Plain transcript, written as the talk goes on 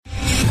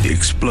The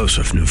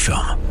explosive new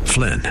film,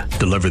 Flynn,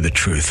 deliver the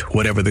truth,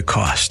 whatever the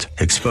cost,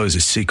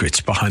 exposes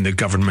secrets behind the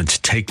government's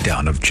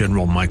takedown of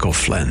General Michael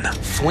Flynn.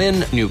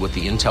 Flynn knew what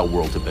the intel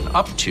world had been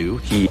up to.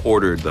 He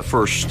ordered the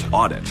first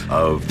audit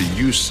of the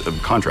use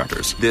of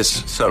contractors.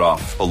 This set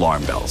off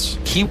alarm bells.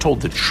 He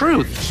told the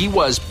truth. He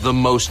was the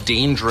most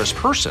dangerous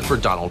person for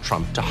Donald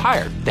Trump to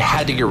hire. They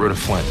had to get rid of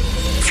Flynn.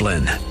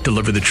 Flynn,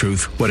 deliver the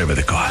truth, whatever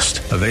the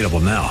cost. Available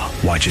now.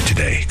 Watch it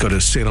today. Go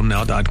to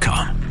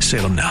salemnow.com.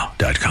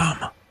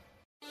 salemnow.com.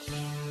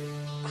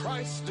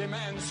 Christ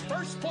demands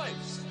first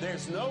place.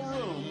 There's no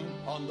room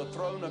on the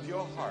throne of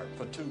your heart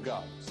for two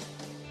gods.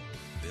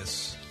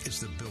 This is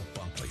the Bill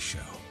Bunkley Show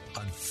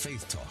on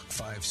Faith Talk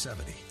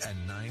 570 and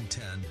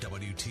 910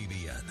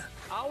 WTBN.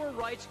 Our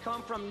rights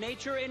come from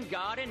nature and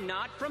God and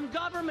not from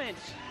government.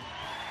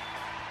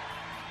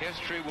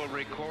 History will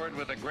record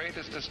with the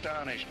greatest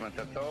astonishment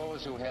that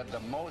those who had the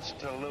most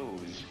to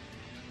lose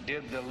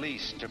did the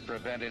least to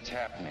prevent its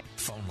happening.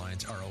 Phone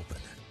lines are open.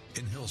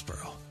 In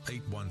Hillsborough,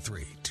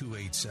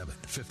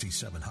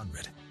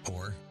 813-287-5700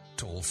 or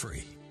toll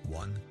free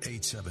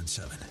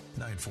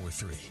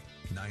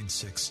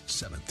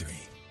 1-877-943-9673.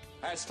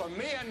 As for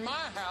me and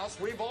my house,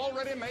 we've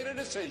already made a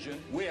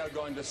decision. We are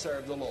going to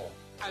serve the Lord.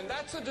 And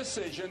that's a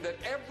decision that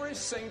every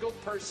single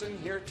person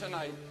here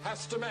tonight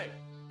has to make.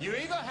 You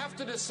either have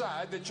to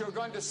decide that you're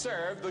going to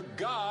serve the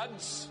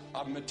gods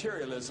of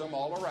materialism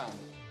all around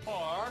you,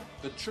 or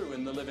the true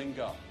and the living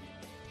God.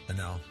 And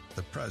now,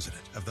 the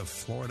president of the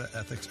Florida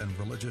Ethics and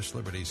Religious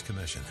Liberties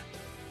Commission.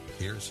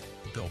 Here's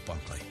Bill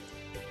Bunkley.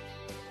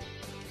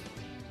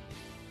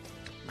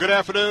 Good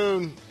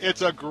afternoon.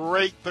 It's a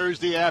great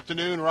Thursday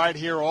afternoon right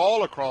here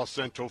all across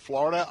Central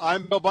Florida.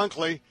 I'm Bill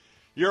Bunkley,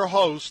 your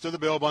host of the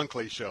Bill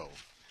Bunkley Show.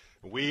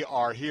 We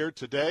are here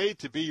today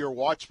to be your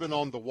watchman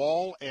on the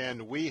wall,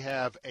 and we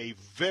have a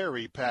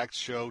very packed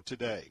show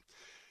today.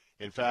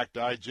 In fact,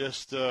 I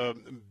just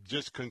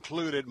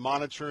concluded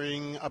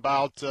monitoring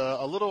about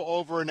a little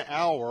over an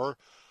hour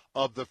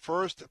of the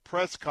first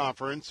press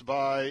conference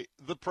by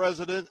the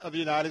President of the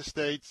United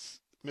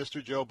States,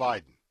 Mr. Joe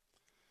Biden.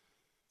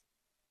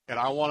 And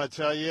I want to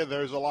tell you,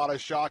 there's a lot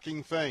of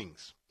shocking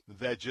things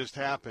that just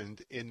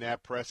happened in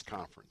that press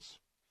conference.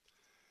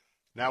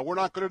 Now, we're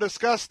not going to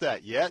discuss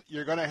that yet.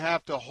 You're going to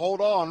have to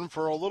hold on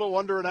for a little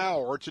under an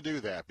hour to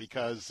do that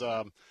because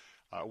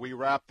we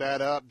wrapped that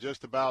up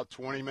just about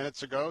 25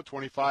 minutes ago,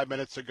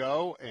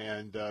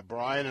 and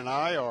Brian and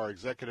I, our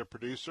executive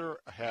producer,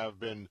 have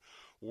been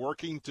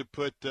working to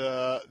put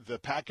the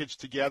package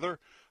together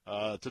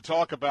to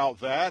talk about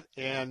that.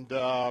 And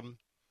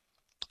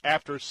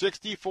after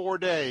 64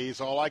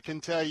 days, all I can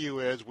tell you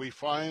is we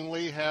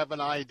finally have an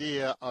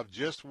idea of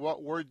just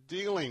what we're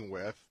dealing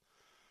with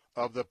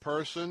of the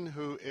person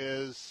who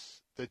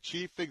is the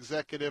chief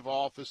executive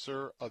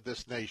officer of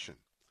this nation.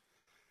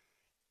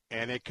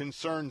 And it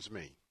concerns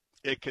me.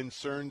 It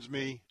concerns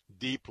me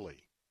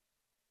deeply.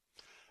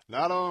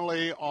 Not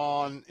only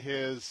on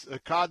his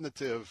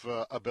cognitive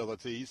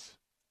abilities,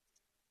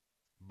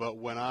 but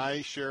when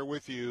I share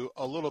with you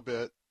a little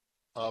bit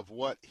of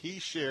what he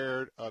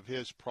shared of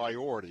his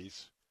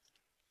priorities,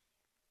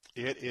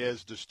 it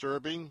is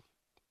disturbing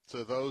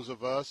to those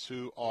of us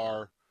who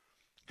are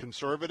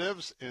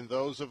conservatives and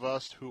those of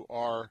us who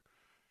are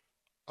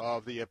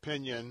of the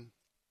opinion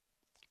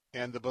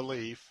and the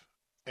belief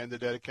and the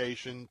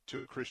dedication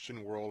to a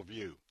Christian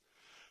worldview.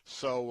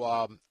 So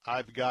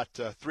I've got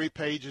 3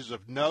 pages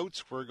of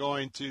notes. We're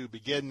going to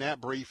begin that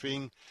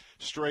briefing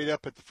straight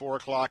up at the 4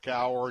 o'clock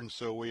hour, and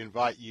so we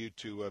invite you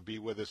to be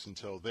with us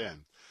until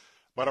then.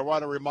 But I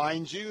want to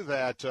remind you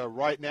that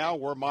right now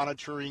we're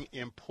monitoring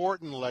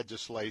important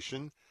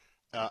legislation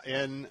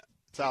in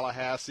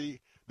Tallahassee.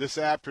 This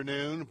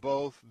afternoon,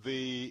 both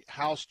the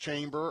House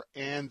chamber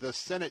and the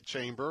Senate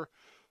chamber,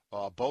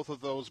 both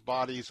of those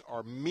bodies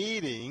are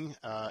meeting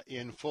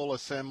in full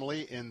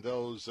assembly in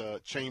those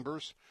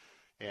chambers.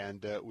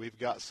 And we've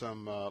got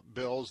some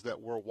bills that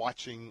we're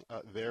watching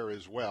there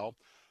as well.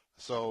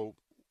 So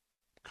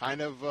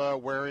kind of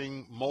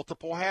wearing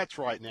multiple hats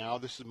right now.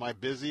 This is my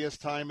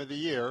busiest time of the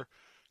year,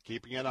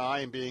 keeping an eye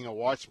and being a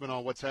watchman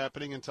on what's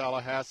happening in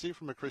Tallahassee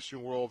from a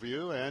Christian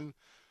worldview and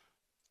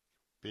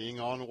being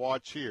on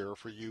watch here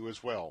for you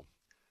as well.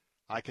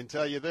 I can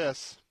tell you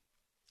this,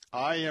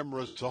 I am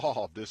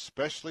resolved,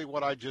 especially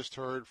what I just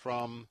heard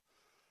from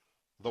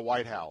the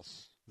White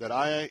House, that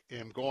I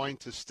am going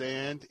to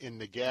stand in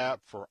the gap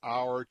for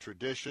our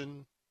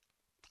tradition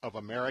of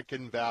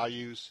American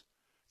values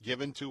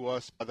given to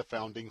us by the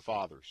Founding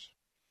Fathers.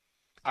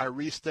 I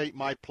restate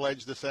my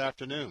pledge this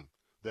afternoon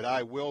that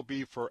I will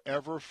be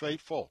forever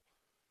faithful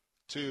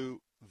to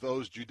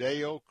those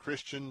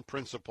Judeo-Christian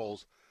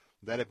principles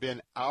that have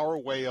been our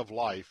way of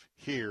life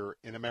here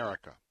in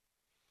America.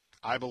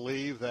 I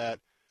believe that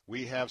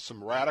we have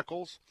some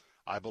radicals.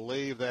 I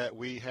believe that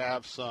we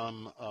have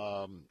some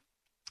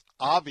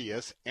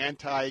obvious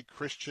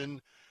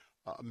anti-Christian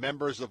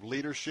members of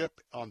leadership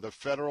on the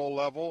federal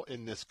level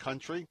in this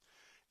country,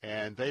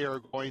 and they are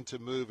going to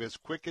move as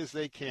quick as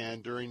they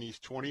can during these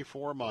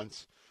 24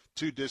 months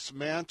to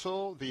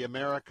dismantle the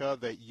America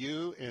that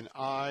you and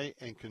I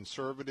and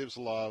conservatives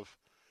love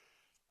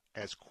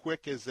as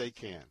quick as they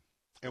can.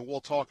 And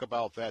we'll talk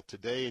about that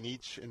today and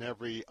each and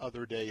every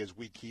other day as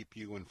we keep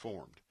you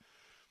informed.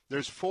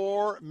 There's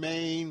four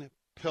main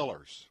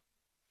pillars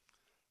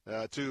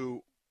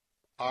to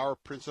our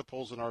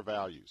principles and our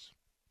values.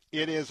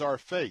 It is our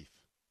faith.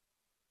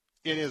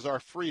 It is our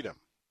freedom.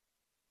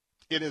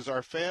 It is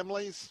our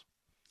families.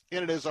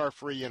 And it is our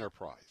free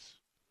enterprise.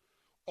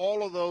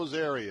 All of those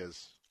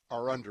areas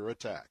are under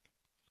attack.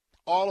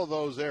 All of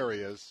those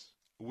areas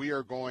we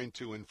are going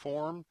to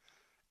inform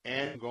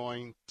and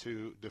going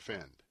to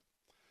defend.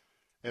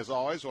 As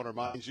always, I want to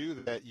remind you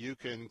that you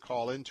can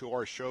call into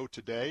our show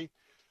today,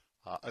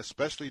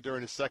 especially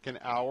during the second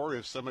hour,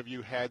 if some of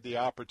you had the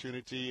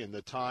opportunity and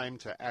the time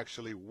to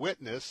actually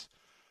witness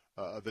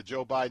the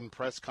Joe Biden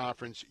press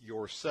conference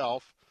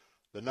yourself.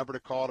 The number to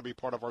call to be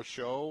part of our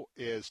show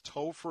is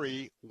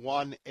toll-free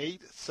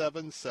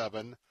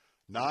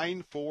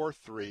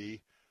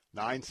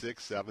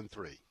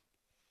 1-877-943-9673.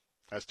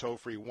 That's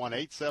toll-free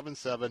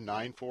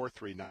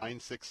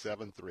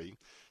 1-877-943-9673.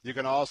 You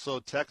can also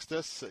text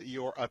us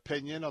your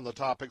opinion on the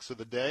topics of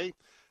the day.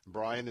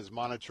 Brian is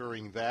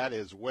monitoring that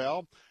as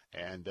well.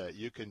 And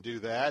you can do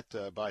that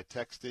by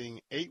texting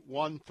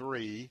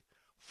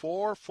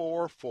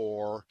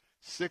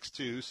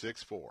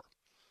 813-444-6264.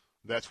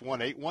 That's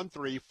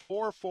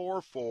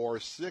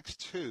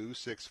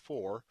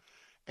 1-813-444-6264.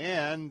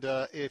 And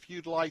if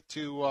you'd like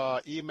to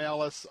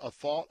email us a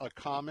thought, a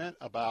comment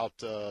about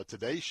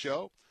today's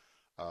show,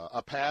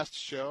 a past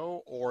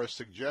show, or a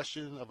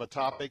suggestion of a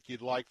topic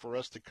you'd like for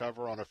us to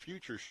cover on a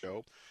future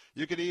show,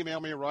 you can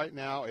email me right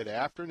now at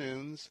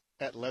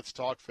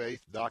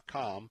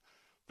afternoons@letstalkfaith.com.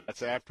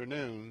 That's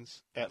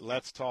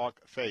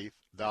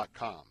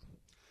afternoons@letstalkfaith.com.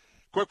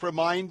 Quick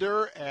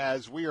reminder,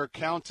 as we are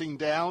counting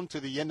down to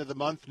the end of the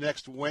month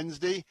next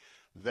Wednesday,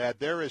 that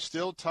there is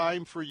still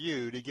time for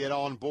you to get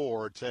on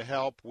board to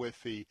help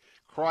with the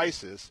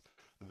crisis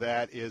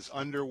that is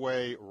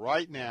underway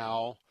right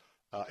now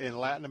in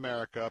Latin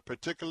America,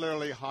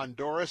 particularly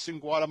Honduras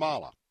and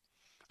Guatemala.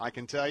 I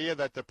can tell you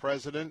that the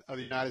President of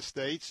the United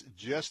States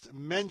just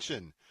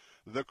mentioned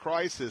the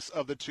crisis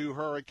of the two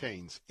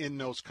hurricanes in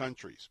those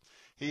countries.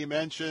 He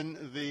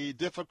mentioned the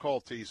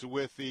difficulties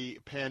with the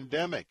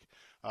pandemic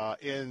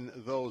in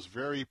those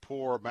very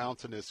poor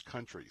mountainous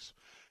countries.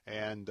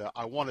 And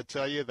I want to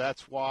tell you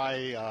that's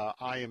why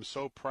I am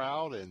so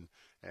proud, and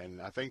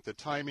I think the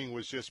timing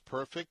was just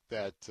perfect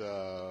that,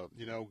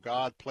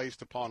 God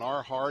placed upon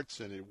our hearts,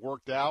 and it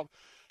worked out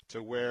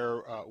to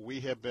where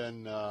we have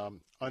been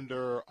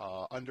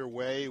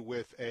underway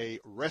with a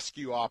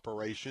rescue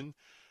operation.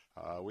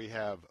 We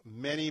have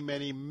many,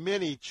 many,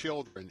 many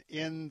children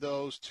in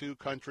those two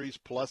countries,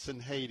 plus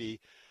in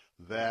Haiti,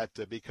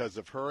 that because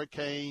of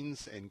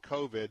hurricanes and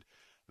COVID,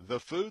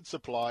 the food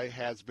supply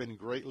has been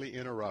greatly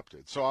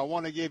interrupted. So I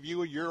want to give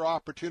you your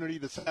opportunity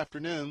this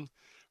afternoon.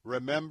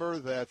 Remember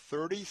that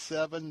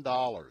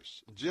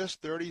 $37,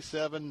 just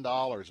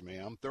 $37,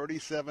 ma'am,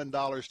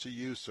 $37 to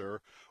you,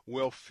 sir,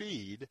 will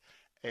feed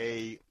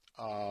a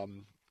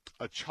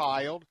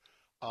child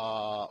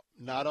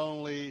not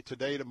only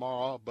today,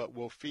 tomorrow, but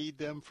will feed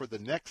them for the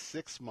next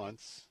 6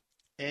 months,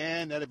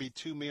 and that'll be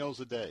 2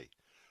 meals a day.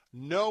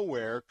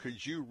 Nowhere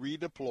could you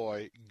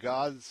redeploy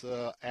God's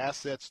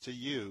assets to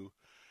you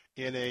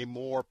in a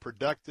more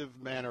productive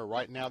manner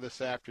right now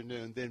this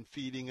afternoon than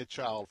feeding a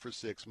child for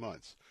 6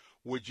 months.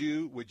 Would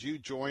you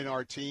join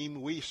our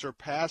team? We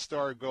surpassed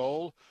our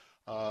goal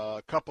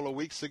a couple of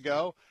weeks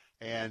ago,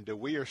 and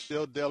we are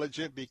still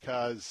diligent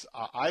because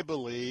I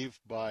believe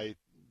by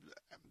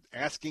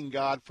asking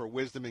God for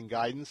wisdom and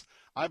guidance,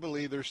 I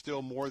believe there's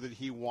still more that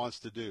he wants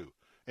to do.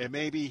 And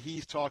maybe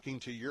he's talking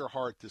to your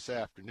heart this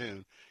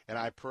afternoon, and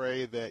I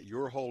pray that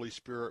your Holy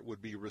Spirit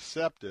would be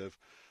receptive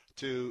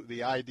to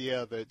the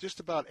idea that just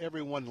about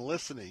everyone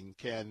listening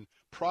can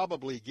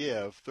probably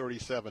give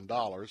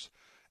 $37.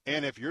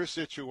 And if your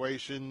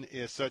situation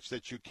is such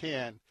that you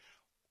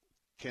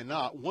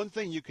cannot, one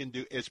thing you can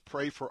do is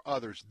pray for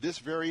others this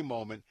very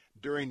moment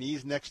during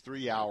these next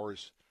 3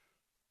 hours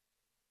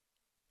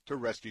to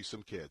rescue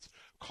some kids.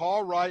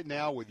 Call right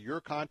now with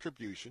your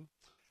contribution.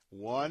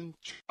 1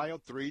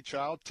 child, 3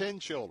 child, 10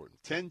 children.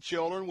 10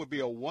 children would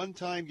be a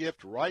one-time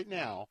gift right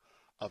now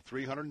of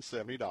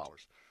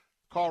 $370.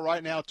 Call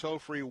right now,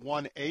 toll-free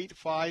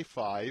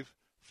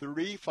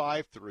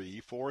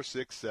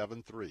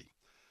 1-855-353-4673.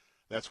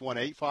 That's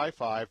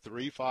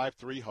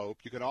 1-855-353-HOPE.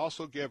 You can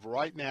also give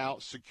right now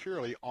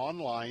securely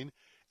online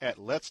at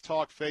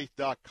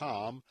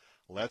letstalkfaith.com,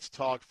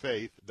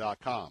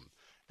 letstalkfaith.com.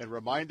 And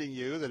reminding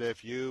you that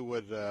if you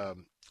would,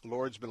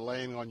 Lord's been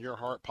laying on your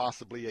heart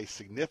possibly a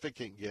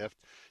significant gift,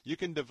 you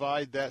can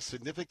divide that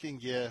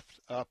significant gift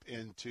up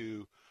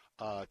into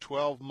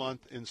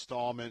 12-month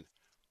installment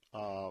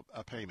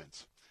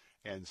payments.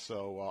 And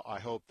so I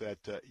hope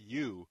that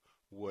you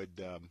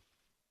would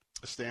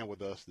stand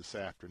with us this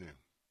afternoon.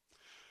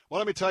 Well,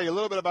 let me tell you a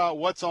little bit about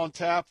what's on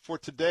tap for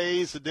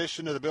today's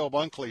edition of the Bill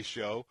Bunkley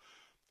Show.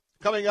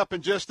 Coming up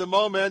in just a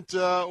moment,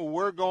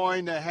 we're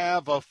going to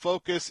have a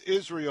Focus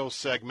Israel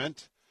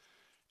segment,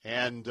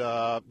 and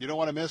you don't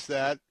want to miss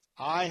that.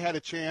 I had a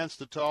chance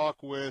to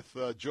talk with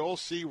Joel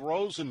C.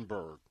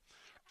 Rosenberg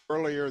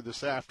earlier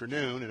this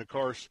afternoon, and of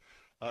course,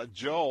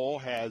 Joel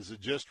has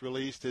just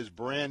released his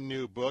brand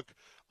new book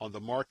on the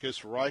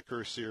Marcus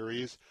Riker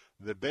series,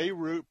 The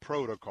Beirut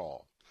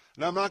Protocol.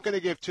 Now, I'm not going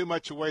to give too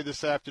much away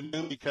this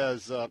afternoon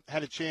because I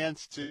had a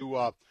chance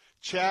to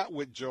chat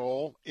with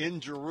Joel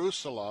in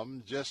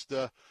Jerusalem just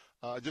a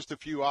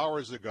few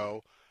hours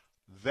ago.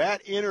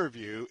 That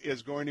interview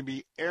is going to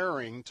be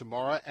airing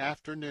tomorrow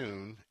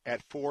afternoon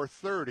at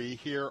 4:30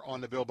 here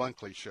on the Bill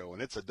Bunkley Show,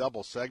 and it's a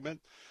double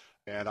segment.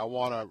 And I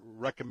want to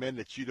recommend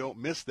that you don't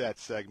miss that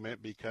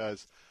segment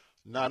because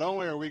not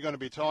only are we going to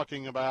be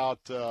talking about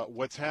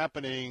what's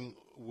happening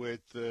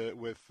with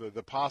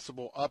the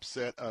possible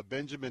upset of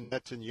Benjamin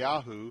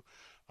Netanyahu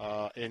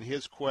in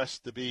his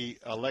quest to be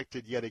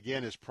elected yet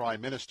again as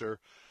prime minister,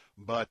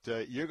 but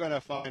you're going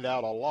to find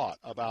out a lot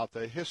about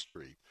the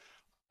history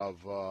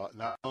of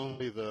not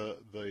only the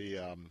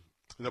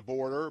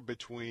border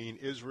between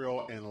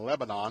Israel and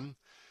Lebanon,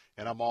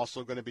 and I'm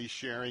also going to be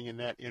sharing in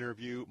that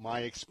interview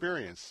my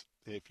experience.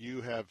 If you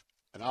have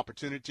an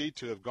opportunity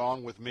to have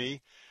gone with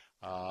me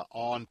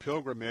on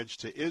pilgrimage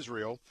to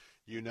Israel,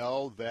 you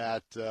know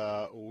that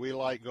we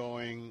like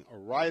going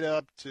right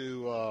up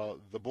to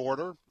the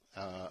border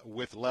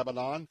with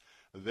Lebanon.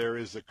 There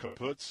is a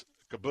kibbutz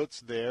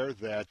there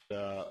that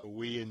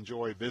we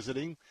enjoy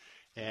visiting,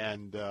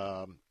 and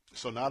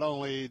so not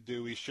only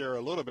do we share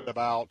a little bit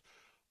about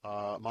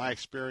my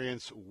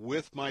experience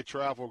with my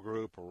travel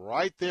group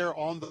right there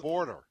on the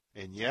border,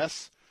 and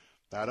yes,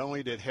 not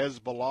only did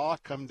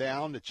Hezbollah come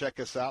down to check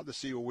us out to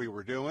see what we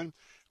were doing,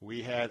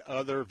 we had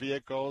other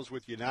vehicles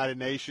with United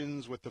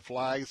Nations with the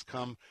flags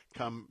come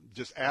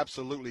just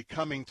absolutely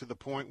coming to the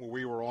point where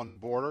we were on the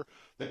border.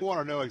 They want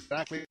to know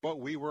exactly what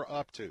we were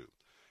up to.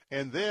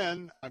 And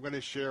then I'm going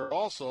to share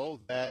also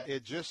that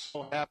it just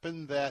so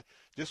happened that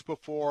just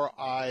before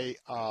I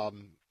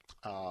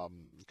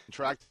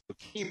contracted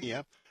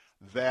leukemia,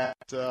 that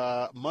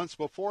months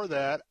before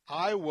that,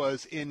 I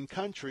was in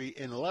country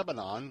in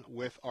Lebanon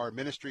with our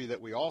ministry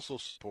that we also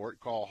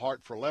support called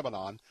Heart for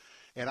Lebanon,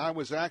 and I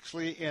was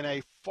actually in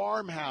a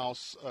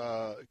farmhouse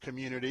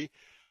community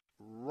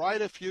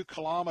right a few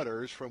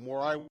kilometers from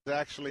where I was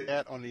actually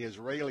at on the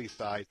Israeli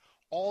side.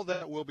 All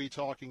that we'll be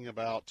talking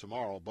about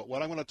tomorrow. But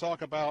what I'm going to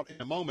talk about in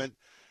a moment,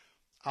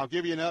 I'll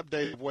give you an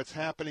update of what's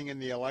happening in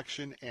the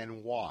election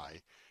and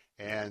why.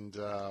 And,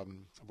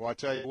 well, I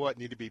tell you what,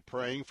 need to be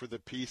praying for the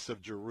peace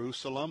of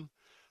Jerusalem.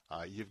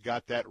 You've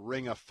got that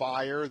ring of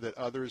fire that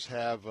others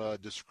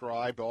have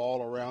described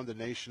all around the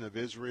nation of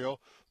Israel,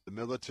 the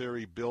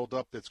military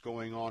buildup that's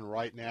going on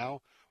right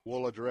now.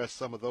 We'll address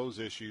some of those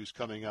issues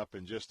coming up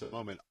in just a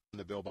moment on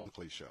the Bill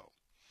Bunkley Show.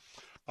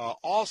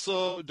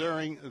 Also,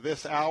 during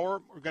this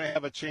hour, we're going to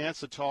have a chance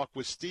to talk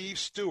with Steve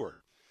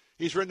Stewart.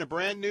 He's written a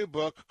brand new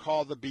book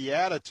called The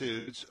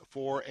Beatitudes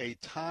for a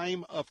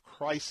Time of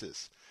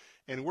Crisis.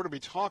 And we're going to be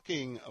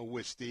talking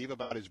with Steve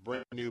about his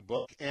brand new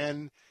book.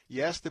 And,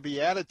 yes, the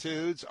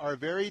Beatitudes are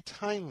very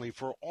timely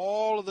for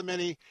all of the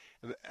many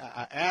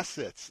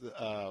aspects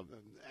of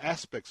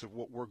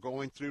what we're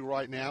going through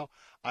right now.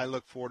 I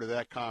look forward to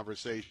that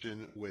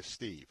conversation with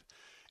Steve.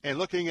 And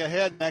looking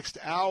ahead next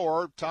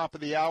hour, top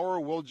of the hour,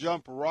 we'll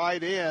jump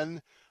right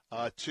in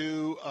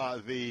to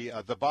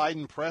the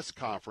Biden press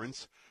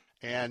conference.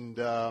 And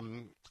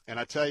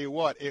I tell you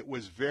what, it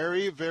was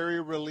very,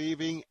 very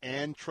relieving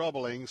and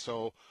troubling.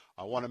 So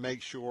I want to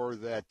make sure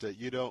that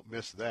you don't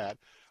miss that.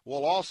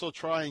 We'll also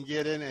try and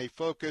get in a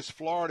Focus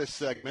Florida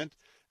segment.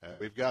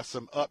 We've got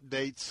some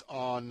updates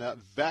on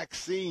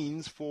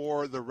vaccines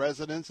for the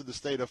residents of the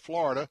state of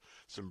Florida,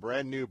 some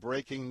brand new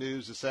breaking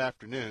news this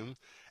afternoon.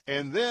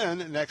 And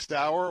then next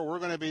hour, we're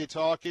going to be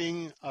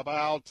talking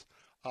about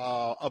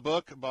a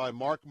book by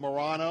Mark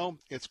Morano.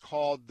 It's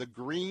called The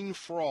Green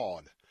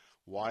Fraud,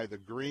 Why the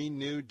Green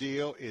New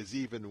Deal is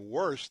Even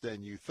Worse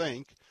Than You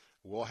Think.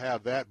 We'll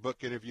have that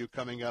book interview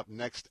coming up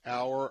next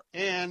hour,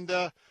 and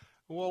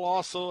we'll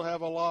also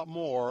have a lot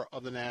more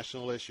of the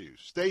national issues.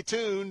 Stay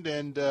tuned,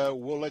 and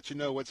we'll let you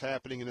know what's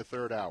happening in the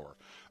third hour.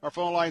 Our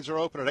phone lines are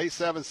open at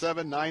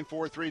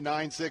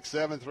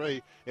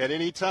 877-943-9673. At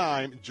any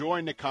time,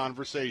 join the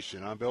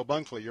conversation. I'm Bill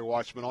Bunkley, your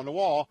watchman on the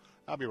wall.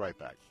 I'll be right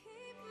back.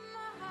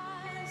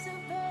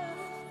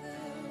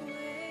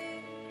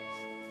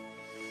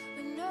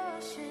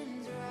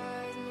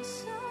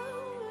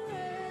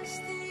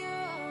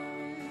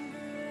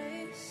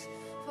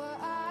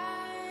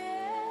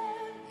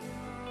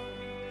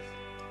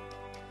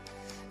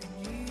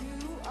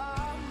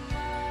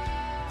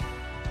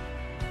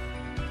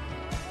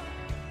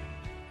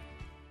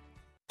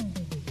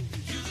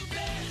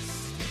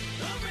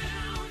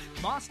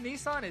 Moss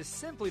Nissan is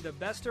simply the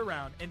best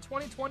around. In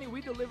 2020,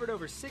 we delivered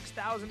over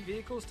 6,000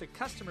 vehicles to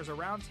customers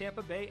around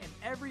Tampa Bay, and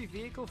every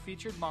vehicle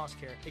featured Moss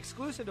Care,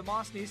 exclusive to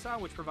Moss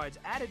Nissan, which provides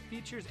added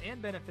features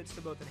and benefits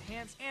to both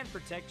enhance and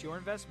protect your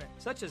investment,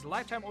 such as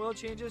lifetime oil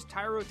changes,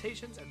 tire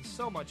rotations, and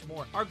so much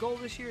more. Our goal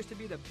this year is to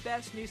be the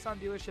best Nissan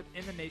dealership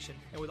in the nation,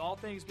 and with all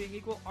things being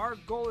equal, our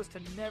goal is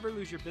to never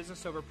lose your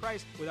business over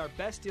price with our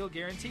best deal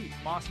guarantee.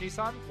 Moss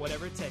Nissan,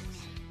 whatever it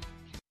takes.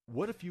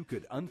 What if you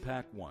could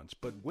unpack once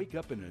but wake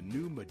up in a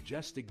new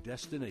majestic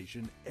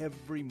destination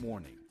every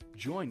morning?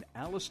 Join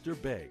Alistair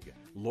Begg,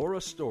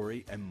 Laura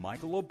Story, and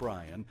Michael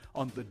O'Brien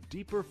on the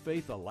Deeper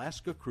Faith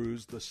Alaska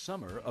Cruise the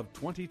summer of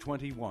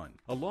 2021.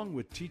 Along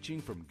with teaching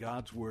from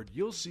God's Word,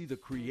 you'll see the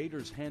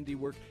Creator's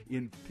handiwork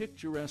in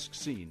picturesque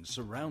scenes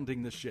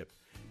surrounding the ship,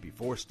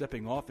 before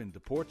stepping off into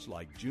ports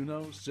like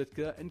Juneau,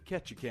 Sitka, and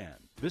Ketchikan.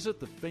 Visit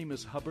the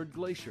famous Hubbard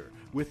Glacier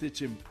with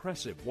its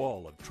impressive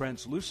wall of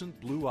translucent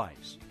blue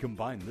ice.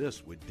 Combine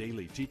this with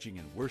daily teaching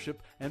and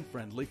worship and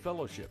friendly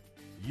fellowship.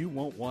 You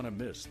won't want to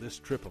miss this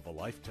trip of a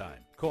lifetime.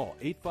 Call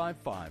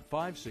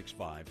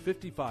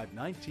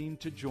 855-565-5519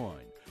 to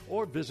join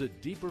or visit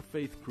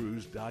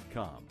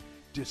deeperfaithcruise.com.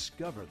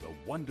 Discover the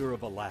wonder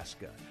of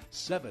Alaska.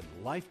 7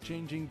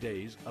 life-changing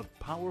days of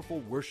powerful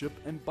worship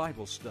and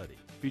Bible study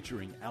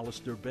featuring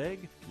Alistair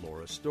Begg,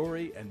 Laura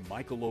Story, and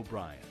Michael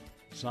O'Brien.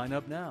 Sign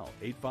up now,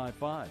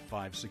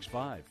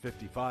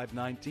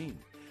 855-565-5519,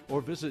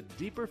 or visit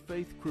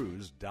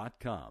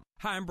deeperfaithcruise.com.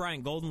 Hi, I'm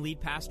Brian Golden,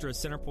 lead pastor of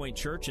Centerpoint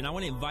Church, and I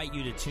want to invite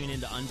you to tune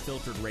into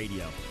Unfiltered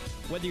Radio.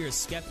 Whether you're a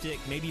skeptic,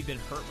 maybe you've been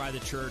hurt by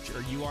the church,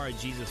 or you are a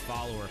Jesus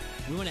follower,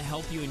 we want to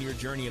help you in your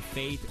journey of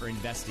faith or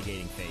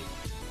investigating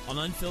faith. On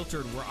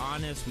Unfiltered, we're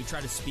honest. We try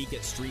to speak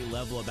at street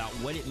level about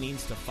what it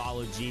means to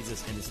follow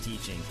Jesus and his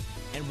teachings.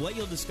 And what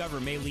you'll discover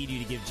may lead you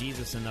to give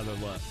Jesus another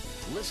look.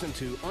 Listen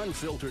to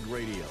Unfiltered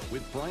Radio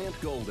with Bryant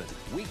Golden,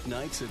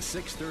 weeknights at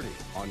 6:30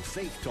 on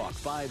Faith Talk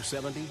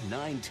 570,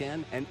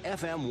 910, and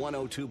FM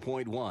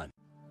 102.1.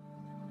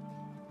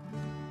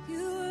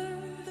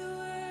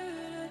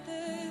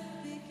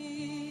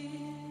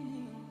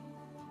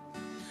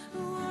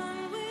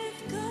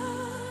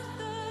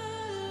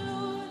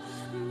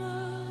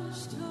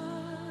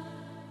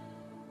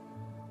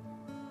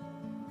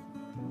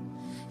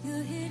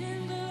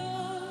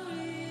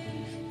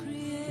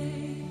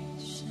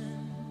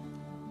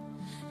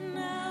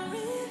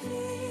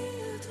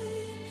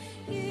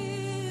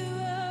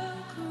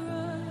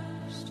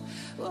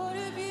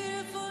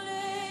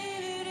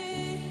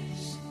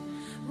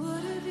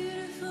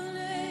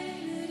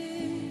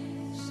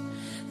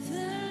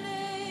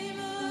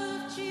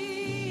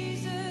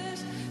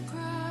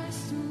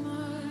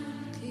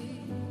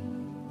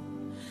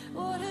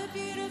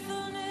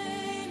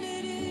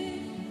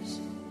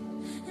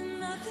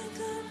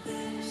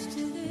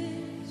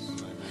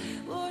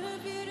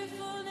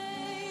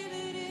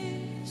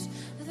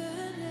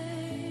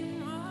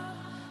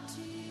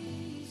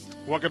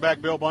 Welcome back.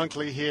 Bill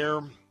Bunkley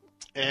here.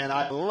 And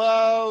I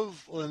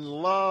love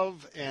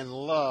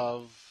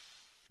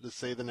to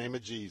say the name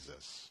of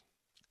Jesus.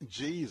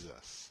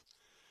 Jesus.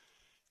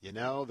 You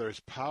know, there's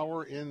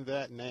power in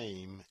that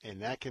name,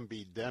 and that can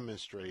be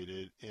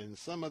demonstrated in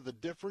some of the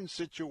different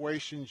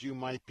situations you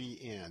might be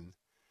in.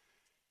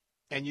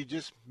 And you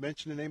just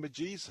mention the name of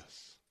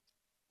Jesus.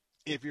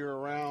 If you're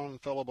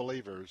around fellow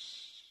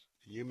believers,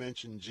 you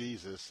mention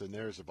Jesus, and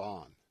there's a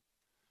bond.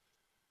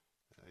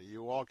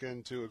 You walk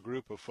into a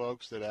group of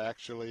folks that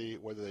actually,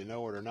 whether they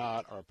know it or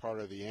not, are part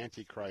of the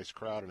Antichrist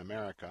crowd in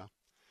America,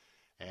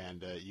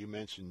 and you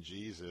mention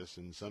Jesus,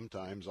 and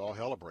sometimes all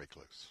hell will break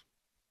loose.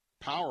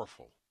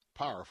 Powerful,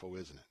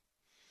 isn't it?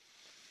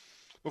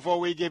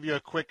 Before we give you a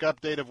quick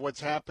update of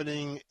what's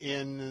happening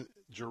in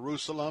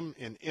Jerusalem,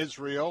 in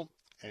Israel,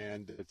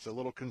 and it's a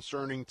little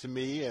concerning to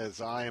me as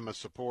I am a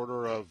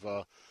supporter of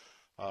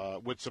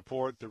would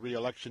support the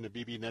re-election of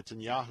Bibi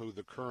Netanyahu,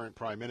 the current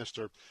prime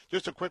minister.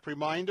 Just a quick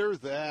reminder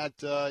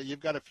that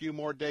you've got a few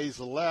more days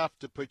left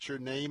to put your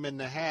name in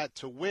the hat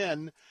to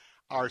win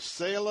our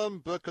Salem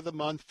Book of the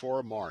Month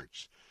for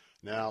March.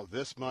 Now,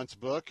 this month's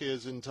book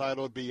is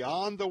entitled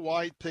Beyond the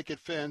White Picket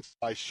Fence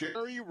by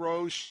Sherry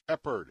Rose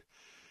Shepherd.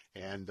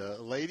 And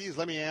ladies,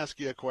 let me ask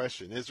you a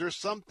question. Is there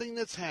something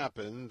that's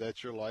happened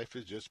that your life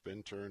has just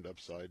been turned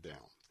upside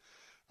down?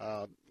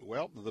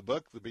 Well, the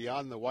book, The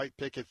Beyond the White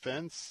Picket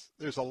Fence,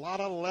 there's a lot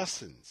of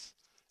lessons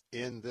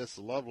in this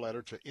love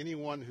letter to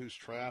anyone who's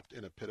trapped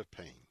in a pit of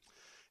pain.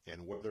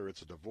 And whether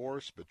it's a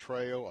divorce,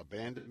 betrayal,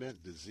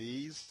 abandonment,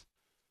 disease,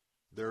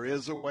 there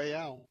is a way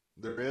out.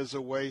 There is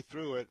a way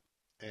through it.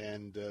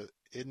 And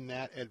in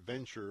that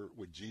adventure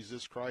with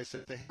Jesus Christ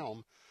at the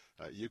helm,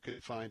 you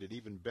could find an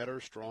even better,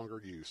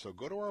 stronger you. So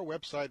go to our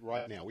website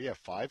right now. We have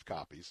 5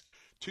 copies,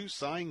 2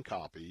 signed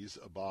copies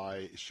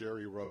by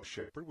Sherry Rose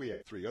Shepherd. We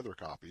have 3 other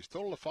copies,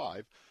 total of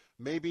 5.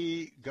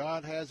 Maybe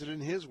God has it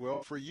in his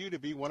will for you to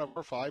be one of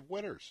our 5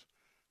 winners.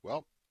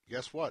 Well,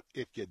 guess what?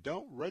 If you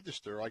don't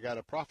register, I got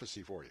a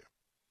prophecy for you.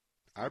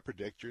 I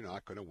predict you're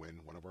not going to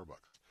win one of our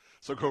books.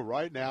 So go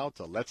right now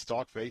to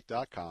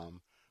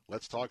letstalkfaith.com,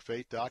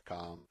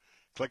 letstalkfaith.com,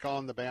 Click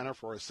on the banner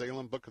for a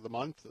Salem Book of the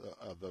Month,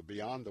 the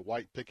Beyond the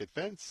White Picket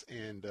Fence,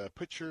 and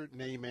put your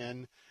name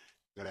in. I'm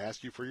going to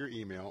ask you for your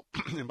email.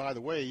 And by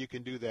the way, you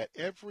can do that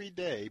every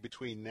day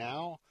between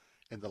now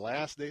and the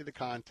last day of the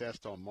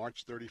contest on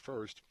March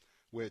 31st,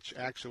 which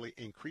actually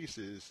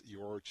increases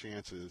your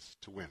chances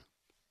to win.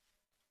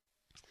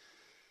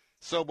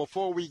 So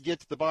before we get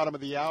to the bottom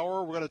of the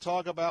hour, we're going to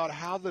talk about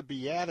how the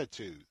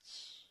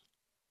Beatitudes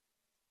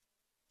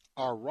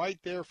are right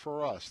there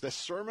for us. The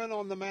Sermon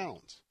on the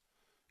Mount,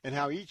 and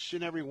how each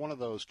and every one of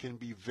those can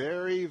be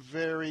very,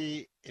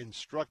 very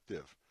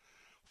instructive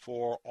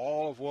for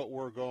all of what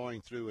we're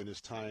going through in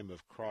this time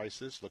of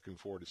crisis. Looking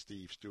forward to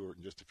Steve Stewart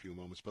in just a few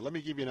moments. But let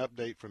me give you an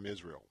update from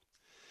Israel.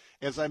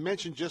 As I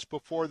mentioned just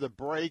before the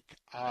break,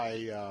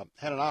 I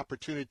had an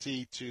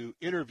opportunity to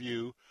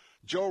interview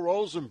Joe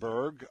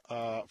Rosenberg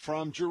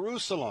from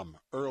Jerusalem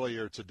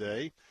earlier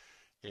today.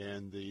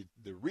 And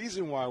the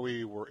reason why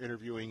we were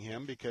interviewing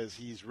him, because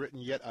he's written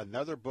yet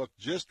another book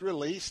just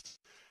released.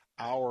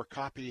 Our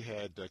copy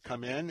had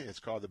come in. It's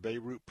called the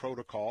Beirut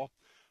Protocol.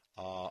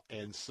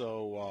 And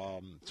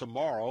so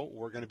tomorrow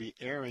we're going to be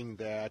airing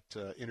that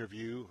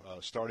interview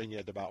starting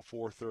at about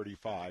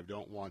 4:35.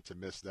 Don't want to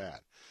miss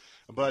that.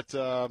 But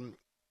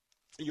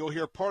you'll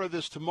hear part of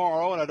this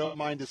tomorrow, and I don't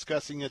mind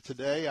discussing it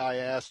today. I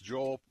asked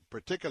Joel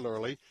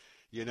particularly,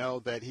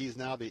 that he's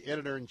now the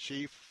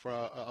editor-in-chief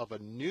of a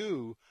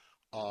new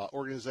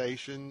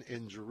organization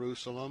in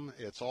Jerusalem.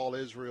 It's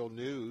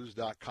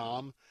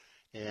allisraelnews.com.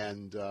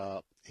 And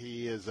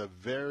he is a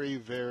very,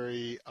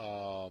 very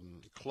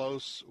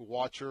close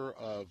watcher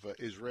of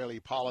Israeli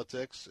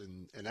politics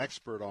and an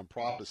expert on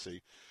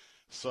prophecy.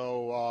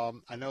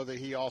 So I know that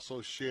he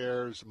also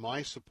shares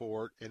my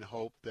support and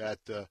hope that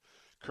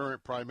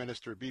current Prime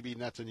Minister Bibi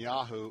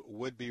Netanyahu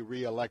would be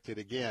reelected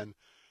again,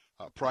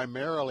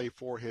 primarily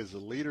for his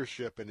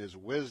leadership and his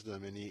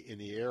wisdom in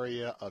the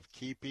area of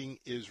keeping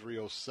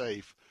Israel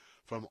safe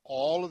from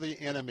all of the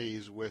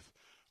enemies with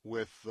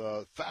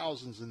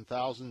thousands and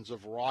thousands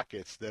of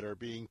rockets that are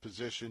being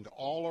positioned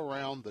all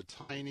around the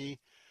tiny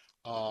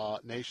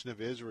nation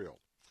of Israel.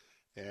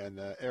 And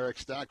Eric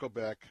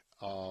Stakelbeck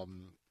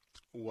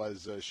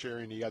was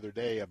sharing the other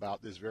day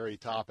about this very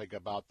topic,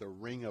 about the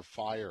ring of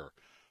fire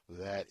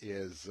that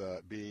is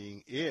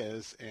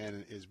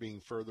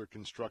being further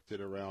constructed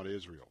around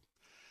Israel.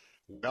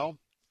 Well,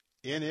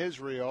 in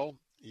Israel,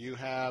 you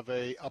have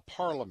a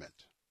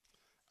parliament.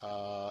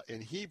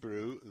 In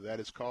Hebrew, that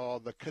is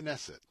called the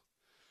Knesset.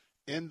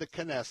 In the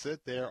Knesset,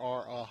 there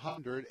are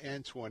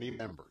 120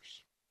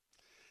 members.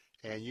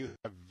 And you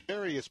have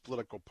various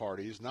political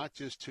parties, not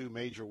just two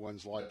major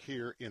ones like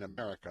here in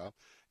America.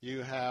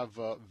 You have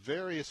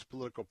various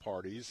political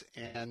parties,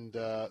 and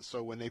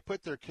so when they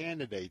put their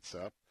candidates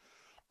up,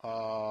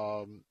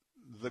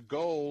 the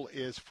goal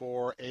is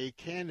for a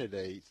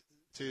candidate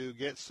to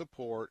get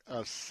support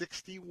of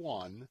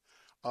 61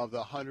 of the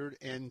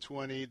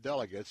 120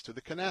 delegates to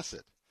the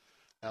Knesset.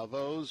 Now,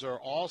 those are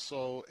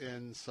also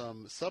in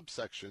some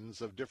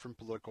subsections of different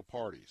political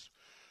parties.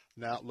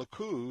 Now,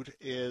 Likud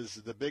is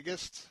the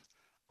biggest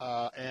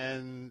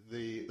and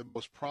the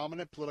most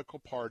prominent political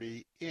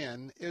party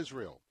in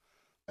Israel.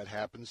 That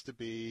happens to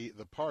be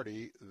the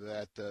party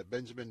that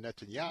Benjamin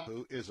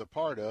Netanyahu is a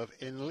part of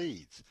and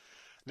leads.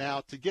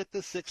 Now, to get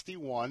to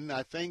 61,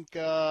 I think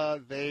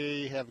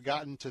they have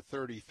gotten to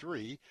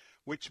 33,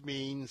 which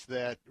means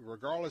that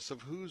regardless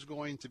of who's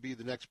going to be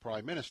the next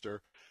prime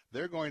minister,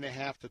 they're going to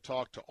have to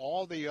talk to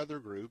all the other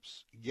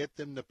groups, get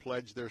them to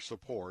pledge their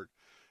support,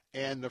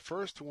 and the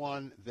first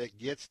one that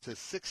gets to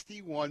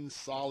 61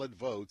 solid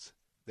votes,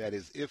 that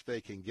is if they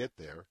can get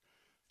there,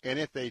 and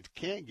if they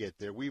can't get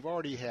there, we've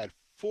already had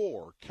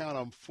four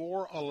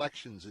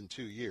elections in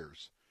 2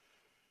 years.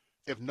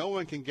 If no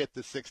one can get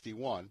to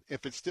 61,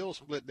 if it's still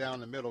split down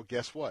the middle,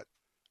 guess what?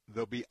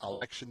 There'll be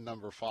election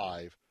number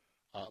 5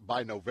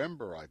 by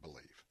November, I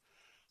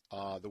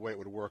believe, the way it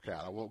would work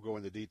out. I won't go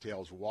into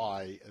details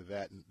why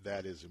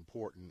that is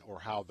important or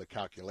how the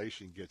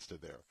calculation gets to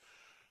there.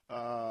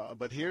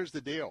 But here's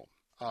the deal.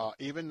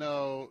 Even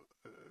though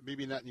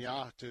Bibi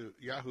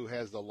Netanyahu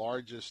has the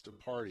largest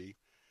party,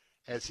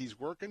 as he's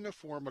working to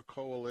form a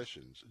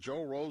coalition,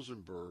 Joe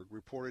Rosenberg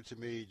reported to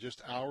me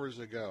just hours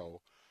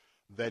ago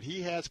that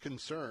he has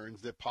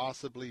concerns that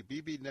possibly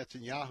Bibi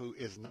Netanyahu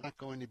is not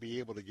going to be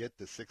able to get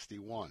to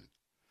 61.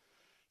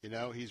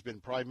 He's been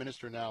prime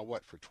minister now,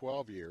 for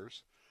 12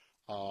 years.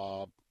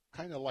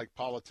 Kind of like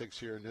politics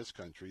here in this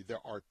country. There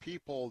are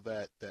people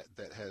that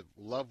have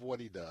loved what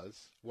he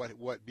does,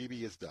 what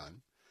Bibi has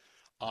done.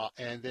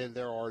 And then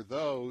there are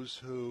those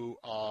who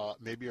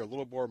maybe are a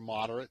little more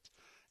moderate.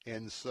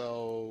 And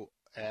so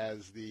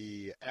as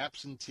the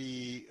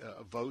absentee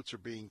votes are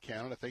being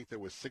counted, I think there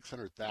was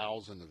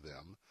 600,000 of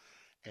them.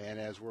 And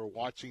as we're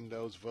watching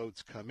those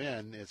votes come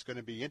in, it's going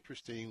to be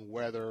interesting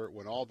whether,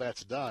 when all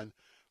that's done,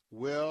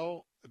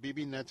 will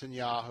Bibi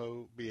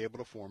Netanyahu be able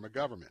to form a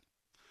government?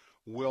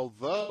 Will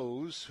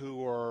those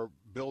who are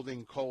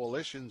building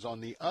coalitions on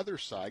the other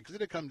side, because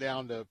it'll come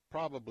down to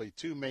probably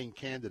two main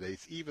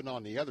candidates, even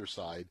on the other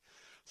side,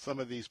 some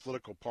of these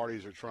political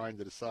parties are trying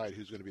to decide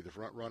who's going to be the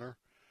front runner.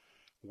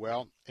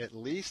 Well, at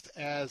least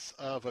as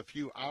of a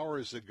few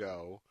hours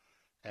ago,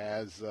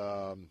 as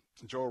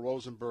Joel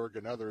Rosenberg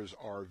and others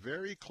are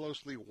very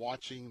closely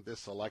watching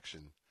this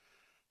election,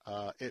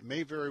 it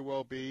may very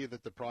well be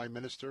that the Prime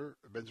Minister,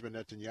 Benjamin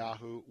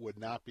Netanyahu, would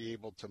not be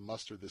able to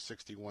muster the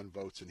 61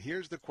 votes. And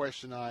here's the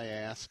question I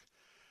ask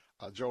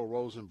Joel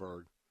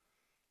Rosenberg.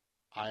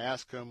 I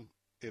ask him,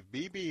 if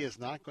Bibi is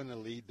not going to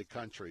lead the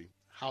country,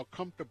 how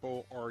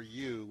comfortable are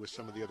you with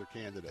some of the other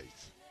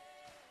candidates?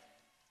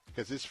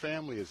 Because his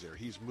family is there.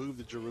 He's moved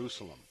to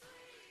Jerusalem.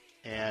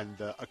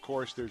 And, of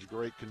course, there's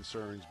great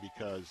concerns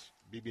because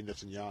Bibi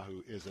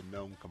Netanyahu is a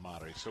known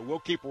commodity. So we'll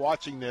keep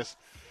watching this.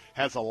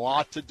 Has a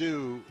lot to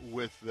do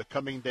with the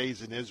coming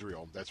days in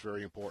Israel. That's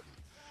very important.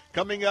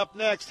 Coming up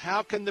next,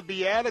 how can the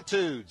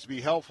Beatitudes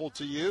be helpful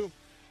to you?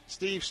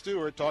 Steve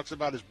Stewart talks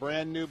about his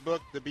brand new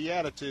book, The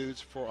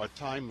Beatitudes for a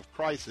Time of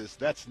Crisis.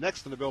 That's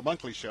next on the Bill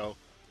Bunkley Show.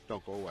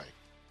 Don't go away.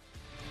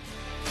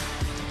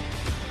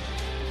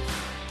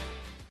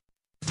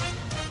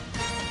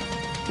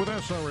 With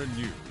SRN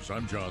News,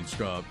 I'm John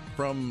Scott.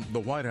 From the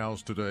White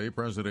House today,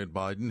 President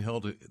Biden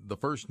held the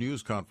first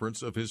news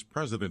conference of his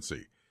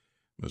presidency.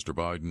 Mr.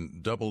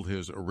 Biden doubled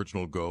his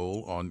original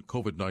goal on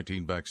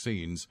COVID-19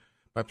 vaccines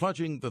by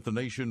pledging that the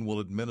nation will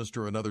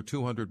administer another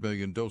 200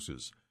 million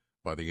doses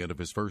by the end of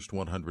his first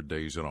 100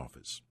 days in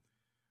office.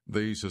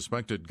 The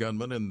suspected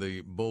gunman in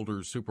the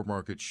Boulder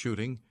supermarket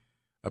shooting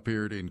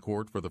appeared in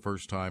court for the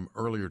first time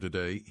earlier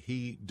today.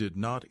 He did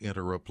not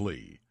enter a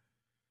plea.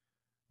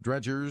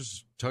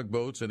 Dredgers,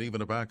 tugboats, and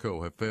even a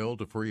backhoe have failed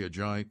to free a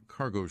giant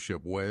cargo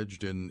ship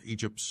wedged in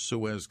Egypt's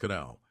Suez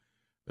Canal,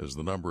 as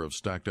the number of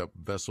stacked-up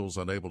vessels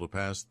unable to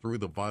pass through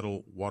the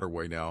vital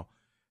waterway now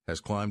has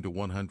climbed to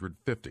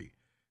 150,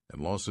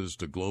 and losses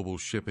to global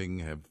shipping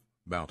have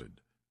mounted.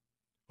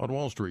 On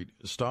Wall Street,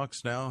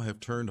 stocks now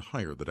have turned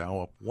higher, the Dow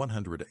up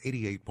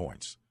 188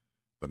 points,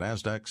 the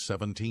Nasdaq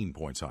 17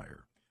 points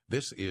higher.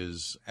 This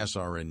is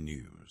SRN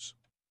News.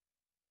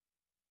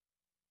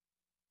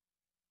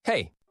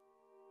 Hey.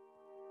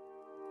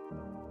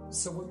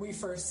 So when we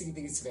first see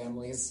these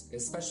families,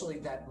 especially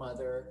that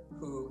mother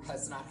who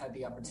has not had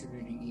the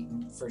opportunity to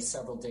eat for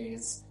several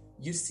days,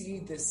 you see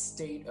this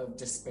state of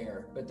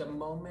despair. But the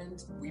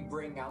moment we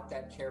bring out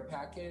that care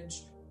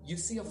package, you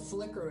see a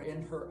flicker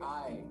in her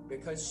eye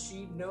because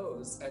she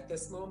knows at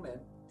this moment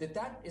that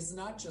that is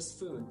not just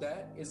food,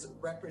 that is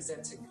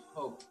representing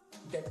hope,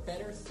 that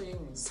better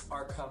things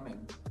are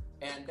coming.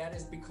 And that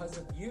is because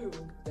of you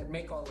that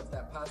make all of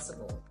that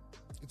possible.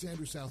 It's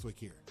Andrew Southwick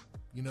here.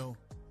 You know,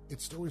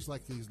 it's stories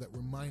like these that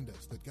remind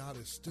us that God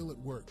is still at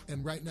work.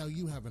 And right now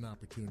you have an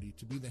opportunity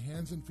to be the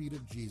hands and feet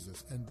of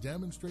Jesus and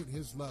demonstrate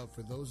his love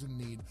for those in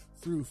need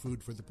through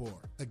Food for the Poor.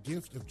 A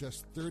gift of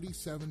just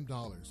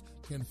 $37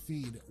 can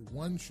feed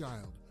one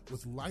child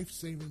with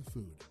life-saving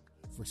food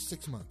for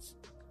 6 months.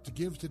 To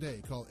give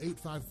today, call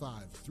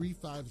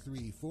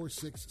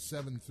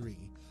 855-353-4673.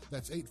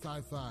 That's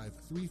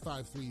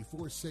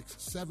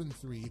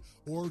 855-353-4673,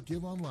 or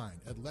give online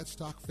at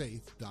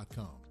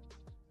letstalkfaith.com.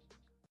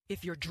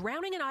 If you're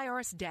drowning in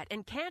IRS debt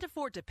and can't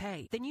afford to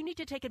pay, then you need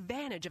to take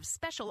advantage of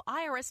special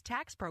IRS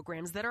tax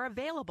programs that are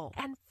available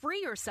and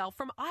free yourself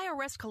from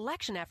IRS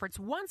collection efforts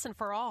once and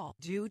for all.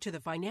 Due to the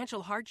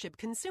financial hardship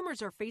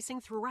consumers are facing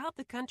throughout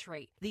the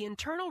country, the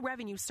Internal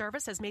Revenue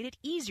Service has made it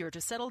easier to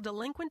settle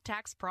delinquent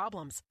tax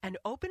problems. An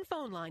open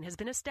phone line has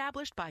been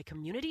established by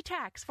Community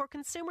Tax for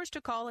consumers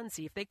to call and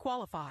see if they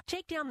qualify.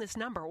 Take down this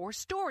number or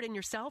store it in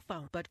your cell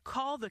phone, but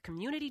call the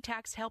Community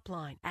Tax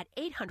Helpline at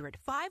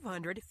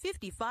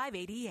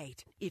 800-500-5588.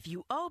 If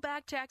you owe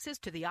back taxes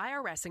to the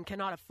IRS and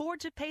cannot afford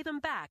to pay them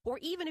back, or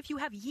even if you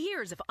have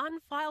years of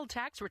unfiled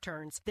tax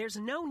returns, there's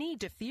no need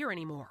to fear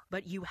anymore.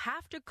 But you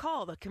have to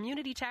call the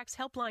Community Tax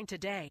Helpline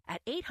today at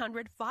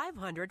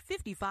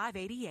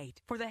 800-500-5588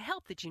 for the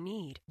help that you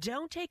need.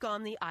 Don't take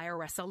on the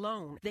IRS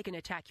alone. They can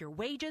attack your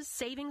wages,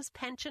 savings,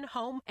 pension,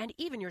 home, and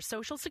even your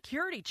Social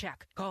Security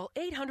check. Call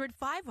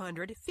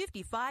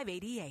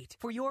 800-500-5588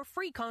 for your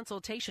free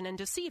consultation and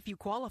to see if you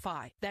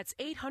qualify. That's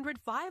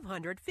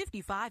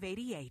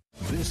 800-500-5588.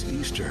 This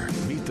Easter,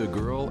 meet the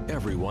girl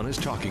everyone is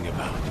talking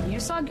about. You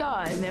saw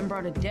God and then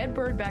brought a dead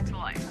bird back to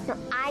life. No,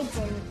 I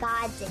didn't.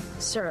 God did.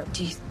 Sir,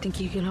 do you think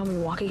you can help me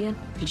walk again?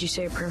 Could you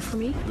say a prayer for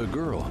me? The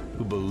girl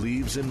who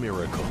believes in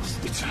miracles.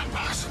 It's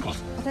impossible.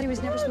 I thought he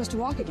was never supposed to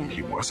walk again.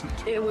 He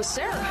wasn't. It was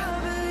Sarah.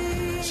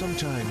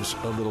 Sometimes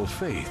a little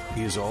faith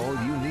is all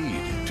you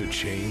need to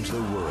change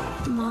the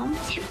world. Mom,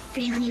 it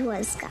really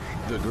was God.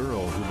 The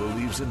Girl Who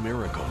Believes in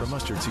Miracles. From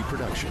Mustard Seed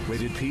Production.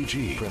 Rated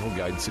PG. Parental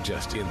guidance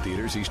suggested. In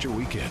theaters Easter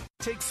weekend.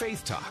 Take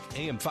Faith Talk,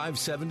 AM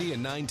 570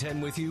 and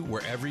 910 with you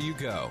wherever you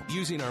go.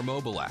 Using our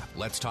mobile app,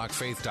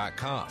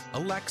 letstalkfaith.com,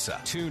 Alexa,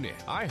 TuneIn,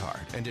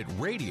 iHeart, and at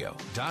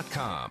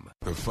radio.com.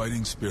 The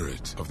fighting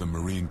spirit of the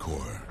Marine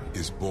Corps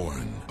is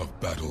born of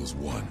battles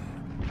won.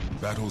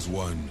 Battles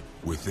won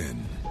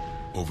within.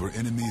 Over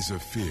enemies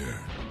of fear,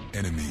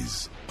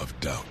 enemies of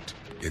doubt.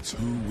 It's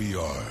who we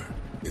are.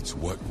 It's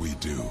what we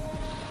do.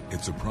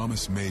 It's a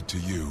promise made to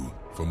you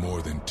for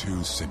more than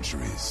 2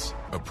 centuries.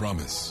 A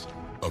promise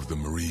of the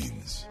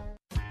Marines.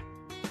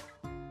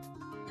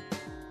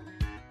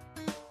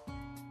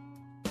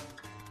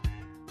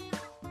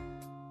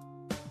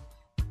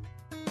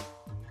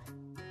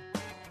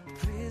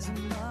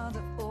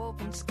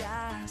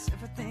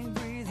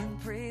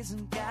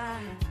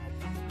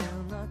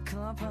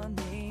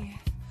 company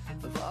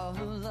of all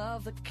who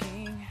love the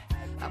King.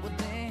 I would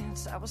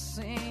dance, I would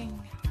sing,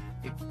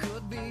 it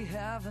could be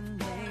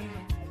heavenly.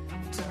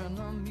 Turn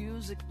the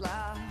music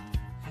loud,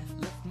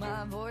 lift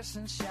my voice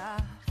and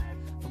shout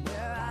from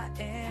where I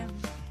am.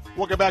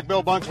 Welcome back,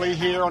 Bill Bunkley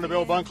here on the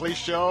Bill Bunkley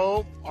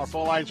Show. Our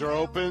phone lines are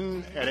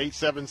open at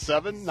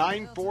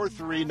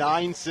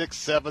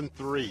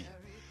 877-943-9673.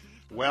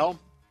 Well,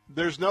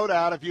 there's no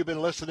doubt if you've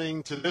been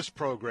listening to this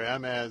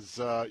program as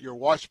your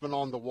watchman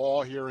on the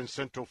wall here in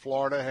Central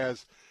Florida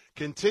has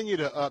continued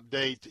to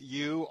update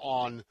you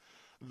on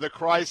the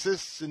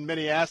crisis and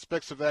many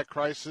aspects of that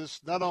crisis,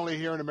 not only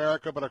here in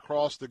America but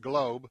across the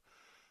globe,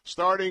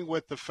 starting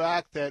with the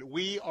fact that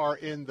we are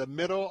in the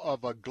middle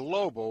of a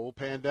global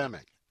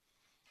pandemic.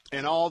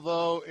 And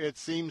although it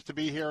seems to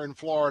be here in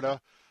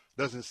Florida,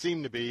 doesn't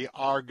seem to be,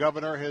 our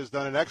governor has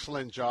done an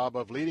excellent job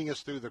of leading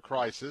us through the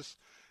crisis,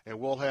 and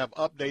we'll have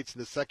updates in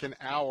the second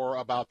hour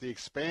about the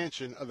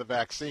expansion of the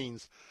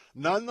vaccines.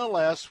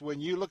 Nonetheless, when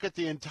you look at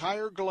the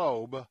entire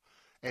globe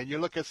and you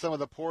look at some of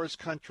the poorest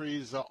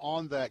countries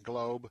on that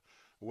globe,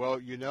 well,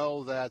 you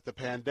know that the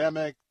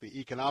pandemic, the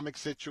economic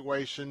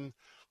situation,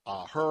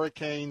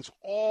 hurricanes,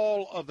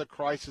 all of the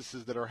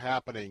crises that are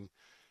happening,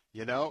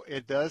 you know,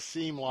 it does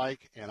seem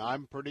like, and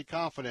I'm pretty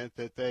confident,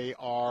 that they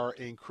are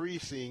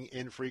increasing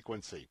in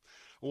frequency.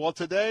 Well,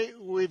 today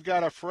we've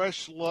got a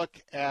fresh look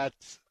at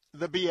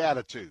the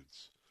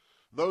Beatitudes.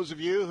 Those of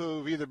you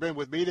who've either been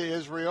with me to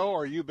Israel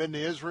or you've been to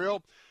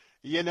Israel,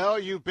 you know,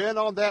 you've been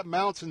on that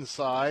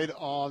mountainside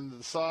on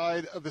the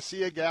side of the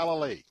Sea of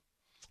Galilee.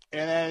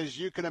 And as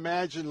you can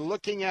imagine,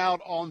 looking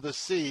out on the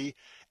sea,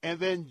 and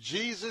then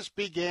Jesus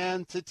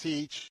began to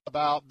teach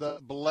about the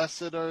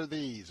blessed are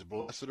these,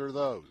 blessed are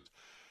those.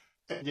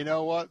 And you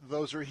know what?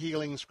 Those are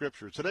healing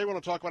scriptures. Today we're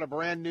going to talk about a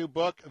brand new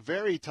book,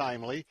 very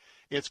timely.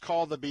 It's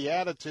called The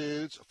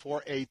Beatitudes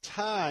for a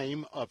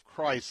Time of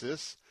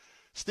Crisis.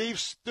 Steve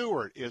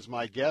Stewart is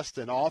my guest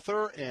and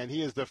author, and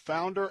he is the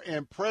founder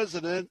and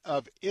president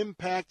of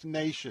Impact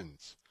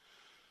Nations.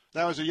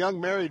 Now, as a young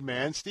married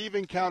man, Steve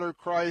encountered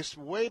Christ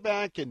way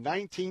back in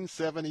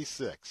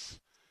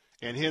 1976,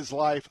 and his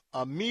life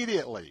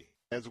immediately,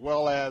 as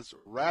well as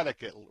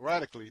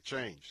radically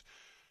changed.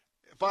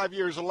 5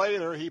 years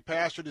later, he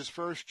pastored his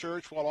first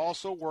church while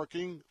also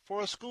working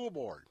for a school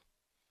board.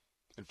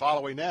 And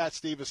following that,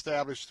 Steve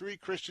established 3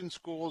 Christian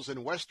schools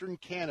in Western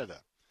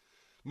Canada.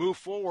 Move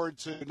forward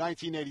to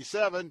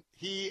 1987,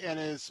 he and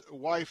his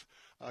wife,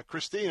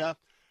 Christina,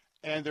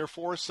 and their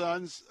 4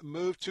 sons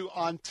moved to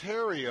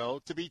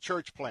Ontario to be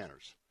church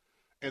planters.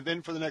 And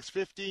then for the next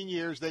 15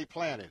 years, they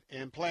planted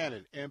and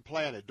planted and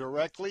planted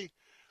directly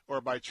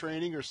or by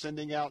training or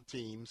sending out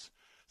teams.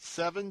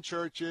 7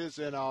 churches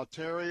in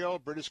Ontario,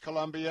 British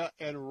Columbia,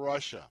 and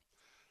Russia.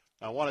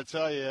 I want to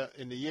tell you,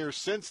 in the years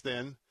since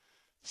then,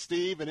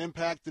 Steve and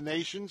Impact the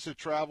Nations have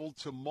traveled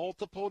to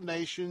multiple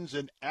nations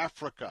in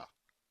Africa,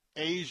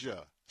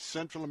 Asia,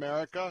 Central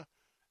America,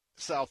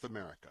 South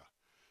America.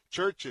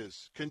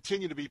 Churches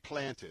continue to be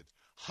planted.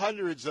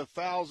 Hundreds of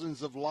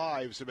thousands of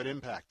lives have been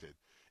impacted.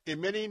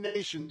 In many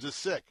nations, the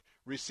sick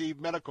receive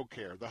medical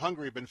care. The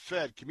hungry have been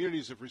fed.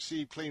 Communities have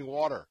received clean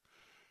water.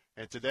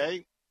 And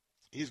today,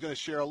 he's going to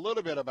share a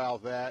little bit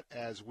about that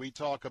as we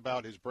talk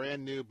about his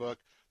brand new book,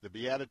 The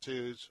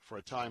Beatitudes for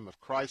a Time of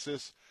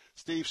Crisis.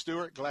 Steve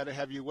Stewart, glad to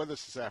have you with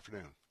us this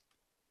afternoon.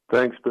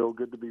 Thanks, Bill.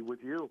 Good to be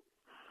with you.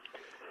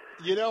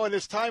 You know, in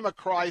this time of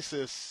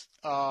crisis,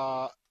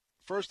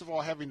 first of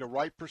all, having the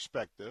right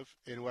perspective,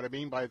 and what I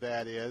mean by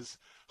that is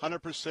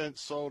 100%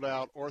 sold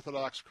out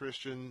Orthodox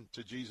Christian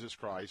to Jesus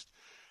Christ,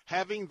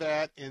 having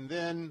that and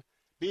then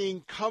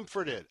being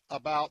comforted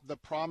about the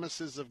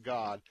promises of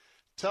God.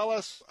 Tell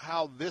us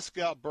how this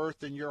got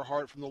birthed in your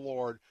heart from the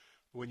Lord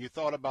when you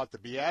thought about the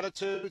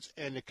Beatitudes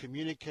and to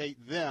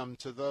communicate them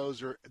to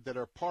those that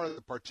are part of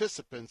the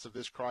participants of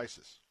this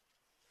crisis.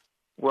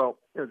 Well,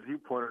 as you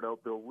pointed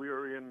out, Bill, we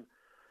are in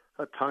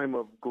a time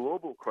of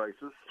global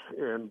crisis,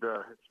 and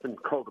it's been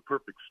called the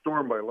perfect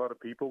storm by a lot of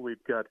people.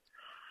 We've got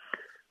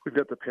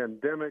the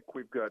pandemic.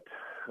 We've got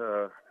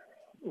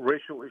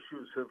racial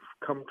issues have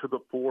come to the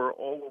fore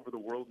all over the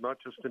world, not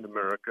just in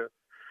America.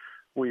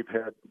 We've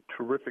had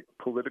terrific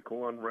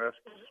political unrest,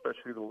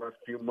 especially the last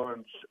few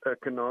months,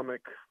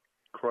 economic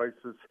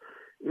crisis.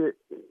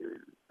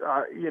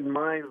 In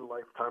my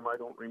lifetime, I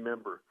don't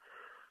remember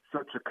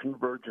such a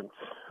convergence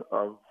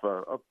of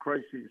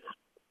crises.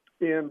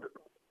 And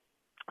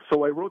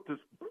so I wrote this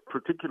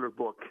particular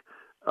book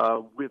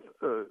with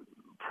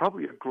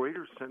probably a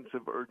greater sense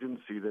of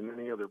urgency than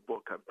any other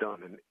book I've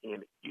done.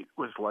 And it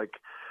was like,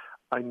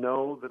 I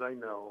know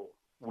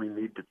we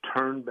need to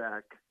turn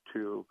back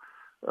to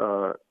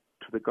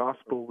the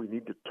gospel. We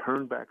need to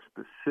turn back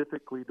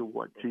specifically to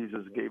what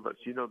Jesus gave us.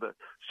 You know, the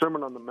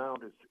Sermon on the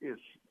Mount is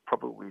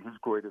probably his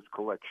greatest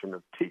collection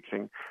of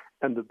teaching,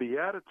 and the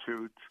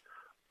Beatitudes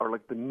are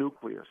like the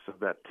nucleus of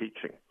that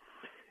teaching.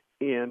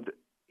 And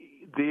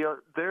they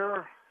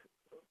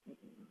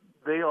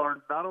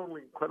are not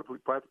only incredibly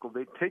practical,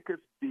 they take us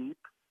deep,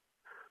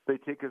 They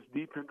take us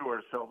deep into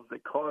ourselves. They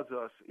cause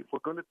us, if we're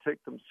going to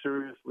take them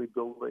seriously,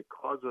 Bill, they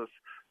cause us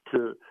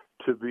to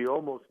be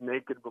almost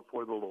naked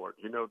before the Lord,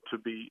 to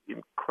be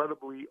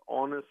incredibly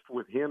honest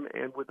with Him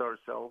and with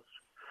ourselves.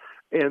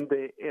 And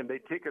they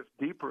take us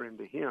deeper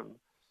into Him.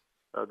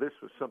 This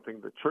was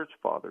something the church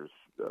fathers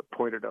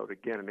pointed out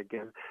again and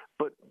again.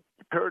 But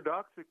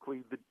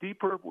paradoxically, the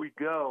deeper we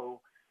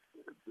go,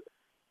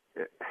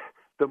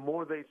 the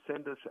more they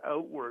send us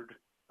outward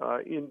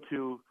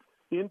into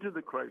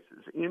the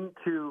crisis,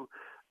 into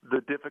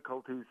the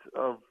difficulties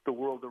of the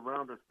world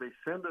around us. They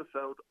send us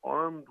out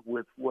armed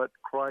with what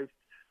Christ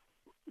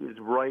is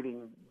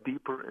writing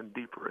deeper and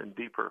deeper and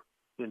deeper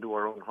into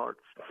our own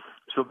hearts.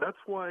 So that's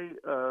why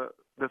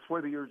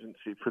the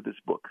urgency for this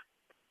book.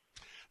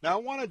 Now,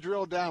 I want to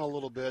drill down a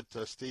little bit,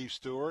 Steve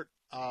Stewart,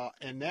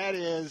 and that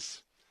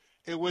is,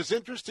 it was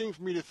interesting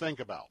for me to think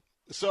about.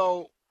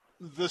 So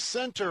the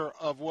center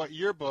of what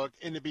your book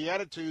and the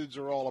Beatitudes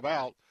are all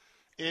about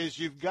is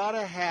you've got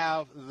to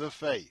have the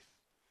faith.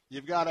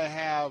 You've got to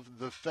have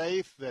the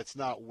faith that's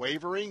not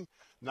wavering,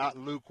 not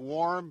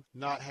lukewarm,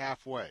 not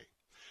halfway.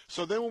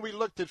 So then when we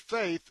looked at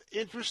faith,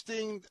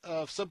 interesting,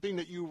 something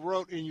that you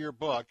wrote in your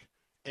book,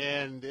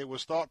 and it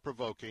was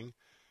thought-provoking,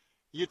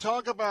 you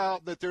talk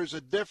about that there's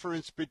a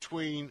difference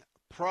between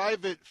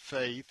private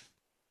faith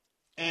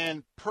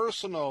and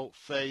personal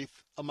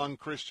faith among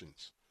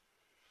Christians.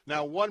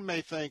 Now, one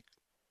may think,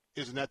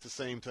 isn't that the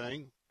same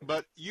thing?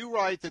 But you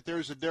write that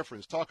there's a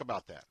difference. Talk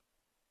about that.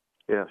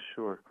 Yeah,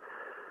 sure.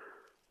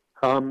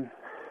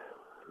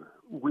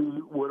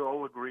 We would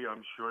all agree,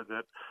 I'm sure,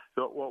 that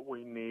what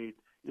we need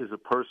is a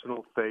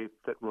personal faith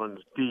that runs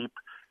deep,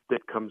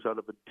 that comes out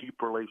of a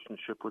deep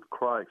relationship with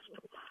Christ.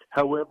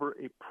 However,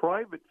 a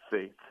private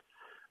faith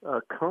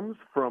comes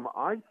from,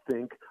 I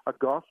think, a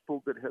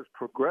gospel that has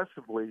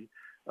progressively,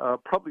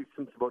 probably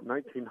since about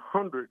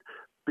 1900,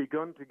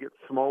 begun to get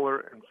smaller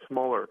and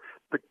smaller.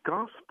 The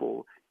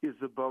gospel is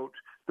about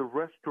the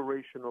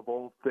restoration of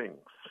all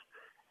things.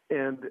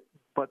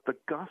 But the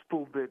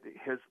gospel that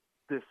has,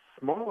 this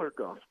smaller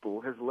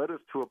gospel, has led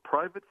us to a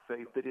private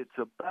faith that it's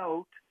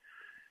about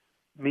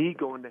me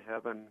going to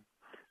heaven,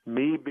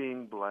 me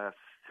being blessed.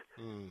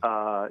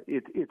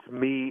 It's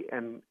me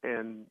and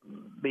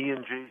me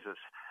and Jesus.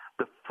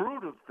 The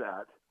fruit of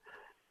that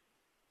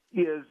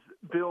is,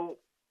 Bill,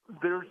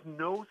 there's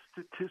no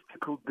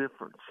statistical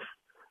difference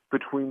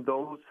between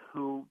those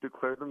who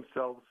declare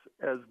themselves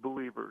as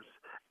believers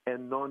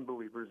and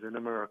non-believers in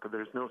America.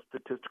 There's no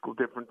statistical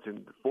difference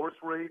in divorce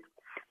rate.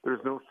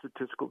 There's no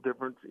statistical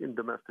difference in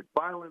domestic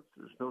violence.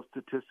 There's no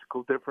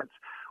statistical difference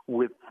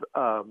with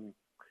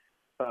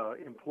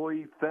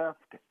employee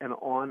theft, and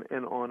on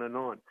and on and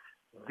on.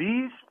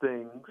 These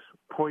things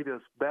point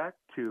us back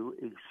to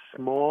a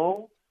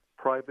small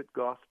private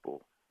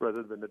gospel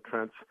rather than a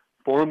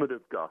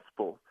transformative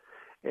gospel.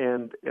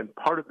 And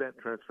part of that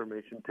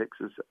transformation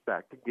takes us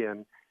back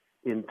again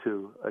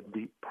into a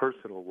deep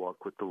personal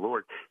walk with the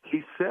Lord.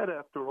 He said,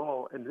 after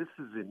all, and this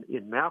is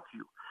in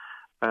Matthew,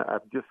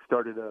 I've just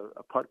started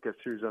a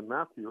podcast series on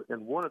Matthew,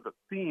 and one of the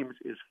themes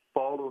is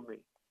follow me.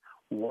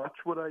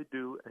 Watch what I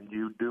do, and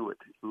you do it.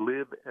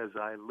 Live as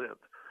I live.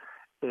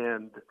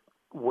 And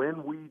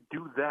when we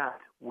do that,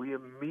 we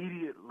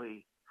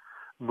immediately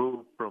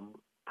move from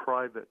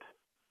private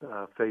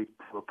faith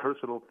to a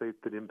personal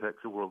faith that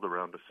impacts the world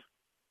around us.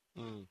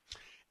 If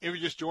you're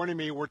just joining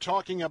me, we're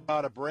talking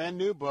about a brand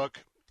new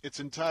book. It's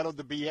entitled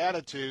The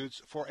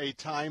Beatitudes for a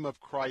Time of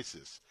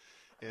Crisis.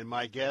 And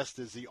my guest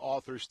is the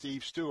author,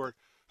 Steve Stewart,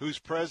 who's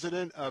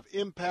president of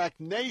Impact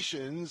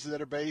Nations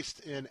that are based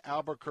in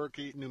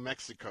Albuquerque, New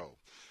Mexico.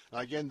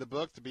 Again, the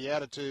book, The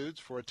Beatitudes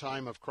for a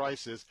Time of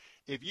Crisis.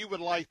 If you would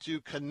like to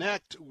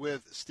connect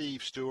with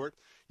Steve Stewart,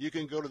 you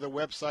can go to the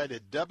website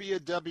at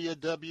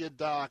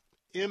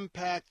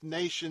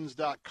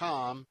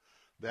www.impactnations.com.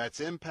 That's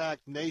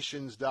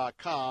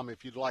impactnations.com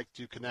if you'd like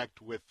to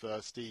connect with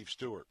Steve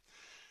Stewart.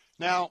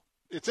 Now,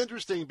 it's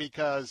interesting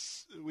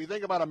because we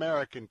think about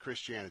American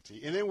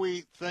Christianity, and then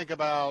we think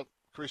about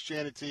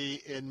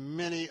Christianity in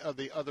many of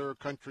the other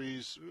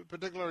countries,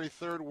 particularly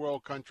third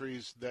world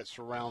countries that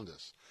surround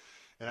us.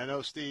 And I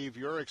know, Steve,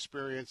 your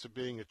experience of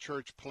being a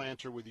church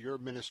planter with your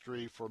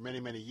ministry for many,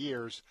 many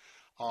years,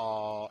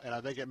 and I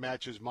think it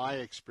matches my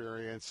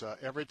experience.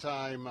 Every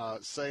time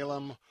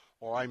Salem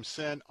or I'm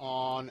sent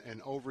on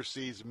an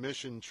overseas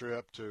mission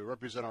trip to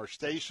represent our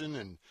station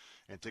and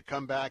to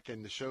come back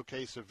and to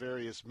showcase a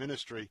various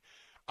ministry,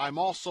 I'm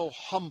also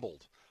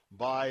humbled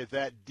by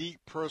that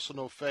deep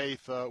personal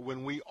faith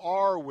when we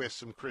are with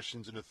some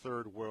Christians in a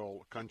third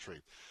world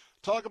country.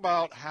 Talk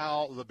about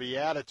how the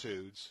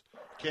Beatitudes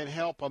can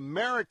help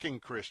American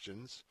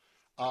Christians,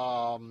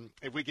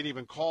 if we can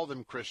even call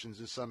them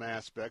Christians in some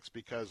aspects,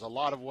 because a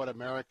lot of what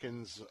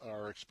Americans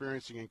are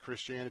experiencing in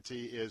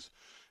Christianity is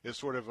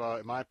sort of,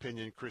 in my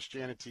opinion,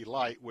 Christianity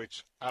light,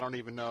 which I don't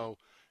even know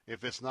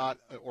if it's not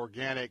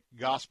organic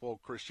gospel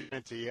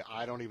Christianity.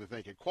 I don't even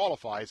think it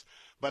qualifies.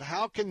 But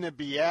how can the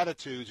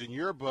Beatitudes in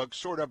your book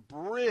sort of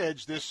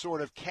bridge this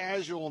sort of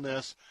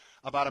casualness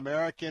about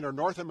American or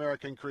North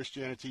American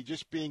Christianity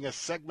just being a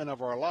segment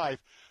of our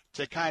life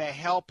to kind of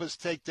help us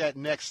take that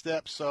next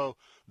step so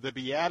the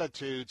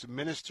Beatitudes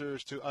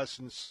ministers to us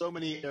in so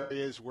many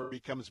areas where it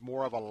becomes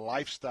more of a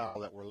lifestyle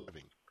that we're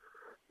living.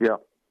 Yeah,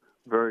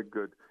 very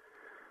good.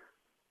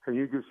 And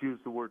you just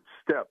used the word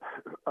step.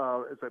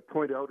 As I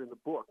point out in the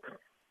book,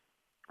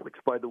 which,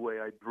 by the way,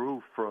 I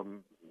drew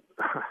from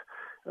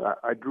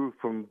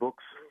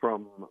books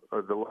from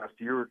the last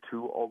year or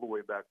two all the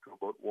way back to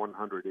about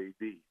 100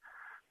 AD,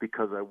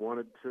 because I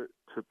wanted to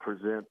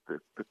present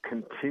the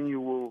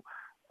continual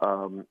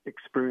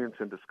experience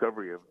and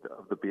discovery of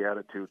the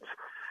Beatitudes.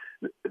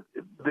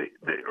 The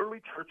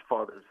early church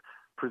fathers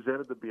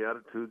presented the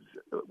Beatitudes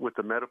with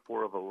the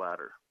metaphor of a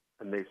ladder,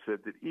 and they said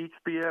that each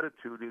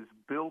Beatitude is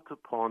built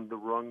upon the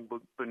rung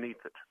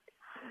beneath it.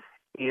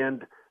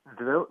 And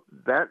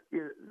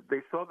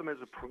they saw them as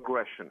a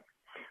progression.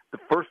 The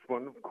first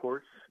one, of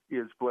course,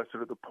 is "Blessed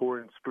are the poor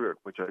in spirit,"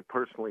 which I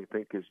personally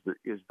think is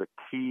the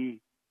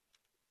key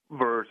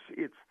verse.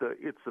 It's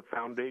the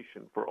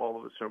foundation for all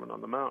of the Sermon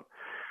on the Mount.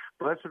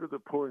 Blessed are the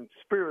poor in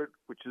spirit,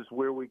 which is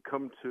where we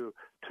come to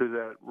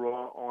that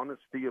raw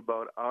honesty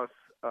about us,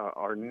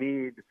 our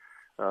need.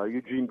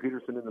 Eugene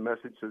Peterson in the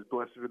Message says,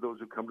 "Blessed are those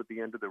who come to the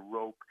end of the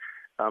rope."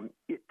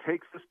 It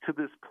takes us to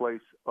this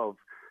place of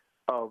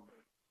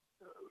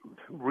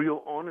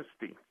real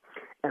honesty.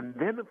 And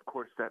then, of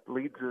course, that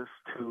leads us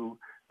to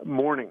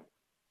mourning.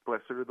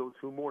 Blessed are those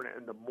who mourn.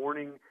 And the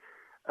mourning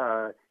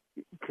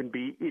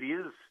it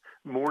is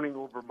mourning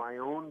over my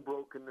own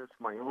brokenness,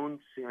 my own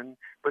sin,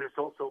 but it's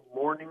also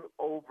mourning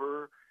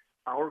over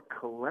our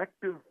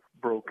collective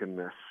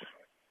brokenness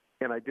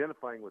and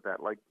identifying with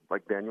that, like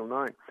Daniel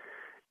 9.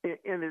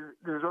 And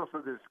there's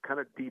also this kind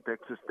of deep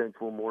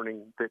existential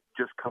mourning that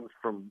just comes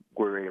from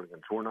we're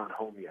aliens. We're not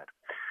home yet.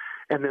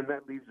 And then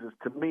that leads us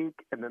to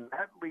meek, and then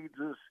that leads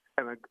us,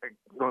 and I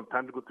don't have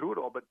time to go through it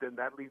all, but then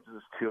that leads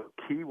us to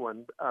a key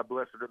one,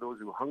 blessed are those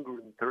who hunger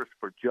and thirst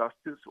for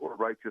justice or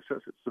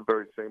righteousness. It's the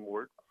very same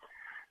word.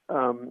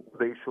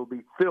 They shall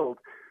be filled.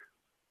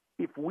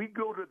 If we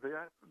go to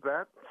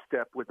that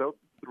step without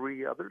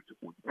three others,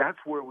 that's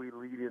where we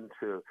lead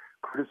into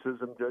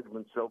criticism,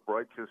 judgment,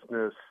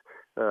 self-righteousness,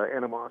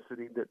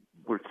 animosity that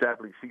we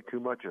sadly see too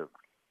much of.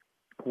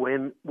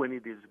 When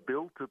it is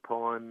built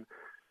upon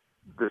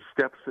the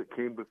steps that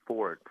came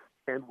before it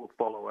and will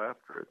follow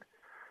after it,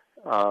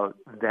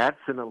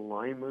 that's an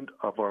alignment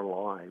of our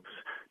lives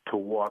to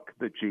walk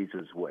the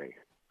Jesus way.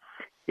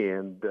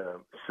 And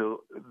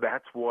so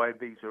that's why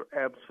these are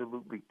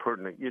absolutely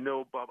pertinent. You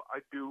know, Bob,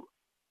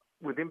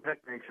 with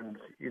Impact Nations,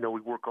 we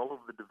work all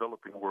over the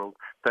developing world.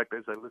 In fact,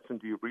 as I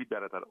listened to you read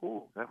that, I thought,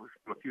 that was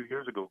from a few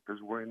years ago,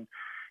 because we're in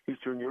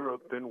Eastern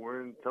Europe, then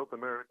we're in South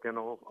America and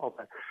all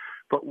that.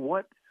 But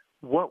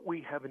what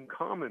we have in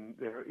common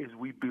there is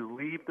we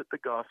believe that the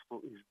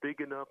gospel is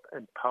big enough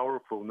and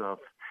powerful enough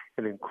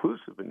and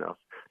inclusive enough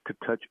to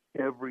touch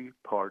every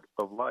part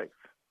of life.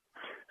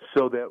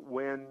 So that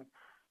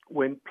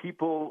when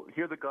people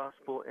hear the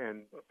gospel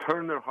and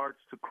turn their hearts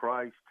to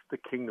Christ, the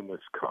kingdom has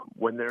come.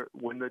 When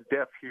the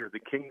deaf hear, the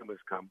kingdom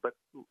has come. But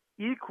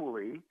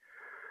equally,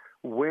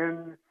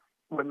 when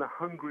the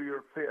hungry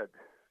are fed,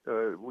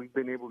 we've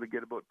been able to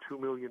get about 2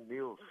 million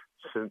meals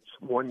since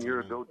 1 year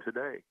ago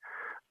today,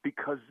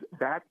 because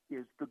that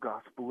is the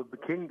gospel of the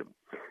kingdom.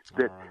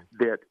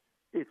 That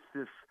it's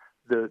this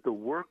the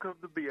work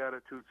of the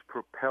Beatitudes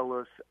propel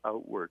us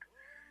outward.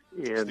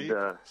 And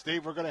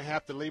Steve, we're going to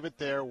have to leave it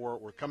there.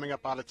 We're coming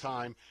up out of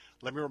time.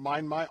 Let me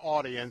remind my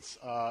audience,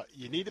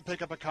 you need to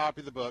pick up a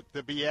copy of the book,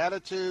 The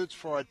Beatitudes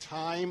for a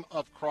Time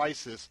of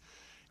Crisis.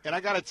 And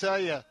I got to tell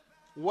you,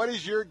 what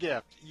is your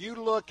gift? You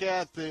look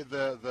at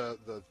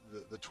the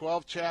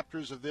 12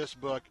 chapters of this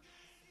book.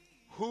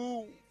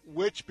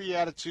 Which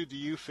Beatitude do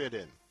you fit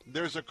in?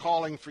 There's a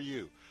calling for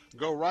you.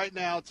 Go right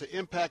now to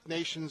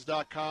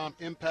impactnations.com,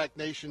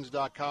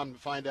 impactnations.com to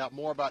find out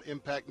more about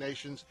Impact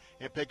Nations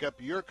and pick up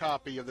your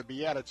copy of the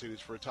Beatitudes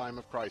for a Time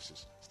of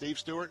Crisis. Steve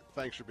Stewart,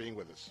 thanks for being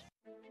with us.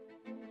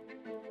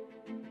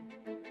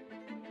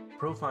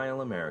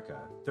 Profile America,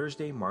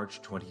 Thursday,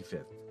 March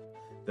 25th.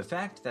 The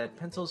fact that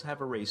pencils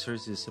have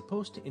erasers is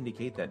supposed to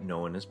indicate that no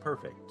one is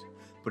perfect,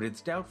 but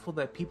it's doubtful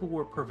that people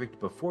were perfect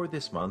before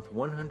this month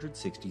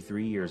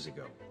 163 years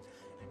ago.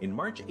 In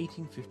March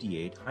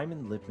 1858,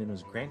 Hyman Lipman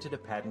was granted a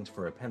patent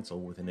for a pencil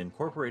with an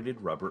incorporated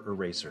rubber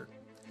eraser.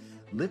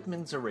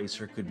 Lipman's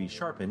eraser could be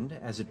sharpened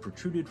as it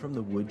protruded from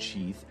the wood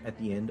sheath at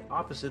the end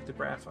opposite the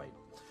graphite.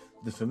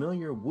 The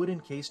familiar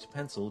wood-encased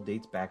pencil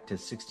dates back to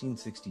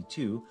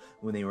 1662,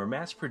 when they were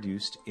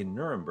mass-produced in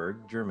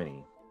Nuremberg,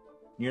 Germany.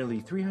 Nearly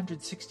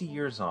 360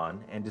 years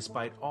on, and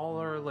despite all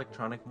our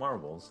electronic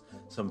marvels,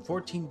 some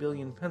 14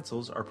 billion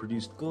pencils are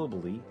produced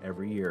globally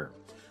every year.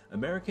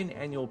 American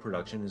annual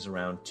production is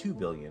around 2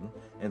 billion,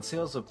 and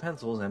sales of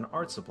pencils and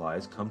art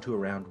supplies come to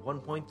around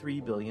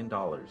 $1.3 billion.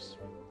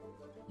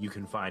 You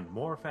can find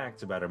more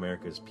facts about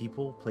America's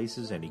people,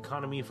 places, and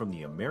economy from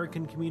the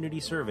American Community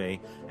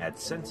Survey at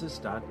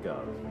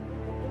census.gov.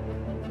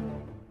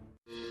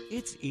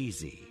 It's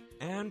easy.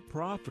 and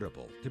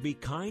profitable to be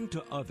kind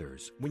to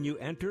others when you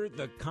enter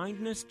the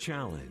Kindness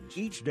Challenge.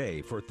 Each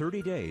day for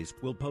 30 days,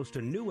 we'll post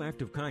a new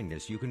act of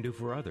kindness you can do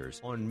for others.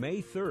 On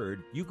May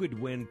 3rd, you could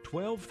win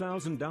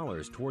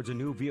 $12,000 towards a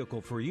new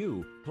vehicle for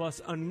you,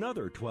 plus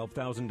another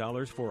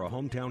 $12,000 for a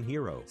hometown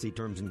hero. See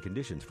terms and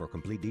conditions for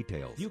complete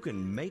details. You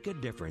can make a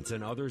difference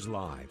in others'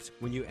 lives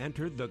when you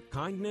enter the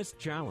Kindness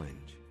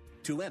Challenge.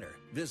 To enter,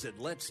 visit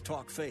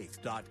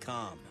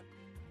letstalkfaith.com.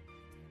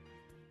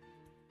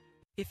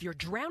 If you're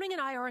drowning in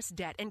IRS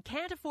debt and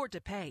can't afford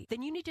to pay,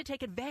 then you need to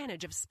take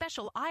advantage of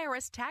special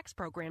IRS tax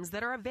programs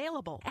that are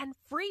available and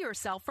free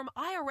yourself from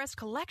IRS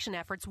collection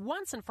efforts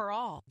once and for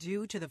all.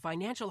 Due to the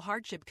financial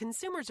hardship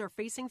consumers are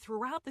facing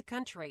throughout the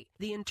country,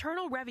 the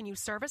Internal Revenue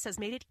Service has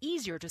made it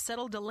easier to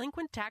settle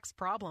delinquent tax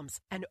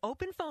problems. An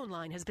open phone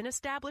line has been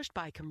established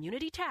by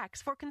Community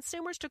Tax for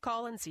consumers to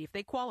call and see if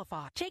they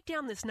qualify. Take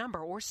down this number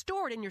or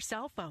store it in your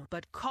cell phone,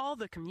 but call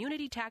the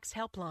Community Tax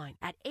Helpline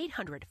at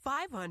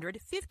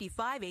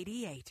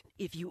 800-500-5588.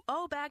 If you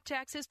owe back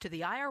taxes to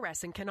the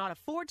IRS and cannot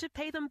afford to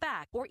pay them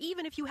back, or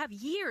even if you have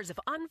years of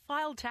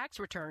unfiled tax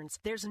returns,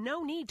 there's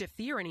no need to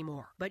fear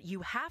anymore. But you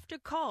have to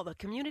call the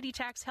Community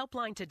Tax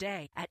Helpline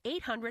today at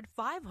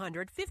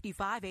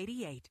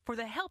 800-500-5588 for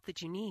the help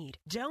that you need.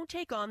 Don't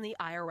take on the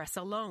IRS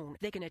alone.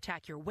 They can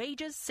attack your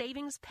wages,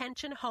 savings,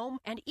 pension, home,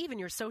 and even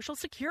your Social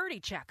Security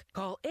check.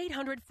 Call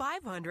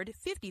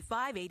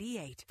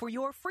 800-500-5588 for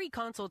your free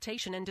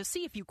consultation and to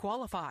see if you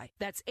qualify.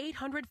 That's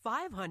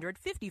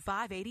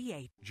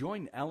 800-500-5588.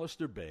 Join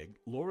Alistair Begg,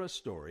 Laura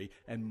Story,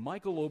 and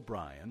Michael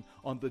O'Brien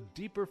on the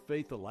Deeper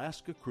Faith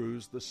Alaska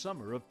Cruise the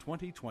summer of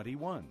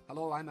 2021.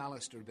 Hello, I'm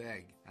Alistair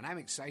Begg, and I'm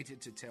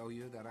excited to tell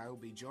you that I will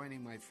be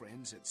joining my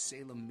friends at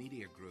Salem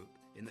Media Group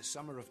in the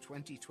summer of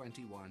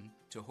 2021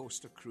 to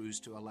host a cruise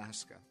to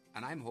Alaska,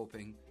 and I'm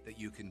hoping that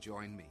you can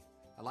join me.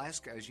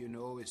 Alaska, as you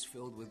know, is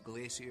filled with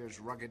glaciers,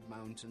 rugged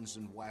mountains,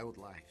 and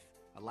wildlife,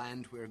 a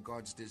land where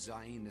God's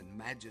design and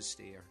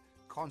majesty are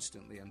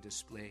constantly on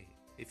display.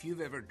 If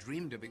you've ever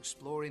dreamed of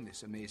exploring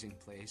this amazing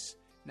place,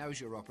 now's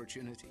your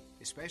opportunity,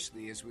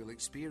 especially as we'll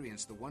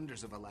experience the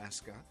wonders of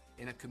Alaska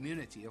in a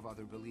community of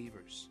other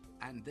believers,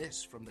 and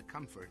this from the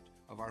comfort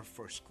of our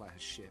first-class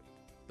ship.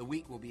 The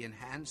week will be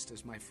enhanced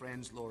as my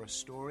friends Laura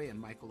Story and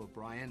Michael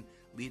O'Brien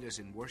lead us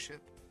in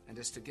worship, and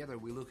as together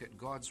we look at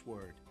God's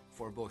Word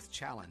for both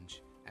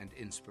challenge and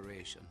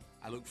inspiration.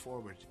 I look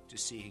forward to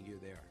seeing you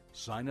there.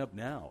 Sign up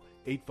now,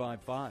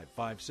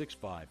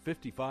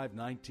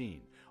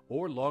 855-565-5519.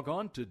 Or log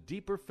on to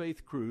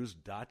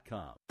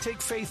deeperfaithcruise.com.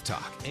 Take Faith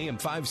Talk, AM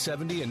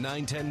 570 and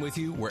 910 with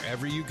you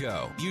wherever you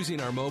go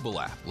using our mobile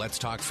app,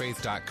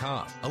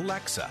 letstalkfaith.com,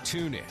 Alexa,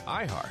 TuneIn,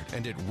 iHeart,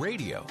 and at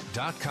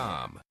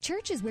radio.com.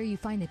 Church is where you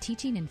find the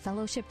teaching and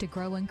fellowship to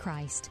grow in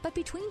Christ. But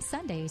between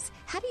Sundays,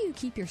 how do you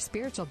keep your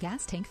spiritual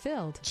gas tank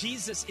filled?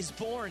 Jesus is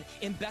born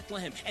in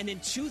Bethlehem, and then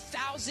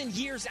 2,000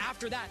 years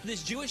after that,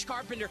 this Jewish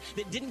carpenter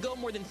that didn't go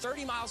more than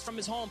 30 miles from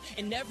his home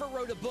and never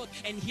wrote a book,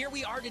 and here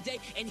we are today,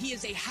 and he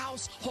is a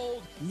household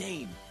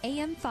name.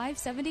 AM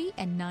 570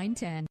 and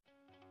 910.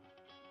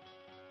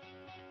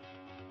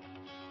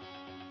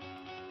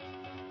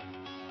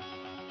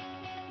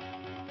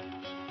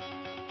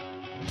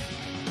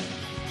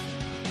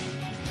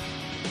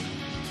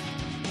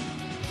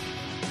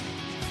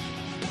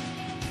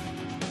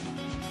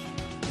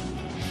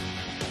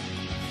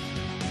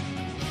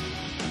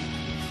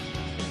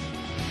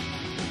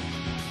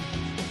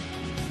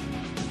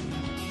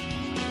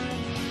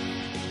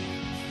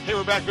 Hey,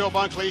 we're back. Bill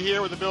Bunkley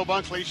here with the Bill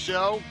Bunkley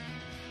Show.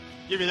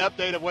 Give you an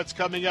update of what's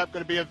coming up.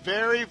 Going to be a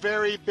very,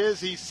 very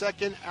busy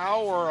second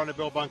hour on the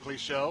Bill Bunkley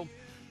Show.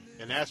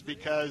 And that's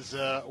because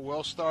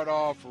we'll start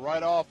off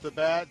right off the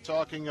bat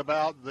talking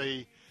about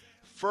the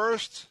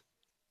first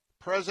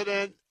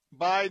President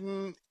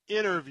Biden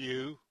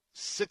interview,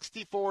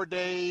 64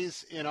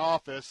 days in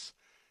office.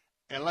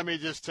 And let me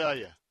just tell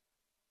you,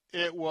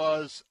 it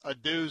was a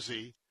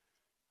doozy.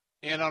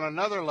 And on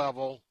another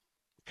level,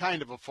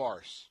 kind of a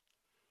farce.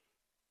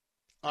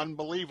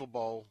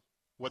 Unbelievable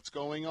what's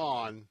going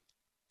on,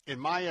 in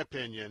my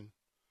opinion,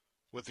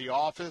 with the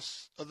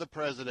office of the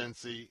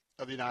presidency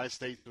of the United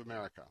States of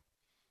America.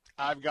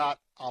 I've got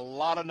a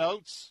lot of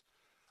notes.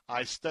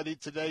 I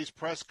studied today's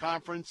press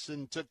conference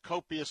and took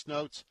copious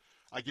notes.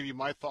 I'll give you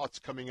my thoughts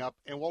coming up,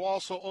 and we'll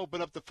also open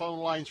up the phone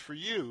lines for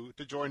you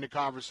to join the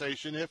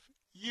conversation if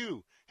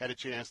you had a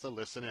chance to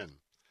listen in.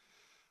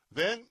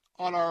 Then,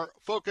 on our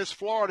Focus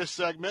Florida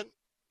segment,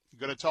 I'm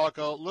going to talk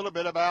a little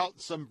bit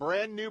about some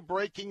brand new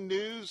breaking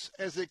news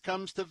as it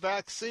comes to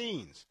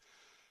vaccines.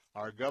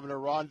 Our Governor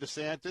Ron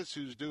DeSantis,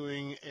 who's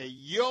doing a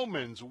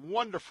yeoman's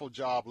wonderful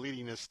job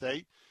leading the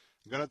state,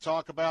 I'm going to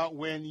talk about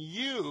when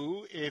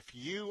you, if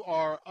you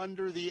are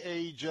under the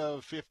age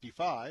of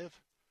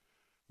 55,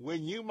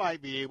 when you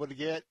might be able to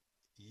get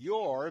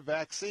your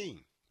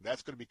vaccine.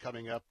 That's going to be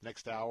coming up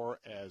next hour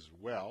as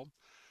well.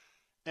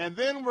 And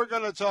then we're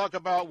going to talk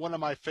about one of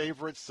my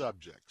favorite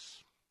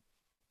subjects.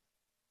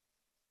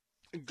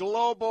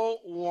 Global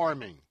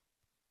warming,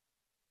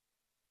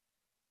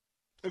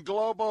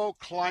 global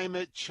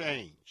climate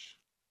change.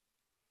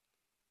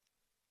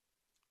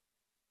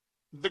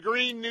 the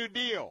Green New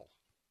Deal?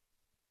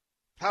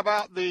 How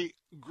about the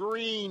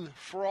green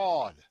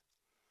fraud?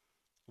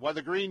 Well,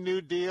 the Green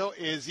New Deal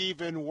is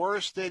even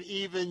worse than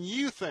even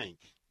you think.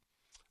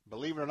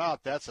 Believe it or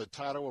not, that's a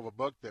title of a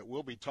book that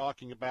we'll be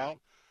talking about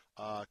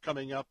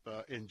coming up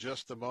in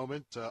just a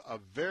moment. A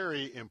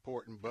very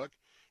important book,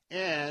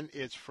 and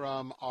it's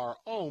from our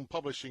own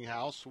publishing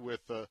house with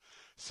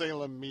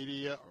Salem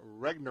Media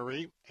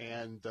Regnery,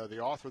 and the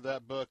author of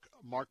that book,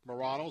 Mark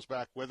Morano, is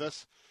back with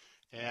us.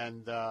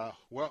 And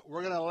we're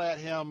going to let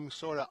him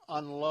sort of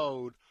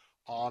unload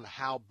on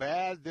how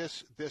bad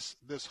this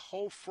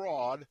whole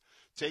fraud,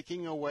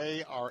 taking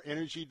away our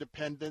energy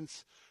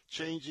dependence,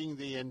 changing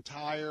the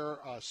entire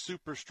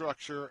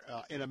superstructure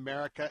in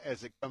America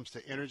as it comes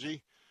to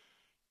energy.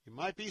 You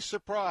might be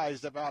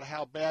surprised about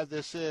how bad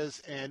this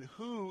is and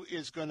who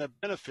is going to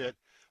benefit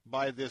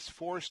by this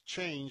forced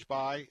change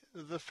by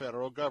the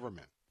federal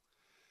government.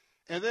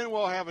 And then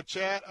we'll have a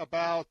chat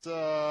about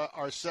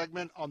our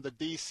segment on the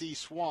D.C.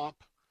 swamp,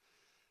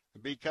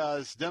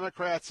 because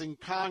Democrats in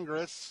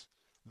Congress,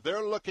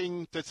 they're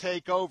looking to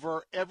take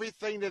over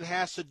everything that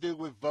has to do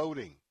with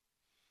voting.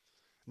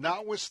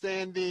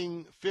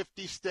 Notwithstanding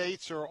 50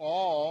 states or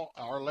all,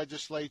 our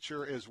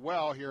legislature as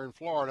well here in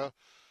Florida,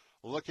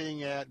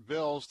 looking at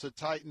bills to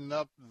tighten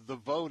up the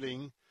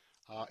voting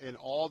in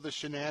all the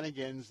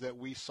shenanigans that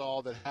we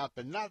saw that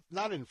happened,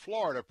 not in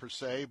Florida per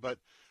se, but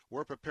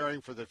we're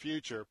preparing for the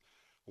future.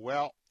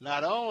 Well,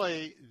 not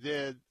only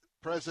did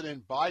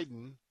President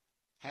Biden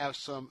have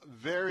some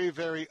very,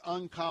 very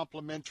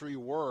uncomplimentary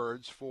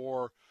words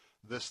for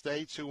the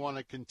states who want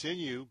to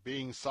continue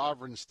being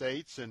sovereign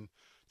states and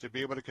to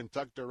be able to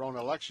conduct their own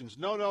elections.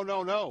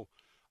 No.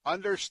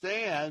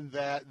 Understand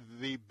that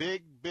the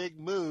big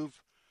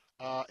move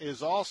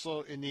is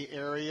also in the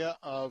area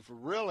of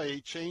really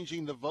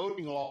changing the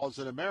voting laws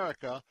in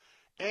America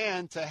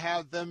and to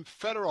have them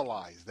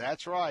federalized.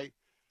 That's right,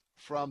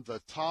 from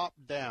the top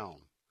down.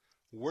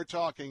 We're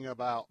talking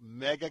about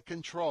mega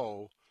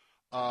control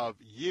of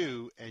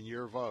you and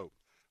your vote.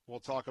 We'll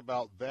talk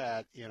about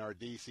that in our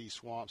D.C.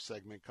 Swamp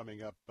segment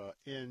coming up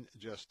in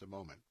just a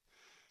moment.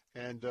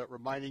 And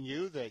reminding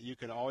you that you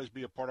can always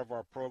be a part of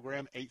our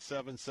program,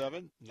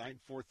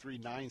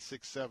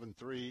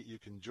 877-943-9673. You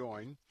can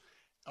join.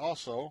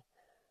 Also,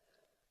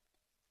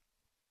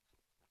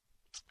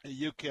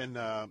 you can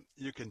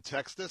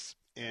text us,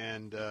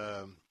 and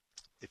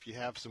if you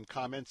have some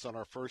comments on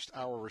our first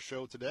hour of our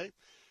show today,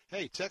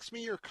 hey, text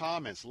me your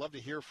comments. Love to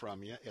hear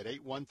from you at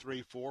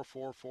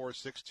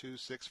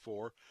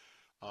 813-444-6264.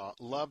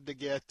 Love to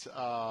get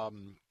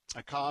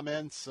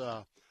comments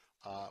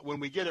when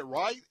we get it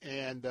right,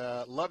 and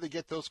love to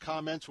get those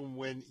comments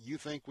when you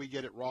think we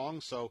get it wrong.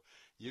 So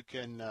you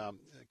can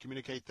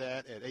communicate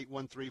that at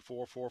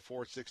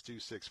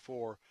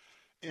 813-444-6264.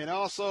 And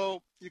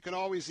also, you can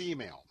always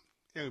email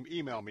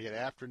me at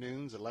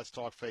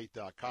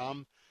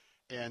afternoons@letstalkfaith.com.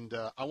 And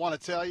I want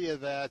to tell you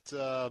that,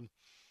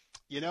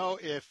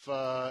 if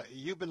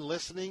you've been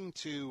listening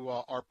to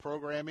our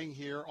programming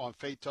here on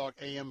Faith Talk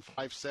AM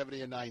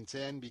 570 and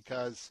 910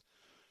 because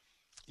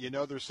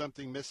there's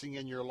something missing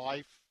in your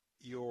life,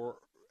 you're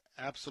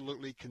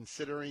absolutely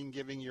considering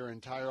giving your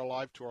entire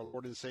life to our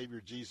Lord and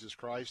Savior Jesus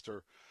Christ,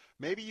 or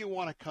maybe you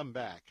want to come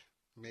back.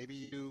 Maybe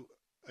you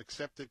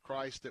accepted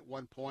Christ at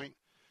one point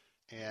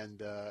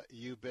and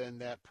you've been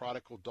that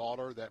prodigal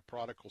daughter, that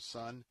prodigal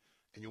son,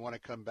 and you want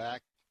to come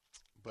back.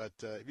 But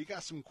if you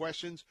got some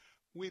questions,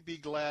 we'd be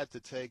glad to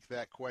take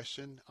that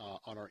question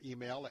on our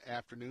email at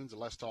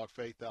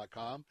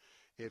afternoons@letstalkfaith.com.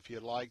 If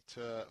you'd like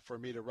for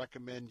me to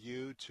recommend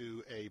you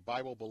to a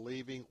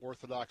Bible-believing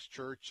Orthodox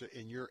church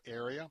in your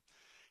area,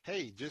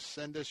 hey, just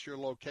send us your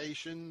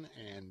location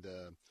and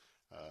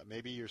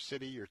maybe your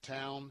city, your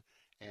town,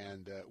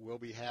 and we'll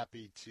be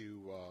happy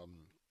to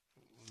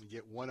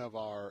get one of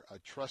our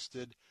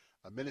trusted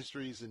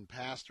ministries and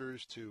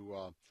pastors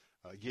to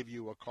give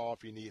you a call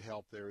if you need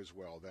help there as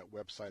well. That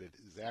website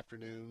is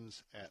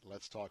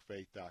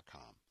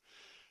afternoons@letstalkfaith.com.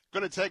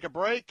 Going to take a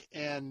break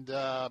and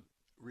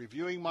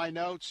reviewing my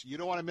notes. You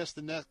don't want to miss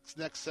the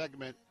next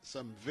segment.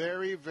 Some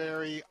very,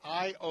 very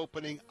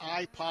eye-opening,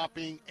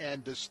 eye-popping,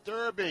 and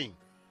disturbing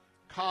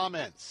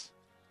comments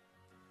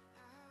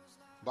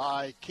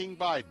by King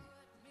Biden.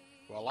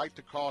 Well, I like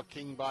to call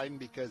King Biden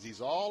because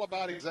he's all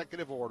about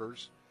executive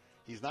orders.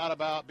 He's not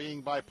about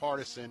being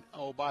bipartisan.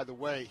 Oh, by the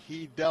way,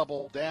 he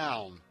doubled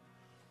down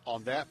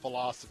on that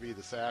philosophy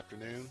this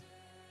afternoon.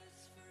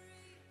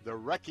 The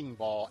wrecking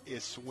ball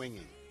is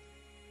swinging.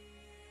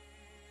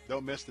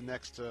 Don't miss the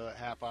next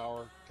half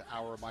hour to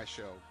hour of my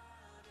show.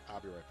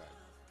 I'll be right back.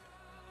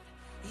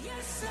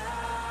 Yes, I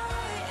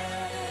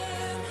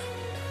am.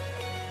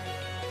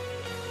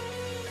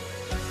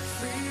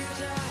 Free at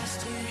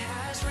last, He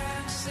has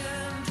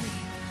ransomed me.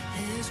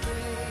 His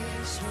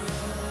grace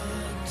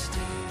runs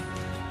deep.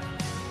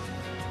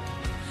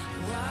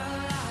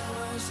 While I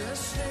was a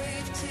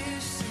slave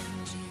to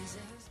sin,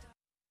 Jesus.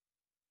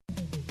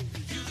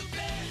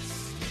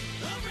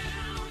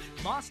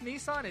 Moss Moss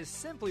Nissan is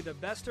simply the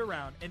best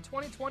around. In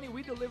 2020,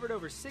 we delivered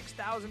over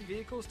 6,000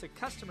 vehicles to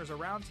customers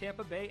around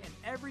Tampa Bay, and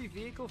every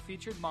vehicle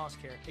featured Moss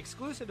Care,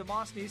 exclusive to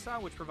Moss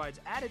Nissan, which provides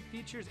added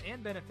features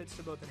and benefits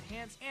to both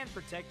enhance and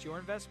protect your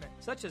investment,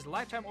 such as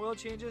lifetime oil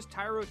changes,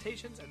 tire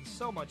rotations, and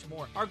so much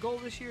more. Our goal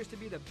this year is to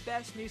be the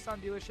best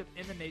Nissan dealership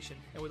in the nation,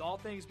 and with all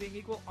things being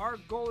equal, our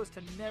goal is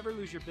to never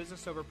lose your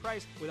business over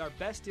price with our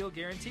best deal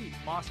guarantee.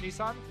 Moss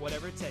Nissan,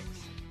 whatever it takes.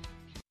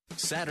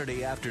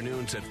 Saturday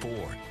afternoons at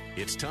 4.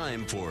 It's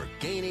time for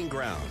Gaining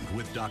Ground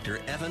with Dr.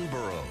 Evan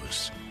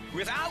Burrows.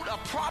 Without a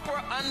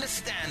proper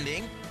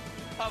understanding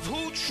of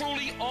who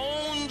truly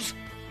owns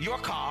your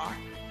car,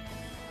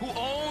 who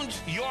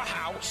owns your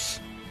house,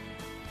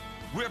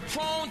 we're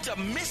prone to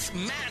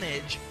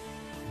mismanage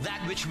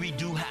that which we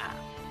do have.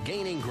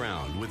 Gaining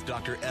Ground with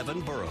Dr.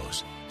 Evan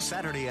Burrows.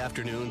 Saturday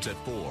afternoons at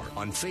 4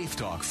 on Faith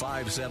Talk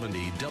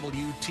 570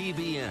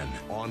 WTBN.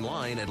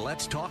 Online at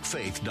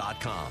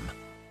letstalkfaith.com.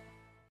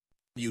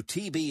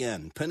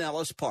 WTBN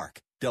Pinellas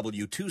Park,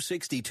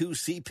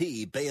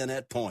 W262CP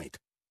Bayonet Point.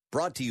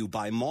 Brought to you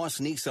by Moss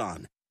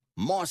Nissan.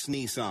 Moss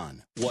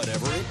Nissan,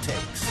 whatever it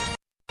takes.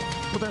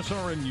 With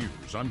SRN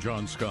News, I'm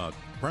John Scott.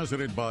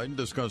 President Biden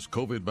discussed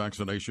COVID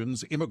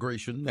vaccinations,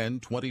 immigration,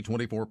 and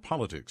 2024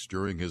 politics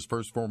during his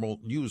first formal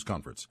news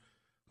conference.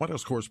 White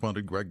House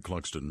correspondent Greg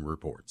Clugston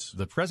reports.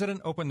 The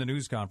president opened the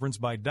news conference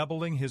by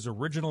doubling his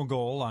original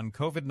goal on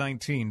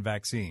COVID-19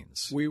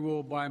 vaccines. We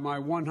will, by my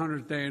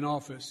 100th day in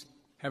office,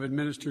 have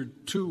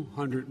administered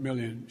 200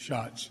 million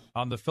shots.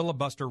 On the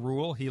filibuster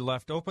rule, he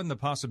left open the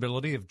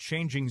possibility of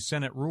changing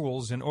Senate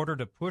rules in order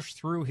to push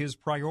through his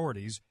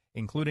priorities,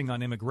 including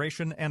on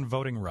immigration and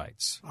voting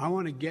rights. I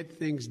want to get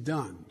things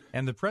done.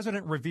 And the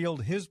president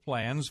revealed his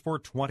plans for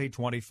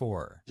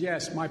 2024.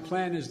 Yes, my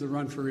plan is to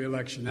run for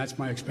re-election. That's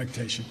my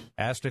expectation.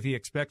 Asked if he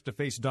expects to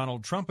face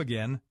Donald Trump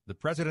again, the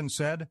president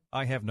said,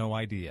 "I have no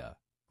idea."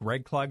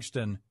 Greg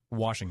Clugston,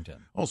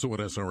 Washington. Also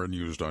at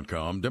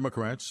SRNnews.com,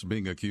 Democrats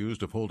being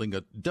accused of holding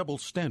a double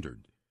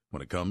standard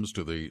when it comes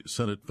to the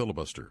Senate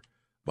filibuster.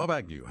 Bob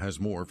Agnew has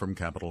more from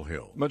Capitol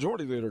Hill.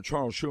 Majority Leader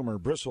Charles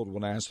Schumer bristled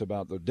when asked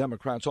about the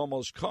Democrats'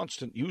 almost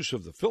constant use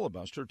of the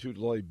filibuster to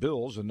delay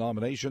bills and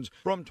nominations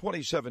from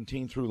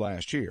 2017 through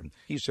last year.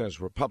 He says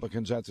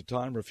Republicans at the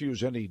time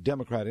refused any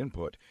Democrat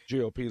input.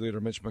 GOP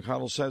leader Mitch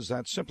McConnell says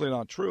that's simply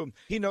not true.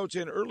 He notes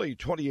in early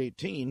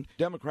 2018,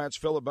 Democrats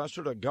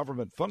filibustered a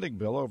government funding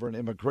bill over an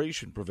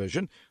immigration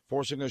provision,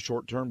 forcing a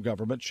short-term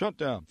government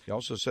shutdown. He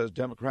also says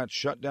Democrats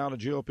shut down a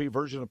GOP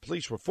version of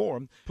police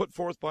reform put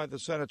forth by the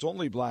Senate's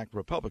only black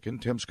Republican,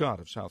 Tim Scott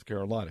of South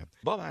Carolina.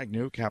 Bob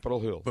Agnew, Capitol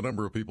Hill. The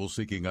number of people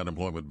seeking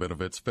unemployment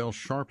benefits fell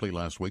sharply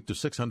last week to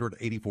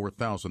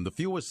 684,000, the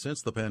fewest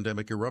since the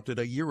pandemic erupted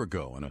a year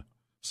ago, and a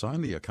sign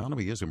the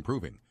economy is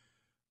improving,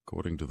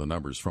 according to the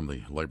numbers from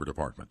the Labor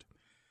Department.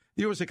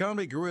 The U.S.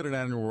 economy grew at an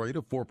annual rate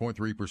of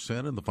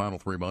 4.3% in the final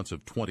 3 months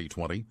of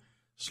 2020,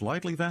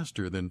 slightly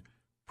faster than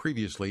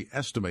previously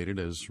estimated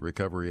as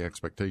recovery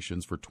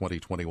expectations for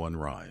 2021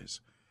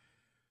 rise.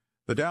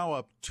 The Dow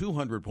up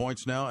 200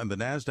 points now, and the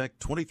Nasdaq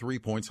 23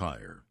 points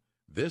higher.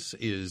 This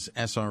is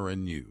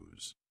SRN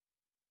News.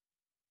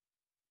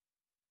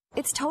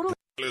 It's totally...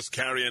 Wireless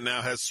carrier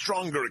now has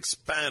stronger,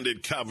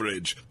 expanded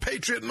coverage.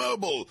 Patriot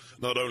Mobile.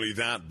 Not only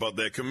that, but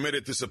they're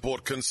committed to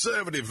support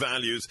conservative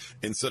values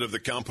instead of the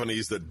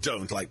companies that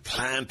don't, like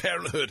Planned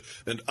Parenthood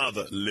and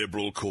other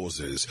liberal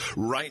causes.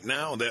 Right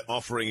now, they're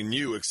offering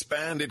new,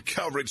 expanded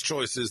coverage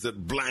choices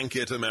that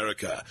blanket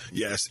America.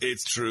 Yes,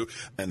 it's true,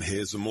 and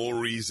here's more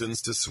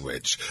reasons to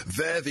switch.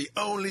 They're the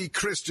only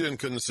Christian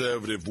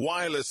conservative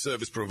wireless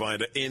service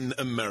provider in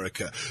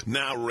America,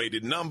 now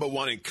rated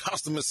 #1 in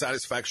customer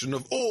satisfaction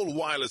of all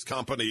wireless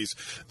companies.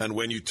 And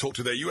when you talk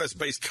to their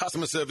U.S.-based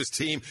customer service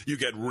team, you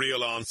get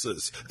real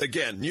answers.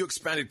 Again, new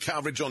expanded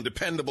coverage on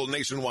dependable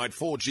nationwide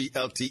 4G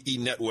LTE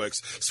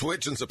networks.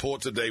 Switch and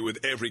support today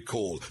with every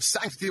call.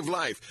 Sanctity of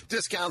life,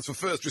 discounts for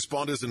first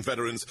responders and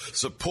veterans,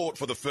 support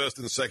for the First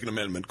and Second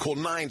Amendment. Call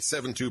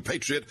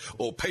 972-PATRIOT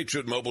or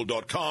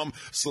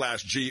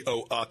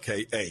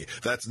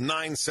patriotmobile.com/GORKA. That's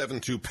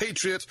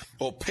 972-PATRIOT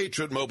or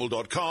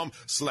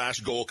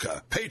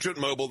patriotmobile.com/Gorka. Patriot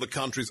Mobile, the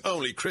country's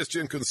only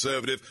Christian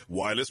conservative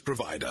wireless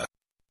provider.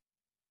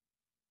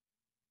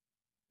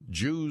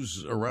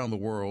 Jews around the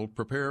world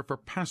prepare for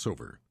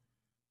Passover.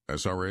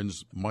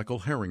 SRN's Michael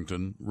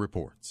Harrington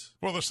reports.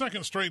 For the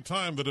second straight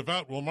time, the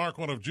devout will mark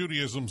one of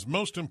Judaism's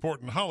most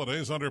important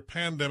holidays under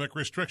pandemic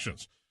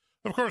restrictions.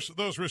 Of course,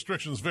 those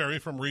restrictions vary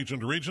from region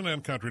to region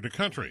and country to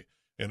country.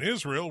 In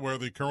Israel, where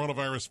the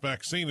coronavirus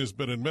vaccine has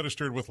been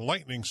administered with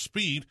lightning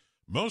speed,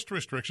 most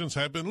restrictions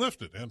have been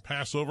lifted, and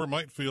Passover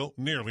might feel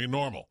nearly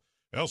normal.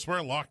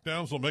 Elsewhere,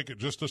 lockdowns will make it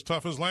just as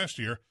tough as last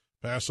year.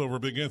 Passover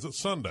begins at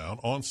sundown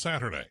on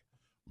Saturday.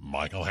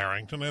 Michael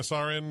Harrington,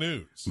 SRN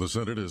News. The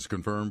Senate has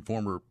confirmed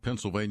former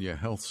Pennsylvania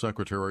Health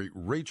Secretary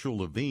Rachel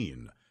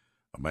Levine,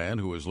 a man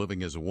who is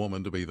living as a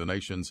woman, to be the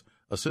nation's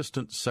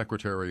Assistant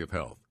Secretary of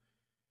Health.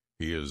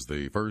 He is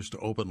the first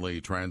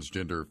openly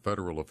transgender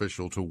federal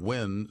official to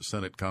win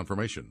Senate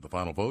confirmation. The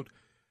final vote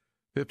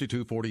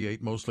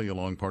 52-48, mostly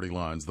along party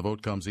lines. The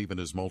vote comes even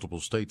as multiple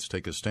states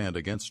take a stand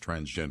against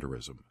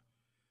transgenderism.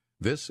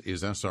 This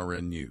is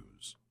SRN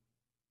News.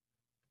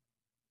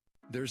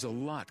 There's a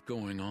lot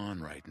going on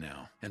right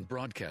now, and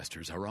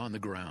broadcasters are on the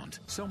ground.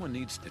 Someone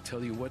needs to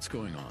tell you what's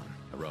going on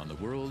around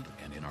the world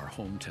and in our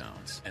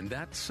hometowns. And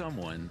that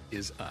someone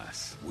is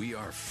us. We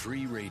are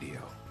free radio.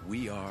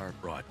 We are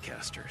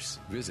broadcasters.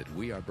 Visit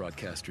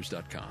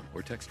wearebroadcasters.com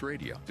or text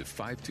radio to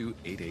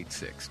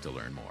 52886 to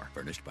learn more.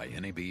 Furnished by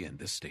NAB and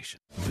this station.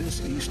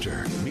 This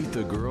Easter, meet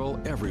the girl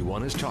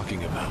everyone is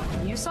talking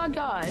about. You saw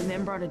God and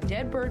then brought a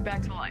dead bird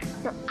back to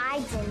life. No,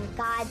 I didn't.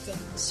 God did.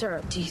 Sir,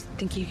 do you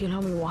think you can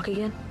help me walk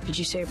again? Did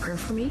you say a prayer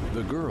for me?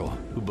 The girl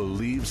who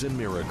believes in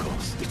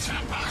miracles. It's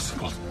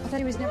impossible. I thought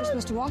he was never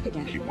supposed to walk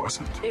again. He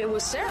wasn't. It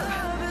was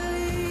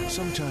Sarah.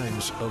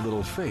 Sometimes a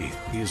little faith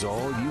is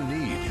all you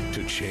need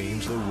to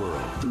change the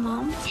world.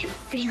 Mom, it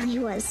really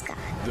was God.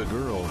 The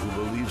Girl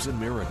Who Believes in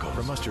Miracles.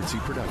 From Mustard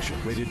Seed Production.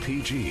 Rated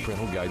PG.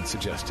 Parental guidance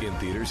suggested. In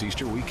theaters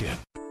Easter weekend.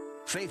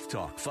 Faith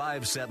Talk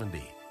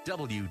 570.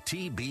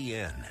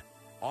 WTBN.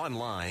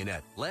 Online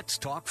at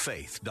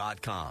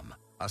letstalkfaith.com.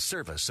 A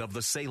service of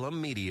the Salem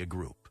Media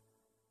Group.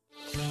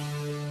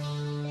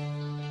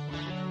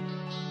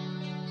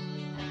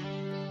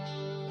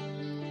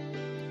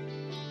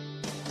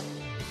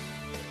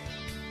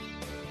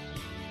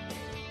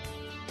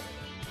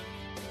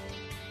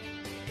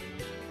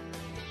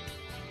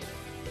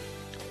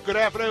 Good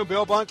afternoon,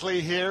 Bill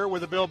Bunkley here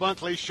with the Bill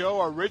Bunkley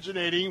Show,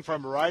 originating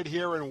from right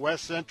here in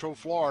West Central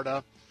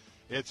Florida.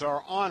 It's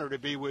our honor to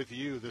be with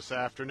you this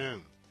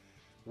afternoon.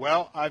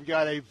 Well, I've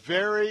got a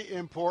very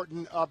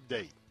important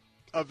update,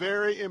 a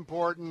very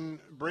important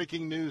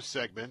breaking news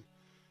segment,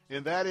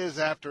 and that is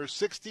after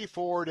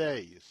 64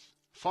 days,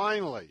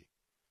 finally,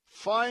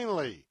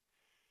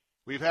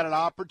 we've had an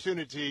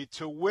opportunity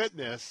to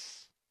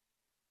witness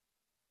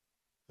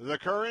the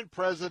current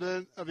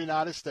President of the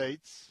United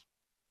States,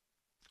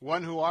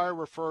 one who I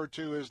refer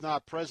to as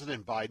not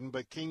President Biden,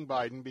 but King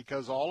Biden,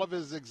 because all of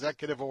his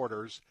executive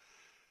orders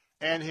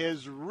and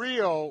his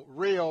real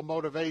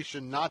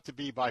motivation not to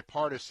be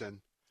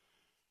bipartisan.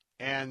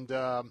 And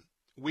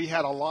we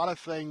had a lot of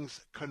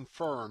things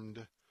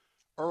confirmed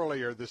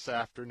earlier this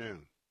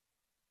afternoon.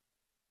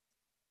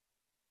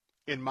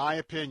 In my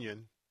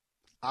opinion,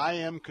 I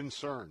am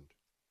concerned.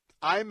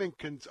 I'm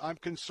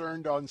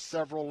concerned on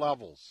several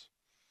levels.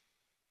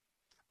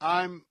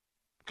 I'm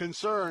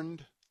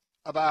concerned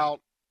about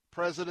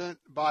President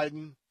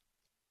Biden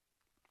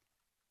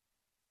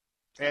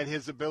and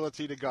his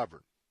ability to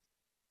govern,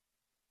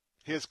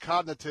 his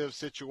cognitive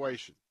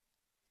situation.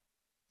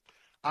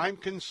 I'm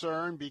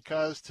concerned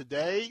because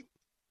today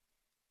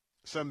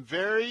some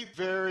very,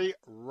 very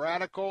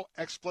radical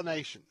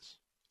explanations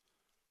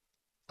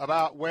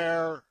about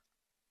where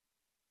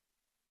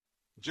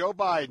Joe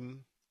Biden,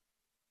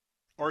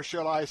 or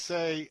shall I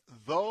say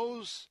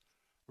those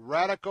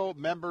radical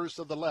members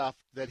of the left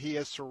that he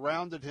has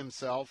surrounded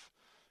himself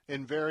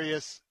in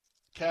various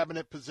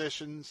cabinet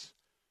positions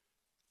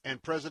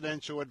and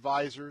presidential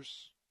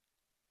advisors,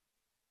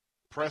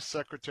 press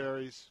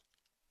secretaries.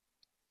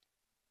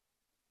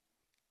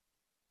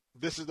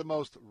 This is the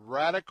most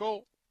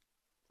radical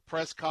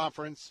press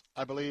conference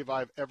I believe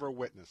I've ever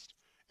witnessed.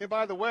 And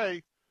by the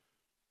way,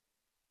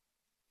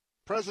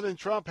 President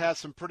Trump has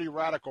some pretty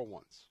radical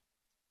ones.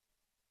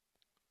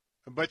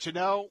 But you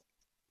know,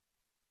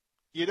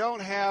 you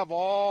don't have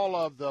all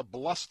of the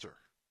bluster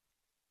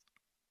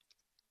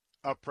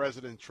of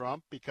President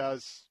Trump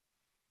because,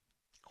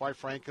 quite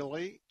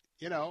frankly,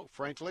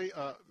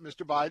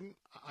 Mr. Biden,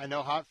 I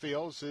know how it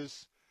feels,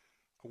 is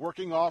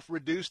working off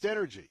reduced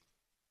energy.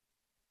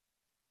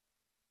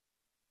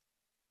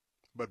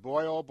 But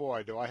boy, oh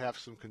boy, do I have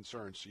some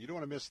concerns. So you don't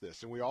want to miss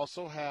this. And we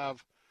also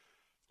have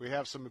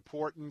some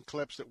important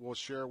clips that we'll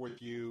share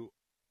with you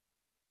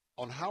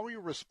on how we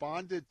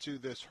responded to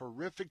this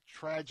horrific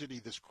tragedy,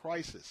 this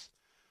crisis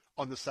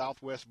on the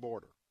southwest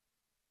border.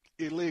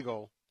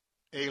 Illegal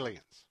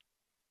aliens.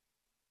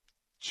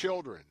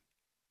 Children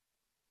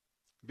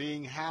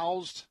being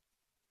housed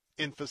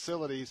in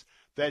facilities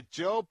that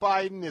Joe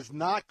Biden is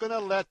not going to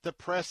let the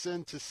press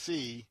in to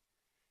see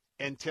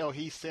until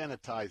he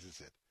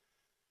sanitizes it.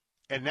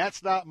 And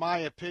that's not my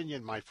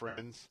opinion, my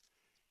friends.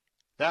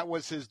 That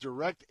was his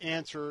direct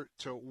answer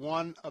to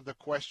one of the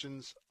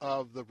questions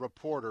of the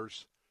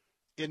reporters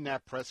in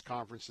that press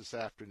conference this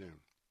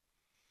afternoon.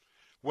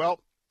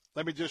 Well,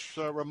 let me just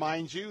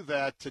remind you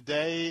that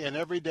today and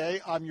every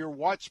day I'm your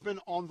watchman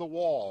on the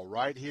wall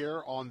right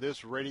here on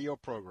this radio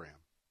program.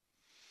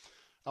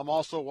 I'm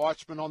also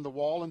watchman on the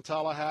wall in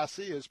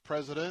Tallahassee as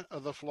president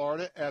of the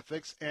Florida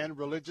Ethics and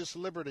Religious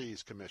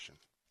Liberties Commission.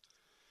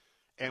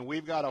 And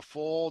we've got a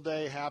full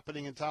day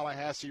happening in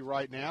Tallahassee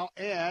right now,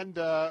 and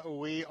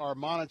we are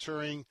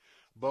monitoring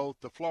both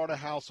the Florida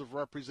House of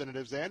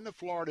Representatives and the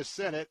Florida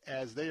Senate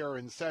as they are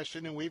in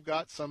session, and we've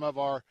got some of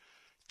our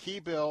key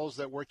bills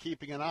that we're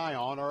keeping an eye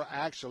on are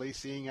actually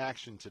seeing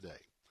action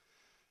today.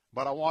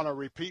 But I want to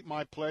repeat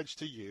my pledge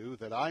to you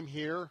that I'm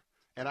here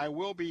and I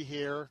will be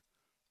here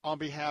on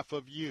behalf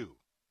of you,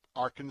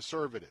 our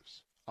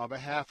conservatives, on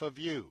behalf of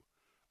you,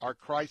 our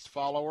Christ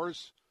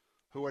followers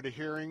who are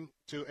adhering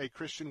to a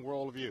Christian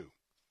worldview.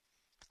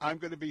 I'm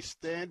going to be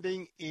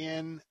standing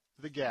in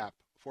the gap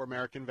for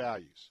American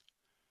values.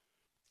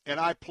 And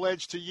I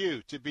pledge to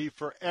you to be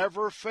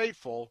forever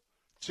faithful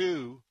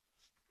to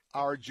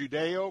our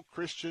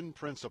Judeo-Christian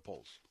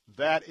principles.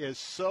 That is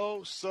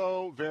so,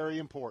 so very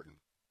important.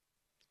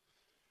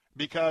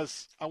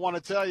 Because I want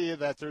to tell you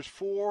that there's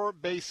 4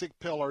 basic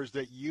pillars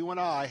that you and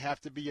I have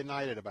to be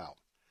united about.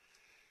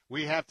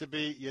 We have to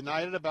be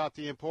united about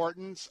the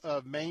importance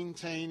of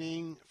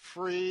maintaining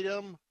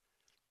freedom,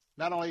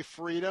 not only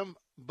freedom,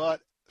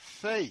 but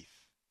faith.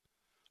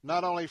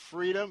 Not only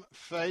freedom,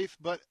 faith,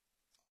 but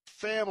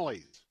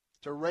families,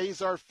 to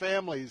raise our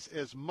families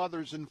as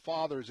mothers and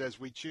fathers as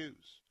we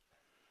choose.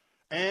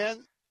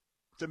 And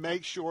to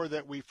make sure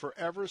that we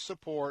forever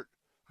support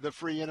the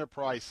free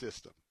enterprise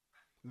system,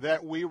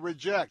 that we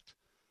reject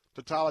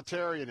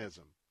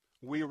totalitarianism,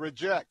 we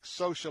reject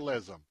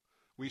socialism,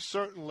 we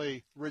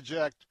certainly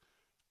reject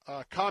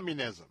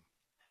communism.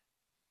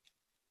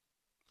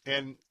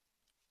 And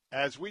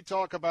as we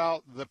talk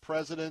about the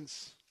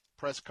president's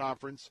press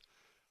conference,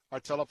 our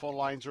telephone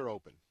lines are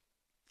open.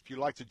 If you'd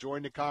like to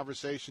join the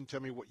conversation, tell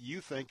me what you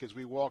think as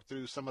we walk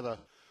through some of the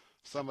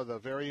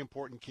very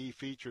important key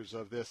features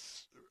of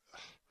this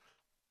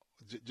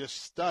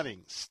just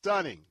stunning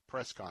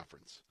press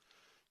conference.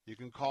 You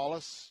can call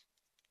us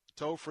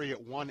toll free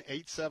at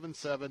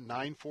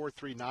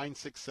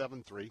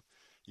 1-877-943-9673.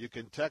 You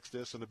can text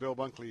us on the Bill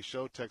Bunkley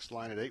Show text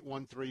line at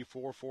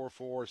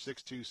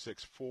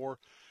 813-444-6264.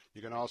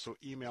 You can also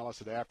email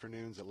us at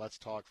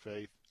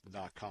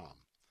afternoons@letstalkfaith.com.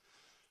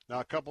 Now,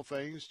 a couple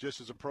things,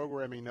 just as a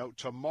programming note,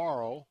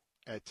 tomorrow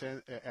at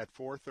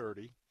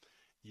 4:30,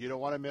 you don't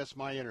want to miss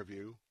my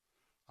interview.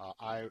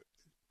 I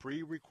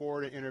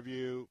pre-recorded an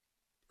interview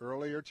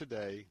earlier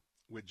today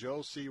with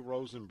Joe C.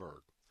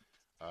 Rosenberg.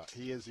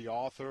 He is the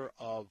author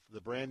of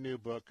the brand new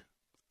book,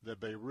 The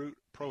Beirut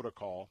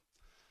Protocol.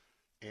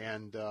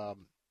 And I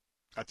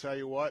tell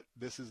you what,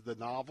 this is the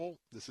novel.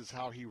 This is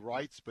how he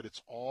writes, but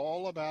it's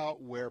all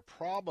about where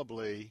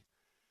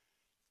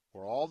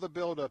all the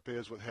buildup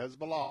is with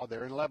Hezbollah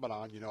there in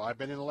Lebanon. You know, I've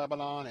been in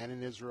Lebanon and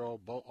in Israel,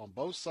 on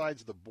both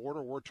sides of the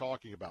border we're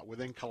talking about,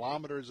 within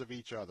kilometers of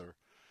each other.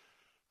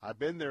 I've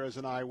been there as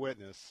an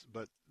eyewitness,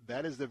 but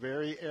that is the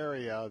very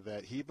area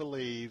that he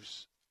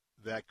believes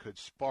that could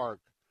spark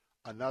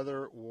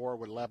another war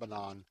with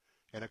Lebanon.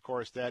 And, of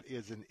course, that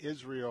is an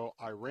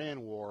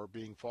Israel-Iran war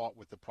being fought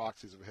with the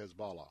proxies of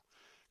Hezbollah.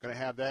 Going to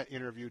have that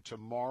interview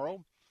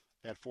tomorrow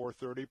at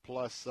 4:30.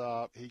 Plus,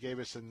 he gave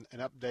us an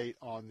update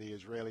on the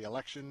Israeli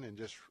election. And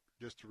just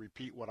to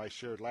repeat what I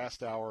shared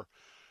last hour,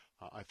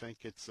 I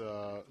think it's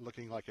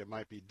looking like it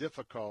might be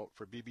difficult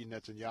for Bibi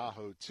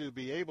Netanyahu to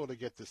be able to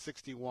get the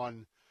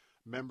 61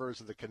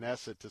 members of the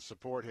Knesset to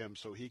support him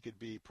so he could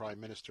be prime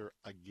minister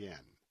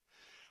again.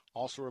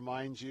 Also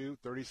remind you,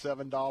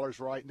 $37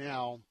 right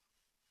now.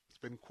 It's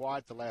been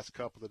quiet the last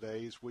couple of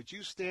days. Would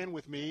you stand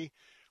with me?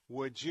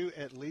 Would you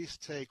at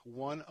least take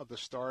one of the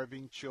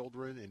starving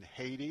children in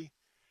Haiti,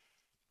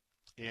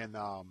 in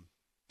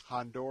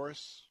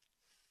Honduras,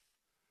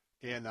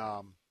 in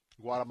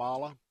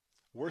Guatemala?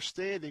 We're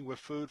standing with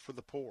Food for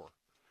the Poor.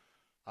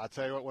 I'll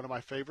tell you what, one of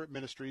my favorite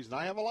ministries, and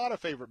I have a lot of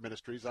favorite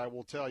ministries, I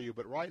will tell you,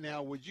 but right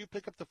now, would you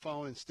pick up the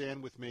phone and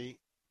stand with me?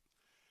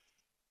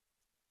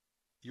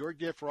 Your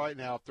gift right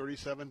now,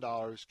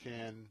 $37,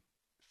 can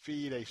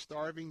feed a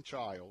starving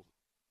child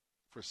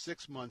for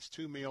 6 months,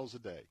 2 meals a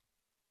day.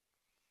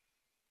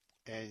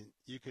 And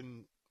you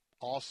can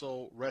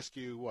also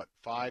rescue,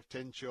 5,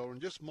 10 children.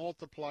 Just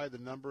multiply the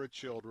number of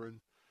children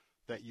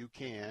that you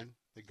can,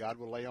 that God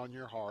will lay on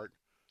your heart,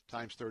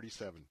 times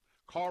 37.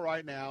 Call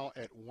right now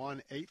at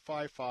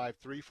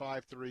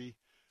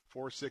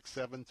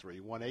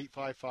 1-855-353-4673,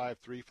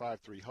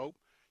 1-855-353-HOPE.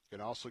 You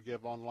can also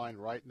give online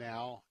right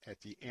now at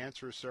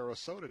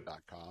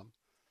theanswersarasota.com,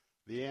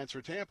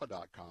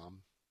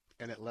 theanswertampa.com,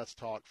 and at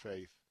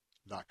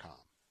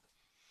letstalkfaith.com.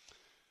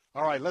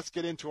 All right, let's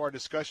get into our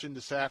discussion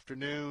this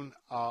afternoon.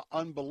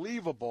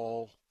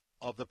 Unbelievable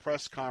of the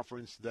press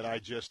conference that I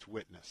just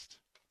witnessed.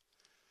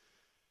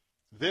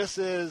 This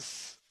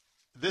is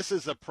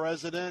a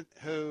president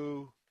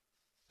who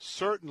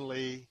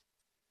certainly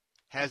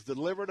has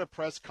delivered a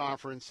press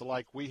conference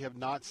like we have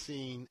not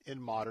seen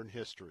in modern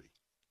history.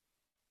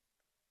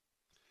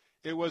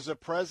 It was a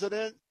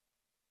president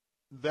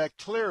that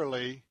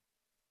clearly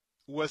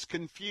was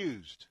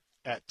confused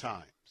at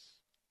times.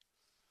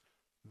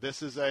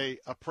 This is a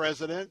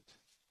president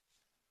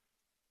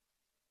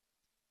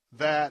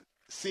that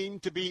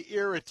seemed to be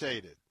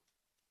irritated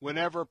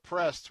whenever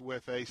pressed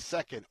with a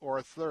second or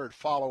a third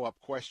follow-up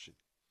question.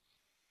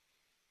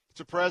 It's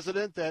a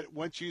president that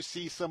once you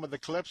see some of the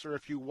clips or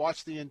if you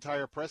watch the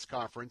entire press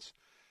conference,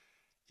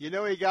 you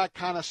know he got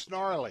kind of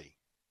snarly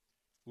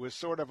with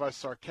sort of a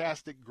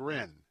sarcastic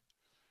grin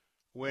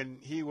when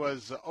he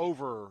was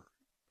over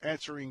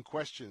answering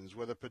questions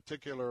with a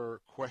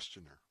particular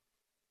questioner.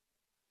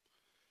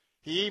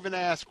 He even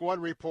asked one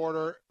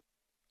reporter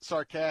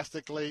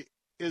sarcastically,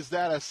 "Is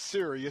that a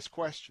serious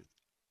question?"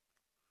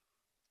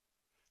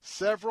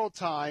 several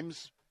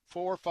times,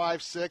 4,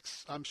 5,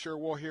 6, I'm sure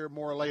we'll hear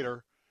more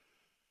later,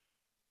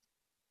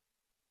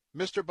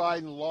 Mr.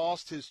 Biden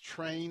lost his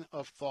train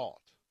of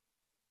thought.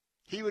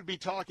 He would be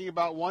talking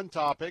about one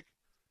topic.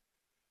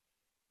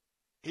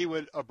 He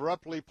would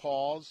abruptly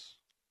pause,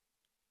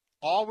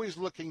 always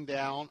looking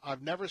down.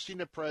 I've never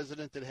seen a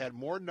president that had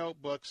more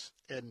notebooks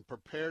and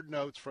prepared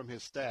notes from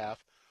his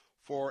staff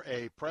for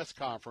a press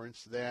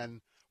conference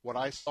than what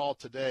I saw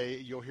today.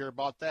 You'll hear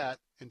about that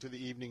into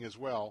the evening as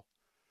well.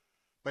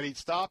 But he'd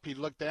stop, he'd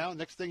look down.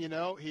 Next thing you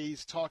know,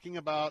 he's talking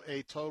about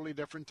a totally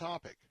different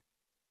topic.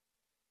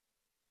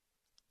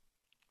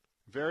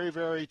 Very,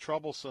 very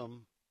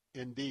troublesome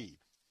indeed.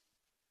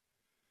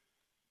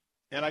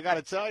 And I got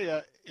to tell you,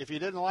 if he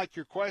didn't like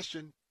your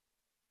question,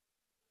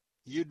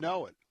 you'd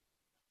know it.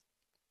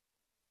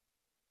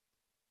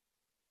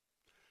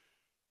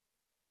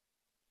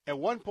 At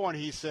one point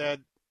he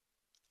said,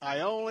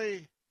 I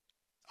only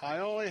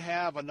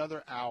have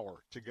another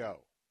hour to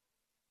go.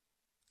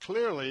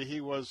 Clearly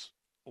he was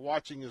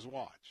watching his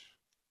watch.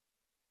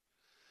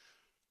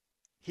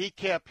 He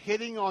kept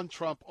hitting on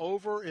Trump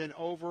over and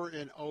over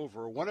and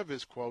over. One of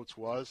his quotes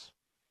was,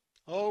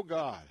 "Oh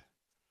God,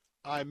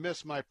 I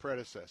miss my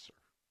predecessor."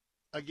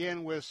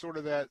 Again, with sort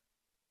of that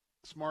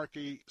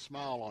smarky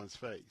smile on his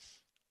face.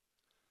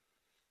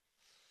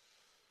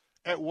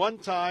 At one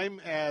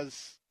time,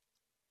 as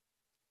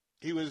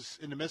he was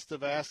in the midst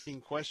of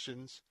asking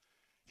questions,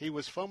 he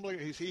was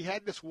fumbling. He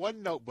had this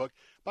one notebook.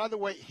 By the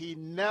way, he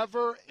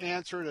never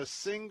answered a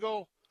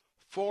single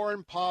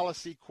foreign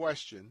policy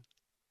question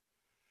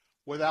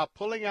without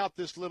pulling out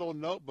this little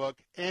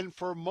notebook. And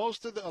for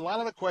a lot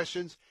of the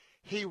questions,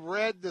 he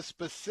read the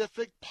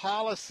specific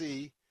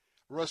policy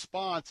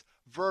response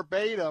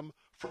verbatim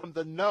from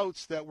the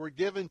notes that were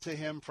given to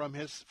him from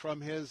his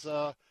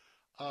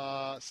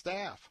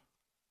staff.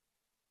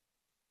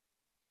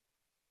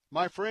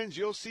 My friends,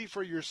 you'll see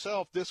for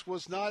yourself, this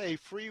was not a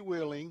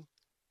freewheeling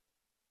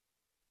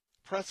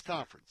press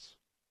conference.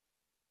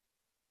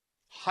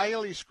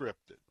 Highly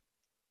scripted.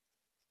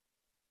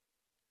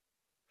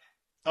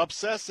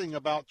 Obsessing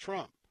about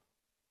Trump.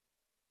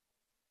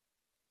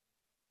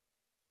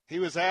 He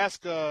was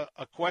asked a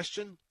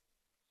question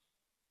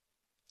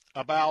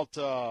about,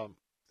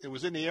 it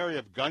was in the area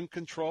of gun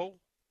control,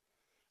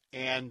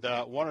 and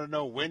wanted to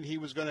know when he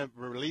was going to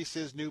release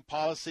his new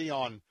policy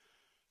on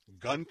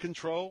gun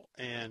control.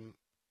 And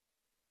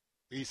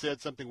he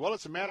said something, well,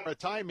 it's a matter of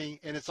timing,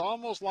 and it's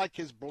almost like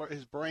his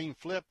brain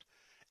flipped.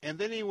 And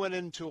then he went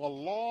into a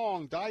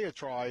long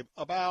diatribe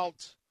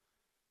about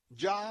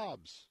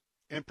jobs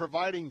and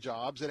providing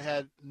jobs that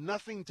had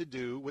nothing to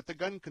do with the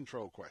gun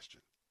control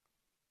question.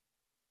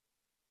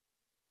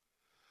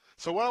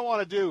 So what I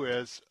want to do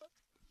is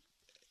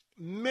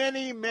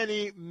many,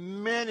 many,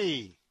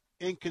 many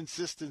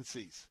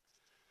inconsistencies.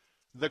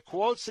 The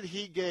quotes that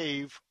he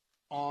gave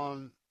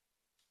on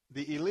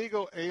the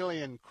illegal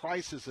alien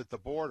crisis at the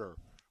border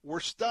were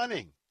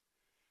stunning.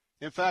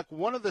 In fact,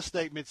 one of the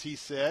statements he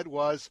said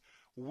was,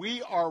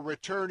 we are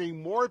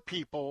returning more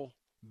people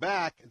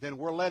back than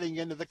we're letting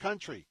into the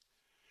country.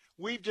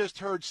 We've just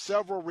heard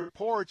several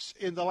reports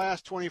in the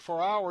last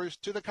 24 hours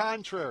to the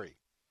contrary.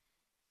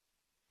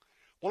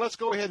 Well, let's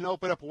go ahead and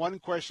open up one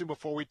question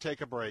before we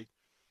take a break.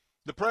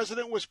 The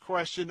president was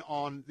questioned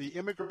on the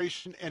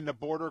immigration and the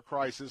border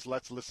crisis.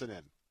 Let's listen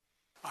in.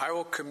 I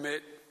will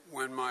commit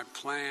when my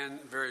plan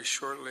very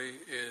shortly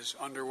is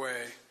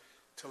underway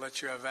to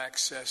let you have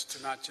access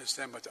to not just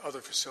them, but to other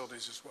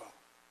facilities as well.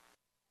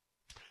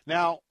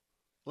 Now,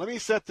 let me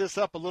set this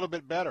up a little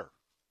bit better.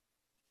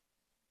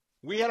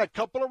 We had a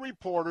couple of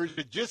reporters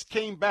that just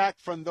came back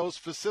from those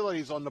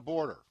facilities on the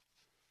border.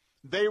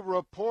 They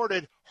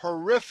reported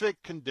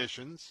horrific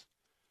conditions,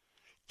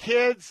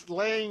 kids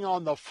laying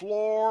on the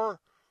floor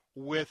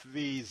with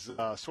these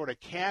sort of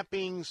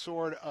camping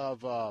sort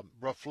of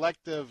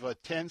reflective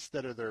tents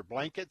that are their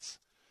blankets.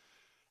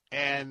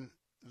 And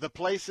the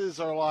places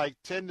are like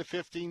 10 to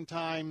 15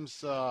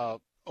 times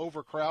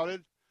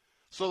overcrowded.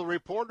 So the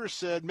reporter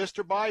said,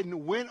 Mr.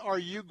 Biden, when are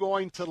you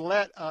going to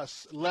let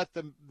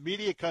the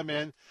media come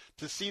in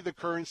to see the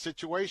current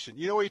situation?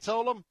 You know what he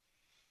told them?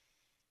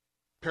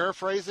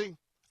 Paraphrasing,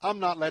 I'm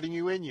not letting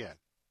you in yet.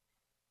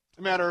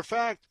 Matter of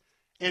fact,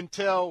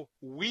 until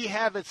we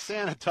have it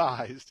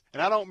sanitized,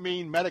 and I don't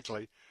mean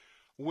medically,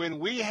 when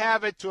we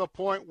have it to a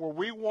point where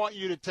we want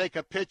you to take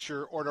a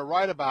picture or to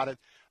write about it,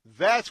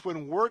 that's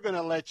when we're going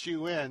to let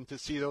you in to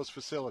see those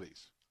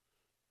facilities.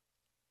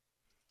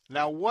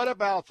 Now, what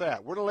about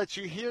that? We're going to let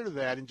you hear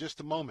that in just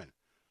a moment.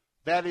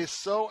 That is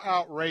so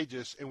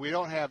outrageous, and we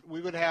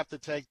would have to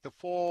take the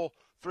full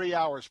 3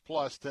 hours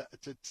plus to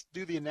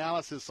do the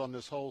analysis on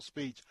this whole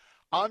speech.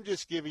 I'm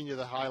just giving you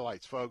the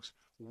highlights, folks.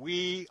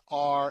 We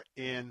are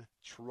in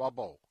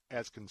trouble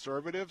as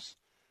conservatives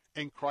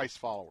and Christ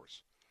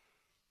followers.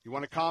 You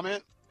want to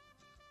comment?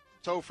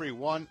 Toll free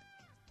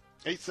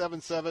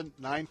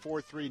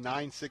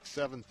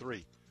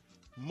 1-877-943-9673.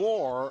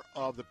 More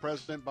of the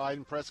President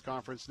Biden press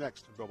conference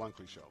next. The Bill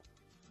Bunkley Show.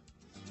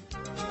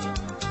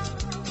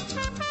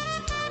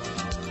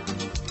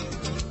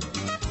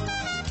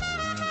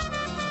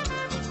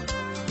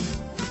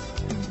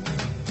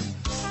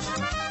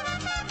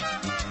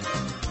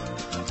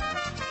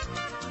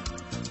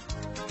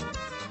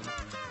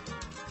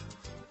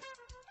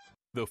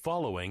 The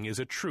following is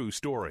a true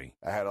story.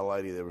 I had a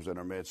lady that was in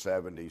her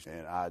mid-70s,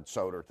 and I'd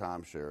sold her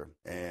timeshare,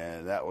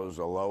 and that was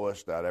the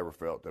lowest I'd ever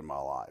felt in my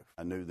life.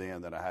 I knew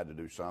then that I had to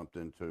do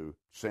something to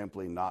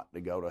simply not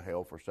to go to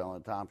hell for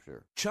selling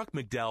timeshare. Chuck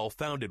McDowell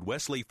founded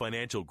Wesley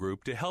Financial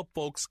Group to help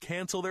folks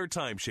cancel their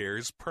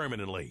timeshares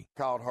permanently.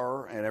 Called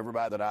her and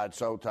everybody that I'd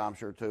sold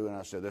timeshare to, and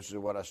I said, this is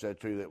what I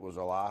said to you that was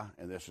a lie,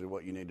 and this is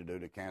what you need to do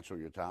to cancel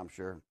your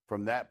timeshare.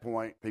 From that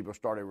point, people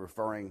started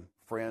referring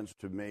friends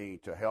to me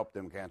to help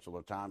them cancel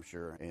a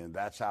timeshare, and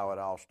that's how it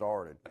all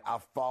started. I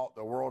fought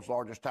the world's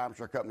largest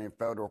timeshare company in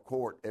federal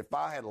court. If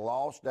I had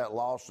lost that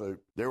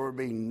lawsuit, there would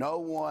be no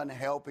one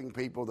helping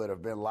people that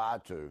have been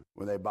lied to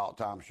when they bought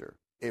timeshare.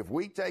 If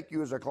we take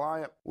you as a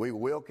client, we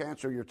will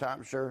cancel your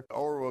timeshare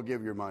or we'll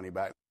give your money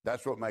back.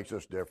 That's what makes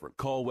us different.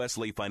 Call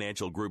Wesley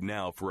Financial Group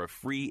now for a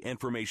free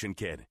information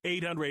kit.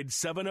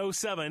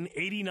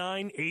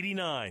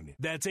 800-707-8989.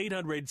 That's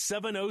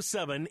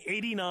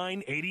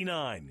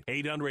 800-707-8989.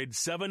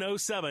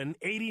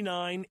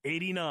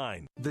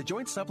 800-707-8989. The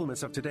joint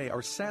supplements of today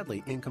are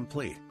sadly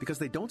incomplete because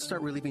they don't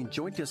start relieving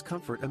joint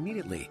discomfort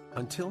immediately.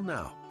 Until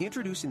now.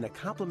 Introducing the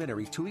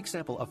complimentary 2-week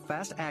sample of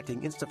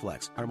fast-acting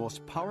Instaflex, our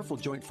most powerful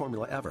joint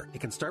formula ever. It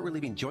can start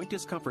relieving joint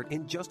discomfort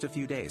in just a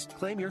few days.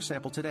 Claim your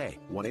sample today.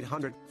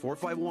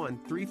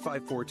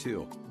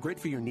 1-800-451-3542. Great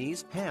for your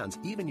knees, hands,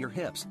 even your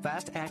hips.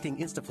 Fast-acting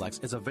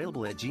Instaflex is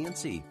available at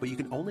GNC, but you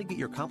can only get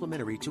your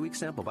complimentary 2-week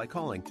sample by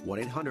calling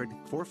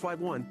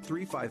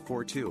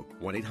 1-800-451-3542.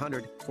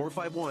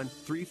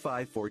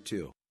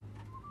 1-800-451-3542.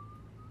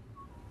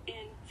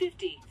 In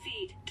 50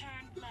 feet,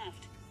 turn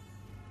left.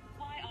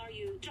 Why are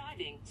you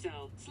driving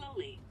so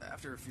slowly?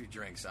 After a few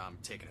drinks, I'm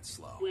taking it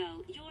slow.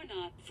 Well, you're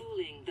not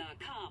fooling the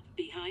cop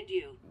behind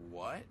you.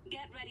 What?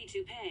 Get ready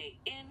to pay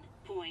in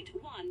 0.1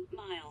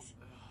 miles.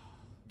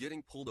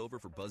 Getting pulled over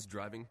for buzz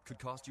driving could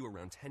cost you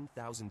around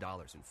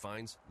 $10,000 in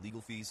fines,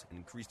 legal fees, and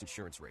increased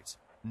insurance rates.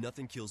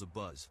 Nothing kills a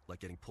buzz like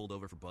getting pulled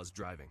over for buzz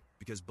driving,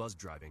 because buzz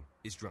driving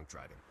is drunk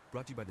driving.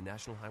 Brought to you by the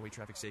National Highway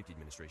Traffic Safety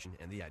Administration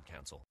and the Ad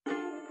Council.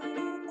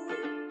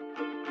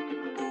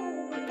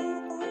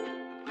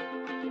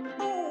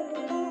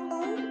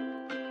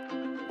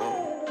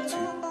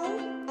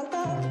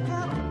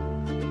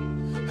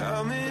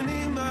 How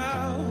many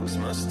miles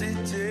must it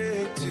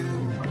take to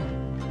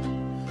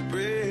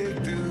break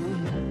through?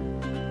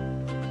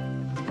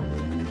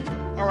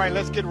 All right,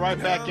 let's get right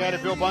back at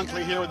it. Bill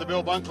Bunkley here with the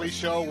Bill Bunkley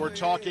Show. We're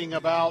talking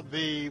about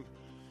the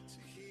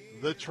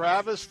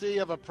travesty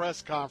of a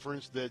press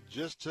conference that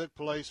just took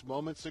place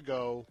moments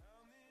ago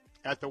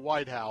at the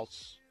White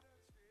House.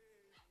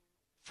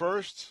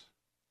 First,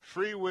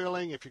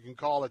 freewheeling, if you can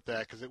call it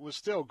that, because it was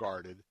still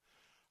guarded.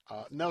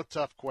 No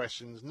tough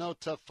questions, no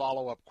tough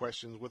follow-up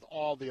questions with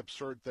all the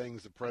absurd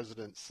things the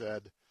president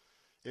said.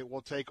 It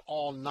will take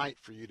all night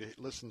for you to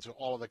listen to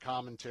all of the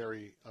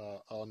commentary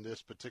on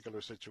this particular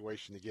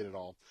situation to get it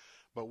all.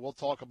 But we'll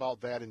talk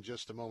about that in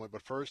just a moment.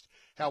 But first,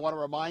 I want to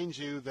remind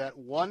you that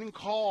one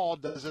call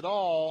does it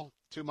all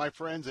to my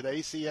friends at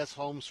ACS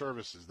Home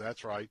Services.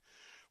 That's right.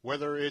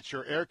 Whether it's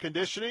your air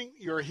conditioning,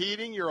 your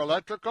heating, your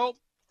electrical,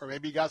 or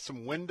maybe you got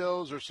some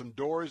windows or some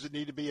doors that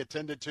need to be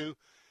attended to,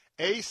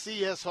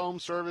 ACS Home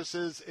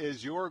Services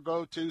is your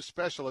go-to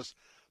specialist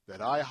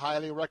that I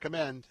highly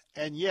recommend,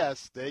 and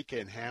yes, they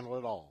can handle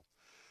it all.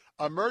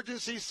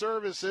 Emergency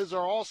services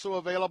are also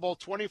available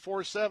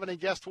 24/7, and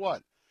guess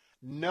what?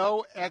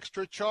 No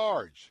extra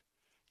charge.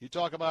 You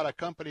talk about a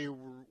company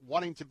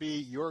wanting to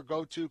be your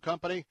go-to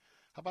company.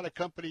 How about a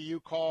company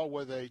you call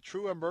with a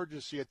true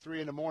emergency at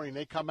 3 in the morning?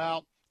 They come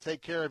out,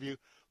 take care of you.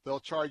 They'll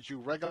charge you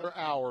regular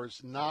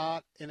hours,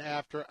 not an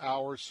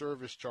after-hours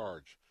service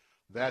charge.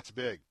 That's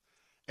big.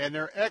 And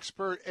their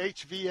expert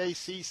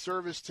HVAC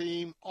service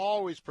team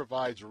always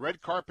provides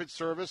red carpet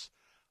service.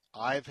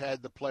 I've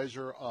had the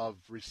pleasure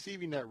of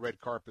receiving that red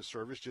carpet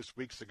service just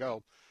weeks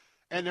ago.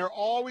 And they're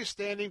always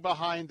standing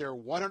behind their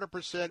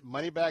 100%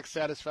 money-back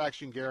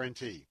satisfaction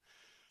guarantee.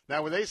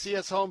 Now, with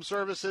ACS Home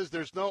Services,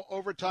 there's no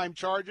overtime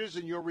charges,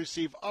 and you'll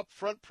receive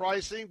upfront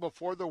pricing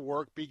before the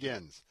work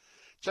begins.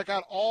 Check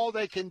out all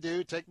they can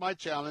do. Take my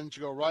challenge.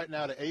 Go right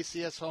now to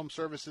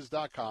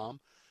acshomeservices.com,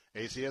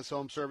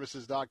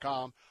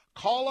 acshomeservices.com.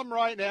 Call them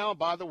right now.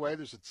 By the way,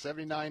 there's a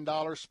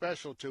 $79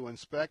 special to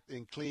inspect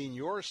and clean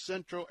your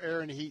central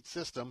air and heat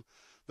system.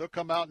 They'll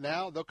come out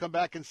now. They'll come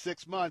back in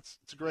 6 months.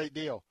 It's a great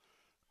deal.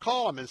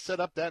 Call them and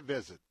set up that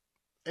visit.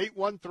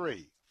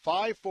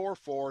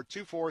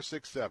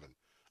 813-544-2467.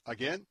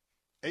 Again,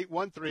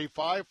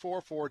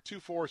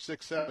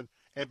 813-544-2467.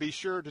 And be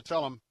sure to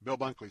tell them Bill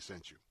Bunkley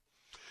sent you.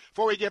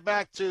 Before we get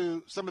back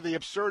to some of the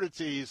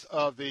absurdities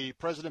of the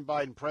President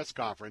Biden press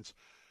conference,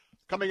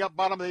 coming up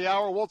bottom of the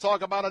hour, we'll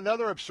talk about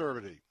another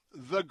absurdity,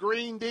 the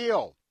Green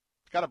Deal.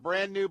 Got a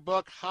brand new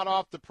book hot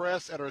off the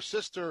press at our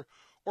sister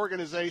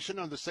organization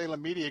on the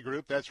Salem Media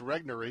Group. That's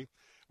Regnery.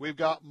 We've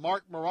got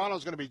Mark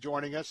Morano's going to be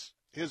joining us.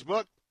 His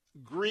book,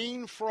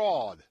 Green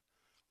Fraud,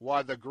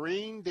 Why the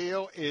Green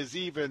Deal is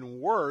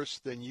Even Worse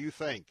Than You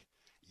Think.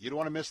 You don't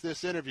want to miss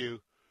this interview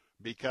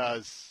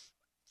because,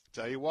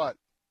 tell you what,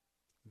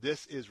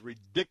 This is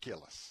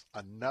ridiculous.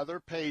 Another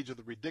page of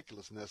the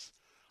ridiculousness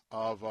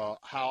of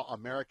how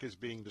America is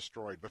being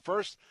destroyed. But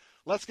first,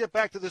 let's get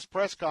back to this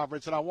press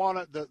conference, and I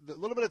want to, the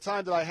little bit of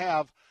time that I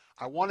have,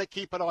 I want to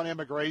keep it on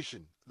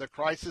immigration, the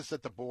crisis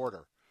at the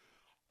border.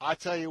 I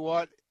tell you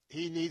what,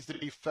 he needs to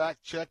be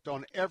fact-checked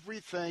on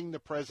everything the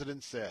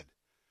president said.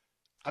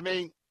 I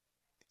mean,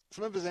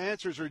 some of his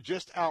answers are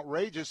just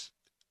outrageous,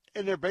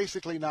 and they're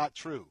basically not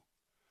true.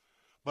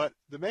 But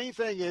the main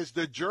thing is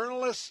the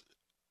journalists,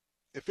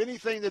 if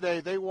anything today,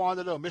 they want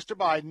to know, Mr.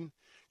 Biden,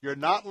 you're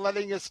not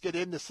letting us get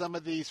into some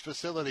of these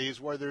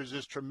facilities where there's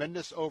this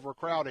tremendous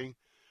overcrowding.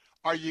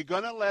 Are you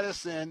going to let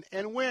us in,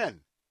 and when?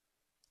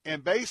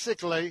 And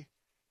basically,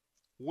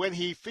 when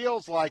he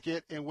feels like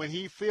it and when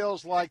he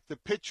feels like the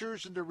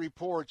pictures and the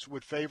reports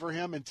would favor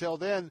him, until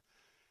then,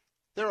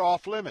 they're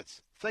off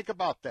limits. Think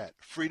about that.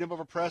 Freedom of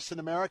the press in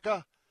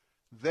America,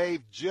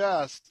 they've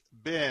just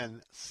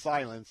been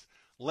silenced.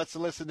 Let's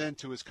listen in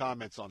to his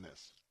comments on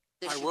this.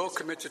 I will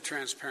commit to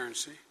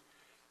transparency,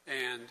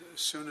 and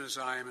as soon as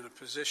I am in a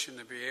position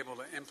to be able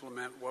to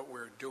implement what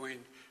we're doing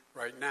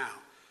right now,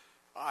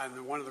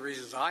 and one of the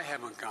reasons I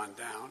haven't gone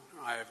down,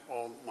 I have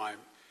all my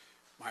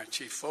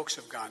chief folks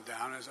have gone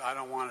down, is I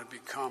don't want to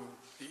become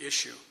the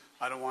issue.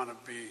 I don't want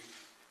to be,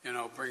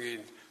 bringing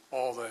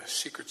all the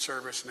Secret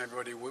Service and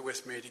everybody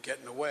with me to get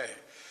in the way.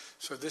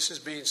 So this is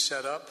being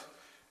set up,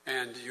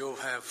 and you'll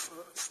have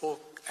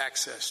full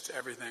access to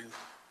everything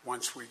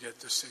once we get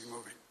this thing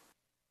moving.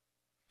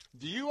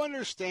 Do you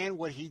understand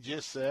what he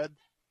just said?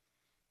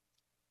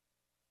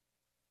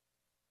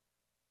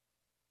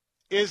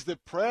 Is the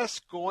press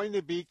going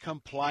to be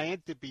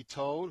compliant to be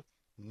told?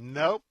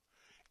 Nope.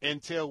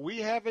 Until we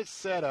have it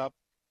set up,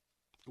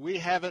 we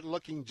have it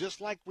looking just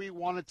like we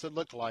want it to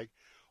look like,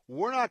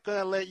 we're not going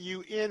to let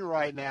you in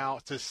right now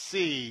to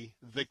see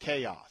the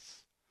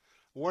chaos.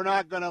 We're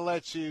not going to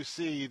let you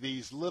see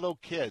these little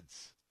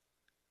kids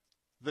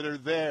that are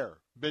there,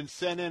 been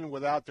sent in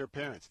without their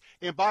parents.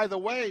 And by the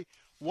way,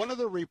 one of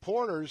the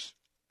reporters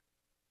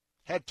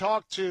had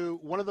talked to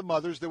one of the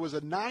mothers. There was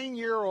a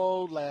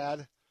 9-year-old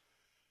lad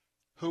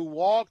who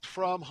walked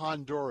from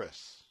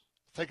Honduras.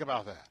 Think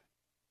about that.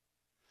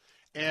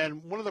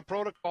 And one of the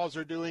protocols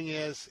they're doing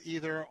is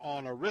either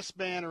on a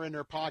wristband or in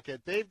their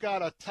pocket, they've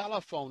got a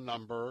telephone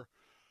number,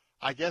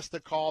 I guess, to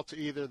call to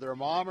either their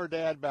mom or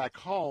dad back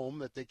home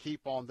that they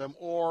keep on them,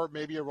 or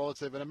maybe a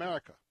relative in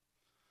America.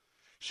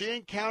 She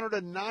encountered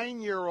a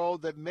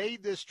 9-year-old that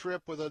made this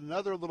trip with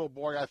another little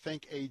boy, I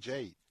think age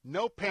 8.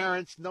 No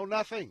parents, no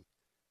nothing.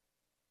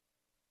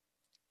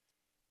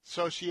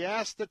 So she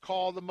asked to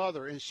call the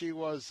mother, and she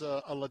was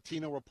a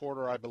Latino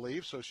reporter, I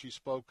believe, so she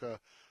spoke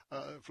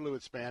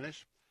fluent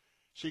Spanish.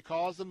 She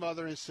calls the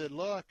mother and said,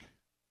 look,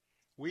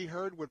 we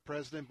heard what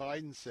President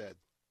Biden said.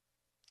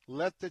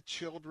 Let the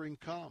children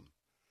come.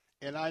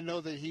 And I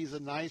know that he's a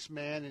nice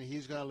man, and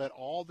he's going to let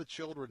all the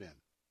children in.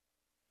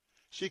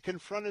 She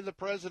confronted the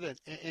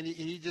president, and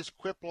he just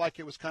quipped like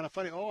it was kind of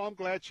funny. Oh, I'm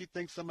glad she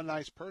thinks I'm a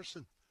nice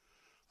person.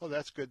 Oh,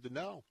 that's good to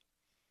know.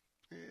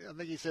 I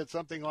think he said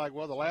something like,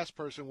 well, the last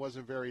person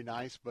wasn't very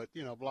nice, but,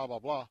 blah, blah,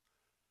 blah.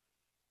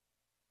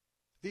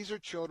 These are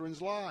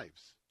children's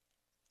lives.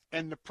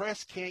 And the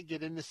press can't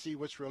get in to see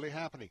what's really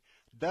happening.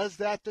 Does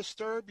that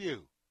disturb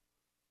you?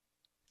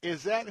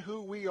 Is that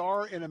who we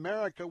are in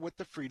America with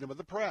the freedom of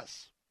the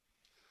press?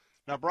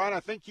 Now, Brian, I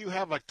think you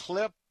have a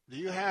clip. Do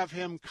you have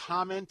him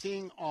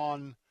commenting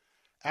on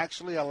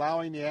actually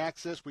allowing the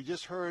access? We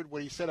just heard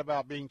what he said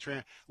about being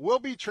we'll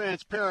be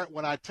transparent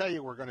when I tell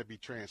you we're going to be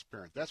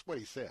transparent. That's what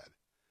he said.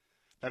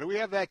 Now, do we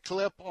have that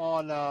clip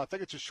on, I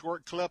think it's a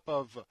short clip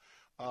of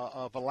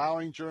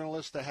allowing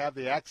journalists to have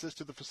the access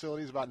to the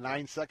facilities, about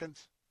 9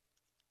 seconds?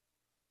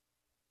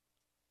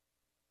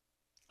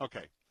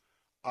 Okay.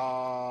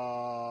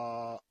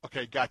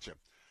 Okay, gotcha.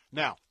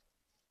 Now,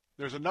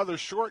 there's another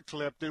short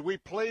clip. Did we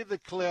play the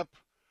clip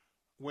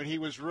when he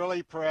was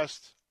really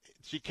pressed?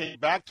 She came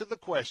back to the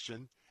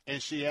question,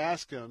 and she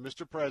asked him,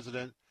 Mr.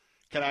 President,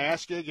 can I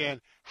ask you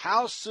again,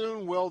 how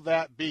soon will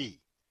that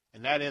be?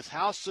 And that is,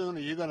 how soon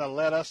are you going to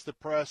let us, the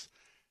press,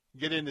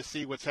 get in to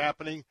see what's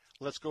happening?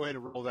 Let's go ahead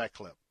and roll that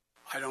clip.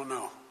 I don't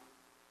know,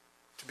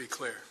 to be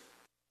clear.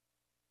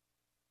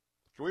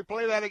 Can we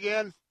play that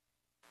again?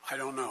 I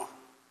don't know,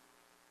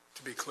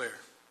 to be clear.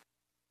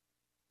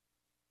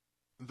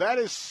 That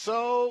is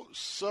so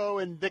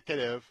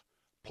indicative.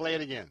 Play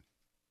it again.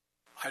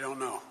 I don't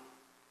know,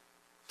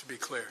 to be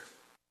clear.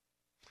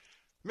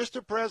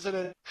 Mr.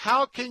 President,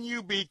 how can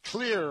you be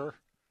clear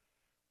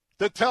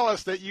to tell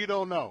us that you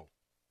don't know?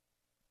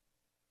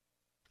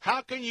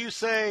 How can you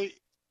say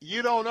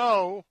you don't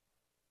know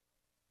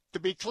to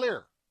be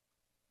clear?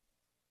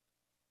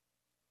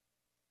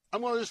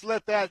 I'm going to just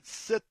let that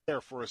sit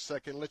there for a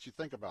second and let you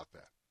think about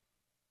that.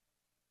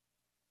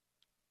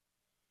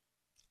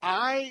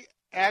 I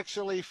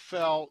actually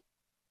felt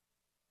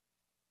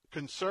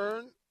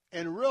concerned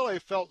and really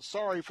felt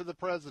sorry for the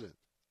president.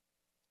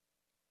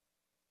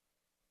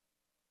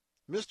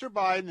 Mr.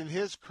 Biden, in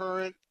his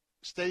current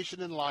station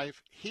in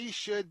life, he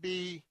should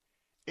be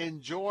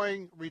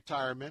enjoying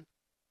retirement.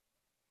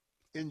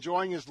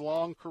 enjoying his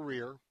long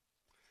career.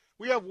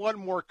 We have one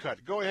more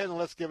cut. Go ahead and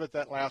let's give it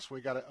that last one.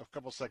 We got a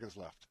couple seconds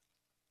left.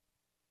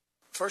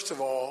 First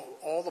of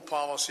all the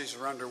policies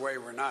that are underway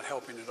were not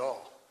helping at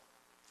all.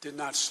 Did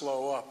not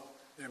slow up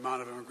the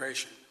amount of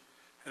immigration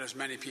and as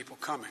many people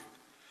coming.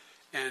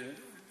 And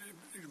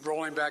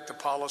rolling back the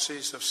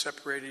policies of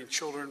separating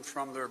children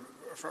from their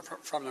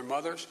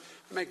mothers,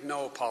 I make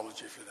no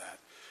apology for that.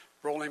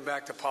 Rolling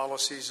back the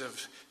policies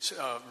of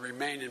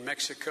remain in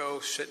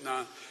Mexico, sitting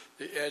on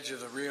the edge of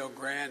the Rio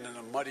Grande in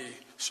a muddy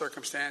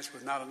circumstance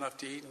with not enough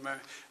to eat,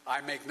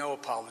 I make no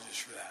apologies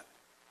for that.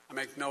 I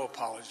make no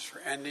apologies for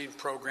ending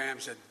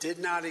programs that did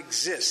not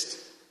exist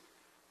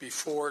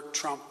before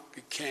Trump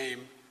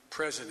became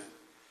president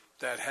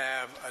that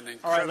have an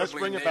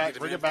incredibly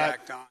negative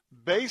impact on.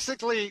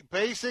 Basically,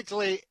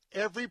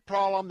 every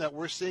problem that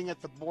we're seeing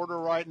at the border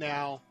right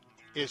now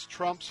is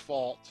Trump's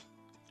fault.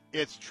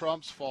 It's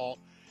Trump's fault.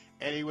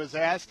 And he was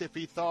asked if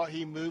he thought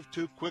he moved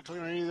too quickly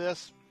on any of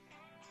this.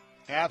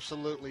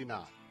 Absolutely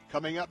not.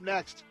 Coming up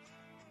next,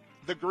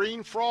 the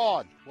green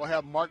fraud. We'll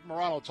have Mark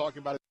Morano talking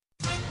about it.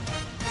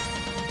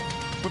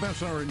 With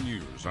SRN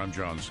News, I'm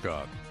John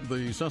Scott.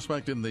 The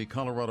suspect in the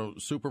Colorado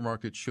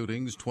supermarket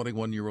shootings,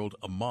 21-year-old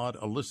Ahmad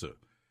Alissa,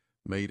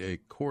 made a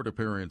court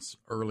appearance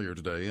earlier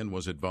today and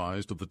was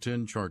advised of the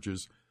 10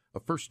 charges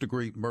of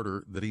first-degree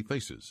murder that he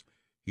faces.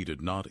 He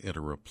did not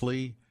enter a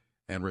plea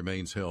and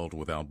remains held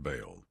without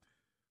bail.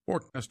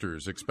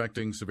 Forecasters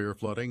expecting severe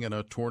flooding and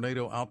a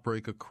tornado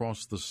outbreak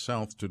across the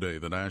South today.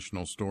 The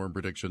National Storm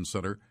Prediction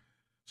Center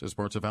says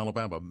parts of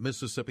Alabama,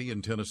 Mississippi,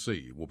 and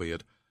Tennessee will be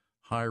at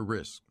high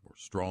risk for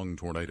strong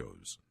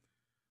tornadoes.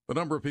 The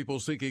number of people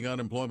seeking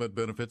unemployment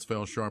benefits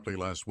fell sharply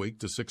last week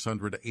to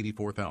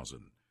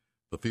 684,000,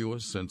 the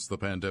fewest since the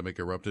pandemic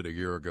erupted a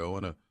year ago,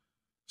 and a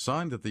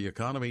sign that the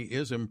economy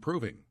is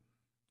improving,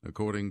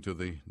 according to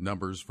the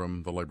numbers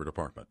from the Labor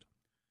Department.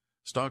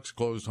 Stocks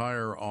closed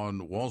higher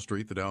on Wall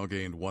Street. The Dow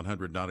gained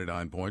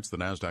 199 points, the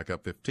Nasdaq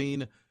up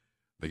 15,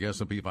 the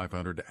S&P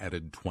 500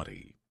 added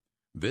 20.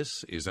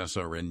 This is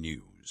SRN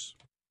News.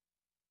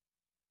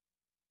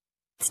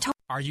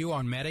 Are you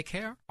on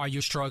Medicare? Are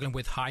you struggling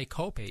with high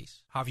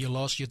copays? Have you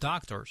lost your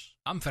doctors?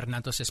 I'm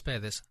Fernando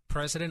Cespedes,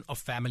 president of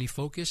Family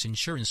Focus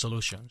Insurance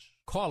Solutions.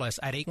 Call us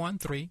at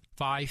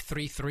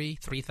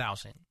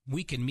 813-533-3000.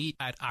 We can meet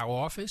at our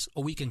office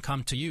or we can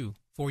come to you.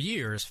 For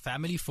years,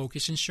 Family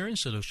Focus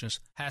Insurance Solutions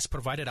has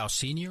provided our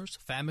seniors,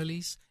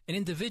 families, and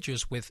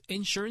individuals with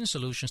insurance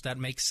solutions that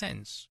make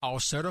sense.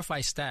 Our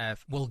certified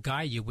staff will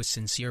guide you with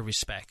sincere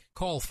respect.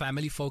 Call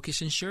Family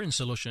Focus Insurance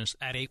Solutions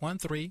at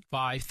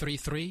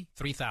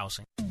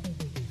 813-533-3000.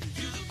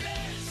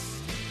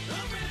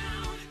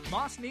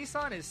 Moss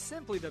Nissan is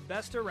simply the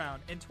best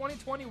around. In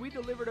 2020, we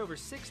delivered over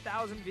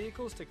 6,000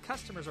 vehicles to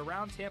customers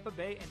around Tampa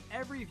Bay, and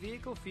every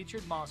vehicle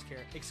featured Moss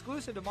Care,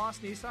 exclusive to Moss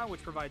Nissan,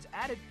 which provides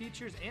added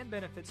features and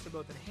benefits to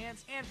both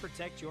enhance and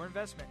protect your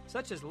investment,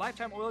 such as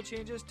lifetime oil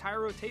changes,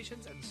 tire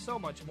rotations, and so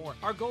much more.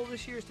 Our goal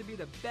this year is to be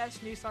the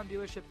best Nissan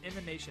dealership in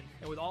the nation,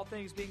 and with all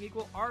things being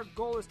equal, our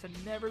goal is to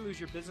never lose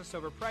your business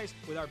over price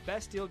with our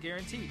best deal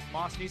guarantee.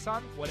 Moss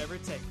Nissan, whatever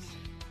it takes.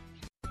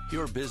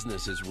 Your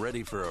business is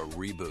ready for a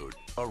reboot,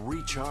 a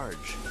recharge.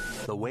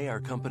 The way our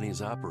companies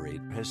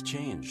operate has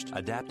changed.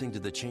 Adapting to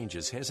the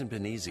changes hasn't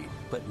been easy,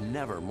 but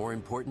never more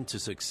important to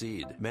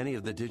succeed. Many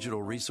of the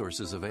digital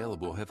resources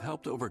available have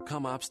helped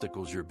overcome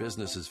obstacles your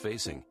business is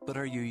facing. But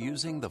are you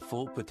using the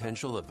full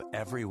potential of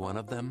every one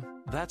of them?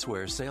 That's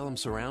where Salem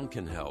Surround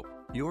can help.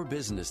 Your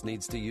business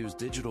needs to use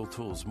digital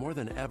tools more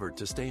than ever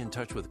to stay in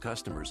touch with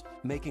customers,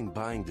 making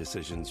buying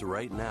decisions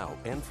right now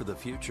and for the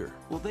future.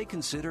 Will they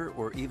consider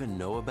or even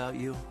know about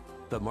you?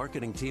 The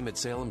marketing team at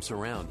Salem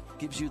Surround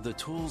gives you the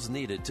tools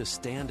needed to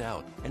stand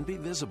out and be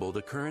visible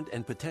to current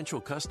and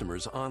potential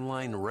customers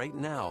online right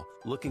now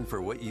looking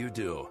for what you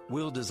do.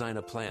 We'll design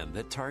a plan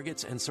that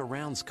targets and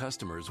surrounds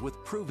customers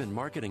with proven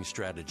marketing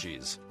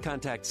strategies.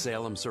 Contact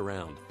Salem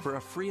Surround for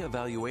a free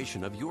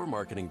evaluation of your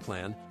marketing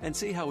plan and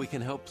see how we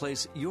can help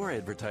place your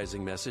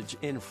advertising message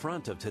in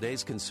front of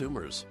today's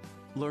consumers.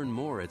 Learn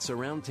more at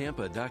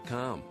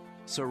surroundtampa.com.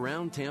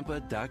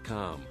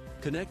 Surroundtampa.com.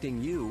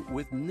 Connecting you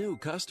with new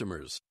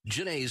customers.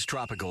 Janae's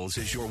Tropicals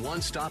is your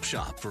one-stop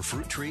shop for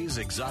fruit trees,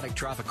 exotic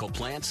tropical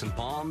plants and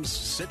palms,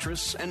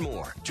 citrus, and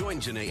more. Join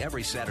Janae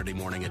every Saturday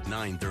morning at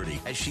 9:30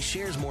 as she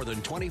shares more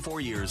than 24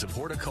 years of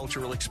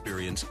horticultural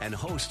experience and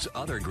hosts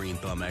other Green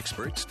Thumb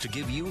experts to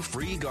give you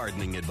free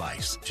gardening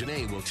advice.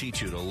 Janae will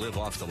teach you to live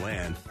off the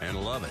land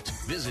and love it.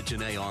 Visit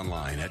Janae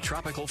online at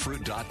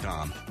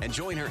tropicalfruit.com and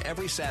join her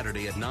every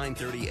Saturday at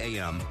 9:30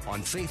 a.m.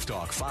 on Faith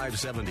Talk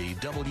 570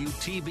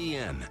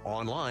 WTBN.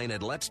 Online at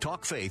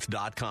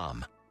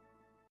letstalkfaith.com.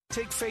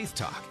 Take Faith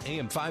Talk,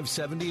 AM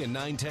 570 and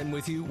 910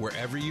 with you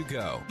wherever you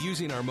go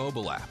using our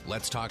mobile app,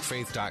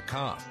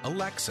 letstalkfaith.com,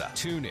 Alexa,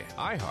 TuneIn,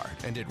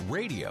 iHeart, and at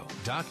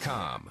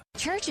radio.com.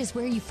 Church is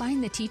where you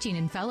find the teaching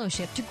and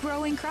fellowship to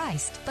grow in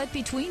Christ. But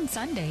between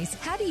Sundays,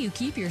 how do you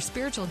keep your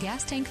spiritual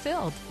gas tank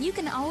filled? You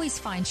can always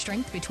find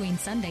strength between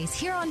Sundays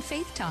here on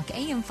Faith Talk,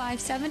 AM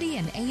 570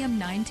 and AM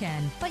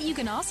 910. But you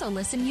can also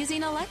listen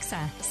using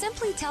Alexa.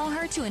 Simply tell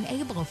her to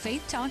enable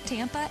Faith Talk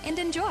Tampa and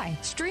enjoy.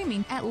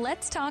 Streaming at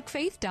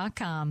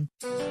letstalkfaith.com.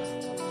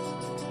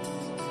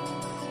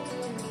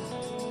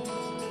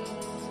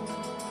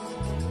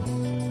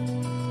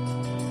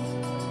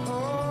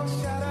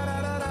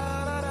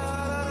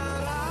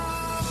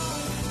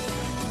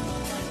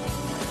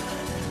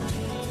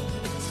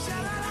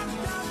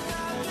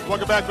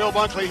 Welcome back. Bill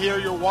Bunkley here,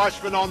 your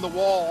watchman on the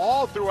wall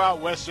all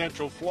throughout West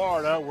Central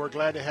Florida. We're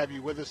glad to have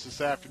you with us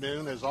this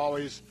afternoon. As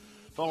always,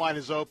 phone line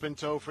is open,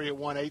 toll-free at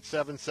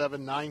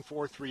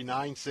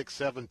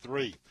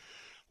 1-877-943-9673.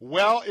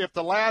 Well, if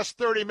the last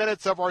 30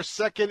 minutes of our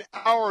second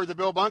hour of the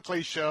Bill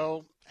Bunkley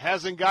Show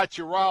hasn't got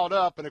you riled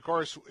up, and, of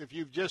course, if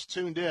you've just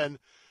tuned in,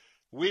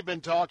 we've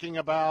been talking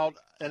about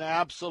an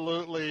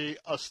absolutely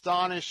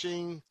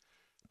astonishing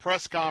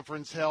press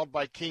conference held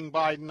by King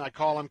Biden. I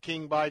call him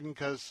King Biden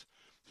because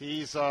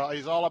he's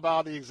all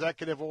about the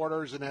executive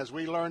orders, and as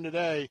we learned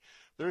today,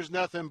 there's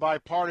nothing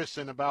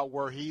bipartisan about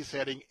where he's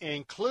heading,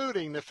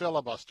 including the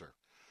filibuster.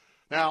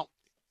 Now,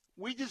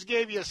 we just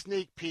gave you a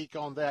sneak peek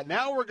on that.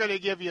 Now we're going to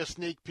give you a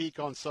sneak peek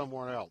on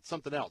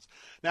something else.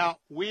 Now,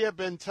 we have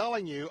been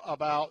telling you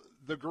about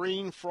the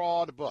Green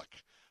Fraud book.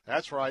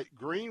 That's right,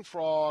 Green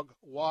Fraud,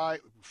 why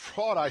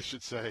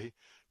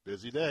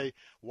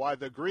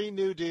the Green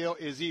New Deal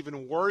is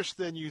even worse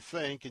than you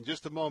think. In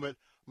just a moment,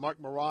 Mark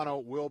Morano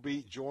will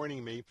be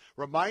joining me,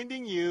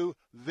 reminding you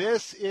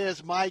this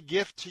is my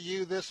gift to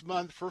you this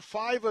month for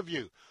 5 of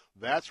you.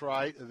 That's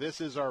right, this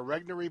is our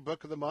Regnery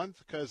Book of the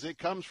Month because it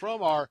comes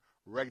from our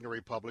Regnery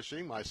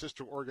Publishing, my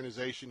sister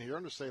organization here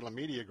in the Salem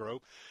Media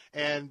Group.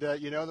 And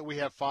you know that we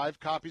have 5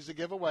 copies to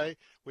give away.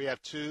 We have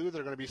 2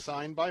 that are going to be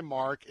signed by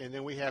Mark, and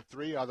then we have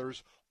 3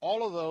 others.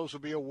 All of those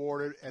will be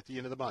awarded at the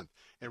end of the month.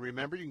 And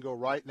remember, you can go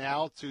right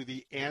now to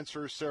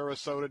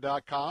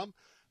theanswersarasota.com,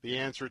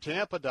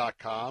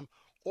 theanswertampa.com,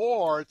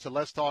 or to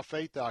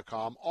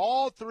letstalkfaith.com.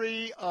 All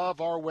 3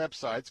 of our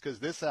websites, because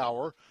this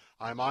hour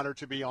I'm honored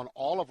to be on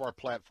all of our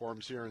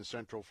platforms here in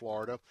Central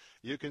Florida.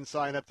 You can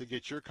sign up to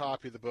get your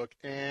copy of the book,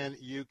 and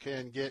you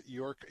can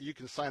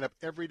sign up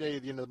every day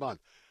at the end of the month.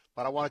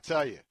 But I want to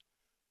tell you,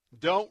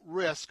 don't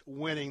risk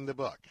winning the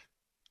book.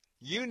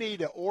 You need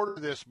to order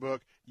this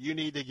book. You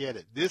need to get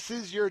it. This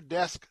is your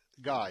desk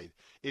guide.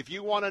 If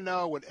you want to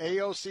know what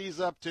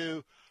AOC's up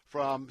to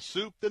from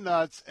soup to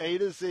nuts, A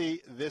to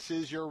Z, this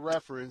is your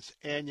reference,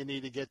 and you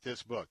need to get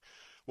this book.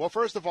 Well,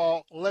 first of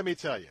all, let me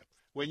tell you,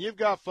 when you've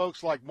got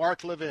folks like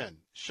Mark Levin,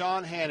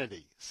 Sean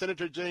Hannity,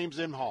 Senator James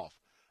Inhofe,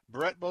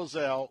 Brett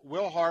Bozell,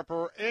 Will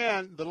Harper,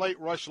 and the late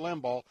Rush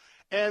Limbaugh,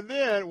 and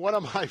then one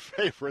of my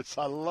favorites,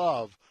 I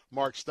love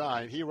Mark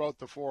Stein. He wrote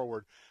the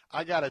foreword.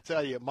 I got to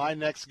tell you, my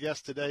next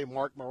guest today,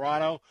 Mark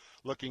Morano,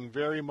 looking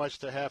very much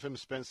to have him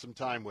spend some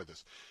time with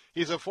us.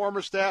 He's a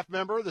former staff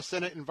member of the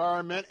Senate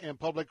Environment and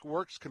Public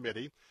Works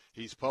Committee.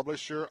 He's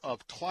publisher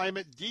of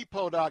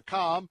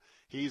ClimateDepot.com.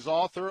 He's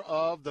author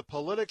of The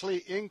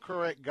Politically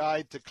Incorrect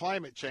Guide to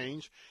Climate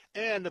Change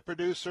and the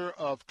producer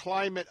of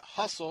Climate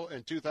Hustle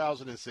in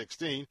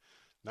 2016.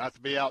 Not to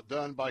be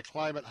outdone by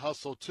Climate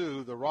Hustle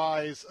 2, The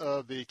Rise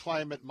of the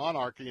Climate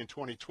Monarchy in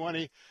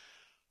 2020.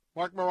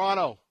 Mark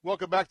Morano,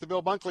 welcome back to the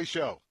Bill Bunkley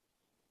Show.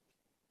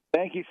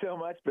 Thank you so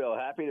much, Bill.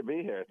 Happy to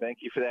be here. Thank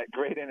you for that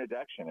great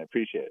introduction. I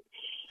appreciate it.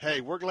 Hey,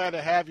 we're glad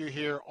to have you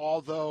here,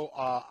 although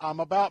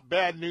I'm about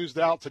bad news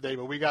out today,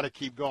 but we got to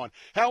keep going.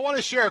 Hey, I want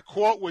to share a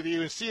quote with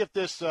you and see if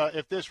this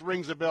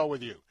rings a bell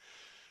with you.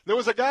 There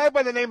was a guy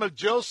by the name of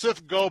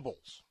Joseph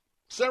Goebbels.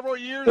 Several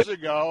years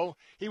ago,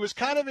 he was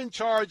kind of in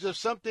charge of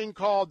something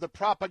called the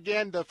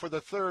propaganda for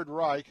the Third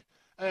Reich,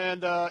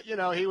 and,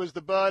 he was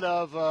the butt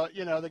of,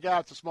 the guy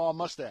with the small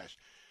mustache.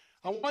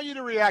 I want you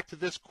to react to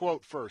this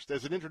quote first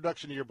as an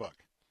introduction to your book.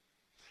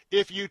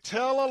 If you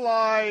tell a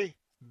lie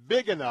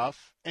big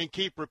enough and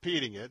keep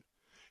repeating it,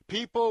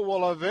 people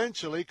will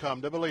eventually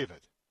come to believe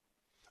it.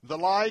 The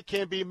lie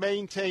can be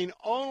maintained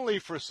only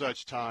for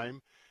such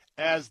time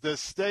as the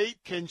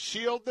state can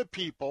shield the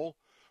people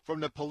from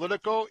the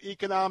political,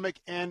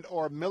 economic, and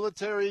or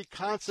military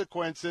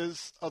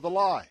consequences of the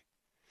lie.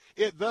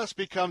 It thus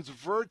becomes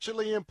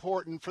virtually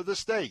important for the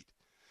state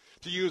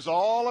to use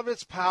all of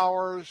its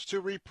powers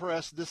to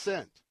repress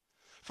dissent.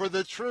 For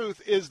the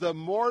truth is the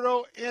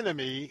mortal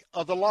enemy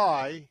of the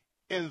lie,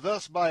 and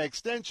thus, by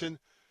extension,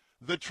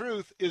 the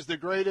truth is the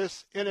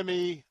greatest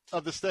enemy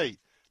of the state.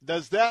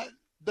 Does that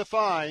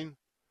define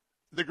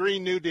the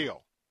Green New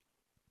Deal?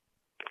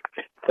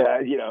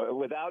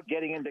 Without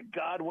getting into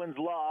Godwin's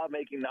law,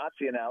 making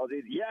Nazi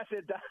analogies, yes,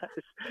 it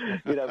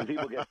does.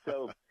 People get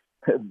so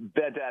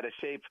bent out of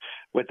shape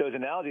with those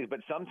analogies, but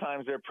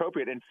sometimes they're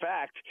appropriate. In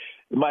fact,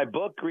 my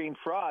book, Green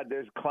Fraud,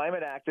 there's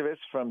climate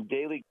activists from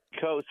Daily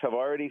coasts have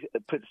already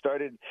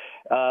started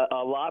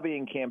a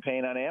lobbying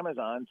campaign on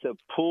Amazon to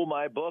pull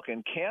my book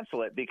and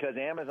cancel it because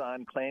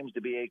Amazon claims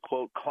to be a,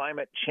 quote,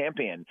 climate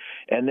champion.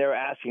 And they're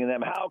asking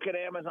them, how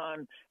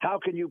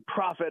can you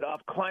profit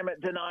off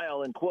climate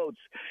denial, in quotes,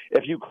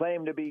 if you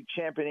claim to be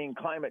championing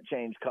climate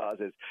change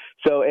causes?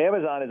 So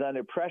Amazon is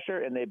under pressure,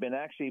 and they've been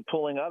actually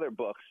pulling other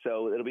books.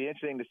 So it'll be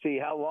interesting to see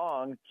how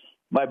long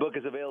my book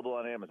is available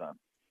on Amazon.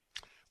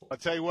 I'll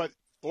tell you what.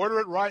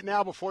 Order it right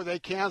now before they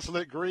cancel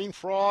it. Green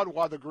fraud,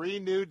 while the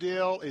Green New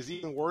Deal is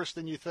even worse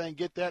than you think.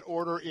 Get that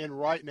order in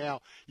right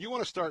now. You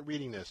want to start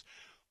reading this.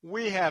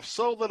 We have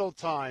so little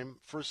time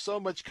for so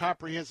much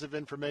comprehensive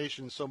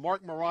information. So,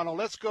 Marc Morano,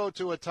 let's go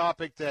to a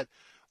topic that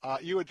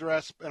you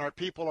address and our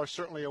people are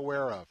certainly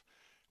aware of.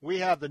 We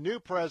have the new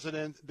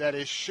president that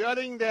is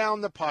shutting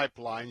down the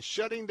pipeline,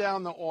 shutting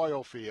down the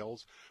oil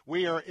fields.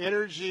 We are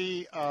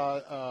energy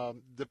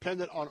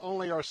dependent on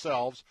only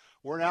ourselves.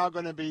 We're now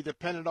going to be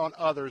dependent on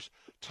others.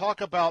 Talk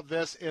about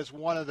this as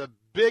one of the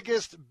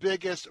biggest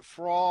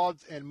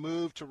frauds and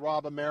move to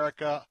rob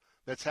America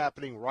that's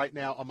happening right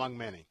now among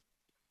many.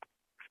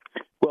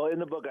 Well, in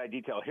the book I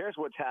detail, here's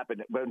what's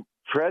happened. When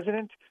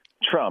President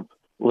Trump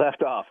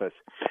left office,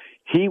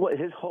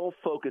 his whole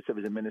focus of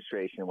his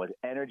administration was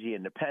energy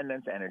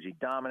independence, energy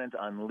dominance,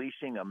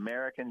 unleashing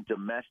American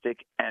domestic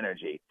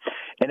energy.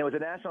 And it was a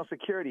national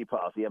security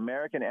policy,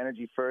 American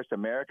energy first,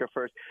 America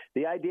first.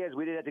 The idea is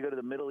we didn't have to go to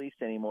the Middle East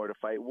anymore to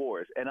fight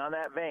wars. And on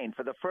that vein,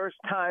 for the first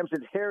time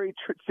since Harry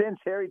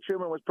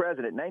Truman was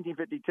president,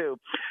 1952,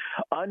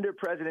 under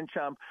President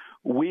Trump,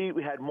 we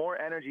had more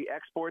energy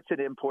exports and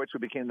imports. We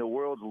became the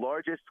world's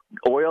largest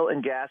oil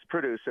and gas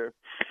producer.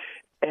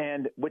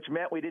 And which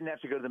meant we didn't have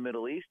to go to the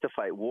Middle East to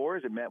fight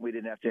wars. It meant we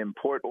didn't have to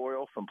import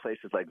oil from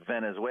places like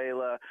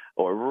Venezuela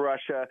or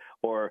Russia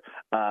or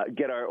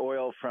get our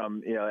oil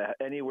from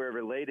anywhere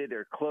related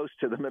or close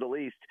to the Middle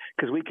East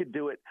because we could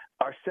do it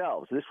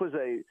ourselves. This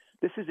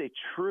is a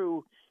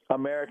true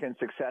American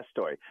success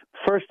story.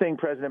 First thing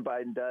President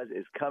Biden does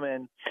is come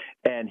in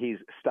and he's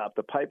stopped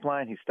the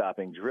pipeline. He's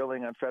stopping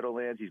drilling on federal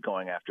lands. He's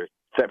going after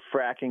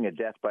fracking, a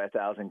death by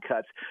 1,000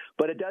 cuts.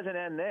 But it doesn't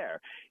end there.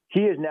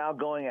 He is now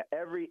going at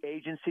every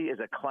agency is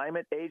a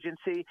climate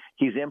agency.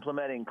 He's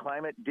implementing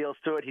climate deals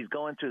through it. He's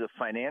going through the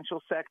financial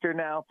sector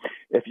now.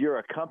 If you're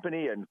a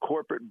company and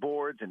corporate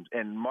boards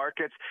and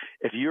markets,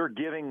 if you're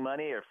giving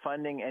money or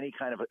funding any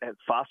kind of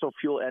fossil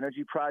fuel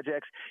energy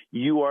projects,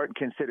 you aren't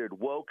considered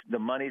woke. The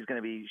money's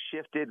going to be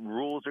shifted.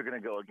 Rules are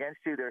going to go against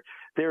you.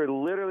 There are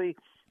literally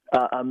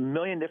a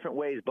million different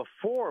ways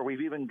before we've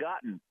even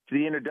gotten to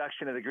the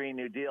introduction of the Green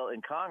New Deal in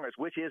Congress,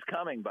 which is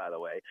coming, by the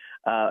way.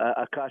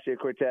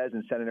 Ocasio-Cortez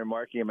and Senator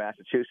Markey of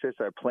Massachusetts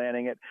are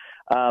planning it.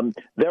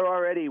 They're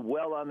already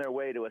well on their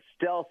way to a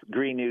stealth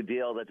Green New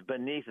Deal that's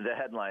beneath the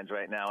headlines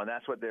right now, and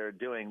that's what they're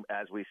doing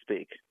as we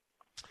speak.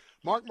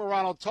 Marc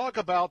Morano, talk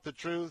about the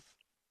truth,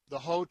 the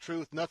whole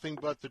truth, nothing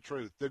but the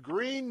truth. The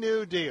Green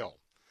New Deal.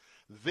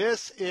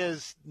 This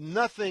is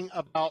nothing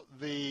about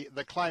the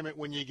climate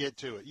when you get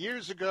to it.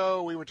 Years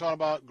ago, we were talking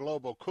about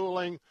global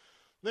cooling.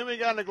 Then we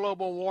got into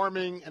global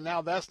warming, and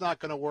now that's not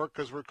going to work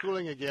because we're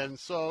cooling again,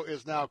 so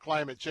is now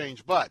climate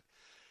change. But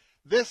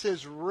this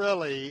is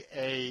really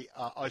a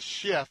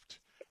shift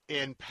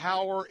in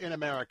power in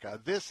America.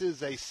 This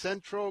is a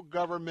central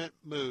government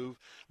move.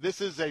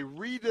 This is a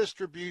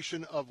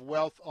redistribution of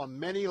wealth on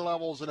many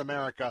levels in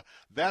America.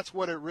 That's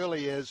what it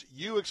really is.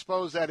 You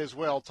expose that as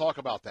well. Talk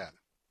about that.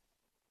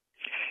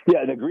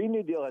 Yeah, the Green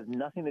New Deal has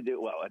nothing to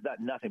do, well, not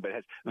nothing, but it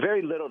has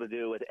very little to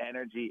do with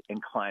energy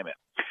and climate.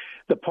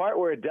 The part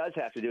where it does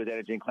have to do with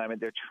energy and climate,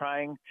 they're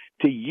trying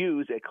to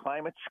use a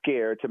climate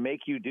scare to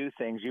make you do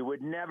things you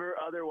would never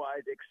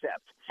otherwise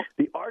accept.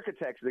 The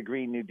architects of the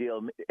Green New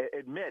Deal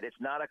admit it's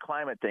not a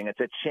climate thing. It's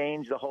a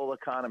change the whole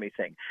economy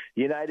thing.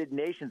 The United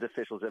Nations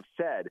officials have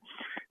said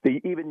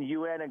even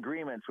UN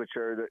agreements, which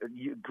are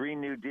the Green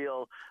New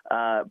Deal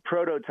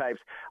prototypes,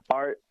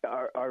 are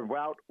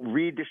about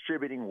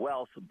redistributing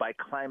wealth by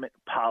climate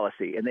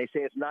policy. And they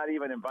say it's not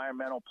even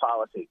environmental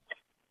policy.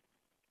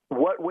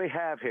 What we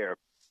have here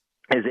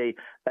is a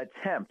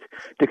attempt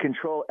to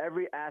control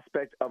every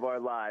aspect of our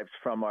lives,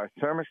 from our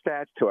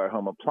thermostats to our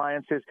home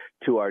appliances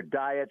to our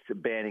diets,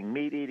 banning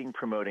meat eating,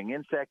 promoting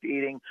insect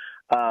eating,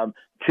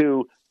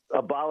 to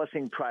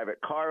abolishing private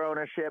car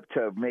ownership,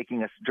 to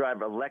making us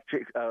drive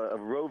a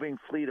roving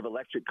fleet of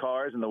electric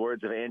cars, in the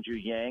words of Andrew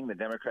Yang, the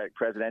Democratic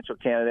presidential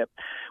candidate.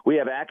 We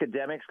have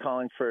academics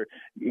calling for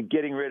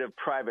getting rid of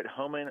private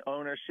home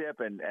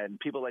ownership, and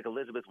people like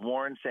Elizabeth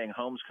Warren saying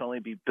homes can only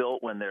be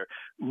built when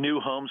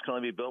new homes can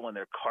only be built when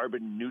they're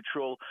carbon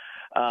neutral.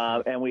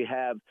 And we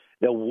have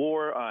the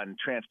war on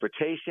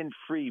transportation,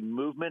 free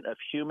movement of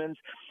humans,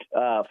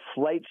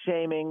 flight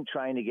shaming,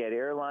 trying to get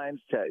airlines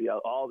to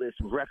all this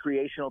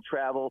recreational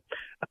travel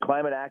people,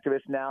 climate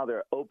activists now,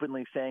 they're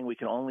openly saying we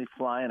can only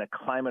fly in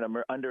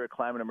under a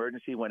climate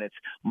emergency when it's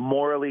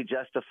morally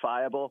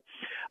justifiable.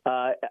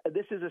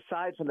 This is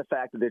aside from the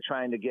fact that they're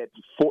trying to get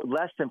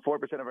less than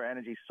 4% of our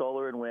energy,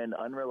 solar and wind,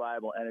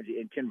 unreliable energy,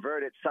 and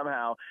convert it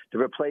somehow to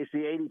replace the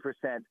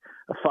 80%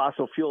 of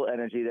fossil fuel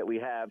energy that we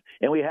have.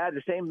 And we had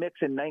the same mix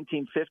in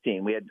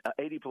 1915. We had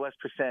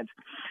 80+%,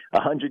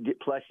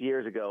 100+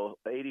 years ago,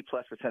 80+%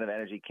 of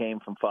energy came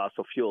from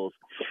fossil fuels.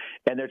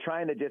 And they're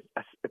trying to just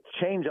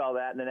change all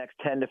that in the next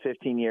 10 to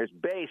 15 years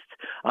based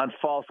on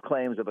false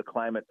claims of a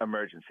climate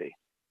emergency.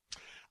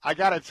 I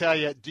got to tell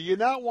you, do you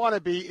not want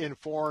to be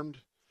informed?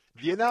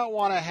 Do you not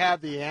want to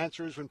have the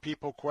answers when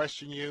people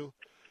question you?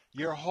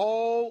 Your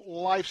whole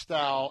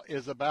lifestyle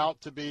is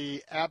about to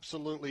be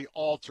absolutely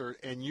altered,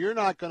 and you're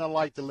not going to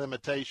like the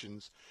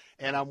limitations.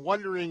 And I'm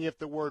wondering if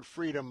the word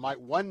freedom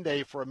might one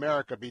day for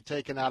America be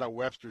taken out of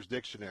Webster's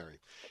dictionary.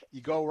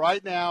 You go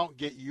right now,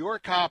 get your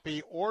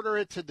copy, order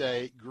it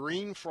today,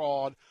 Green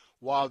Fraud,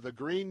 while the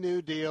Green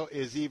New Deal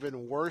is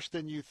even worse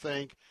than you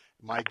think.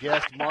 My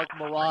guest, Mark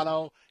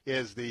Morano,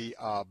 is the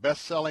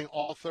best-selling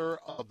author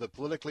of the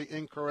Politically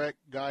Incorrect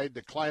Guide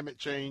to Climate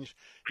Change.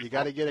 You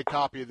got to get a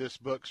copy of this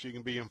book so you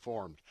can be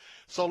informed.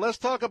 So let's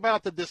talk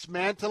about the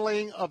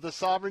dismantling of the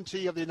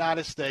sovereignty of the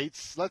United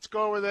States. Let's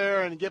go over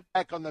there and get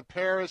back on the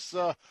Paris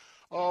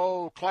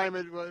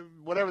climate,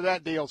 whatever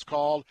that deal's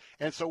called.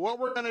 And so what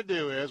we're going to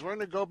do is we're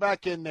going to go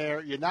back in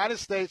there. United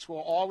States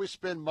will always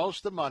spend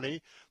most of the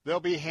money. They'll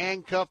be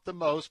handcuffed the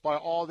most by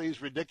all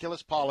these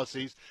ridiculous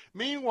policies.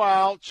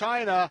 Meanwhile,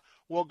 China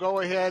will go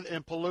ahead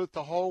and pollute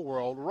the whole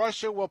world.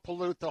 Russia will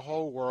pollute the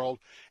whole world.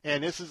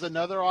 And this is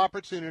another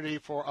opportunity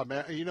for,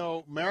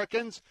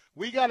 Americans,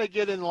 we got to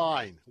get in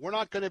line. We're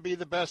not going to be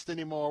the best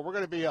anymore. We're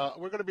going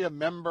to be a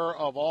member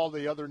of all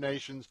the other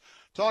nations.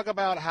 Talk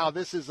about how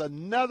this is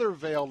another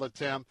veiled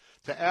attempt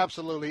to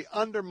absolutely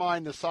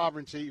undermine the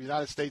sovereignty of the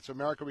United States of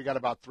America. We got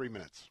about 3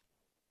 minutes.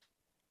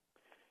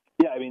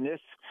 Yeah, I mean,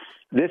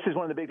 this is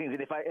one of the big things.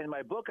 And in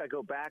my book, I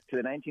go back to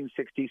the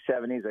 1960s,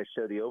 70s. I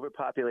show the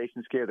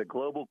overpopulation scare, the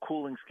global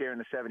cooling scare in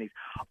the 70s.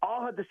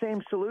 All had the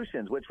same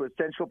solutions, which was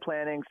central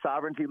planning,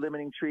 sovereignty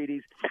limiting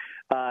treaties,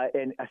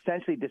 and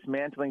essentially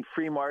dismantling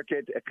free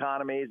market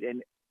economies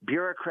and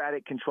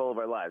bureaucratic control of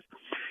our lives.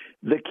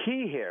 The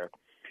key here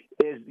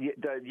is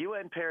the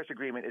UN Paris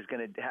Agreement is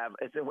going to have,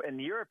 and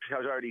Europe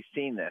has already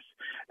seen this,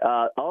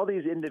 all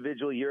these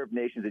individual Europe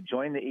nations that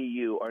join the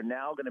EU are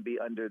now going to be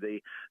under the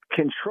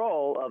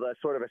control of a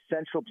sort of a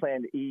central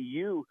planned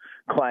EU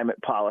climate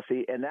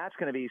policy, and that's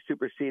going to be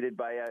superseded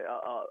by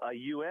a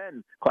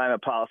UN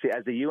climate policy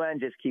as the UN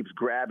just keeps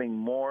grabbing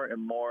more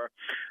and more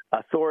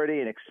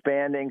authority and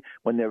expanding.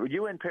 When the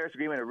UN Paris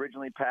Agreement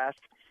originally passed,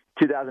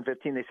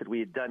 2015, they said we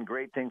had done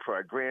great things for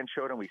our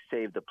grandchildren. We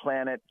saved the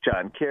planet.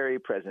 John Kerry,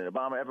 President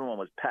Obama, everyone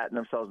was patting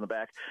themselves on the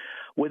back.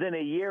 Within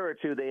a year or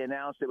two, they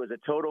announced it was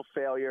a total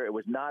failure. It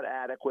was not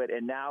adequate,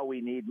 and now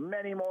we need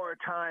many more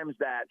times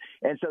that.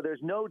 And so there's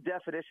no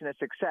definition of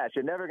success.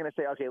 You're never going to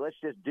say, okay, let's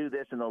just do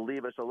this and they'll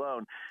leave us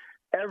alone.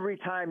 Every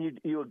time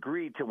you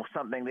agree to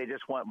something, they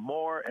just want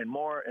more and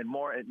more and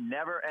more. It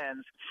never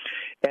ends.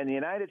 And the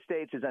United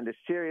States is under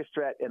serious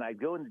threat, and I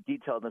go into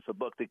detail in this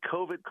book, the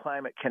COVID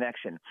climate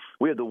connection.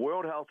 We have the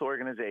World Health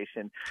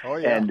Organization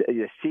and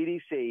the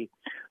CDC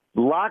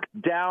locked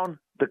down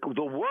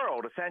the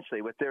world,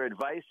 essentially, with their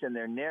advice and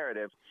their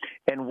narrative.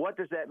 And what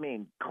does that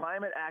mean?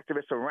 Climate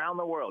activists around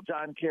the world,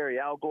 John Kerry,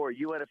 Al Gore,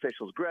 UN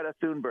officials, Greta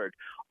Thunberg,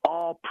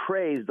 all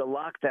praised the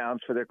lockdowns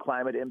for their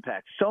climate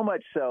impact. So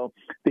much so,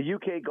 the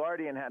UK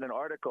Guardian had an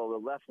article,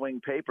 a left-wing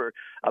paper,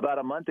 about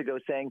a month ago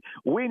saying,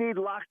 we need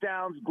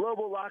lockdowns,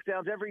 global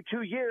lockdowns every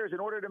 2 years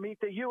in order to meet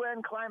the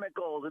UN climate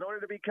goals, in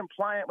order to be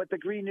compliant with the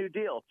Green New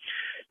Deal.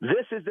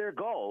 This is their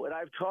goal. And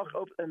I've talked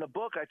in the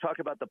book, I talk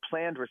about the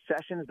planned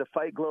recessions to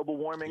fight global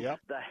warming,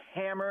 the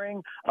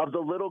hammering of the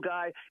little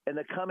guy, and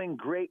the coming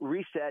great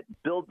reset,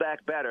 build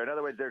back better. In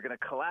other words, they're going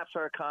to collapse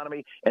our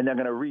economy, and they're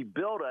going to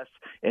rebuild us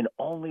in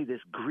only this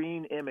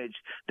green image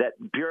that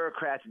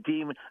bureaucrats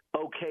deem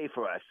okay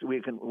for us.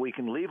 We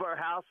can leave our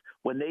house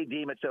when they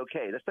deem it's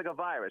okay. That's like a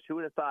virus. Who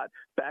would have thought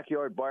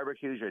backyard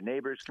barbecues, your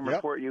neighbors can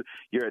report you,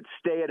 you're at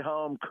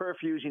stay-at-home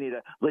curfews, you need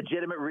a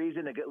legitimate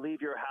reason to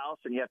leave your house,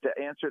 and you have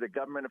to answer to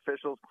government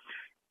officials.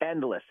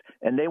 Endless.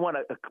 And they want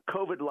a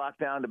COVID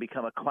lockdown to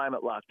become a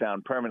climate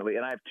lockdown permanently.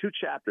 And I have 2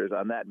 chapters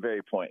on that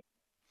very point.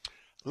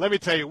 Let me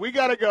tell you, we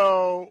got to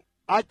go.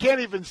 I can't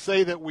even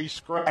say that we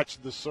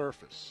scratched the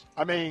surface.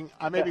 I mean,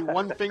 I may be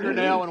one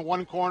fingernail in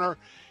one corner.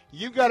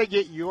 You got to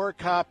get your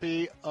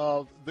copy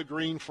of The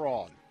Green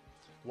Fraud,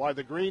 Why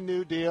the Green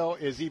New Deal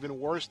is Even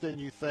Worse Than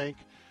You Think.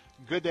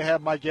 Good to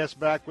have my guest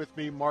back with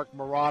me, Mark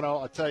Morano.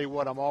 I'll tell you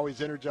what, I'm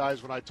always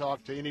energized when I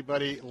talk to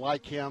anybody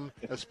like him,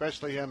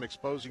 especially him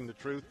exposing the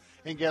truth.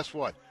 And guess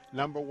what?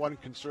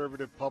 #1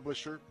 conservative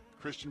publisher,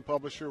 Christian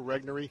publisher,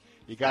 Regnery.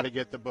 You got to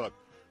get the book.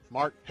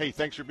 Mark, hey,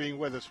 thanks for being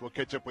with us. We'll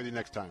catch up with you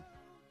next time.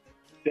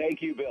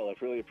 Thank you, Bill. I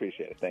really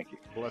appreciate it. Thank you.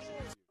 Bless you.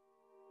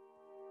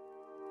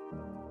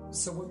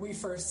 So when we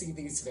first see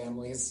these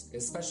families,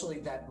 especially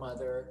that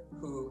mother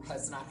who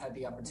has not had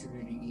the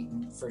opportunity to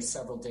eat for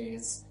several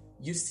days,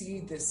 you see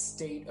this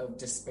state of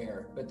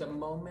despair. But the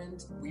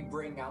moment we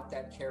bring out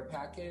that care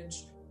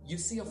package, you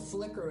see a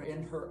flicker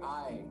in her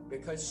eye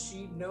because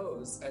she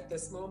knows at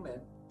this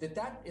moment that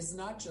that is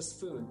not just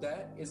food,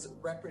 that is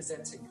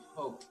representing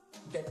hope,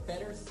 that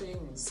better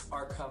things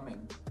are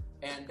coming.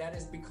 And that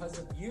is because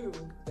of you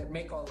that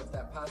make all of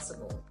that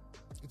possible.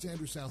 It's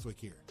Andrew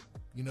Southwick here.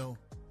 You know,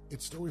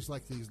 it's stories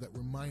like these that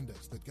remind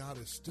us that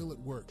God is still at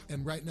work.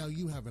 And right now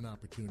you have an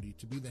opportunity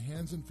to be the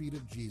hands and feet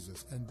of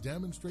Jesus and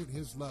demonstrate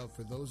his love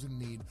for those in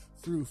need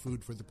through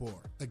Food for the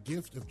Poor. A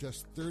gift of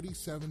just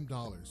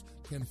 $37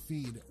 can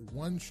feed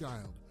one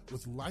child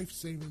with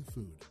life-saving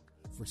food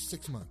for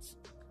 6 months.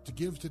 To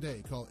give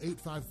today, call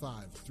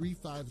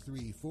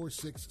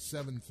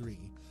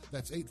 855-353-4673.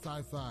 That's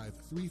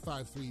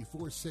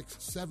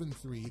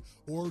 855-353-4673,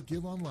 or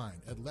give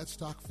online at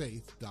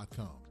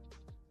letstalkfaith.com.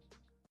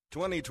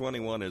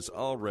 2021 is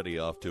already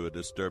off to a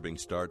disturbing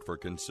start for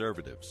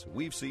conservatives.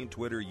 We've seen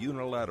Twitter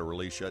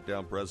unilaterally shut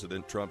down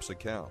President Trump's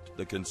account.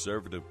 The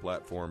conservative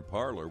platform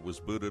Parler was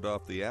booted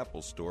off the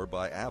Apple Store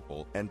by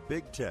Apple, and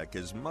big tech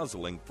is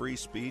muzzling free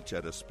speech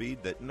at a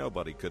speed that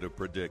nobody could have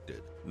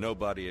predicted.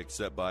 Nobody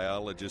except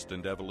biologist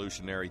and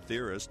evolutionary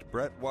theorist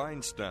Brett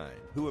Weinstein,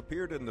 who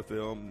appeared in the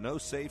film No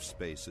Safe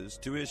Spaces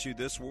to issue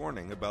this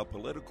warning about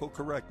political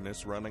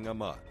correctness running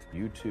amok.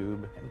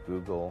 YouTube and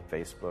Google,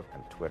 Facebook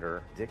and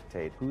Twitter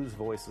dictate whose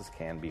voices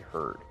can be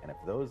heard. And if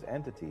those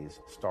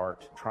entities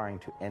start trying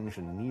to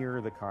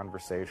engineer the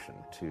conversation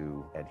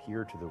to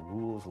adhere to the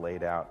rules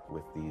laid out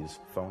with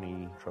these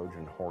phony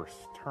Trojan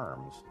horse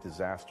terms,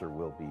 disaster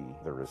will be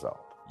the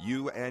result.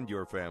 You and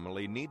your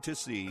family need to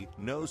see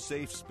No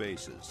Safe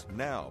Spaces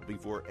now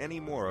before any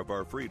more of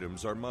our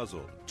freedoms are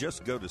muzzled.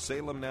 Just go to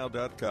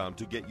salemnow.com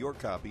to get your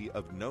copy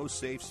of No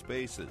Safe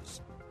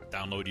Spaces.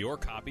 Download your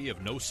copy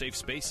of No Safe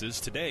Spaces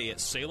today at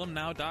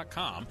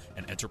salemnow.com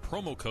and enter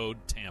promo code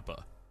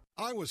TAMPA.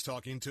 I was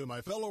talking to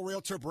my fellow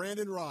realtor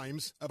Brandon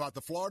Rhymes about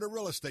the Florida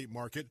real estate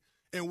market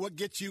and what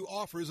gets you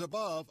offers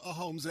above a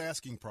home's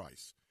asking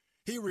price.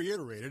 He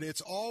reiterated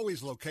it's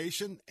always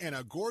location and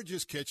a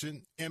gorgeous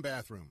kitchen and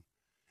bathroom.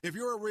 If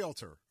you're a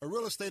realtor, a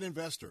real estate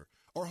investor,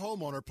 or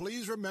homeowner,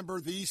 please remember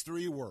these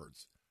 3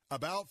 words: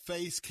 About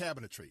Face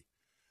Cabinetry.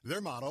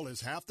 Their model is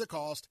half the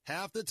cost,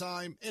 half the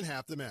time, and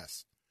half the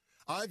mess.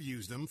 I've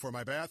used them for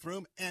my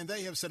bathroom, and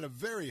they have set a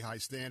very high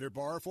standard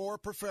bar for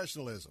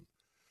professionalism.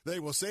 They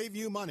will save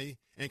you money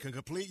and can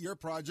complete your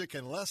project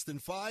in less than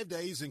 5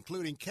 days,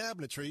 including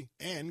cabinetry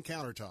and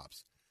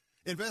countertops.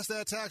 Invest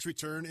that tax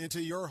return into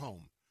your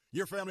home.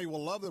 Your family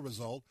will love the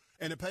result,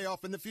 and the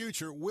payoff in the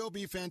future will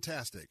be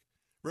fantastic.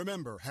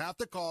 Remember, half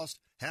the cost,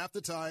 half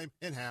the time,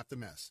 and half the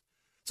mess.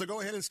 So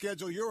go ahead and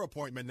schedule your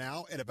appointment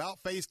now at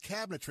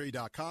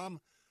AboutFaceCabinetry.com.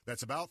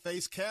 That's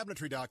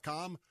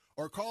AboutFaceCabinetry.com,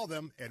 or call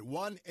them at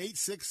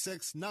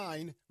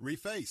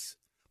 1-866-9-REFACE.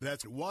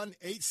 That's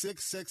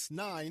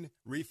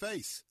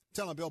 1-866-9-REFACE.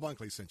 Tell them Bill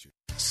Bunkley sent you.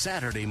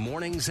 Saturday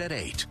mornings at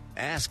 8.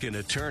 Ask an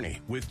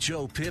Attorney with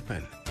Joe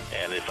Pippin.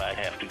 And if I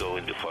have to go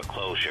into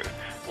foreclosure,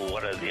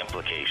 what are the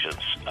implications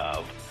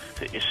of,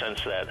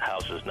 since that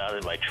house is not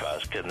in my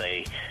trust, can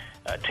they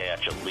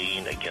attach a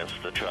lien against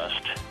the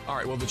trust? All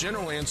right, well, the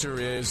general answer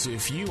is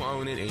if you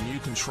own it and you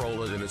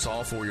control it and it's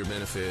all for your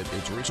benefit,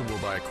 it's reachable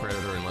by a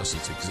creditor unless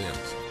it's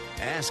exempt.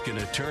 Ask an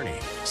Attorney,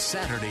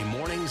 Saturday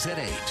mornings at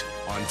 8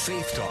 on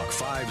Faith Talk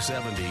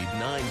 570,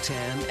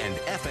 910, and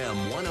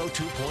FM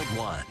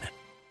 102.1.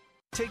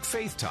 Take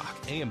Faith Talk,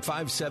 AM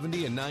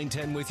 570 and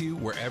 910 with you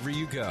wherever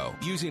you go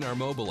using our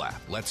mobile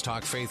app,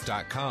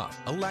 letstalkfaith.com,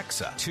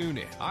 Alexa,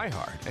 TuneIn,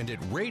 iHeart, and at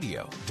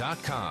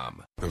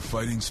radio.com. The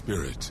fighting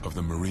spirit of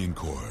the Marine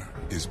Corps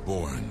is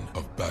born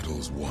of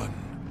battles won.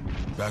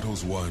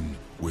 Battles won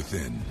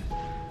within,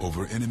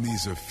 over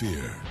enemies of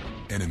fear,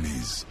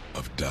 enemies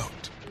of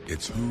doubt.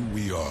 It's who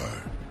we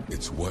are.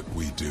 It's what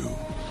we do.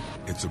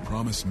 It's a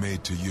promise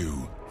made to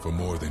you for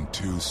more than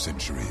 2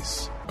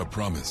 centuries. A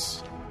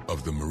promise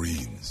of the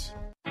Marines.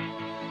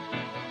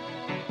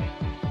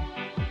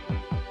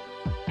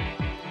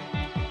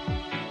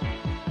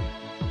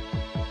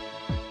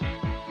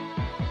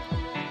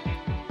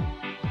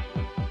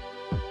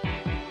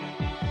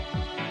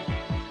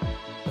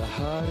 The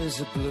heart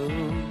is a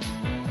blue.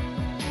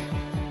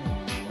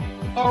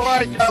 All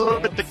right, got a little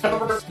bit to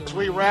cover as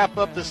we wrap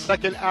up the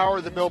second hour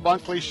of the Bill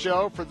Bunkley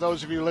Show. For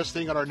those of you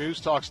listening on our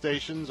news talk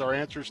stations, our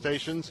answer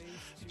stations,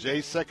 Jay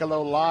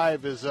Sekulow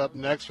Live is up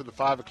next for the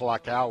 5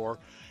 o'clock hour.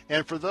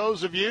 And for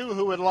those of you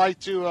who would like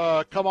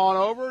to come on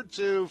over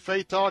to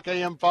Faith Talk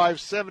AM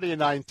 570 and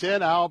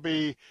 910, I'll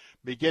be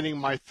beginning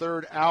my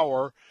 3rd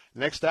hour.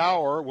 Next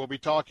hour, we'll be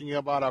talking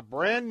about a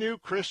brand new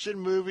Christian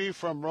movie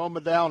from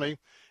Roma Downey,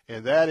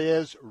 and that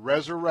is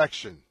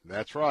Resurrection.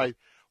 That's right.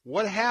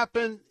 What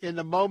happened in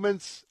the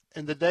moments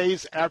in the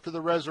days after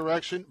the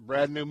resurrection?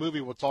 Brand new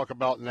movie we'll talk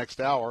about next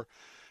hour.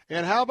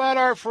 And how about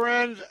our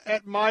friend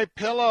at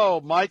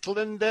MyPillow, Mike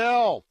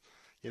Lindell?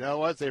 You know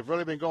what? They've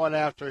really been going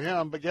after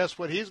him, but guess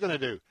what he's going to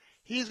do?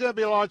 he's going to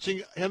be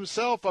launching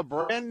himself a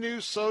brand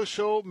new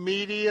social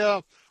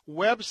media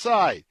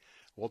website.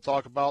 We'll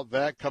talk about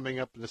that coming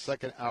up in the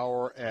second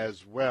hour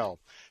as well.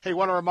 Hey,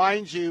 want to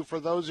remind you, for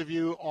those of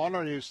you on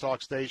our News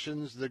Talk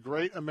stations, the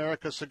Great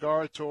America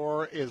Cigar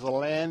Tour is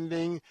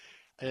landing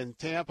in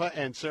Tampa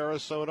and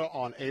Sarasota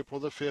on April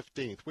the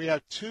 15th. We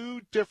have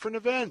two different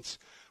events.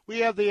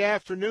 We have the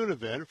afternoon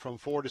event from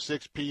 4 to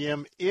 6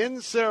 p.m. in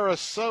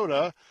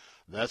Sarasota.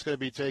 That's going to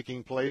be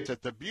taking place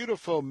at the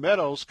beautiful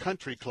Meadows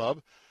Country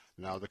Club.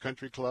 Now, the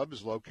Country Club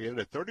is located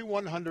at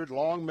 3100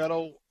 Long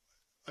Meadow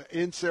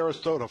in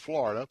Sarasota,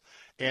 Florida,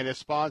 and is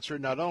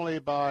sponsored not only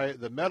by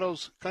the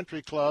Meadows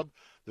Country Club,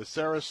 the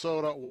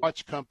Sarasota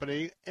Watch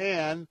Company,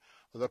 and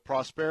the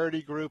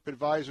Prosperity Group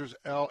Advisors,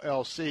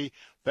 LLC.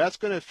 That's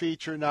going to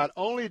feature not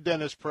only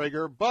Dennis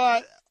Prager,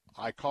 but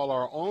I call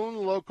our own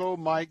local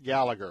Mike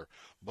Gallagher.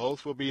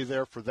 Both will be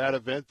there for that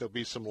event. There'll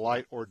be some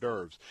light hors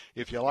d'oeuvres.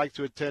 If you'd like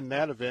to attend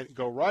that event,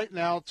 go right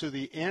now to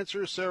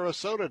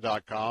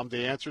theanswersarasota.com,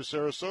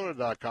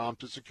 theanswersarasota.com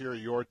to secure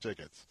your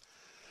tickets.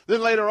 Then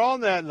later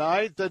on that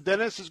night,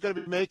 Dennis is going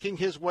to be making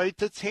his way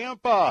to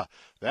Tampa.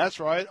 That's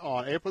right,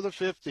 on April the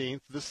 15th,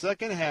 the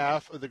second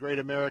half of the Great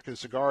American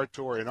Cigar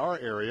Tour in our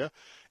area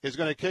is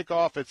going to kick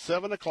off at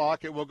 7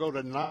 o'clock. It will go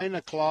to 9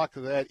 o'clock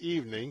that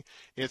evening.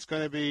 It's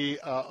going to be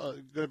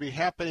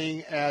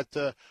happening at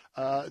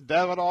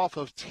Davidoff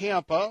of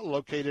Tampa,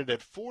 located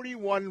at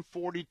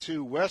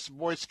 4142 West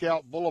Boy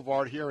Scout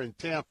Boulevard here in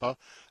Tampa.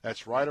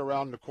 That's right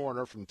around the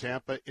corner from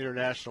Tampa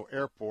International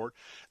Airport.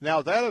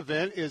 Now, that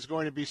event is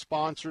going to be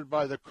sponsored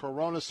by the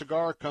Corona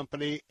Cigar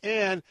Company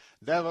and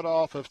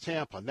Davidoff of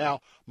Tampa.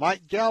 Now,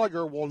 Mike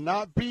Gallagher will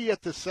not be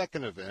at the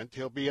second event.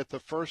 He'll be at the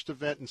first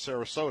event in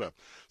Sarasota.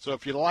 So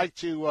if you'd like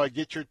to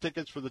get your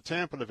tickets for the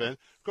Tampa event,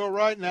 go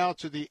right now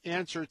to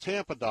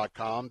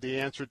theanswertampa.com,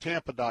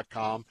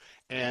 theanswertampa.com,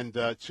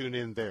 and tune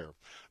in there.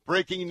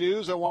 Breaking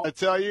news, I want to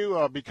tell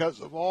you,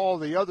 because of all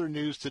the other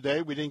news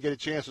today, we didn't get a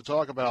chance to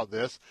talk about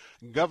this.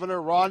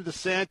 Governor Ron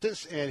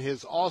DeSantis and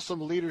his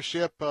awesome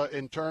leadership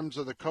in terms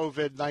of the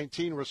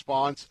COVID-19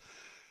 response.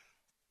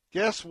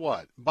 Guess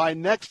what? By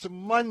next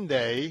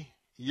Monday,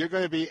 you're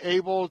going to be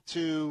able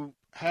to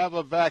have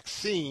a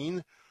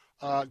vaccine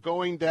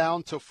going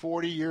down to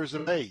 40 years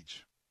of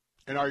age.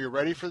 And are you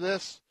ready for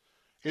this?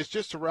 It's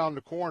just around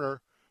the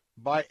corner.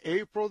 By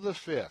April the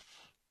 5th,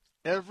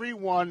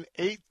 everyone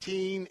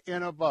 18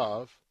 and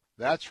above,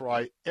 that's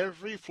right,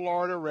 every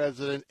Florida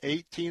resident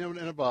 18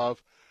 and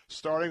above,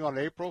 starting on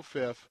April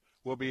 5th,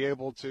 will be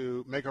able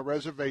to make a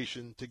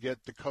reservation to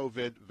get the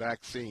COVID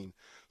vaccine.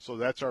 So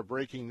that's our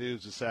breaking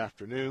news this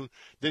afternoon.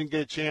 Didn't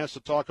get a chance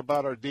to talk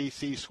about our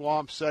D.C.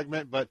 Swamp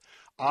segment, but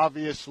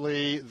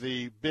obviously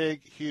the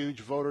big, huge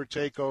voter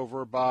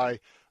takeover by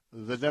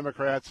the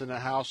Democrats in the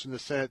House and the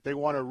Senate. They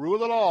want to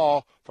rule it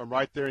all from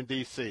right there in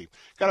D.C.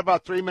 Got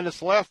about 3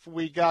 minutes left.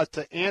 We got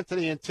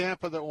Anthony in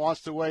Tampa that wants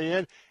to weigh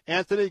in.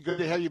 Anthony, good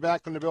to have you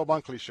back on the Bill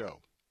Bunkley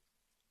Show.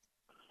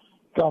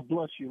 God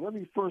bless you. Let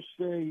me first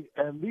say,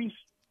 at least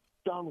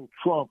Donald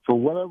Trump, for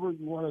whatever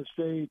you want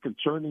to say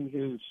concerning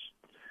his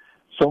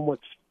somewhat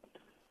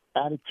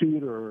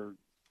attitude or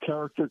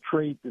character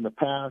trait in the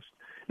past,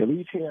 at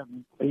least he had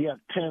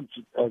Pence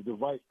as the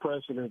vice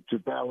president to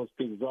balance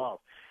things off.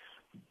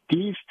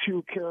 These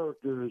two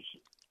characters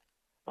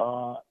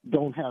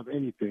don't have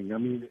anything. I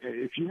mean,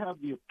 if you have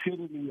the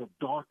epitome of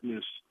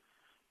darkness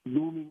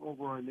looming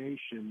over our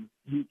nation,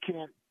 you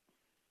can't.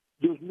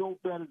 There's no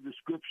better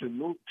description,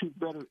 no two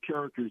better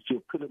characters to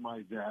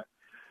epitomize that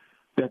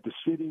the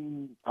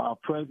sitting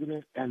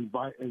president and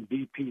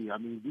VP. I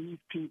mean, these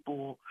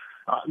people.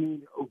 I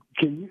mean,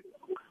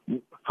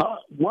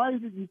 why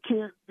is it you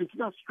can't? It's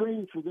not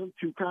strange for them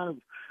to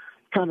kind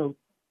of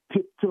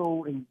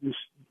tiptoe and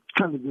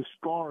kind of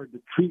discard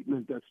the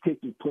treatment that's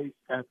taking place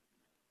at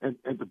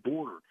the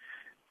border.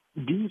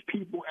 These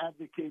people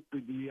advocate for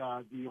the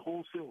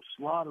wholesale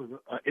slaughter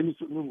of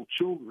innocent little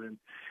children.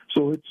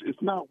 So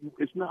it's not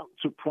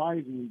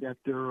surprising that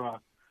their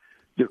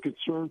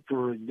concern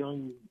for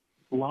young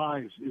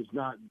lives is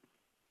not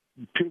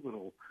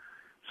pivotal.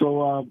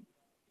 So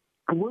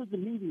where's the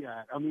media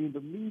at? I mean,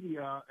 the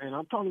media, and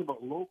I'm talking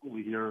about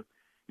locally here.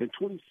 In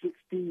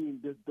 2016,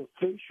 the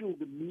facial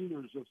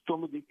demeanors of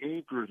some of the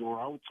anchors, or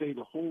I would say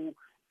the whole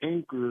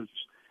anchors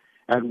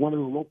at one of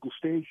the local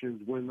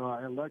stations when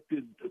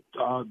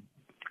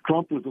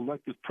Trump was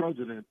elected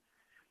president,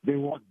 they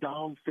were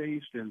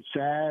down-faced and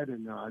sad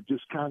and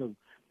just kind of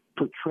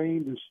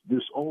portraying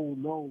this oh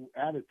no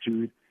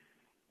attitude.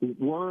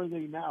 Where are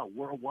they now?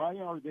 Why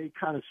are they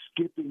kind of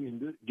skipping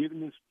and giving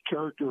this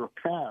character a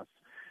pass?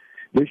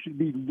 They should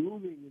be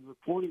looming and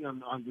reporting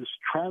on this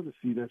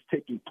travesty that's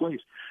taking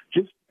place.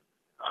 Just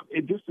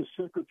the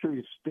Secretary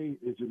of State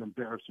is an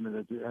embarrassment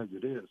as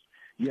it is.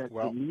 Yet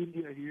the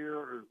media here,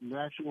 or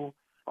national,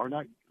 are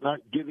not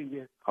giving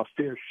it a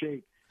fair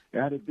shake.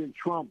 Had it been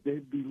Trump,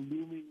 they'd be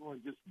looming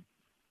on just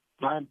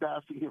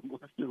lambasting him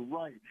left and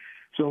right.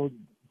 So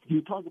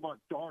you talk about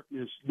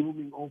darkness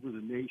looming over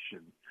the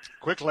nation.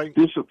 Quickly.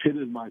 This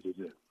epitomizes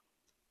it.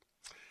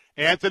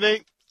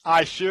 Anthony,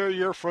 I share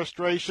your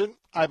frustration.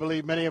 I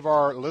believe many of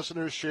our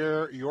listeners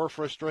share your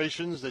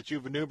frustrations that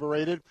you've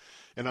enumerated.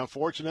 And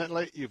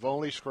unfortunately, you've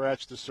only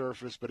scratched the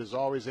surface. But as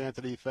always,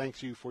 Anthony,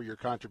 thanks you for your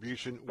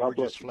contribution. We're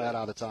just flat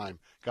out of time.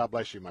 God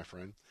bless you, my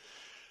friend.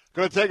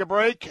 Going to take a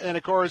break. And,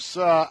 of course,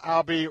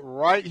 I'll be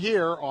right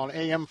here on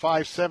AM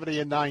 570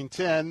 and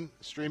 910,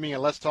 streaming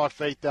at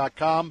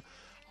letstalkfaith.com.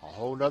 A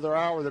whole nother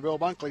hour of the Bill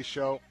Bunkley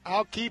Show.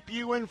 I'll keep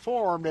you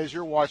informed as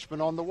your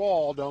watchman on the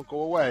wall. Don't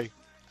go away.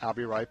 I'll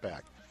be right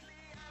back.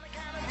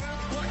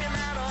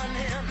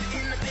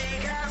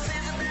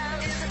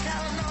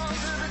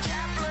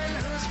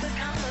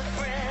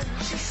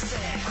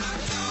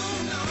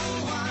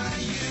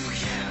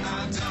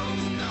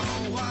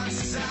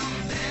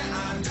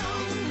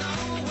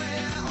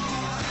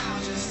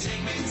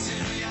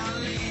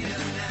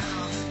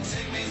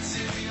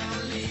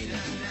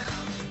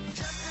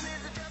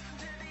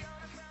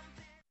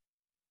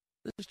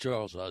 This is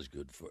Charles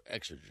Osgood for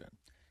Exergen.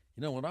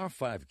 You know, when our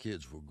 5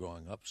 kids were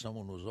growing up,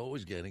 someone was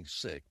always getting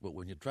sick, but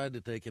when you tried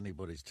to take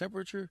anybody's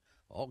temperature,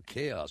 all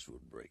chaos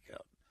would break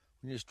out.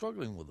 When you're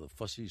struggling with a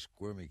fussy,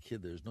 squirmy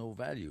kid, there's no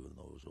value in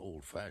those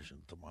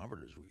old-fashioned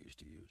thermometers we used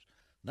to use.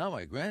 Now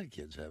my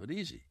grandkids have it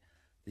easy.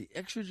 The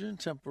Exergen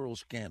temporal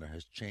scanner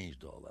has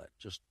changed all that.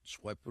 Just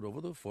swipe it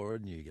over the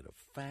forehead and you get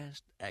a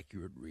fast,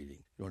 accurate reading.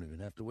 You don't even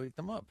have to wake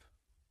them up.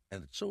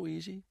 And it's so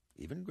easy,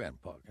 even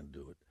Grandpa can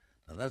do it.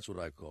 Now that's what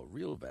I call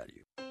real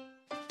value.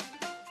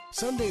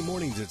 Sunday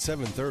mornings at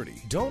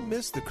 7:30. Don't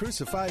miss the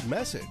Crucified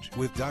Message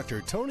with Dr.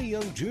 Tony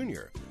Young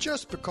Jr.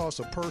 Just because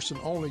a person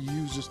only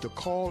uses the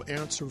call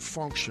answer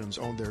functions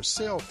on their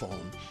cell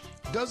phone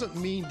doesn't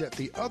mean that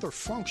the other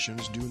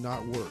functions do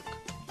not work.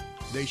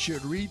 They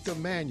should read the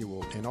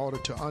manual in order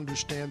to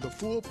understand the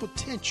full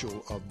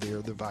potential of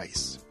their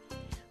device.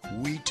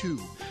 We too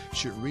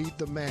should read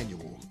the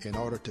manual in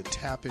order to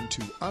tap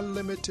into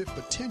unlimited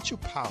potential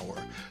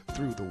power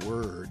through the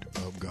Word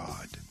of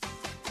God.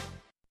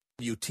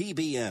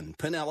 WTBN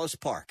Pinellas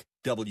Park,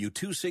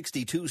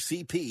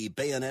 W262CP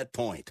Bayonet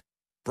Point.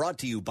 Brought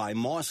to you by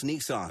Moss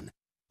Nissan.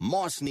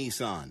 Moss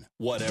Nissan,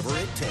 whatever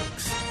it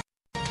takes.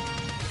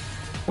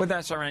 With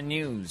SRN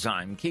News,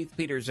 I'm Keith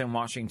Peters in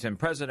Washington.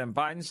 President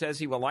Biden says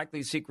he will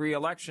likely seek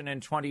re-election in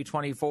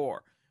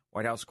 2024.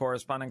 White House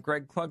correspondent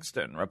Greg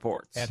Clugston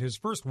reports. At his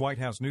first White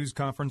House news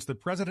conference, the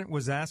president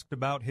was asked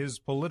about his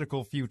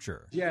political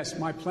future. Yes,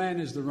 my plan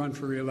is to run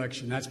for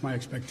re-election. That's my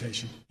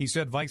expectation. He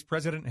said Vice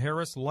President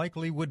Harris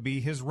likely would be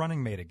his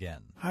running mate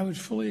again. I would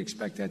fully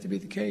expect that to be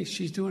the case.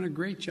 She's doing a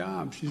great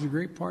job. She's a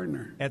great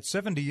partner. At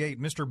 78,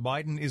 Mr.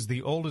 Biden is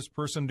the oldest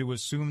person to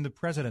assume the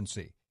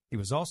presidency. He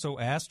was also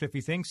asked if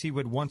he thinks he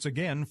would once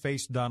again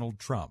face Donald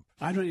Trump.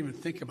 I don't even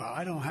think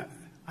about it.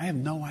 I have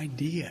no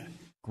idea.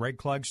 Greg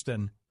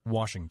Clugston,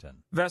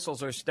 Washington.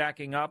 Vessels are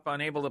stacking up,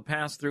 unable to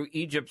pass through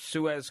Egypt's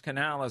Suez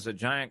Canal as a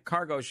giant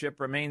cargo ship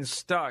remains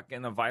stuck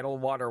in the vital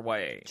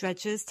waterway.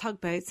 Dredgers,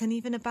 tugboats and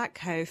even a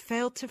backhoe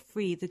failed to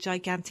free the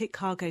gigantic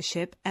cargo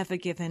ship Ever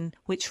Given,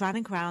 which ran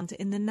aground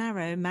in the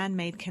narrow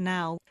man-made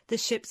canal. The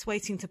ships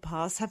waiting to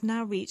pass have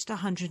now reached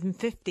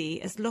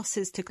 150 as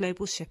losses to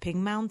global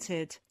shipping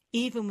mounted.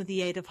 Even with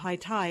the aid of high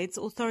tides,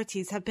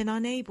 authorities have been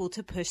unable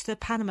to push the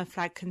Panama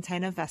flag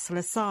container vessel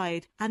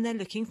aside, and they're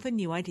looking for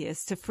new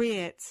ideas to free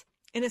it.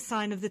 In a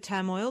sign of the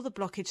turmoil the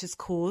blockage has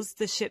caused,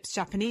 the ship's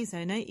Japanese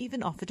owner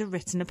even offered a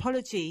written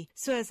apology.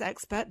 Suez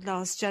expert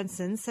Lars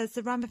Jensen says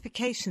the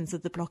ramifications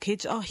of the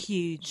blockage are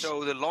huge.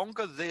 So the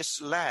longer this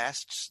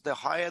lasts, the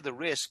higher the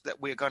risk that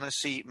we're going to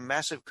see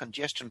massive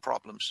congestion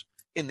problems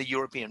in the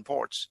European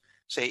ports,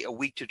 say a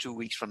week to 2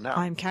 weeks from now.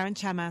 I'm Karen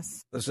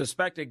Chamas. The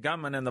suspected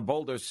gunman in the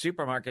Boulder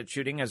supermarket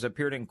shooting has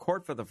appeared in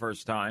court for the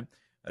first time.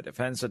 A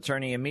defense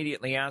attorney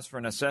immediately asked for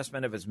an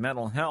assessment of his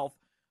mental health.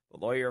 The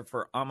lawyer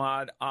for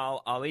Ahmad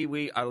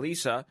Al-Aliwi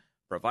Alisa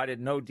provided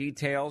no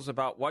details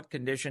about what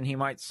condition he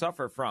might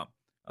suffer from.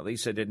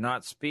 Alisa did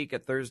not speak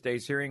at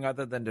Thursday's hearing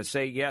other than to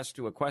say yes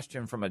to a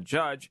question from a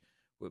judge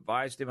who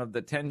advised him of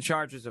the 10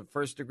 charges of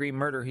first-degree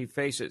murder he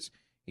faces.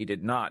 He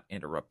did not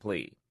enter a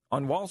plea.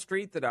 On Wall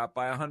Street, the Dow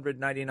by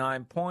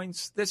 199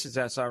 points. This is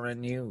SRN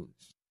News.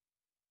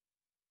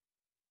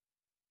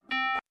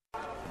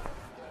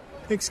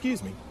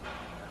 Excuse me,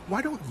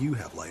 why don't you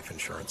have life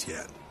insurance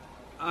yet?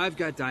 I've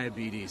got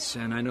diabetes,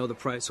 and I know the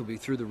price will be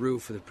through the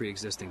roof for the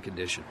pre-existing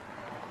condition.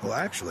 Well,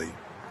 actually,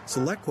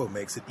 SelectQuote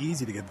makes it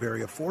easy to get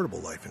very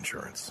affordable life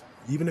insurance,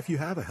 even if you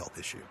have a health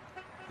issue.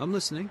 I'm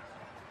listening.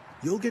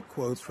 You'll get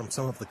quotes from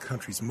some of the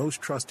country's most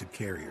trusted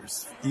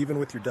carriers. Even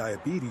with your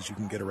diabetes, you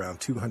can get around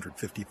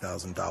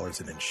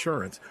 $250,000 in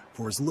insurance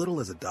for as little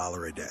as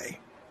 $1 a day.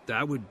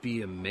 That would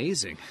be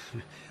amazing.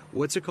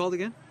 What's it called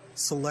again?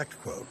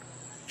 SelectQuote.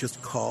 Just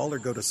call or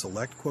go to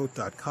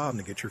SelectQuote.com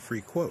to get your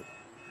free quote.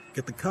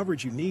 Get the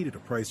coverage you need at a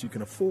price you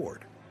can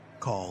afford.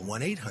 Call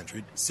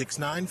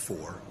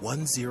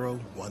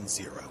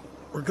 1-800-694-1010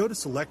 or go to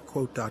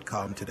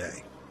SelectQuote.com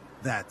today.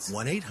 That's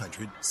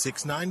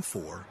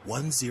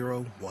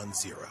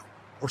 1-800-694-1010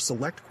 or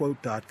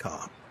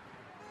SelectQuote.com.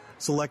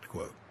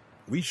 SelectQuote.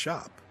 We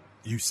shop.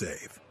 You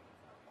save.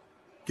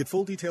 Get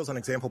full details on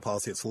example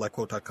policy at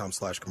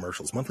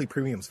selectquote.com/commercials. Monthly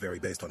premiums vary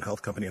based on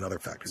health, company, and other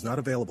factors. Not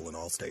available in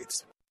all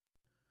states.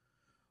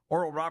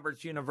 Oral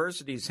Roberts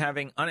University is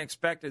having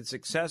unexpected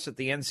success at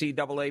the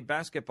NCAA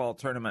basketball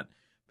tournament.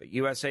 But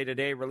USA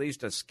Today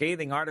released a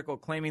scathing article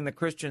claiming the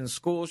Christian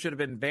school should have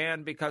been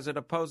banned because it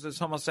opposes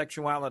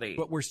homosexuality.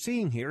 What we're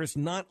seeing here is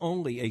not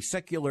only a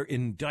secular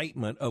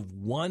indictment of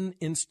one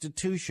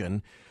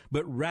institution,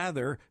 but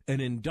rather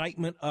an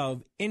indictment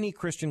of any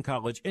Christian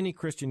college, any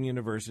Christian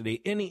university,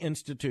 any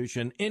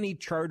institution, any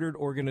chartered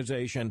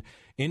organization,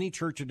 any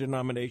church or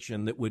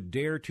denomination that would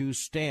dare to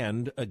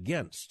stand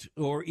against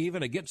or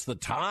even against the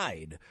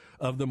tide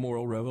of the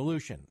moral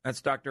revolution.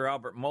 That's Dr.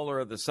 Albert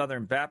Mohler of the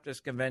Southern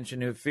Baptist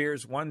Convention, who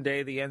fears one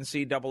day the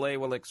NCAA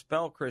will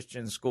expel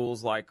Christian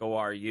schools like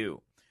ORU.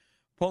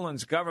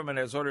 Poland's government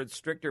has ordered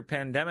stricter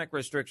pandemic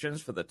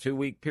restrictions for the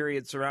 2-week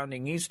period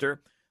surrounding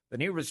Easter. The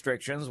new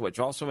restrictions, which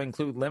also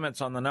include limits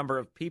on the number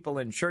of people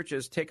in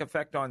churches, take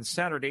effect on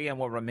Saturday and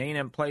will remain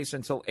in place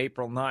until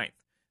April 9th.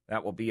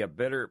 That will be a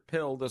bitter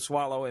pill to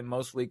swallow in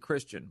mostly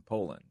Christian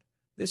Poland.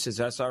 This is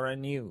SRN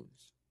News.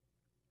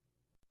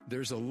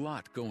 There's a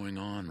lot going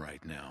on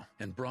right now,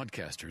 and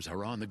broadcasters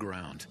are on the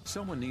ground.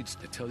 Someone needs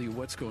to tell you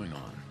what's going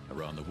on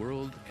around the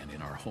world and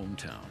in our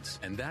hometowns.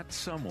 And that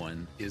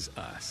someone is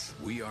us.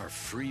 We are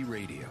free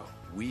radio.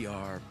 We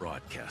are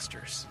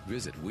broadcasters.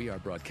 Visit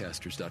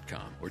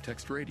wearebroadcasters.com or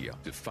text radio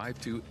to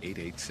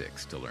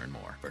 52886 to learn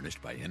more.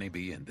 Furnished by NAB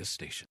and this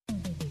station.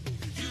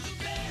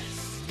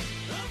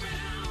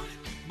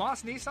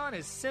 Moss Nissan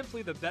is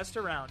simply the best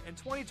around. In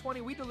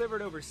 2020, we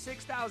delivered over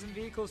 6,000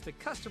 vehicles to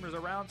customers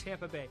around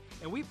Tampa Bay,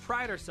 and we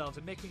pride ourselves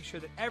in making sure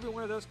that every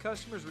one of those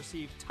customers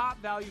receive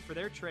top value for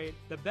their trade,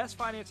 the best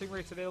financing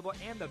rates available,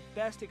 and the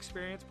best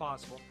experience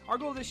possible. Our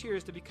goal this year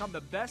is to become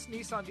the best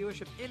Nissan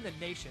dealership in the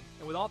nation,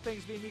 and with all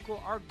things being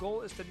equal, our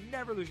goal is to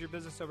never lose your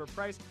business over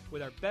price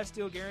with our best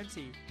deal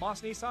guarantee.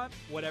 Moss Nissan,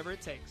 whatever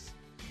it takes.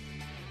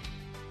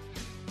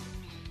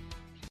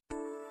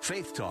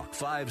 Faith Talk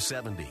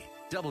 570.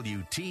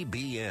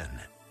 WTBN.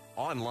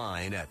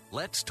 Online at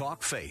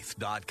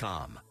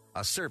letstalkfaith.com,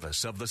 a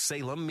service of the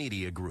Salem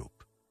Media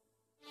Group.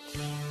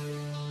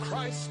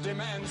 Christ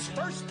demands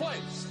first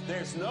place.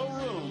 There's no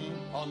room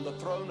on the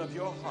throne of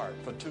your heart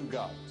for two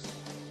gods.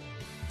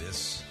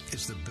 This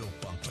is the Bill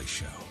Bunkley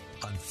Show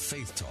on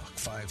Faith Talk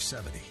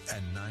 570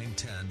 and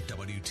 910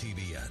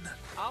 WTBN.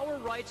 Our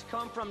rights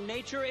come from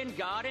nature and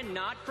God and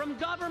not from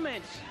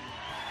government.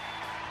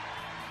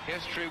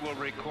 History will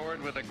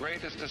record with the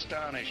greatest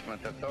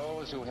astonishment that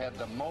those who had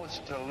the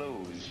most to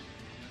lose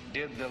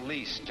did the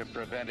least to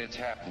prevent its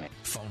happening.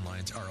 Phone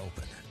lines are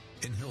open.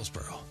 In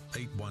Hillsborough,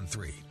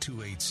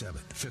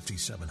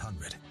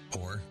 813-287-5700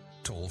 or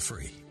toll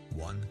free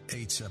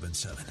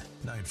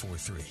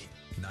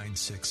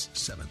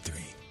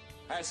 1-877-943-9673.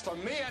 As for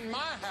me and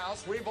my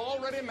house, we've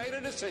already made a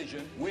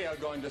decision. We are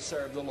going to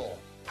serve the Lord.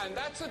 And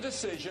that's a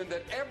decision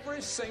that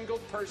every single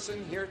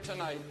person here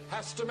tonight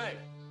has to make.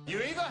 You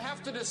either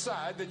have to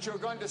decide that you're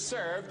going to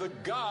serve the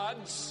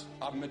gods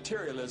of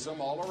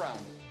materialism all around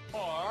you,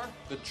 or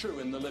the true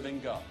and the living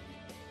God.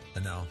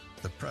 And now,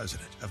 the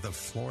president of the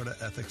Florida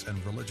Ethics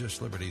and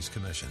Religious Liberties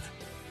Commission.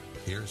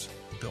 Here's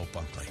Bill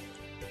Bunkley.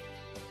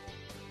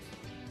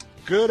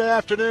 Good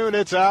afternoon.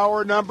 It's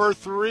hour number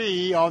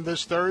 3 on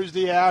this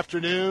Thursday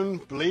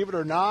afternoon. Believe it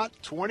or not,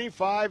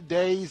 25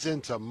 days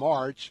into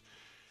March,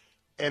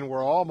 and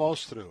we're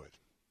almost through it.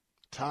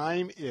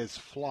 Time is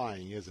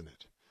flying, isn't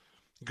it?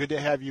 Good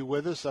to have you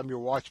with us. I'm your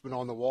watchman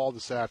on the wall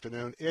this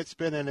afternoon. It's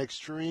been an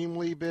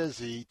extremely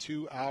busy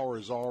 2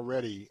 hours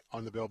already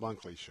on the Bill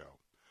Bunkley Show.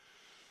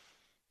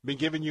 Been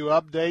giving you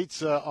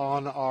updates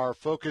on our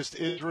Focused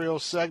Israel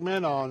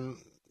segment on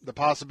the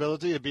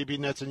possibility of Bibi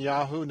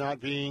Netanyahu not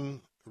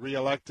being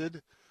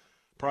reelected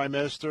prime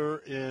minister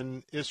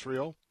in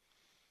Israel.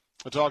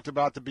 I talked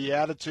about the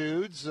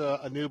Beatitudes,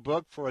 a new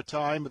book for a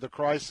time of the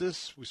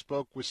crisis. We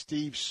spoke with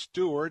Steve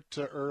Stewart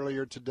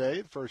earlier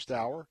today, the first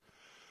hour.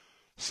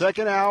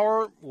 Second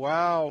hour,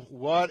 wow,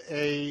 what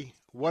a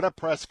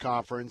press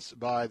conference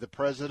by the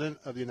President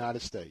of the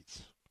United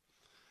States.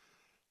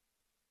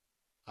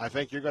 I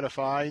think you're going to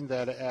find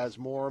that as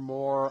more and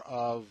more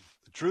of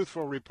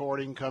truthful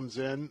reporting comes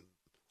in,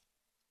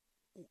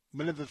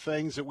 many of the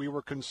things that we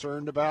were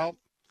concerned about,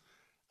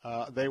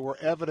 they were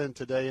evident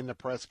today in the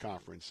press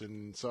conference.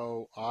 And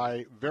so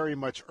I very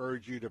much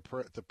urge you to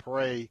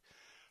pray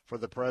for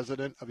the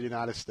President of the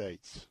United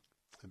States,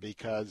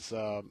 because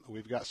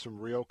we've got some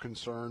real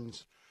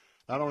concerns,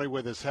 not only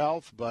with his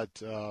health,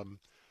 but, well,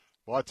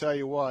 I'll tell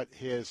you what,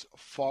 his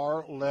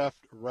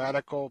far-left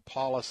radical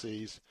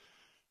policies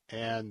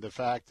and the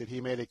fact that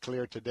he made it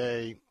clear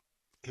today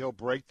he'll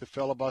break the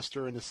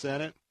filibuster in the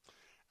Senate.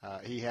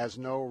 He has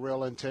no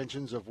real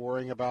intentions of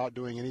worrying about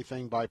doing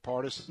anything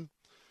bipartisan.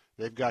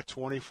 They've got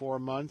 24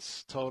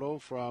 months total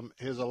from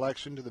his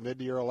election to the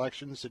mid-year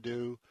elections to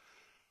do,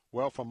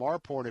 well, from our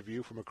point of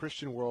view, from a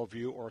Christian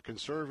worldview or a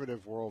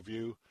conservative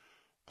worldview,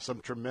 some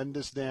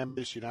tremendous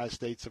damage to the United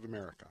States of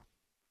America.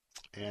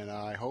 And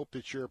I hope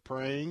that you're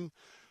praying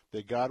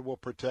that God will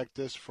protect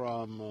us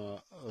from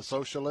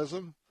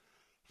socialism,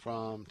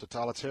 from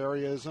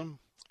totalitarianism,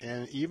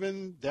 and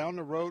even down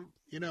the road,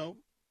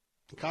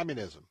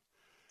 communism.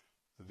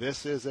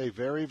 This is a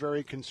very,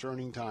 very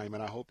concerning time,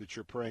 and I hope that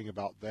you're praying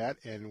about that.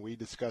 And we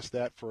discussed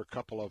that for a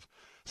couple of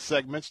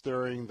segments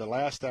during the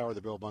last hour of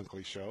the Bill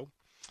Bunkley Show.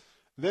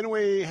 Then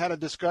we had a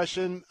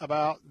discussion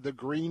about the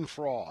green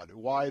fraud,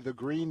 why the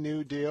Green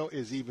New Deal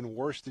is even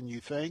worse than you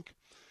think.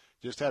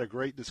 Just had a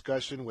great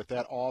discussion with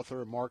that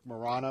author, Mark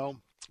Morano,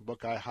 a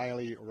book I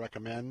highly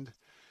recommend.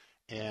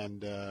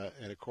 And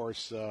of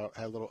course,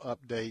 had a little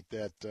update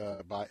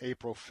that by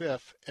April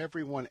 5th,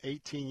 everyone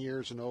 18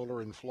 years and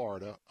older in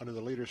Florida, under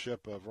the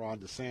leadership of Ron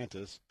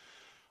DeSantis,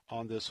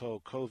 on this whole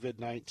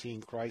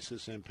COVID-19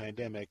 crisis and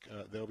pandemic,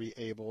 they'll be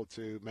able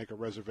to make a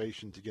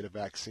reservation to get a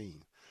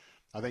vaccine.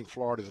 I think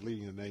Florida is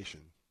leading the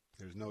nation.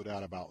 There's no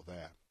doubt about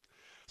that.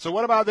 So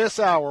what about this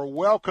hour?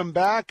 Welcome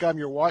back. I'm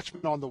your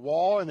watchman on the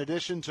wall. In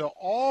addition to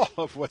all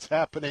of what's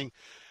happening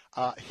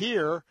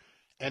here,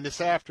 and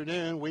this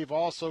afternoon, we've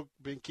also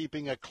been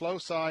keeping a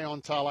close eye on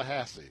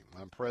Tallahassee.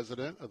 I'm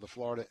president of the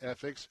Florida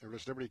Ethics and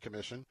Religious Liberty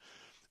Commission,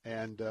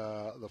 and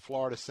the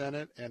Florida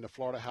Senate and the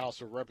Florida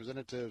House of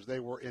Representatives, they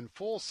were in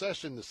full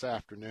session this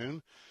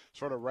afternoon,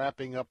 sort of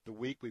wrapping up the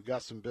week. We've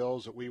got some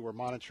bills that we were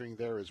monitoring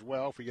there as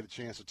well. If we get a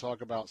chance to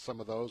talk about some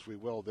of those, we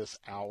will this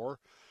hour.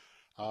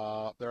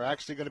 They're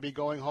actually going to be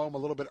going home a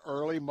little bit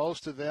early,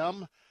 most of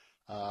them.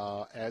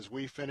 As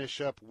we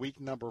finish up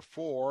week number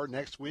 4.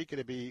 Next week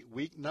it'll be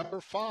week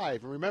number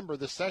 5. And remember,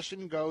 the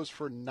session goes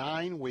for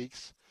 9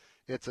 weeks.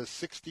 It's a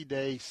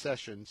 60-day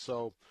session.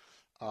 So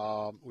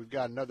we've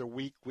got another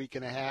week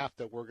and a half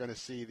that we're going to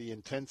see the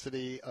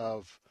intensity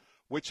of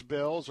which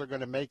bills are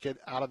going to make it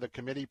out of the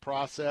committee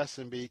process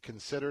and be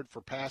considered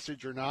for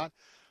passage or not.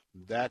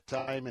 That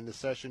time in the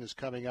session is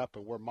coming up,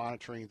 and we're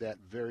monitoring that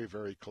very,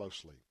 very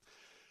closely.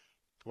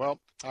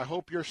 Well, I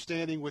hope you're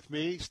standing with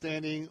me,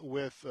 standing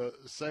with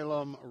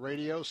Salem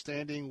Radio,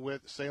 standing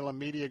with Salem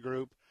Media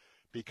Group,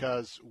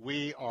 because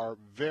we are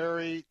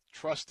very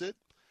trusted.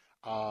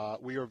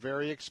 We are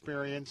very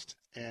experienced,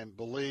 and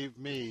believe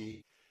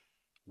me,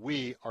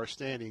 we are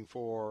standing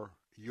for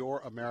your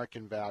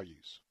American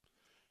values.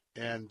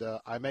 And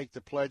I make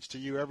the pledge to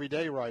you every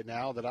day right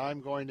now that I'm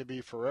going to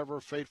be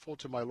forever faithful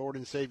to my Lord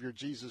and Savior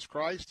Jesus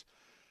Christ,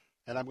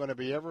 and I'm going to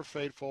be ever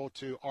faithful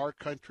to our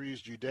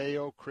country's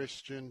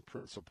Judeo-Christian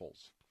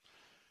principles.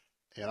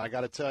 And I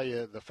got to tell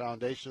you, the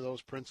foundation of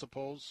those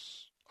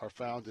principles are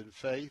found in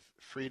faith,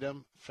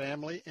 freedom,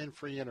 family, and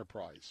free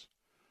enterprise,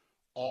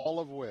 all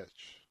of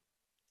which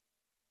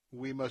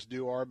we must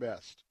do our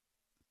best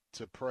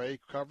to pray,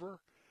 cover,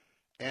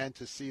 and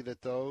to see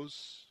that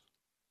those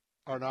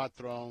are not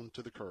thrown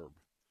to the curb.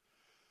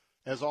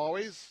 As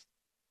always,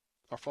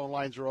 our phone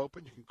lines are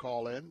open. You can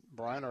call in.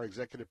 Brian, our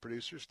executive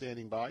producer,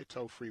 standing by.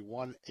 Toll-free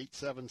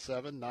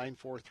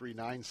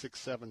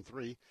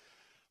 1-877-943-9673.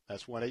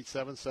 That's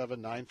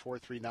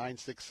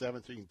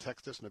 1-877-943-9673. You can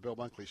text us in the Bill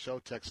Bunkley Show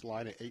text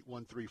line at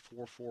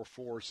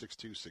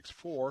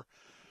 813-444-6264.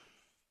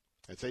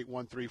 That's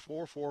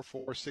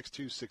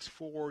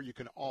 813-444-6264. You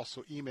can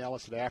also email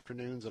us at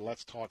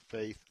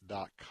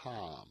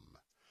afternoons@letstalkfaith.com.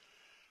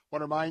 I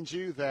want to remind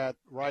you that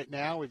right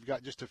now we've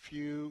got just a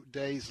few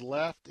days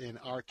left in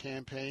our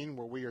campaign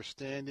where we are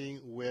standing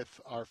with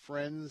our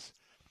friends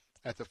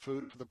at the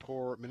Food for the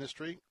Poor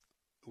Ministry.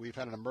 We've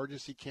had an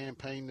emergency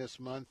campaign this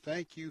month.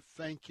 Thank you,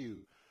 thank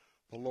you.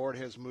 The Lord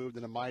has moved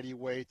in a mighty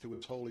way through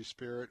His Holy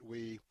Spirit.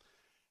 We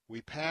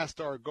passed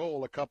our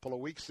goal a couple of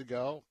weeks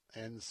ago,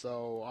 and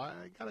so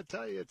I got to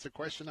tell you, it's a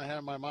question I have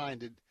in my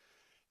mind.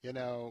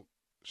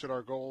 Should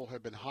our goal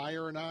have been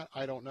higher or not?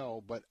 I don't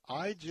know, but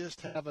I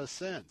just have a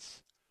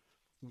sense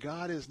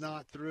God is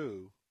not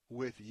through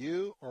with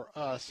you or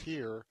us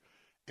here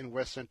in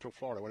West Central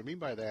Florida. What I mean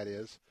by that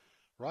is,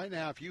 right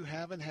now, if you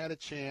haven't had a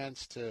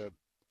chance to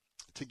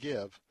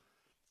give,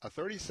 a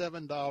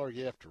 $37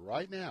 gift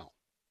right now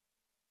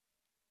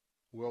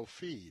will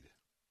feed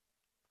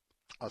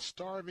a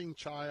starving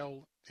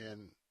child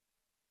in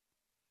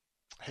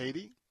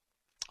Haiti,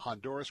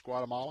 Honduras,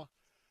 Guatemala,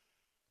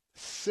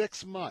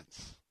 6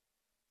 months.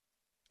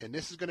 And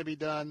this is going to be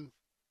done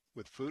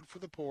with Food for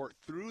the Poor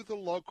through the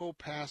local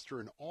pastor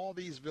in all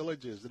these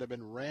villages that have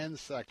been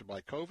ransacked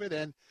by COVID,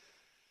 and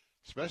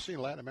especially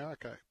in Latin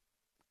America,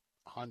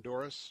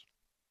 Honduras,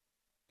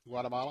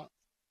 Guatemala.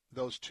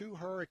 Those 2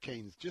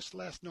 hurricanes just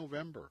last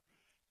November,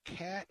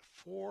 Cat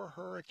 4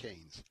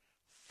 hurricanes,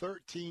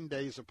 13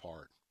 days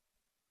apart.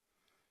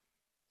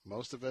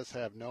 Most of us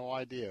have no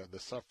idea the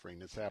suffering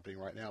that's happening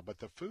right now, but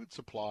the food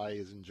supply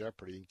is in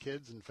jeopardy, and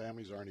kids and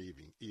families aren't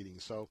eating.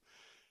 So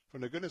from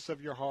the goodness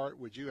of your heart,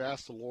 would you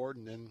ask the Lord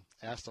and then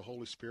ask the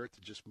Holy Spirit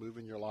to just move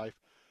in your life?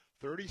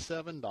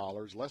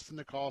 $37, less than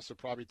the cost of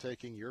probably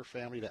taking your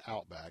family to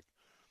Outback.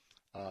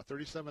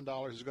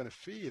 $37 is going to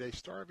feed a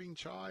starving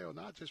child,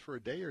 not just for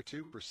a day or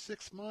two, for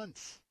 6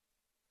 months.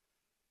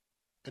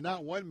 And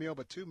not one meal,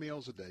 but 2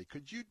 meals a day.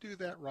 Could you do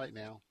that right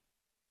now?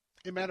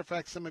 As a matter of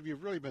fact, some of you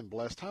have really been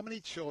blessed. How many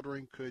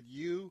children could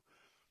you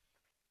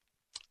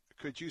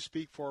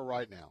speak for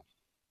right now?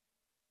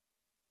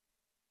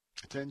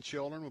 10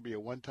 children will be a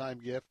one-time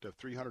gift of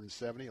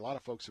 $370. A lot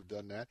of folks have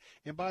done that.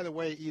 And by the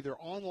way, either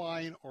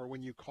online or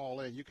when you call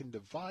in, you can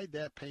divide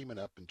that payment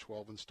up in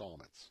 12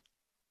 installments.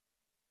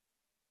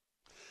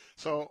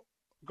 So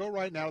go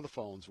right now to the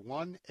phones,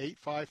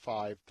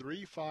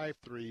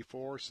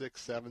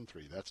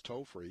 1-855-353-4673. That's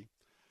toll-free.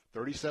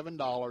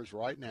 $37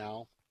 right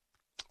now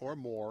or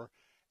more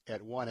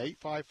at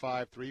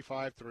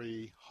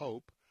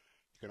 1-855-353-HOPE.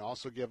 You can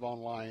also give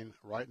online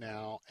right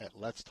now at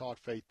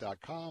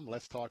letstalkfaith.com,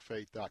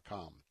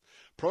 letstalkfaith.com.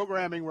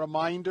 Programming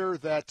reminder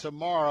that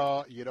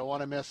tomorrow, you don't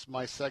want to miss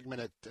my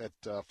segment at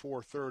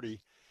 4:30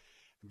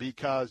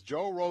 because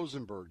Joel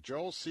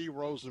C.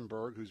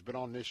 Rosenberg, who's been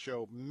on this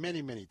show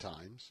many, many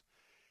times,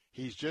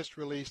 he's just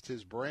released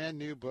his brand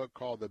new book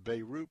called The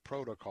Beirut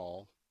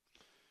Protocol.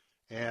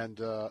 And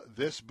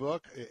this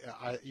book,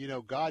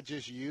 God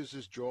just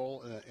uses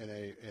Joel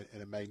in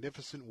a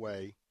magnificent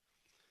way.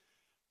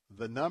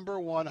 The number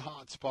one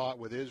hot spot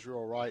with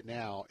Israel right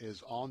now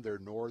is on their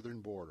northern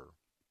border.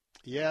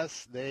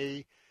 Yes,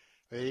 they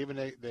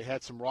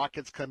had some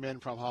rockets come in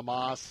from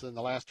Hamas in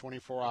the last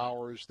 24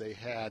 hours. They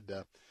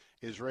had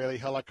Israeli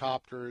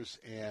helicopters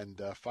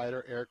and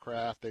fighter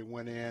aircraft. They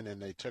went in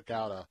and they took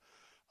out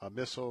a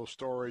missile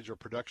storage or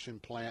production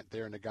plant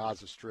there in the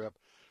Gaza Strip.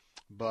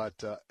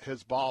 But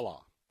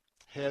Hezbollah,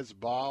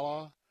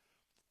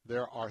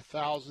 there are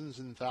thousands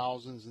and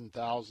thousands and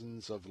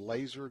thousands of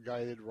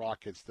laser-guided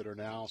rockets that are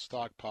now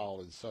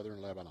stockpiled in southern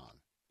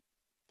Lebanon.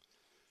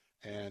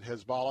 And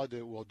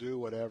Hezbollah will do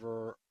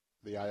whatever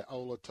the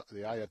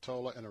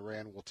Ayatollah in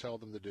Iran will tell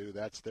them to do.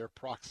 That's their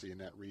proxy in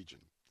that region.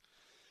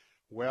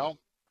 Well,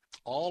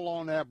 all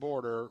along that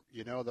border,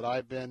 you know that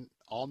I've been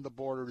on the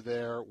border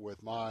there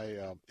with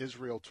my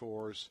Israel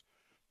tours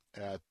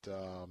at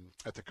the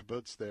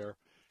kibbutz there.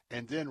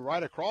 And then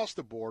right across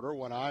the border,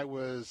 when I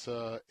was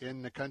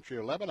in the country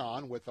of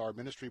Lebanon with our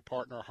ministry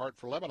partner, Heart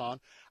for Lebanon,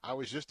 I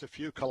was just a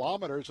few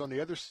kilometers on the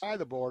other side of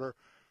the border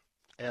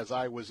as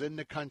I was in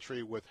the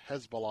country with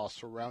Hezbollah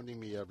surrounding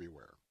me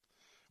everywhere.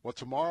 Well,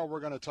 tomorrow we're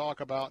going to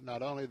talk about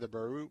not only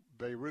the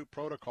Beirut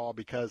Protocol,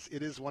 because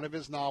it is one of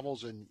his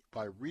novels, and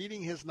by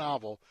reading his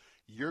novel,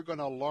 you're going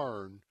to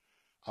learn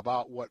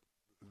about what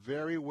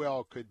very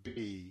well could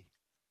be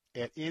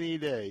at any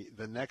day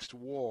the next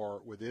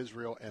war with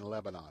Israel and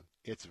Lebanon.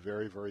 It's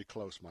very, very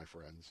close, my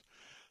friends.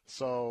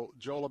 So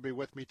Joel will be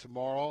with me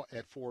tomorrow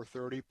at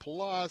 4:30.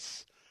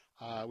 Plus,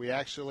 we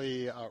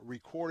actually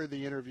recorded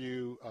the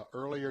interview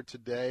earlier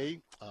today.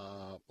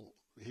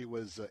 He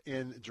was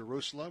in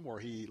Jerusalem, where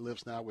he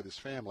lives now with his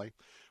family.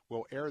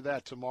 We'll air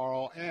that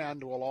tomorrow,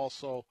 and we'll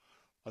also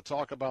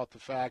talk about the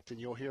fact,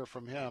 and you'll hear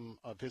from him,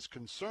 of his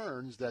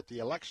concerns that the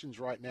elections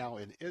right now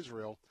in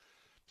Israel,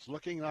 it's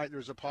looking like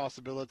there's a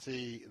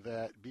possibility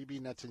that Bibi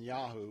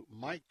Netanyahu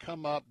might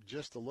come up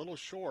just a little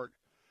short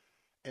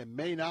and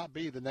may not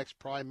be the next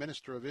prime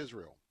minister of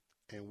Israel.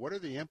 And what are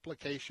the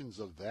implications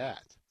of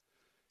that?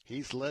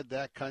 He's led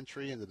that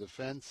country in the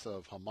defense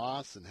of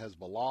Hamas and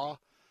Hezbollah,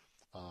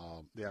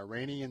 the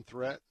Iranian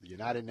threat, the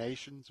United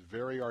Nations,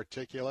 very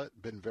articulate,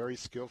 been very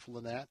skillful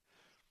in that.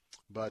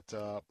 But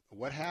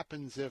what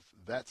happens if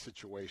that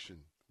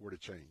situation were to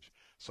change?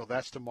 So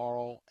that's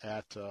tomorrow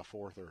at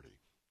 4:30.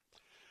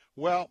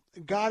 Well,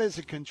 God is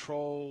in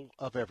control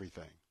of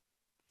everything.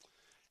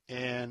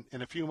 And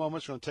in a few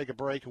moments, we're going to take a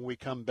break. And when we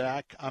come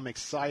back, I'm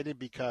excited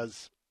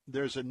because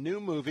there's a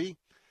new movie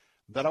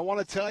that I want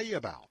to tell you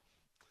about.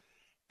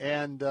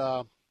 And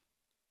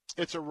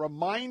it's a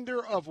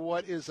reminder of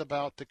what is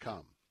about to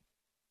come.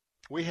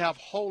 We have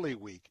Holy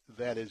Week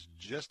that is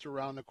just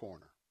around the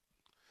corner.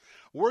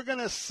 We're going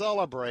to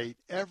celebrate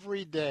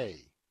every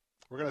day.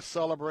 We're going to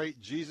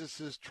celebrate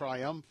Jesus'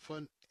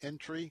 triumphant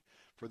entry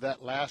for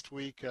that last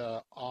week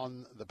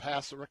on the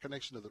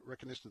recognition of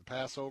the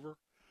Passover.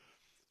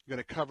 We're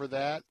going to cover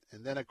that.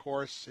 And then, of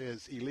course,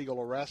 his illegal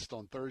arrest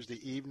on Thursday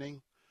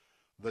evening,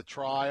 the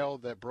trial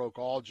that broke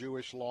all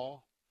Jewish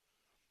law,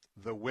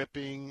 the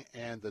whipping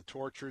and the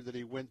torture that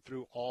he went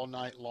through all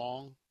night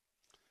long,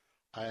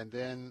 and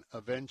then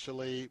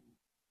eventually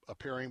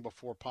appearing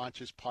before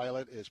Pontius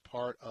Pilate as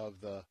part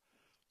of the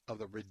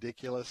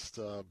ridiculous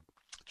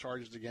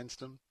charges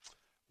against him.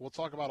 We'll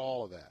talk about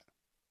all of that.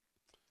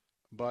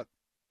 But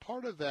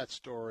part of that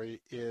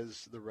story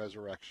is the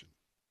resurrection.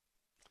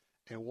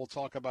 And we'll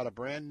talk about a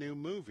brand new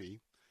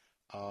movie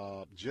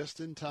just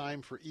in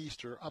time for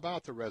Easter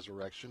about the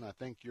resurrection. I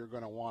think you're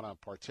going to want to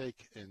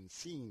partake in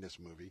seeing this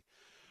movie.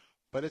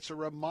 But it's a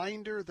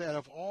reminder that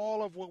of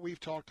all of what we've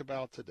talked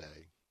about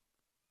today,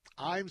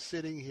 I'm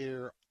sitting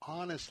here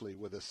honestly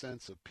with a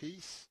sense of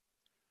peace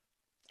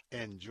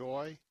and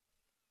joy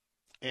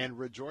and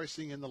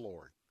rejoicing in the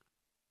Lord.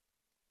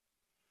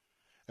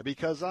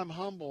 Because I'm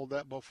humbled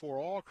that before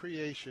all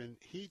creation,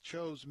 he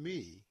chose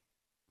me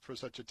for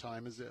such a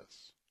time as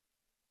this.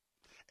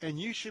 And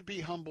you should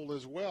be humbled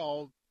as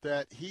well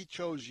that he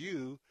chose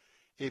you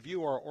if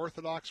you are an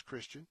Orthodox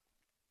Christian,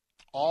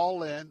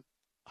 all in,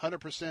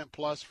 100%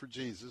 plus for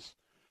Jesus,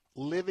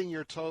 living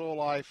your total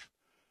life,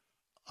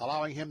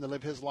 allowing him to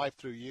live his life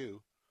through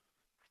you.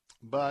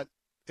 But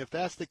if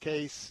that's the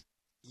case,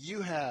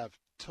 you have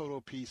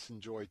total peace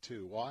and joy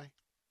too. Why?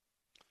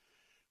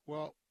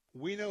 Well,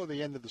 we know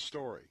the end of the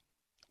story.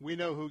 We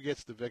know who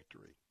gets the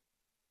victory.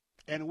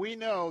 And we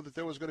know that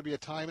there was going to be a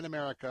time in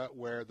America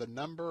where the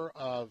number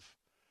of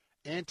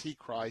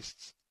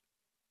antichrists,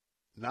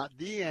 not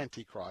the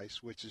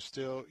Antichrist, which is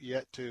still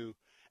yet to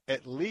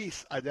at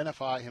least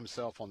identify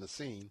himself on the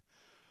scene,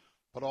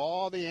 but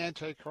all the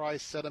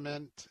Antichrist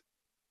sentiment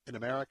in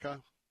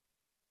America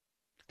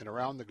and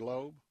around the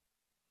globe,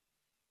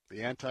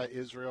 the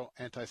anti-Israel,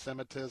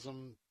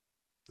 anti-Semitism,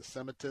 the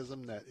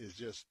Semitism that is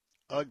just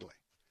ugly,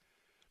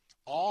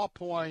 all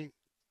point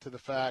to the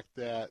fact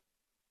that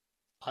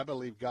I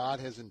believe God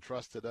has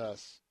entrusted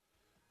us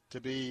to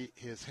be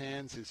his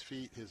hands, his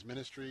feet, his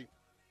ministry,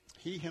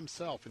 he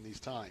himself in these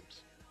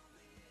times.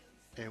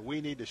 And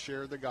we need to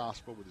share the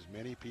gospel with as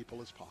many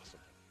people as possible.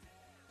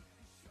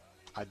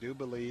 I do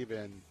believe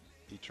in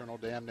eternal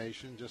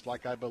damnation, just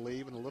like I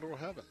believe in a literal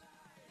heaven.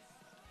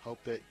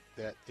 Hope that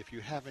if you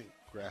haven't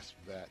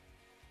grasped that,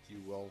 you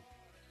will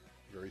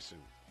very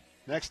soon.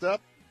 Next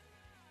up,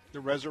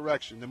 The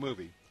Resurrection, the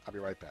movie. I'll be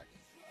right back.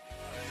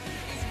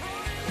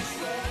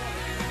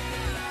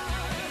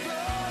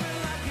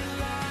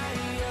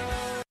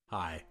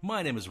 Hi,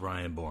 my name is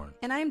Ryan Bourne.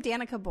 And I'm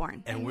Danica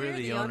Bourne. And we're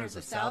the owners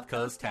of South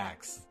Coast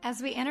Tax.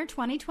 As we enter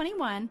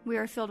 2021, we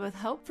are filled with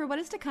hope for what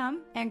is to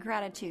come and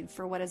gratitude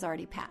for what has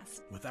already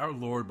passed. With our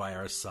Lord by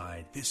our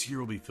side, this year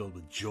will be filled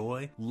with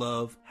joy,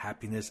 love,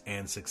 happiness,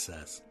 and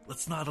success.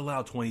 Let's not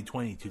allow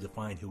 2020 to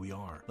define who we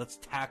are. Let's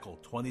tackle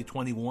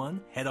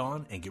 2021 head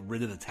on and get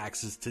rid of the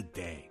taxes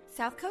today.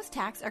 South Coast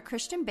Tax are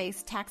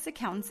Christian-based tax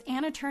accountants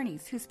and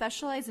attorneys who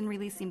specialize in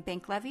releasing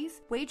bank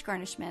levies, wage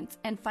garnishments,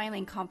 and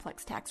filing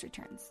complex tax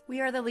returns. We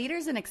are the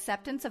leaders in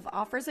acceptance of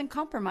offers and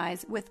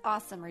compromise with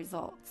awesome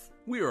results.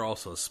 We are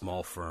also a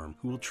small firm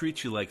who will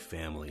treat you like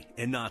family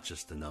and not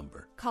just a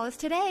number. Call us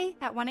today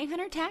at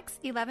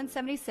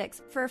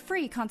 1-800-TAX-1176 for a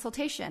free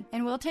consultation,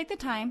 and we'll take the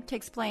time to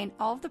explain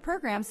all of the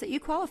programs that you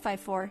qualify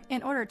for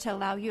in order to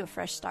allow you a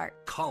fresh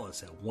start. Call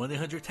us at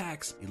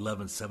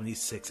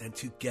 1-800-TAX-1176, and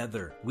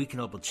together we can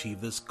help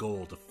achieve this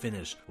goal to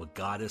finish what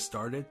God has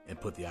started and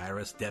put the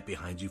IRS debt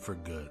behind you for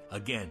good.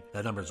 Again,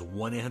 that number is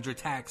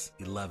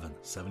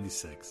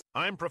 1-800-TAX-1176.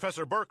 I'm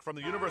Professor Burke from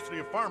the University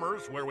of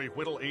Farmers, where we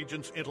whittle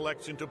agents'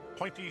 intellects into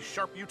pointy,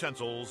 sharp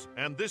utensils,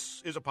 and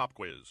this is a pop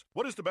quiz.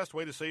 What is the best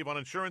way to save on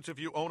insurance if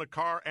you own a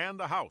car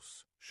and a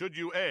house? Should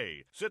you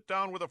A, sit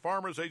down with a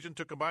farmer's agent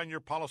to combine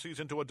your policies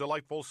into a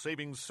delightful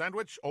savings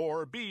sandwich,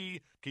 or B,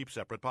 keep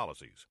separate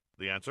policies?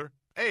 The answer?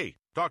 A,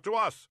 talk to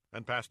us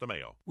and pass the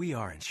mayo. We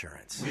are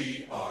insurance.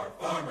 We are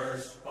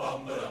farmers.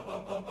 Bum, ba,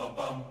 bum, bum, bum,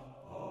 bum.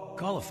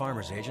 Call a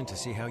farmer's agent to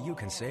see how you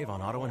can save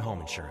on auto and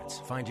home insurance.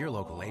 Find your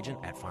local agent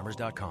at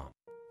farmers.com.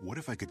 What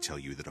if I could tell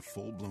you that a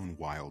full-blown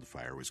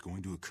wildfire was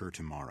going to occur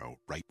tomorrow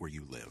right where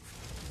you live?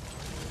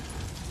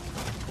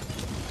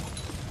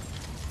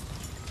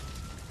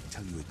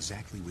 Tell you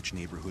exactly which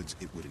neighborhoods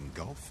it would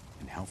engulf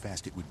and how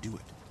fast it would do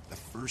it. The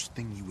first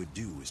thing you would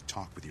do is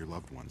talk with your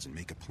loved ones and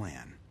make a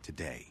plan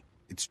today.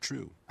 It's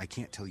true, I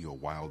can't tell you a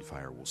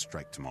wildfire will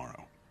strike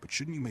tomorrow, but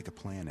shouldn't you make a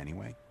plan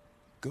anyway?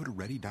 Go to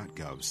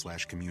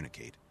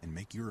ready.gov/communicate and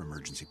make your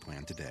emergency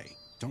plan today.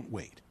 Don't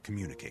wait.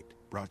 Communicate.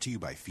 Brought to you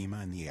by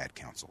FEMA and the Ad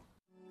Council.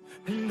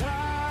 And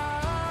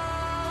I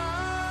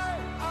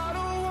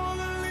don't want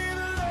to leave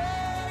a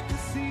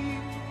legacy.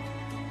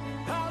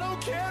 I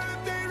don't care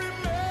if they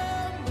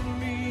remember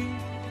me.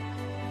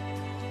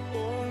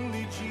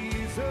 Only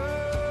Jesus.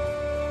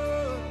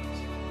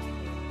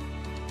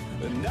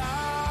 And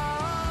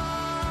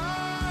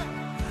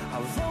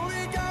I've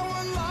only got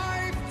one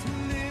life to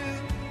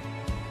live.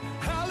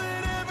 I'll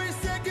let every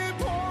second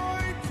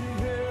point to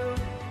him.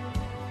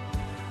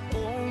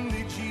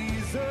 Only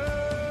Jesus.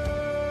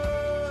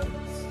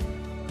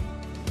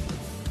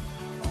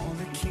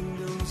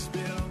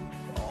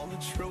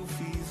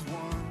 Trophies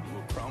won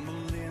will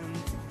crumble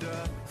into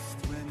dust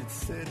when it's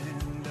said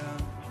and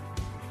done.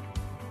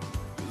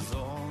 'Cause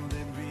all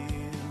that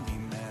really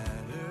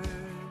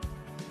mattered.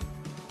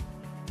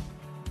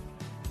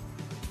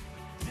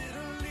 Did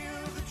I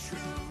live the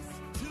truth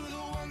to the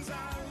ones I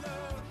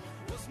love?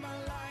 Was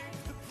my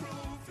life the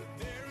proof that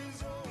there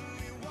is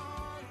only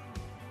one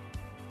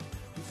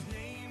whose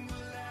name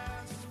will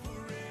last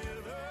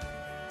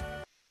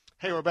forever?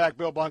 Hey, we're back.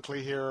 Bill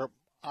Bunkley here.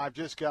 I've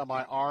just got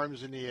my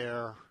arms in the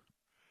air.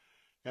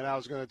 And I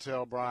was going to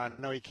tell Brian, I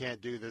know he can't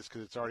do this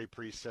because it's already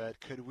preset.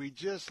 Could we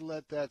just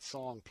let that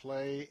song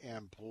play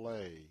and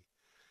play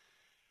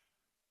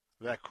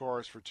that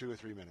chorus for 2 or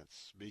 3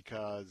 minutes?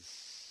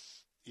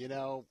 Because, you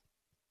know,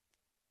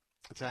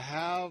 to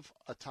have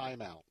a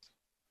timeout,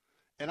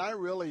 and I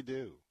really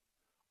do.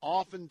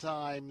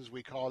 Oftentimes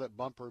we call it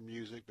bumper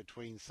music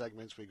between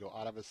segments. We go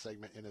out of a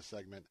segment, in a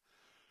segment,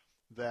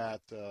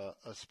 that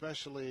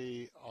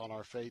especially on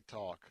our Faith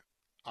Talk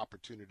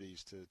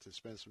opportunities to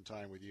spend some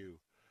time with you,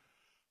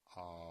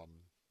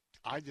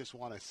 I just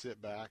want to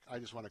sit back. I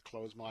just want to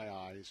close my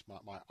eyes.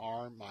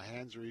 My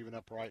hands are even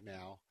up right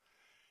now.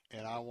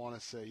 And I want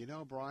to say, you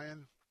know,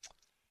 Brian,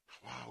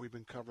 wow, we've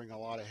been covering a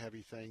lot of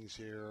heavy things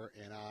here,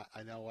 and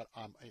I know what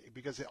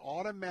because it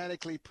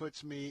automatically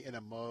puts me in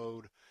a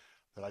mode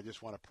that I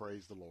just want to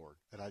praise the Lord.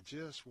 That I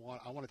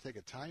want to take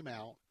a time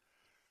out,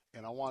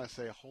 and I want to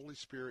say, Holy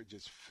Spirit,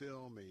 just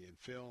fill me and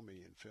fill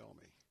me and fill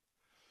me.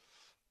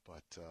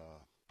 But,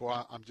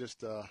 boy, I'm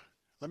just,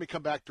 let me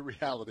come back to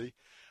reality.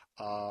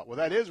 Well,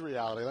 that is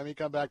reality. Let me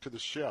come back to the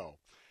show.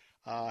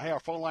 Hey, our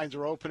phone lines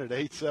are open at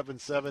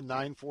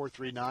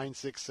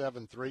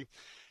 877-943-9673. I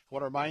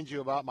want to remind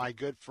you about my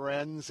good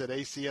friends at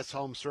ACS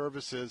Home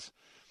Services.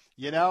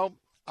 You know,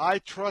 I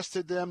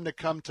trusted them to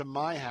come to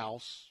my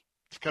house,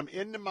 to come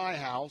into my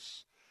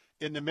house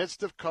in the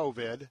midst of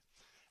COVID,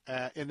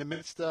 in the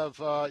midst of,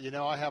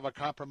 I have a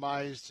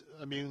compromised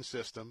immune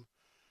system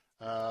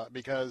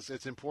because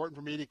it's important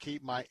for me to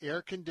keep my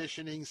air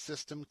conditioning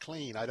system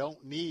clean. I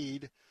don't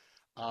need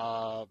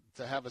to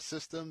have a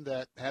system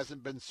that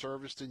hasn't been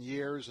serviced in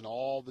years and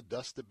all the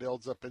dust that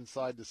builds up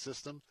inside the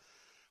system.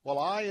 Well,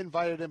 I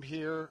invited them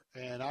here,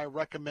 and I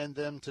recommend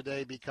them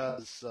today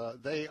because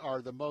they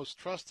are the most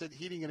trusted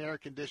heating and air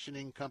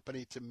conditioning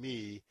company to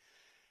me,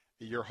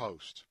 your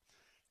host.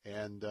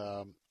 And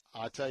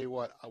I tell you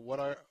what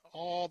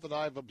all that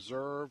I've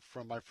observed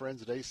from my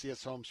friends at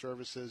ACS Home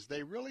Services,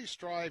 they really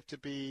strive to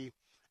be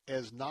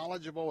as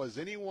knowledgeable as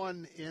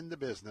anyone in the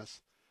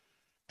business.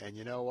 And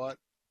you know what?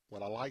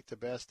 What I like the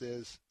best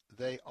is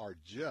they are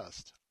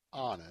just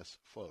honest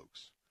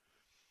folks.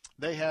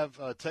 They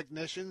have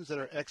technicians that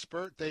are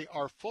expert. They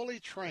are fully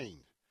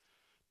trained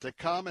to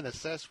come and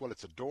assess whether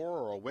it's a door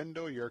or a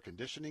window, your air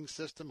conditioning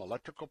system,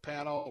 electrical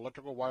panel,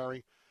 electrical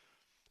wiring.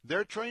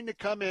 They're trained to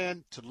come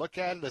in, to look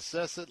at it,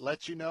 assess it,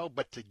 let you know,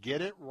 but to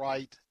get it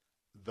right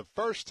the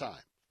first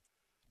time,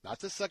 not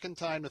the second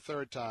time, the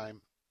third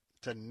time,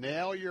 to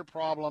nail your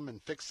problem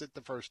and fix it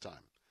the first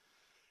time.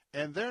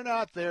 And they're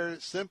not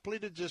there simply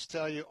to just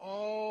tell you,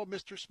 oh,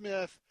 Mr.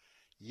 Smith,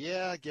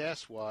 yeah,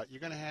 guess what? You're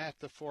going to have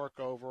to fork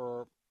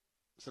over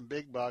some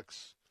big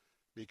bucks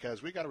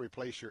because we got to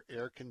replace your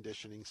air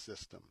conditioning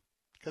system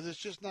because it's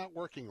just not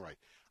working right.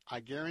 I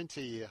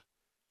guarantee you,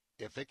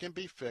 if it can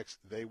be fixed,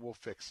 they will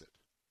fix it.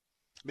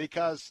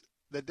 Because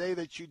the day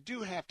that you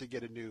do have to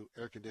get a new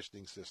air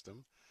conditioning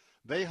system,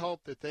 they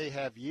hope that they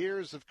have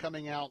years of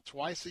coming out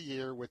twice a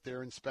year with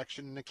their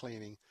inspection and the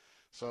cleaning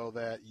so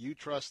that you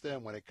trust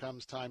them when it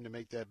comes time to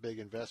make that big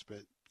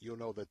investment. You'll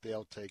know that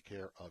they'll take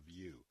care of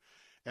you.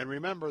 And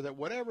remember that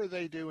whatever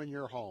they do in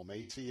your home,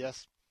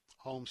 ACS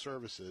Home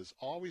Services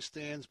always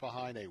stands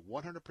behind a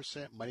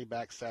 100%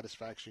 money-back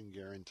satisfaction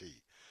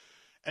guarantee.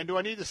 And do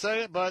I need to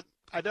say it? But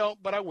I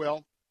don't, but I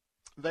will.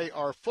 They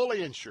are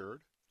fully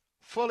insured,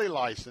 fully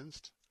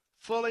licensed,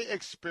 fully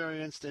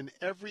experienced in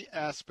every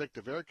aspect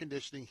of air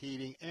conditioning,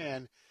 heating,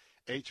 and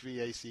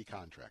HVAC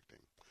contracting.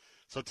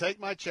 So take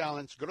my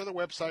challenge. Go to their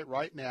website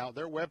right now.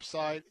 Their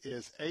website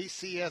is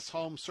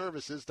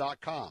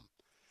acshomeservices.com.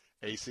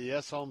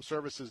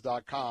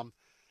 acshomeservices.com.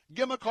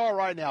 Give them a call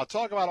right now.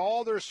 Talk about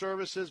all their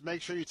services.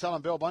 Make sure you tell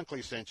them Bill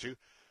Bunkley sent you.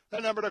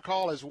 That number to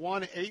call is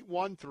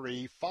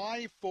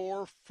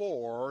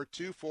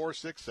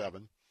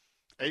 1-813-544-2467.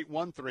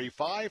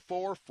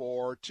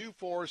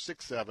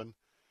 813-544-2467.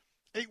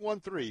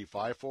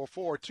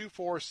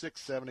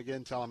 813-544-2467.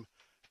 Again, tell them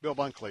Bill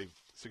Bunkley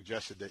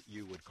suggested that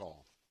you would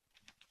call.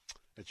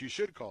 That you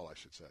should call, I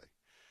should say.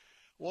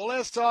 Well,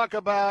 let's talk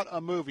about a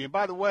movie. And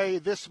by the way,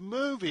 this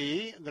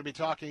movie, I'm going to be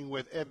talking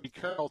with Ebby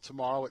Carroll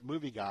tomorrow at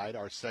Movie Guide,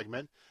 our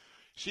segment.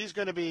 She's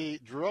going to be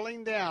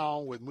drilling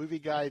down with Movie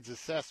Guide's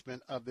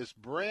assessment of this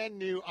brand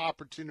new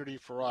opportunity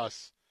for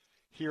us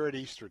here at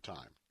Easter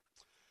time.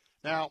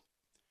 Now,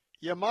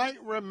 you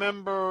might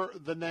remember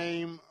the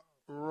name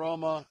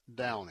Roma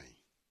Downey.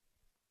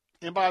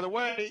 And by the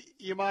way,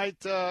 you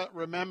might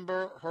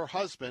remember her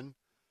husband,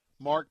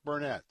 Mark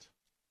Burnett.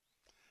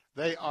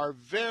 They are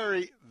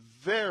very,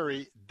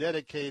 very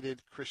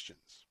dedicated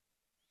Christians.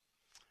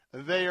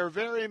 They are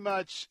very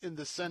much in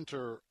the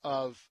center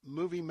of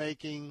movie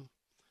making,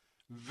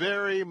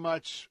 very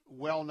much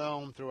well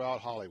known throughout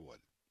Hollywood.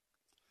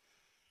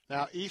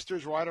 Now,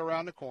 Easter's right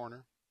around the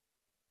corner.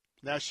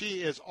 Now,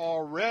 she is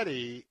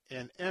already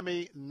an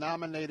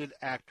Emmy-nominated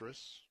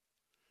actress.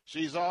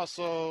 She's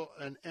also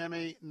an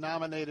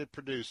Emmy-nominated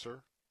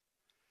producer.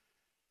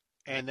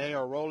 And they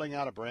are rolling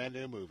out a brand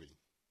new movie.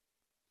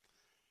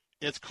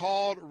 It's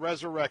called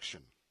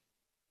Resurrection.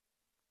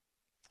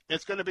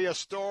 It's going to be a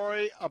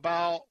story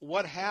about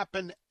what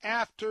happened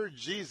after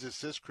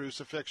Jesus'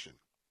 crucifixion.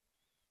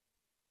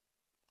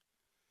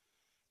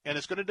 And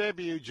it's going to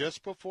debut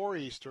just before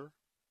Easter.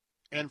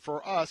 And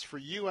for us, for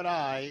you and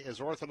I,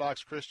 as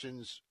Orthodox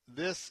Christians,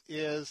 this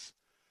is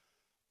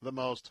the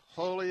most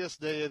holiest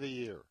day of the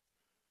year.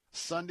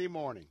 Sunday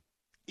morning,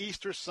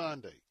 Easter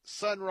Sunday,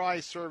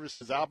 sunrise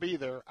services. I'll be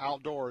there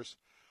outdoors.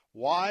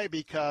 Why?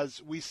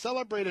 Because we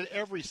celebrate it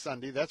every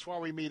Sunday. That's why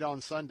we meet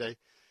on Sunday,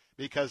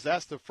 because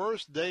that's the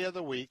first day of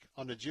the week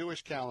on the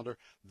Jewish calendar.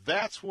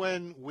 That's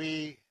when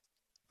we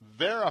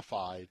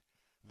verified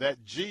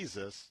that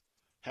Jesus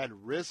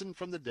had risen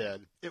from the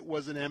dead. It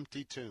was an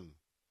empty tomb.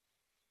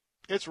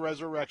 It's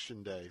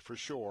Resurrection Day for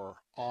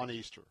sure on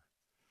Easter.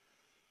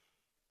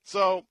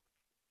 So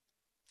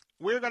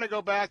we're going to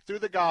go back through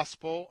the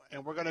gospel,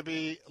 and we're going to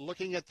be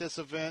looking at this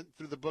event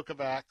through the book of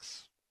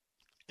Acts,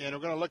 and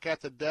we're going to look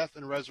at the death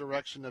and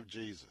resurrection of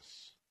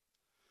Jesus.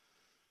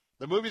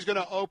 The movie's going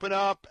to open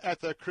up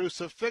at the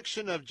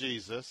crucifixion of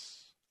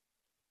Jesus,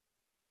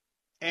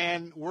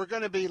 and we're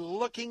going to be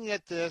looking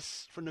at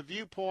this from the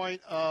viewpoint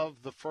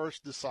of the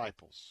first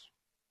disciples.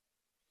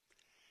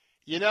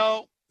 You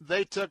know,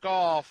 they took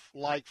off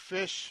like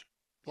fish,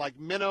 like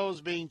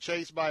minnows being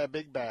chased by a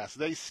big bass.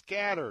 They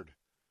scattered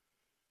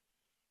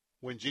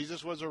when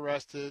Jesus was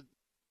arrested,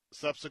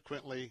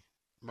 subsequently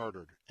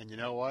murdered. And you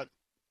know what?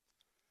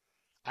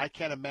 I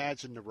can't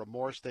imagine the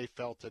remorse they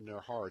felt in their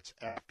hearts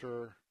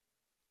after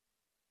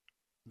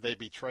they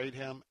betrayed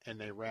him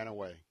and they ran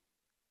away.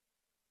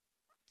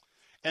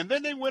 And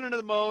then they went into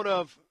the mode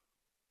of,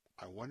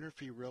 I wonder if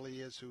he really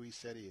is who he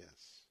said he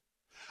is.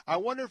 I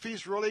wonder if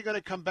he's really going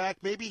to come back.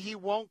 Maybe he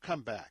won't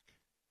come back.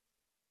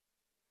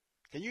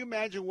 Can you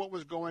imagine what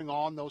was going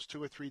on those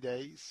 2 or 3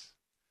 days?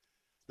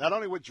 Not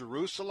only with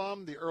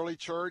Jerusalem, the early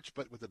church,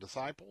 but with the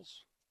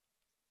disciples.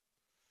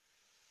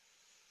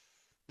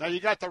 Now you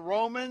got the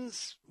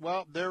Romans.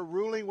 Well, they're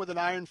ruling with an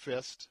iron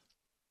fist.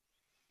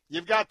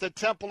 You've got the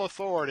temple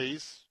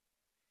authorities,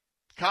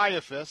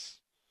 Caiaphas,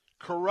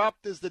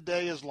 corrupt as the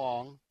day is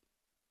long.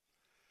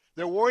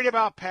 They're worried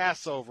about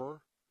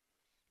Passover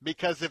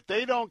because if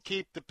they don't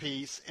keep the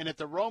peace and if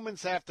the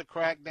Romans have to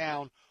crack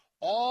down,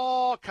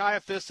 all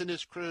Caiaphas and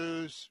his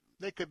crews,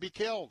 they could be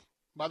killed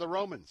by the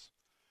Romans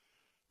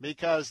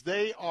because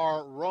they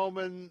are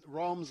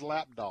Rome's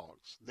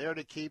lapdogs. They're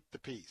to keep the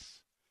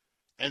peace.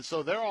 And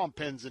so they're on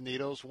pins and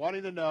needles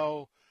wanting to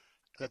know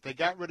that they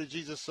got rid of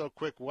Jesus so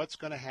quick, what's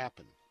going to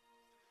happen?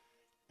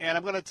 And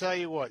I'm going to tell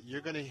you what,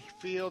 you're going to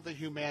feel the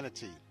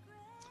humanity.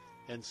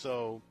 And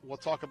so we'll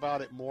talk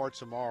about it more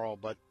tomorrow,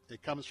 but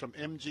it comes from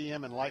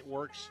MGM and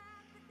Lightworks,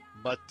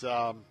 but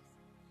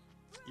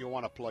you'll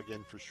want to plug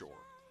in for sure.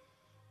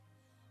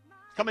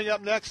 Coming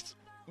up next,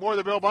 more of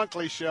the Bill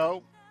Bunkley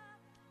Show.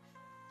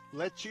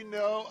 Let you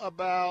know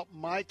about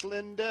Mike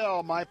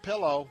Lindell, My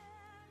Pillow.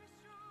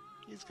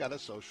 He's got a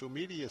social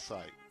media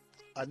site.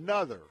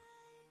 Another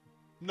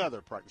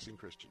practicing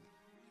Christian.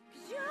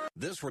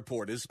 This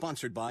report is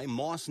sponsored by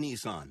Moss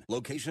Nissan.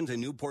 Locations in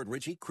Newport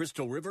Richey,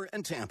 Crystal River,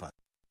 and Tampa.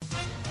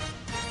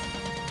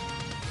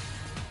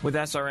 With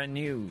SRN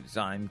News,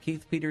 I'm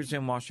Keith Peters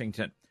in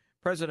Washington.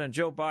 President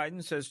Joe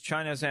Biden says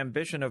China's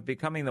ambition of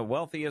becoming the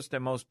wealthiest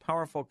and most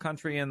powerful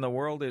country in the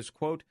world is,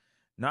 quote,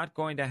 not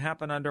going to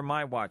happen under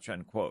my watch,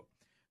 unquote.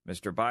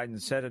 Mr.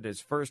 Biden said at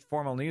his first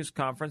formal news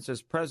conference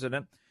as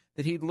president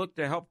that he'd look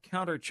to help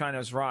counter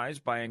China's rise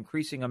by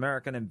increasing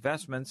American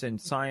investments in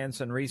science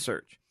and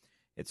research.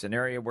 It's an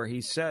area where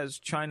he says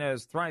China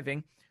is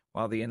thriving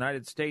while the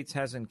United States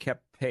hasn't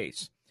kept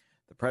pace.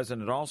 The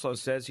president also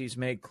says he's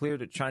made clear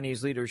to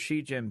Chinese leader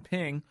Xi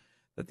Jinping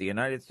that the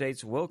United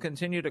States will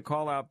continue to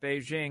call out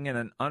Beijing in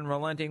an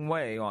unrelenting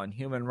way on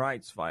human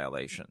rights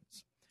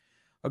violations.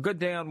 A good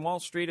day on Wall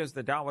Street as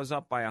the Dow was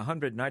up by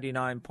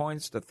 199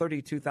 points to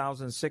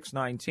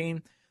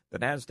 32,619. The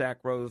Nasdaq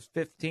rose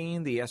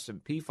 15, the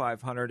S&P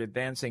 500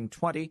 advancing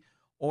 20,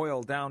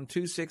 oil down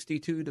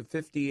 262 to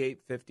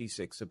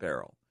 58.56 a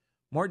barrel.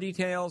 More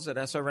details at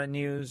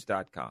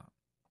srnnews.com.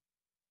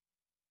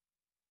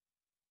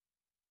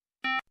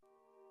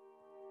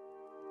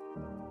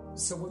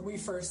 So when we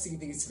first see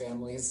these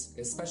families,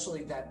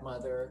 especially that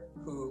mother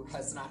who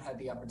has not had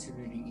the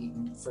opportunity to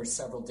eat for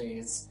several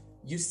days,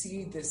 you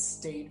see this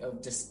state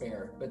of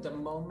despair. But the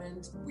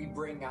moment we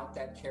bring out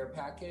that care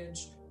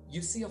package,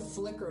 you see a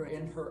flicker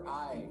in her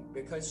eye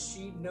because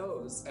she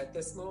knows at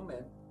this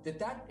moment that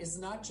that is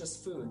not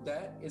just food,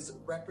 that is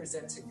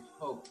representing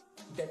hope,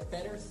 that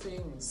better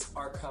things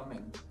are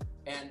coming.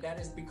 And that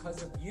is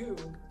because of you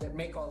that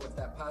make all of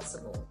that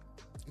possible.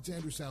 It's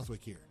Andrew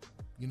Southwick here.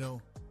 You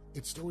know,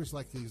 it's stories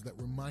like these that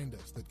remind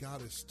us that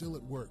God is still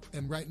at work.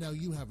 And right now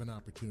you have an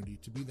opportunity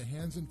to be the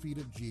hands and feet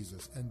of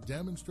Jesus and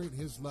demonstrate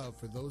his love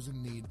for those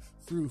in need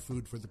through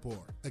Food for the Poor.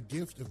 A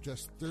gift of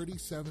just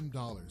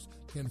 $37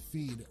 can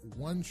feed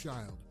one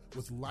child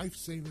with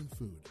life-saving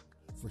food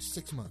for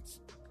 6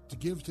 months. To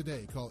give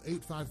today, call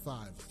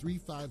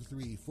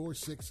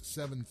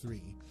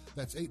 855-353-4673.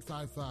 That's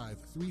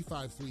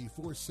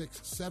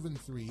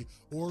 855-353-4673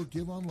 or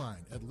give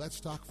online at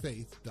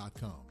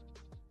letstalkfaith.com.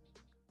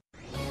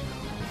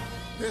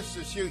 This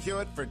is Hugh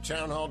Hewitt for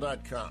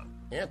townhall.com.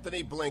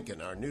 Anthony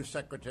Blinken, our new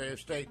Secretary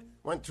of State,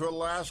 went to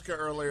Alaska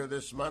earlier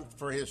this month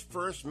for his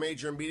first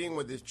major meeting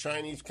with his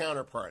Chinese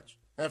counterparts.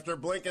 After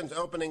Blinken's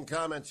opening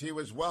comments, he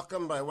was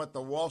welcomed by what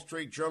the Wall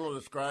Street Journal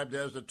described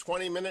as a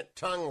 20-minute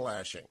tongue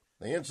lashing.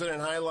 The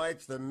incident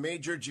highlights the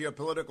major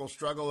geopolitical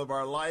struggle of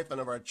our life and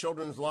of our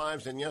children's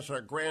lives and, yes, our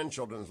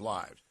grandchildren's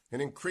lives.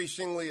 An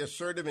increasingly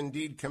assertive,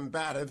 indeed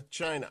combative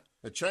China.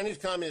 The Chinese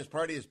Communist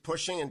Party is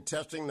pushing and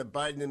testing the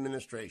Biden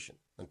administration.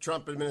 The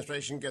Trump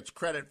administration gets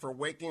credit for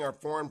waking our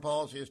foreign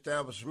policy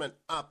establishment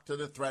up to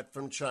the threat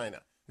from China.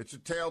 It's a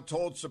tale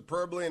told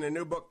superbly in a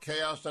new book,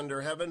 Chaos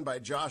Under Heaven, by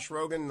Josh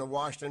Rogin in the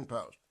Washington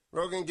Post.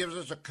 Rogin gives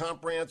us a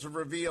comprehensive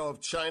reveal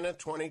of China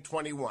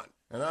 2021.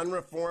 An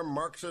unreformed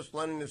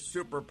Marxist-Leninist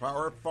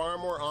superpower far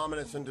more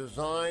ominous in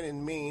design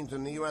and means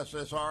than the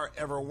USSR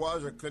ever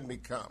was or could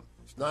become.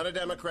 It's not a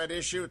Democrat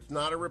issue. It's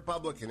not a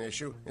Republican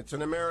issue. It's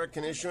an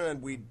American issue, and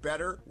we'd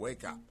better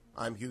wake up.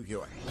 I'm Hugh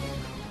Hewitt.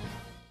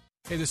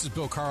 Hey, this is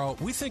Bill Carl.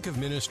 We think of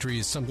ministry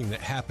as something that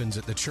happens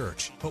at the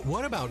church. But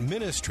what about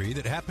ministry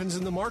that happens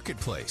in the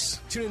marketplace?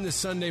 Tune in this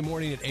Sunday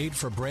morning at 8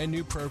 for a brand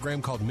new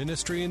program called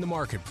Ministry in the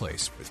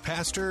Marketplace with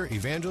pastor,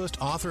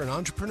 evangelist, author, and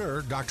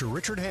entrepreneur Dr.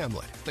 Richard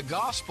Hamlet. The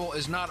gospel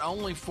is not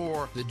only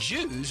for the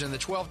Jews and the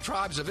 12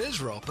 tribes of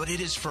Israel, but it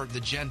is for the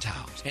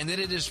Gentiles, and that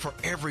it is for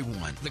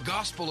everyone. The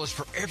gospel is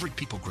for every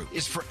people group.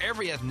 It's for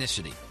every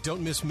ethnicity.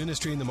 Don't miss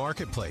Ministry in the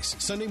Marketplace,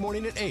 Sunday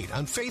morning at 8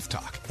 on Faith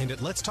Talk and at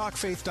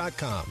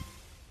letstalkfaith.com.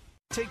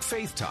 Take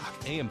Faith Talk,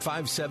 AM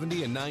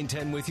 570 and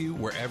 910 with you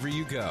wherever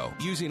you go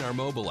using our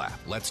mobile app,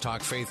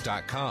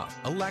 letstalkfaith.com,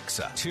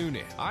 Alexa,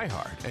 TuneIn,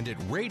 iHeart, and at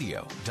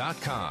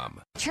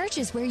radio.com. Church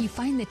is where you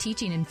find the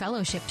teaching and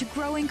fellowship to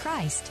grow in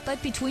Christ.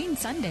 But between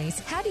Sundays,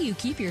 how do you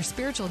keep your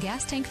spiritual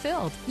gas tank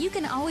filled? You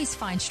can always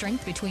find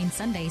strength between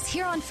Sundays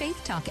here on Faith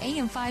Talk,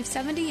 AM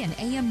 570 and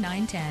AM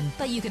 910.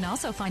 But you can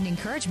also find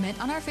encouragement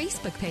on our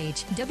Facebook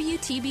page,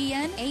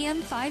 WTBN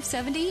AM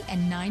 570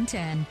 and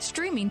 910,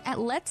 streaming at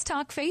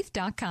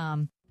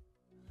letstalkfaith.com.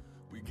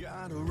 We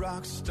got a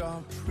rock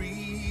star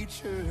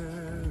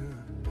preacher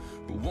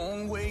who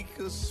won't wake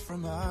us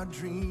from our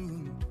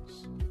dreams.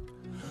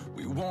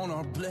 We want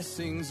our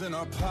blessings in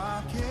our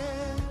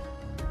pocket.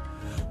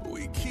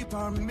 We keep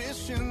our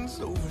missions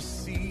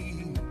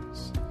overseas.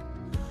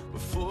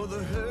 For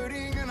the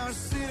hurting in our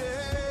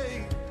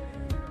city,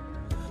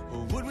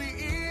 or would we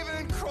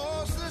even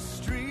cross the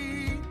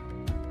street?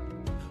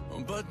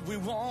 But we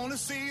want to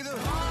see the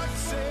heart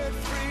set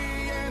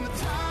free and the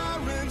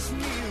tyrants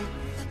kneel.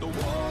 The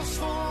walls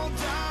fall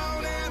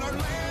down and our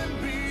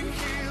land be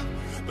healed.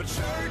 But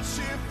church,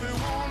 if we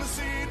want to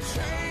see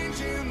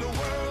change in the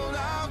world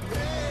out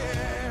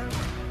there,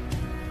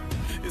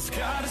 it's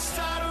gotta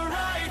start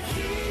right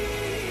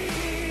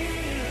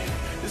here.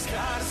 It's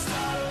gotta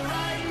start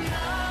right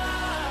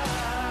now.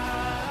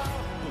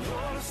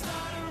 Lord,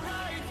 start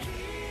right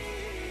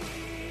here.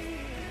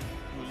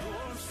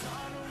 Lord,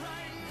 start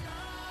right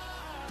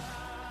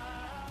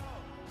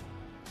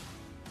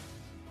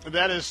now.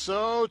 That is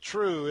so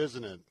true,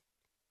 isn't it?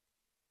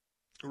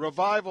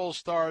 Revival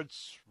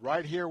starts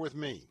right here with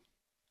me,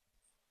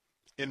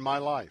 in my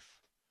life.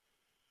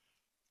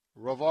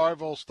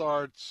 Revival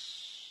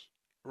starts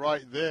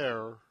right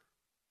there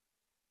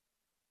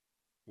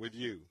with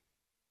you.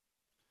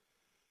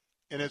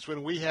 And it's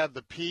when we have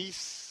the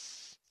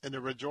peace and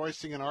the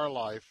rejoicing in our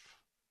life,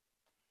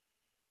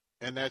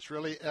 and that's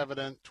really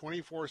evident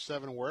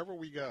 24/7 wherever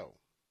we go.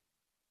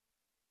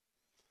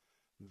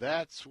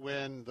 That's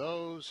when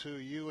those who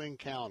you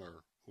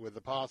encounter with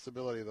the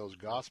possibility of those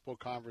gospel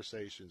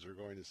conversations are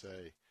going to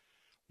say,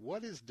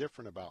 what is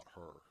different about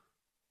her?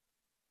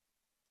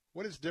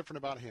 What is different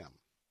about him?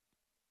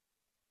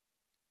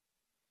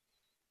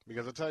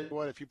 Because I'll tell you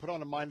what, if you put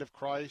on the mind of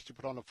Christ, you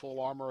put on the full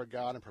armor of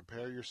God and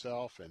prepare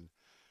yourself, and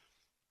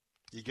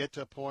you get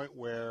to a point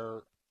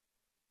where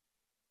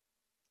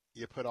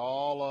you put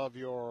all of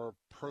your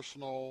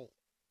personal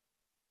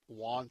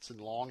wants and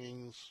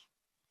longings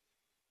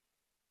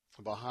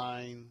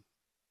behind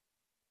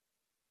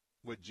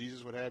what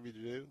Jesus would have you to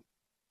do,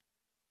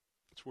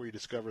 it's where you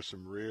discover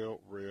some real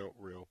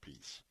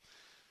peace.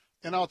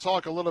 And I'll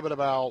talk a little bit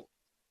about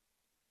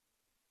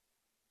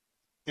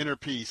inner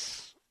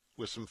peace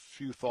with some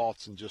few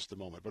thoughts in just a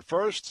moment. But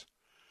first,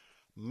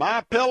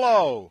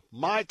 MyPillow,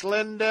 Mike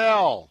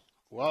Lindell.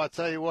 Well, I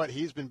tell you what,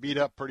 he's been beat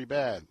up pretty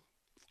bad.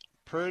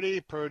 Pretty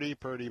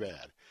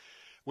bad.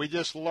 We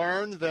just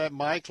learned that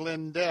Mike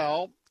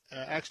Lindell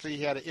actually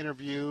had an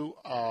interview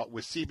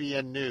with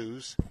CBN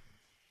News.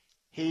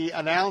 He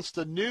announced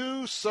a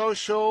new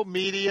social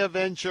media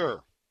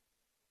venture.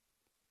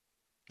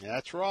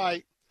 That's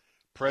right.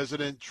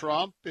 President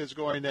Trump is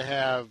going to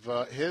have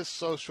his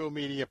social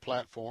media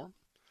platform.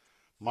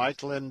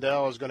 Mike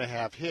Lindell is going to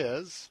have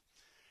his.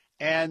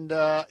 And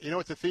you know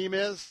what the theme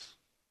is?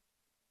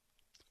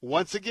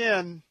 Once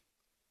again,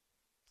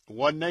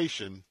 one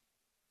nation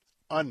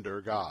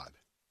under God.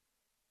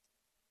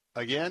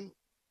 Again,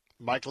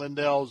 Mike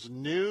Lindell's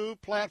new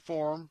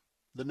platform,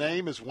 the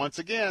name is once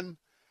again,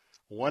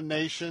 One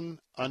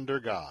Nation Under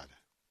God.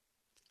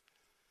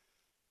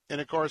 And,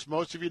 of course,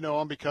 most of you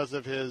know him because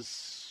of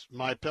his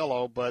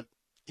MyPillow, but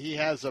he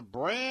has a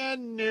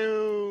brand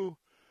new,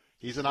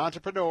 he's an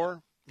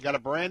entrepreneur, got a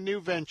brand new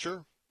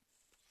venture,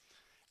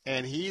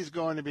 and he's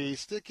going to be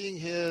sticking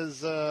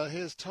his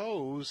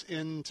toes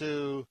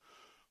into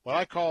what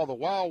I call the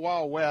wild,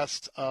 wild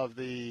west of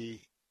the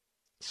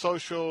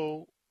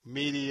social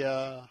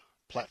media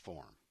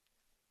platform.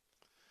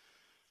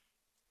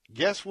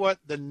 Guess what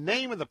the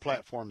name of the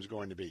platform is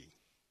going to be?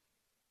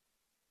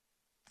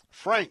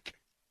 Frank.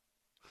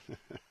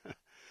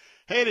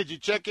 Hey, did you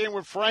check in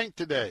with Frank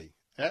today?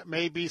 That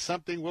may be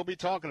something we'll be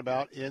talking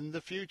about in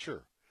the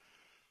future.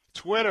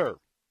 Twitter.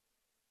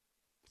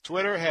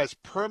 Twitter has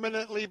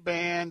permanently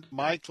banned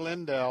Mike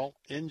Lindell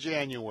in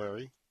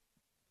January.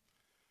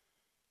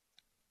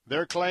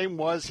 Their claim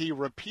was he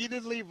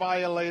repeatedly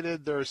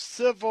violated their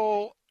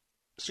civic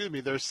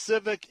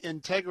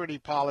integrity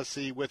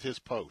policy with his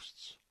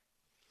posts.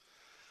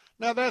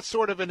 Now, that's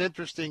sort of an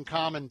interesting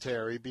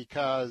commentary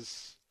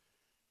because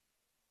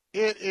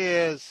it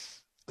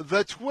is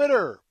the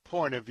Twitter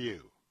point of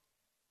view.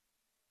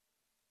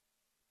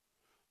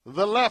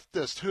 The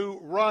leftists who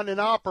run and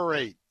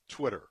operate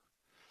Twitter.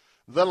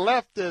 The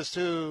leftists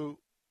who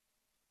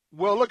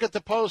will look at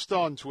the post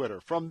on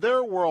Twitter. From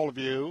their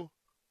worldview,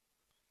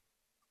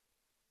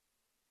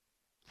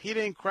 he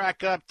didn't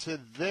crack up to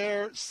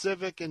their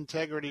civic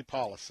integrity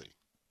policy.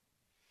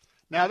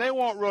 Now, they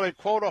won't really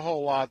quote a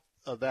whole lot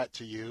of that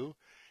to you.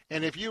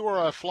 And if you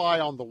were a fly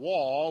on the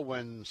wall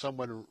when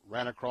someone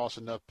ran across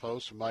enough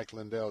posts from Mike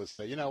Lindell to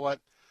say, you know what,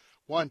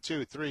 1,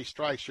 2, 3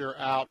 strikes, you're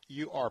out,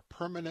 you are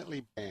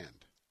permanently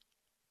banned.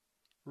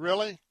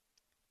 Really?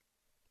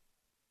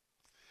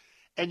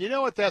 And you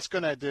know what that's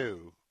going to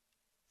do?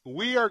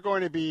 We are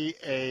going to be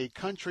a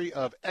country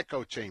of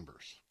echo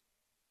chambers.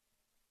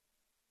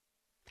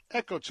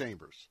 Echo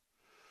chambers.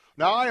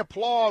 Now, I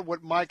applaud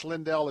what Mike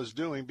Lindell is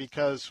doing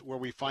because where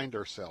we find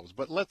ourselves.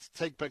 But let's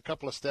take a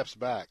couple of steps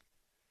back.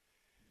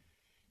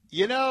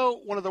 You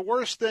know, one of the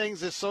worst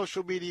things that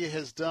social media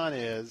has done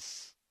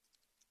is,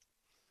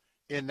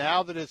 and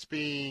now that it's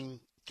being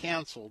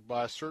canceled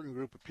by a certain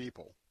group of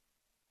people,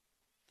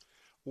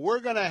 we're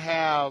going to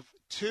have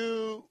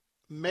two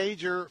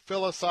major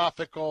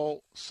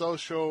philosophical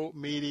social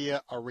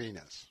media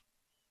arenas.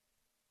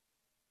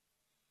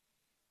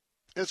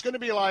 It's going to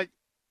be like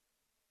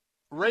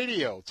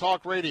radio,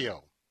 talk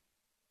radio.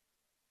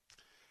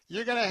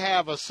 You're going to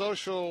have a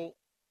social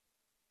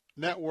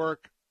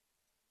network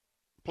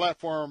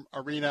platform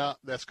arena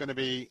that's going to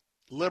be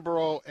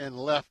liberal and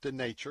left in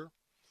nature.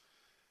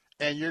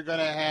 And you're going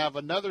to have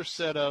another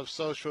set of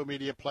social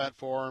media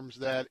platforms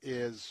that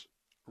is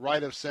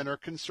right of center,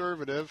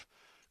 conservative,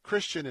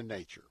 Christian in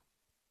nature.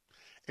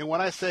 And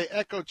when I say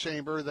echo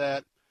chamber,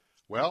 that,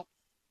 well,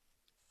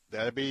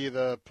 that'll be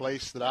the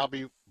place that I'll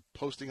be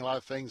posting a lot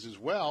of things as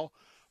well.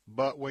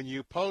 But when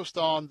you post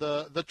on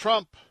the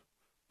Trump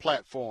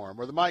platform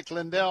or the Mike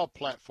Lindell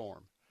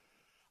platform,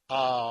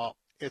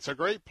 it's a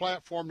great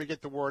platform to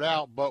get the word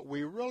out, but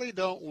we really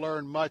don't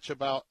learn much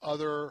about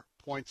other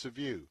points of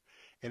view.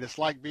 And it's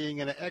like being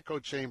in an echo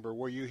chamber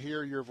where you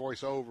hear your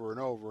voice over and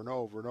over and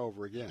over and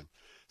over again.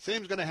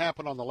 Same is going to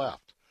happen on the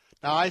left.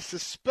 Now, I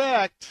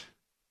suspect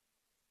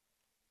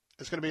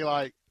it's going to be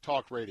like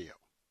talk radio.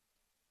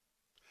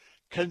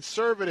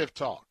 Conservative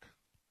talk.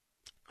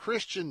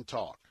 Christian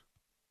talk.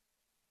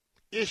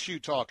 Issue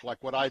talk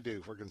like what I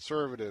do for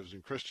conservatives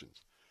and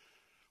Christians.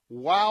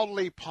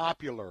 Wildly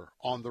popular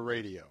on the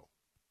radio.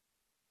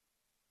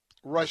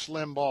 Rush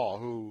Limbaugh,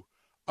 who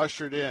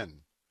ushered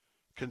in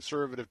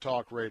conservative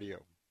talk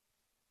radio,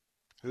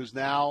 who's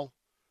now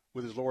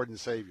with his Lord and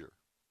Savior.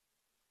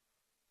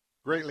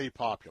 Greatly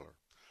popular.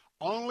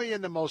 Only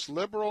in the most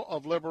liberal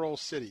of liberal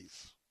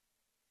cities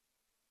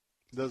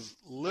does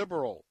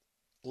liberal,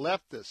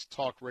 leftist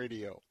talk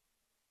radio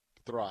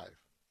thrive.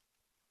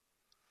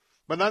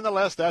 But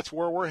nonetheless, that's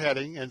where we're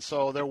heading, and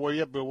so there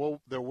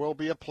will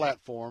be a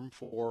platform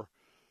for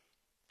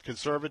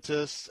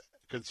conservatism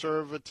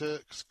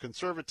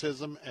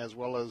as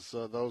well as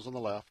those on the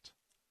left.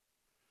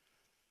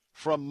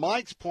 From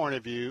Mike's point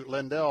of view,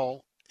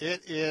 Lindell,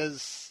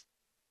 he's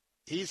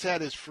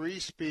had his free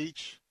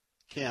speech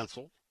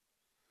canceled.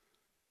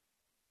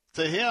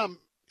 To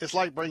him, it's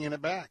like bringing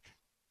it back.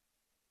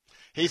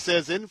 He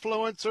says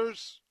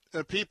influencers,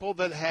 people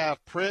that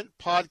have print,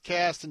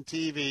 podcast, and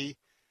TV,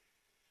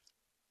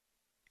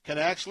 can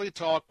actually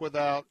talk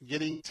without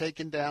getting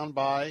taken down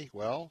by,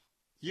 well,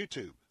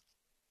 YouTube.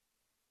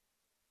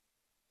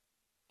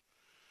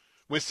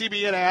 When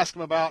CBN asked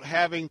him about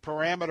having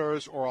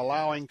parameters or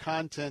allowing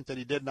content that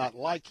he did not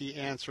like, he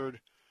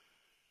answered,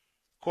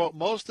 quote,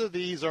 most of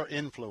these are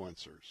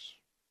influencers.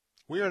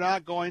 We are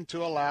not going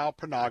to allow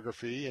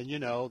pornography and,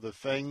 the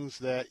things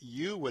that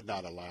you would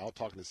not allow,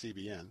 talking to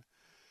CBN.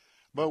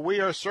 But we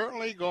are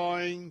certainly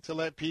going to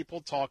let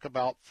people talk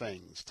about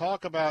things.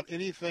 Talk about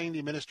anything the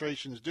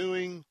administration's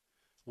doing,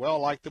 well,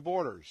 like the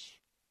borders.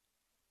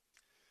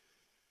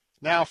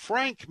 Now,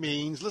 Frank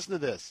means, listen to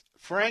this.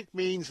 Frank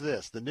means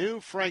this. The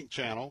new Frank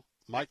channel,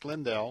 Mike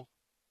Lindell,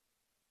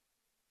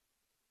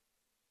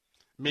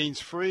 means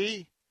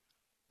free,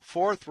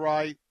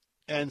 forthright,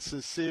 and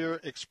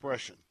sincere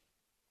expression.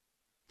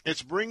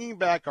 It's bringing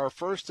back our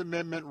First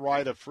Amendment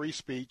right of free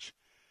speech,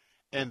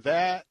 and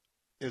that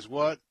is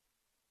what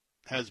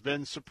has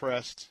been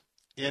suppressed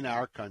in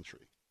our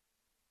country.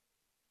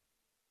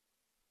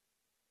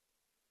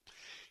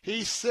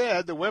 He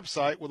said the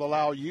website will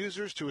allow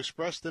users to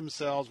express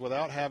themselves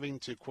without having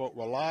to, quote,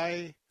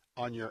 rely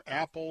on your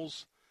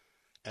Apples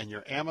and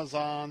your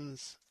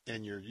Amazons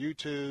and your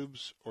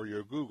YouTubes or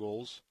your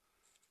Googles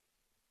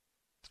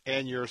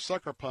and your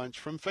sucker punch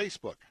from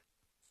Facebook.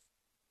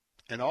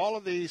 And all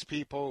of these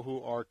people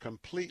who are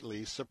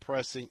completely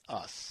suppressing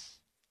us.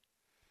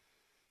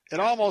 It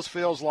almost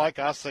feels like,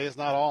 I say it's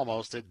not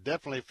almost, it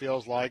definitely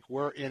feels like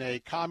we're in a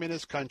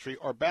communist country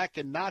or back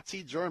in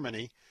Nazi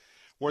Germany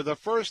where the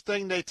first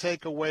thing they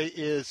take away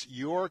is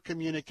your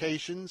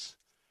communications,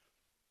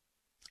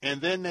 and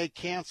then they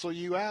cancel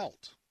you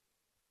out.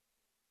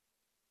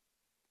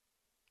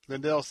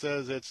 Lindell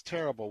says it's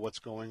terrible what's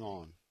going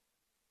on.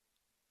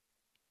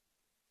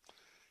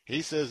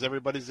 He says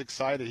everybody's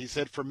excited. He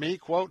said, for me,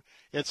 quote,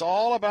 it's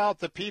all about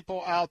the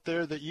people out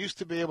there that used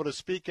to be able to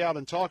speak out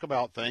and talk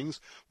about things,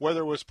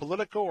 whether it was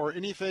political or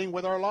anything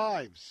with our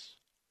lives.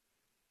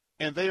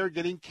 And they are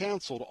getting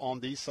canceled on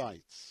these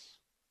sites.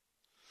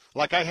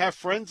 Like I have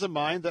friends of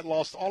mine that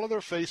lost all of their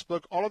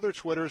Facebook, all of their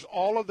Twitters,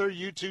 all of their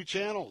YouTube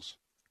channels.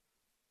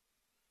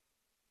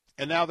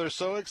 And now they're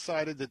so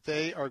excited that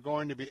they are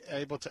going to be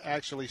able to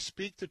actually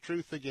speak the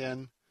truth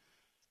again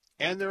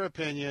and their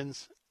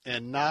opinions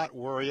and not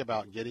worry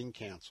about getting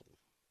canceled.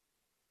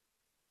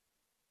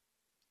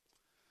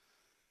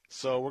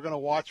 So we're going to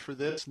watch for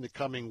this in the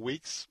coming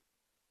weeks.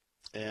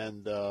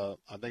 And I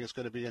think it's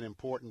going to be an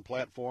important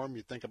platform.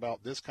 You think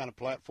about this kind of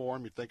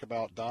platform. You think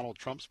about Donald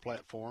Trump's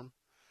platform.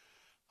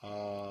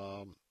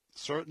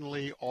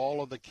 Certainly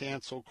all of the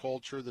cancel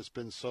culture that's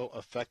been so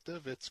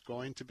effective, it's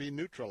going to be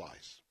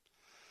neutralized.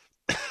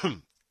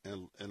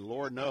 and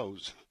Lord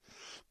knows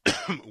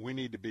we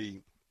need to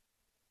be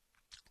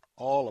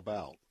all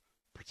about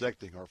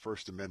protecting our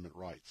First Amendment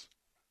rights.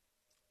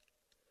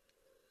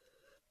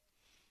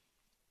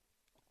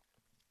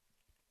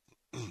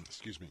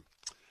 Excuse me.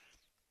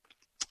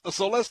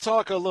 So let's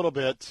talk a little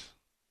bit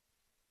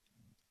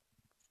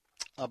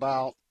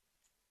about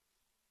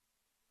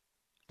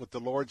what the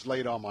Lord's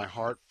laid on my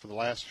heart for the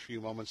last few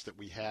moments that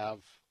we have.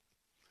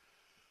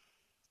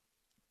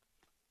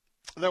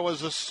 There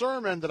was a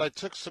sermon that I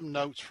took some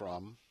notes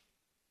from.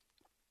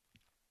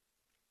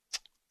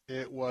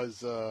 It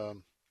was a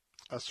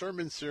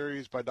sermon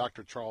series by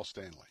Dr. Charles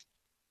Stanley.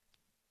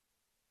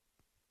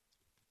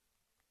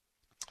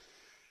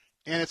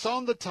 And it's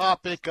on the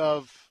topic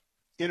of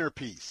inner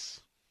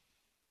peace.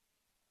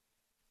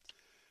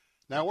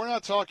 Now, we're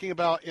not talking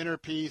about inner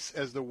peace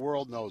as the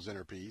world knows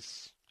inner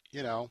peace.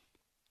 You know,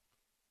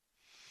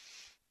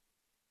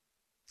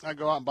 I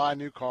go out and buy a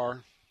new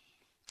car,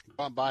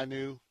 go out and buy a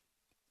new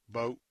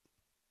boat,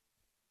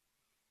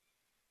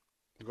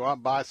 go out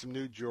and buy some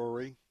new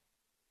jewelry,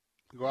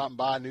 go out and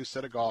buy a new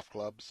set of golf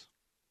clubs.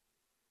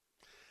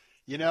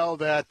 You know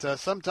that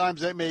sometimes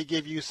that may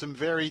give you some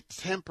very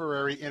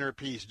temporary inner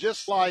peace,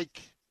 just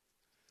like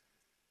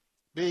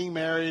being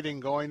married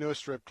and going to a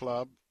strip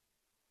club,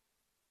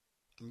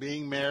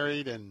 being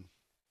married and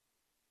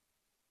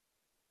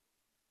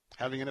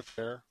having an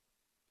affair.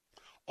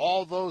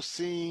 All those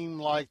seem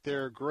like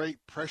they're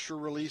great pressure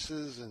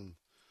releases, and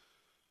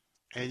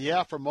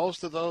yeah, for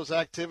most of those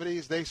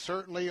activities, they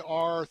certainly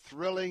are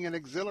thrilling and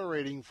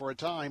exhilarating for a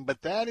time,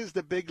 but that is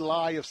the big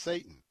lie of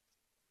Satan,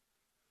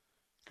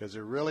 because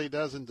it really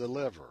doesn't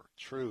deliver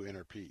true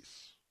inner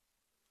peace.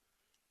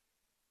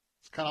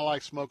 It's kind of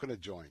like smoking a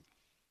joint,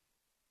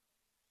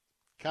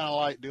 kind of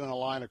like doing a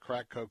line of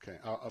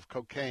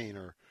cocaine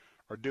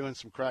or doing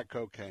some crack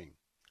cocaine.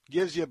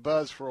 Gives you a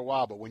buzz for a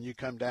while, but when you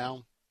come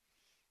down,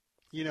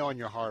 you know in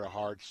your heart of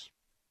hearts,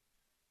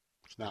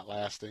 it's not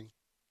lasting.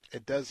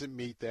 It doesn't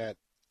meet that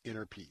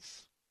inner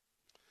peace.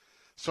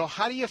 So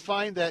how do you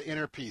find that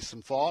inner peace?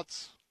 Some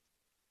thoughts?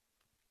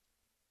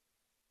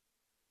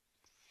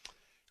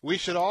 We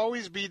should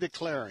always be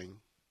declaring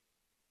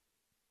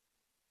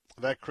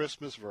that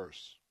Christmas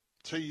verse,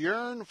 to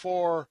yearn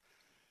for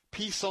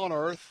peace on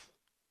earth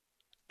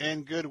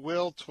and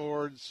goodwill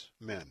towards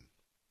men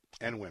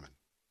and women.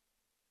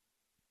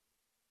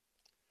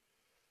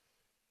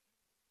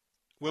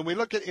 When we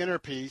look at inner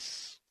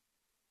peace,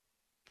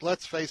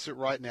 let's face it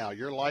right now,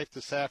 your life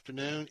this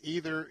afternoon,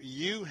 either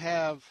you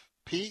have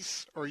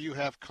peace or you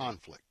have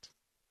conflict.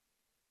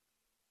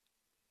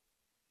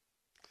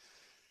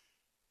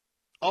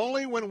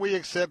 Only when we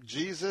accept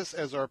Jesus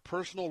as our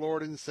personal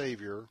Lord and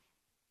Savior,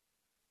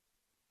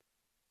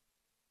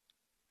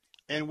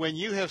 and when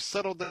you have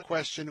settled the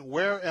question,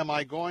 where am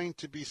I going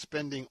to be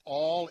spending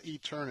all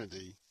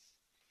eternity,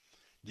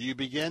 do you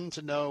begin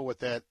to know what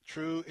that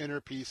true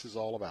inner peace is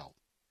all about.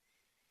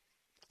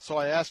 So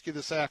I ask you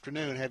this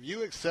afternoon, have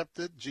you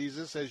accepted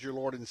Jesus as your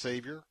Lord and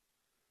Savior?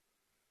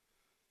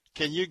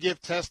 Can you give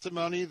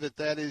testimony that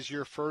that is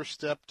your first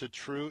step to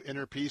true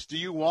inner peace? Do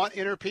you want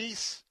inner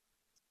peace?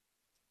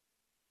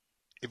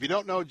 If you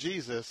don't know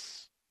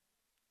Jesus,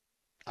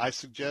 I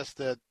suggest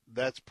that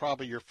that's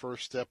probably your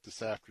first step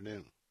this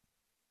afternoon.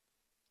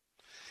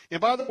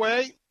 And by the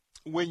way,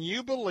 when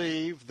you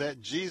believe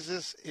that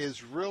Jesus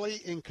is really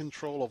in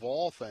control of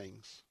all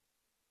things,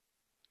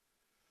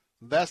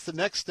 that's the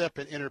next step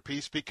in inner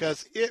peace,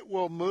 because it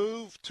will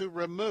move to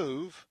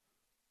remove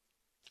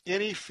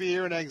any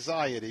fear and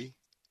anxiety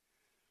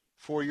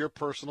for your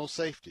personal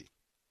safety.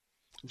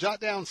 Jot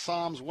down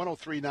Psalms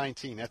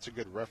 103:19. That's a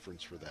good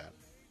reference for that.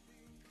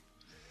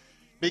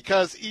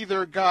 Because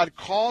either God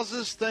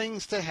causes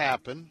things to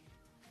happen,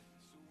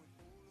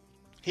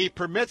 He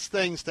permits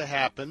things to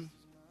happen,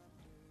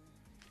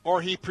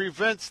 or He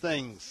prevents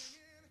things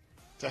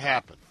to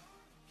happen.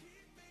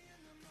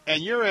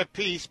 And you're at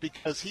peace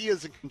because He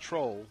is in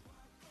control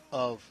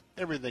of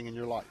everything in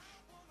your life.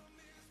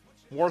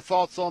 More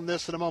thoughts on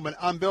this in a moment.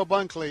 I'm Bill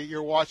Bunkley,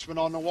 your watchman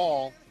on the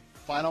wall.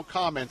 Final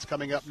comments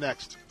coming up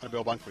next on the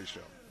Bill Bunkley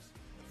Show.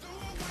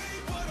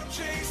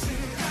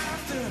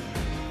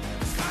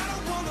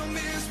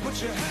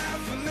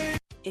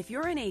 If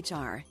you're in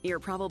HR, you're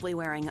probably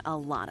wearing a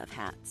lot of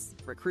hats.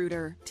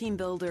 Recruiter, team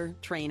builder,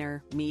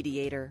 trainer,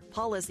 mediator,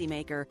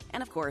 policymaker,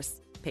 and of course,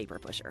 paper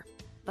pusher.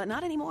 But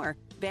not anymore.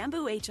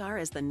 Bamboo HR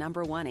is the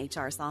 #1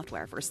 HR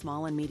software for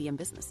small and medium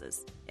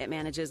businesses. It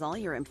manages all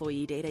your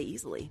employee data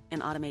easily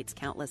and automates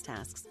countless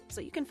tasks,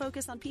 so you can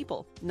focus on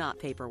people, not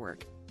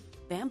paperwork.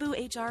 Bamboo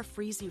HR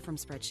frees you from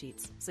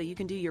spreadsheets, so you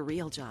can do your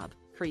real job,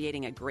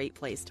 creating a great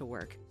place to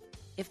work.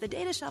 If the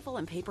data shuffle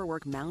and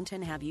paperwork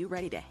mountain have you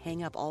ready to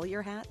hang up all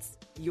your hats,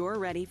 you're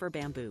ready for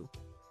Bamboo.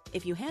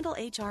 If you handle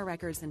HR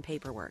records and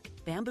paperwork,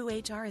 Bamboo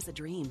HR is a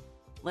dream.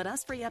 Let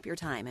us free up your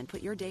time and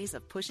put your days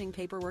of pushing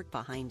paperwork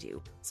behind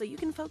you so you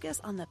can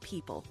focus on the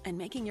people and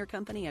making your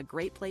company a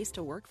great place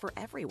to work for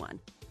everyone.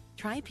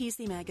 Try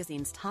PC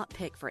Magazine's top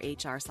pick for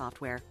HR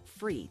software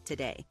free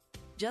today.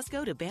 Just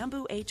go to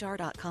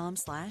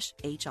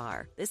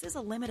bamboohr.com/HR. This is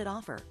a limited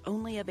offer,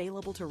 only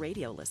available to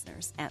radio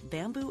listeners at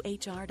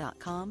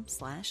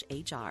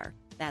bamboohr.com/HR.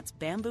 That's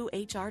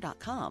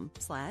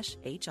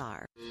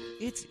bamboohr.com/HR.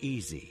 It's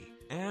easy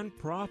and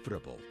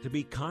profitable to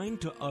be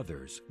kind to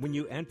others when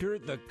you enter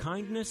the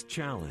Kindness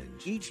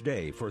Challenge. Each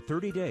day for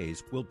 30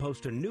 days, we'll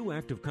post a new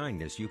act of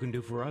kindness you can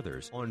do for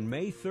others. On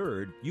May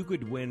 3rd, you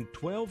could win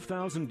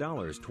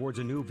 $12,000 towards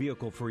a new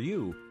vehicle for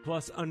you,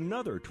 plus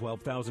another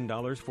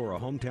 $12,000 for a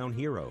hometown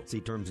hero. See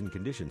terms and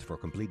conditions for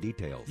complete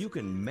details. You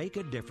can make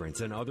a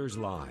difference in others'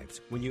 lives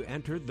when you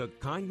enter the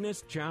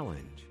Kindness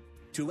Challenge.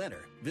 To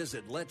enter,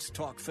 visit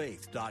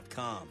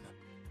letstalkfaith.com.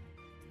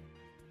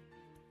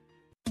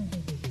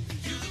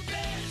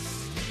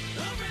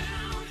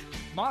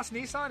 Moss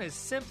Nissan is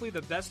simply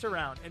the best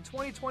around. In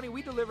 2020,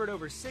 we delivered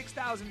over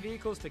 6,000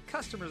 vehicles to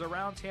customers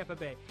around Tampa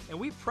Bay, and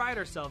we pride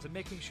ourselves in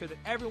making sure that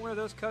every one of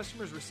those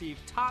customers receive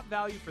top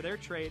value for their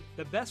trade,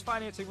 the best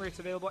financing rates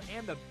available,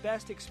 and the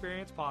best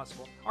experience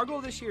possible. Our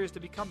goal this year is to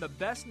become the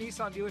best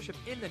Nissan dealership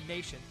in the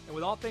nation, and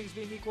with all things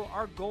being equal,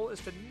 our goal is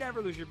to never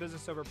lose your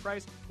business over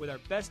price with our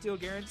best deal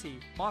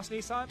guarantee. Moss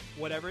Nissan,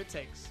 whatever it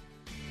takes.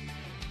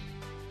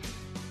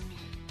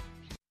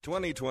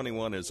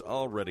 2021 is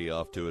already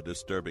off to a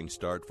disturbing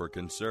start for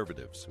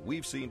conservatives.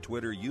 We've seen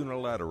Twitter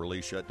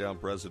unilaterally shut down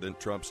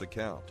President Trump's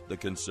account. The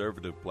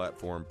conservative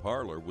platform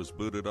Parler was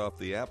booted off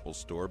the Apple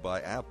Store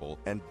by Apple,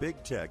 and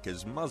big tech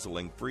is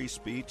muzzling free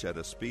speech at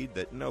a speed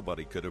that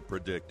nobody could have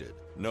predicted.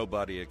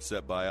 Nobody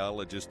except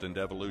biologist and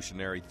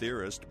evolutionary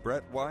theorist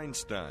Brett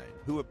Weinstein,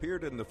 who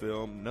appeared in the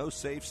film No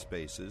Safe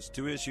Spaces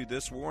to issue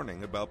this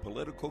warning about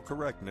political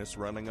correctness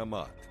running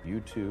amok.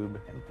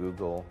 YouTube and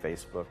Google,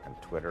 Facebook and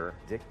Twitter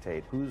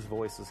dictate whose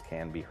voices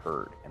can be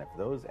heard. And if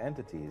those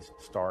entities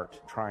start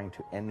trying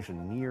to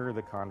engineer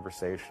the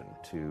conversation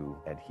to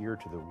adhere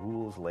to the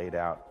rules laid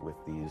out with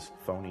these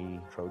phony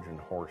Trojan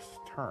horse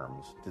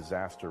terms,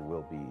 disaster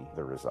will be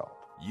the result.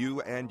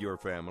 You and your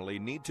family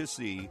need to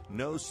see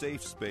No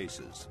Safe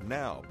Spaces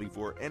now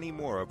before any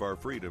more of our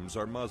freedoms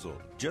are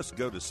muzzled. Just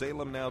go to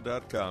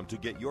salemnow.com to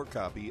get your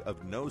copy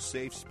of No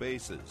Safe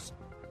Spaces.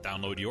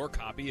 Download your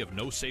copy of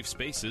No Safe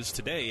Spaces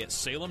today at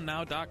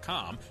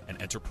salemnow.com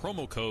and enter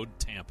promo code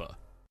TAMPA.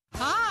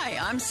 Hi,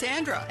 I'm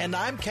Sandra. And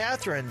I'm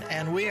Catherine,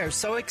 and we are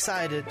so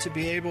excited to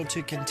be able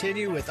to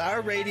continue with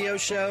our radio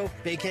show,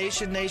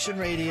 Vacation Nation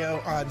Radio,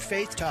 on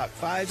Faith Talk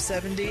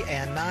 570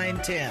 and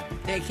 910.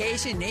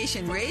 Vacation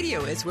Nation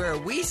Radio is where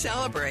we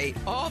celebrate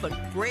all the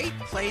great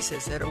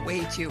places that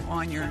await you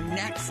on your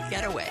next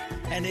getaway.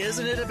 And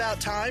isn't it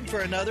about time for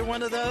another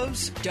one of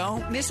those?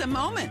 Don't miss a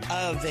moment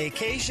of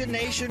Vacation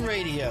Nation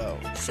Radio.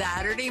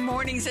 Saturday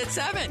mornings at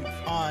 7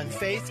 on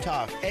Faith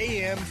Talk,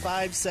 AM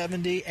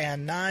 570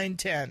 and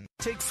 910.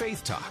 Take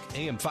Faith Talk,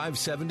 AM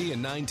 570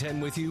 and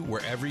 910 with you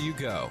wherever you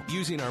go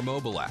using our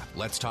mobile app,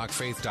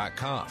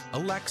 letstalkfaith.com,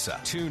 Alexa,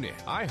 TuneIn,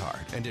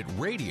 iHeart, and at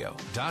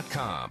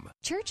radio.com.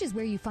 Church is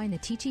where you find the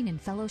teaching and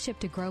fellowship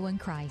to grow in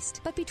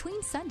Christ. But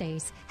between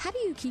Sundays, how do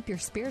you keep your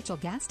spiritual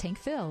gas tank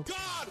filled?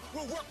 God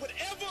will work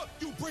whatever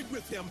you bring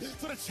with him.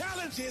 So the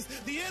challenge is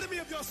the enemy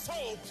of your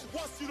soul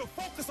wants you to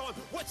focus on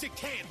what you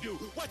can't do,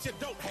 what you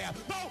don't have.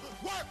 No,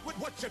 work with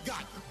what you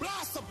got.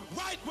 Blossom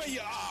right where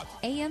you are.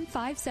 AM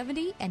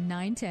 570 and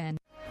 910.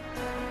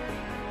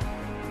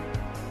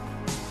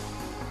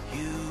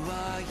 You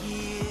are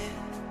here,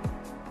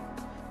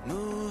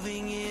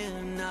 moving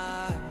in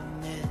our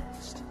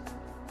midst.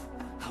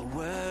 I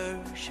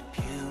worship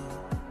you.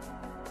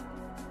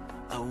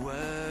 I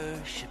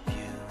worship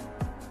you.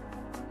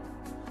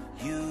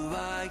 You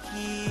are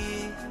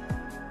here,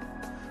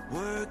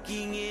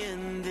 working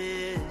in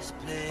this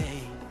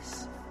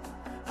place.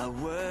 I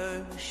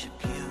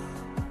worship you.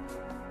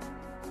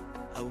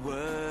 I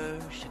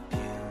worship you.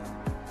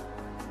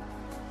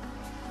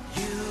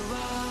 You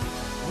are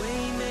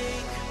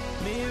waymaker,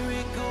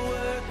 miracle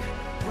work,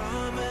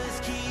 promise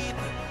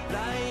keeper,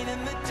 light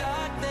in the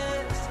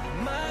darkness.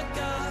 My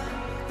God,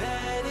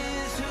 that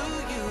is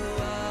who you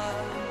are.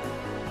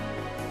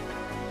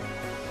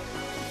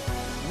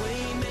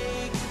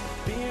 Waymaker.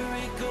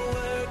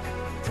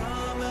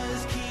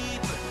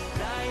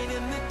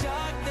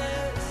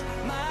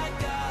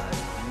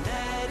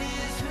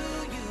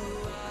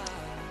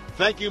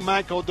 Thank you,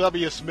 Michael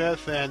W.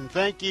 Smith, and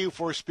thank you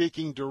for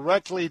speaking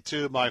directly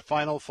to my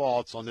final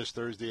thoughts on this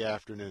Thursday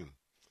afternoon.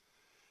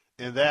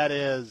 And that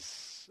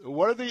is,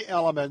 what are the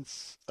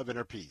elements of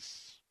inner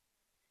peace?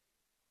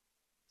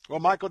 Well,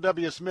 Michael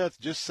W. Smith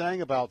just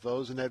sang about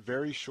those in that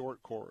very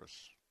short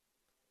chorus.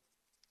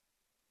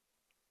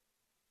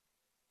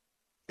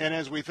 And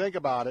as we think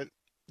about it,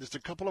 just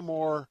a couple of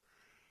more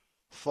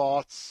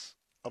thoughts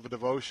of a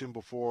devotion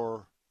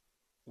before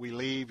we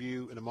leave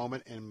you in a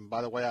moment. And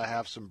by the way, I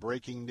have some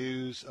breaking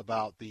news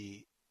about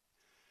the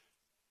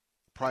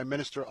prime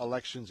minister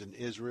elections in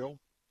Israel.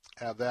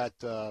 Have that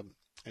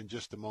in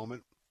just a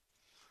moment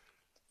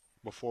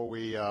before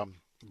we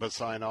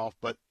sign off.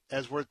 But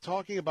as we're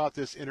talking about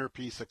this inner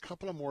peace, a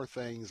couple of more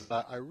things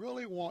I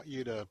really want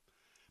you to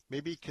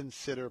maybe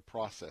consider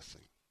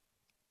processing.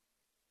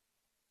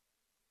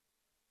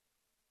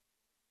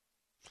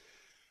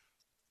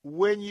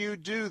 When you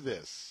do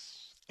this,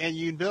 and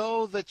you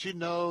know that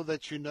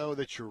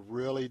you're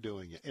really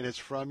doing it, and it's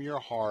from your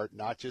heart,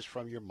 not just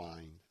from your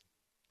mind,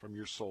 from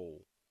your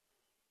soul.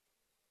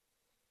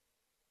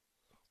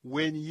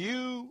 When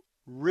you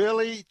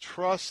really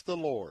trust the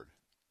Lord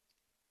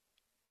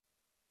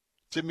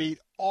to meet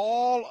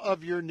all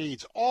of your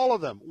needs, all of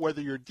them,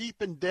 whether you're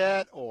deep in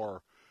debt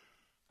or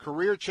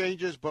career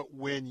changes, but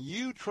when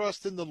you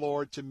trust in the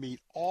Lord to meet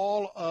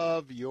all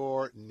of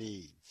your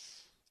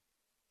needs,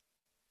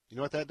 you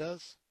know what that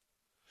does?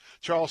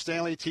 Charles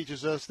Stanley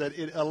teaches us that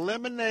it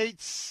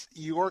eliminates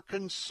your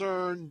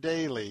concern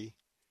daily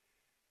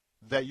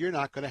that you're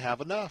not going to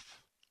have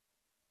enough.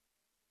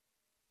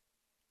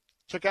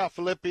 Check out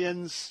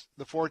Philippians,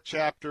 the 4th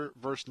chapter,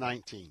 verse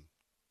 19.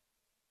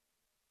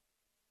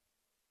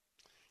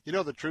 You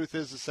know, the truth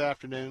is this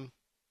afternoon,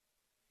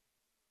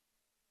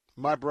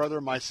 my brother,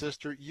 my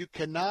sister, you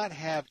cannot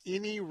have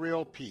any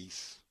real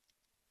peace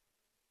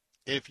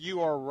if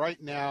you are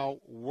right now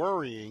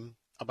worrying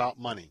about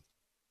money,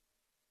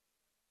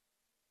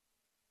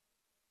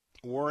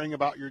 worrying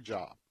about your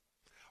job,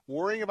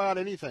 worrying about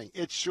anything.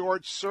 It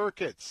short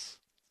circuits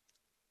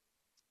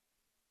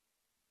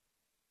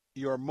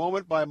your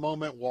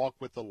moment-by-moment walk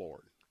with the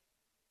Lord.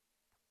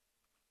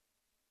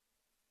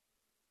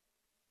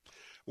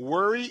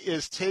 Worry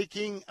is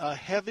taking a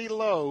heavy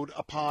load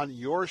upon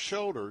your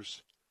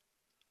shoulders.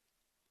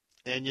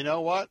 And you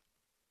know what?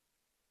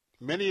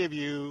 Many of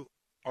you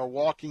are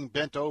walking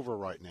bent over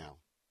right now.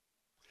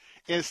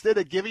 Instead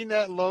of giving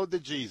that load to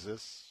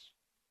Jesus,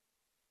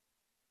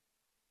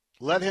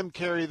 let him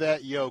carry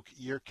that yoke.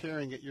 You're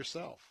carrying it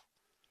yourself.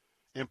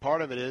 And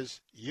part of it is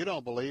you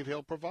don't believe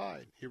he'll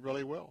provide. He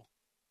really will.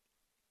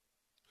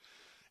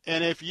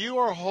 And if you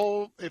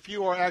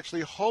are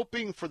actually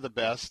hoping for the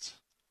best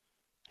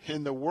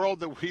in the world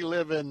that we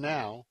live in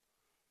now,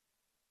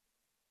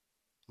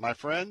 my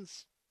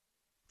friends,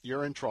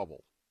 you're in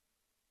trouble.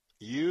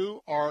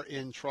 You are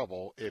in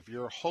trouble if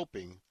you're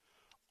hoping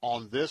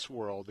on this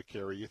world to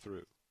carry you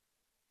through.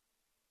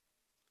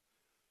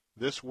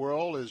 This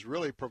world is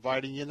really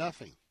providing you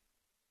nothing.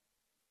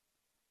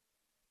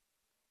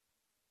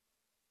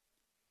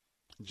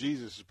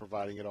 Jesus is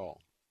providing it all.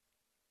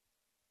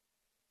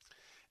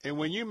 And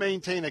when you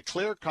maintain a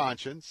clear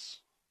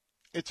conscience,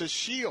 it's a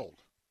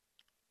shield.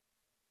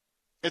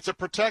 It's a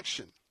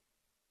protection.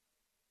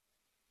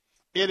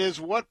 It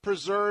is what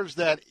preserves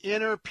that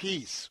inner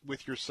peace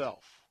with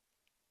yourself.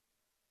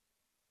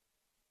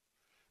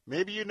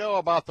 Maybe you know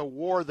about the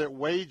war that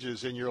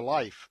wages in your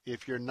life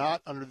if you're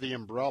not under the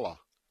umbrella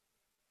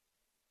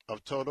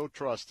of total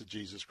trust to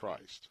Jesus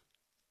Christ.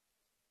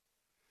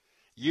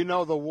 You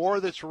know the war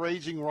that's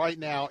raging right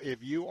now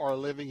if you are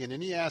living in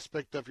any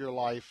aspect of your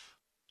life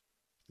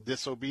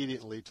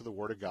disobediently to the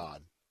Word of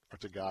God or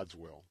to God's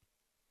will.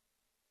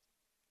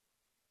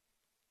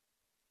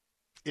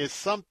 Is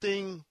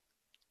something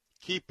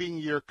keeping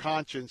your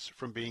conscience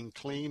from being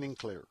clean and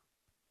clear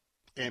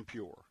and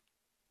pure?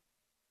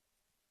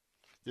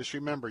 Just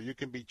remember, you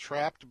can be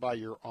trapped by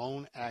your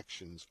own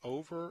actions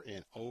over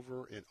and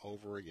over and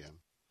over again.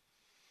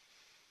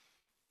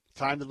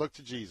 Time to look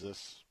to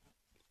Jesus.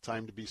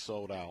 Time to be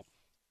sold out.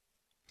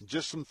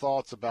 Just some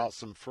thoughts about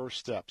some first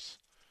steps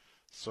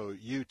so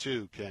you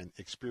too can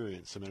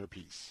experience some inner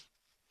peace.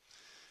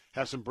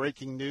 Have some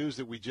breaking news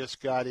that we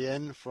just got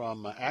in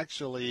from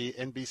actually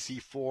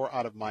NBC4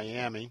 out of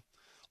Miami.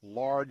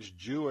 Large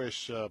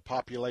Jewish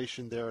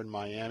population there in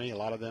Miami. A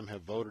lot of them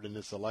have voted in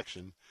this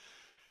election.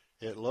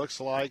 It looks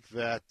like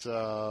that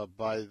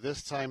by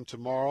this time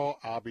tomorrow,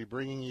 I'll be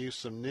bringing you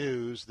some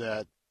news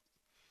that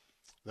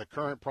the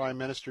current Prime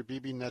Minister,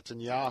 Bibi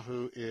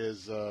Netanyahu,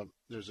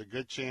 there's a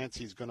good chance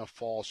he's going to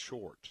fall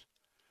short.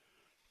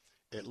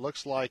 It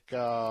looks like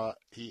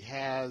he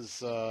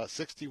has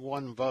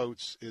 61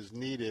 votes is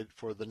needed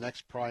for the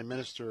next Prime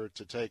Minister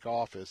to take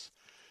office.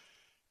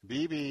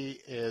 Bibi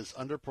is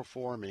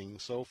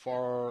underperforming. So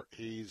far,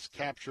 he's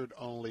captured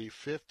only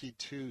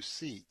 52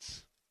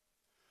 seats.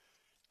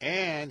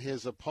 And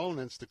his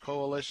opponents, the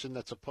coalition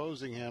that's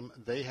opposing him,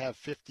 they have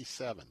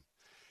 57.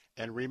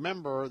 And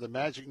remember, the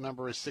magic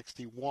number is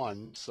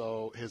 61,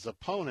 so his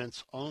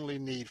opponents only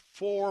need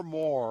 4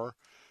 more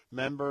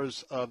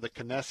members of the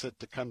Knesset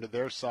to come to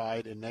their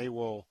side, and they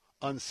will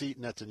unseat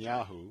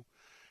Netanyahu.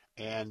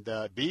 And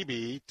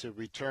Bibi, to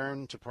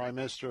return to prime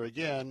minister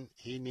again,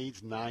 he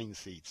needs 9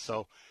 seats.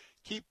 So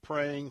keep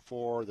praying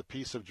for the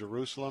peace of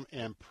Jerusalem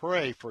and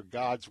pray for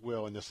God's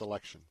will in this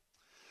election.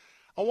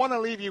 I want to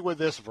leave you with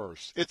this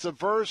verse. It's a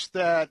verse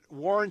that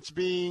warrants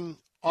being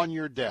on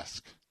your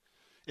desk.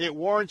 It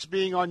warrants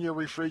being on your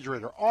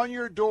refrigerator, on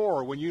your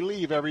door when you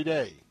leave every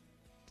day.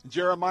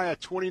 Jeremiah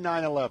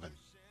 29:11.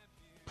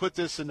 Put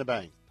this in the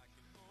bank.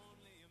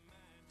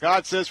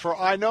 God says, "For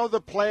I know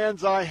the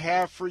plans I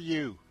have for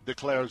you,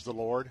 declares the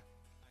Lord.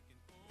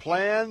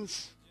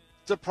 Plans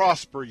to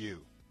prosper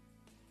you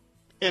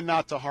and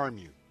not to harm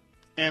you,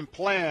 and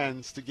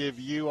plans to give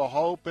you a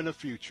hope and a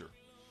future."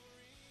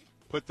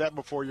 Put that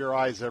before your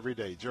eyes every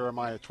day.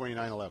 Jeremiah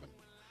 29:11.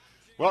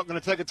 Well, I'm going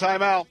to take a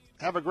time out.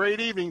 Have a great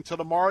evening till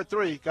tomorrow at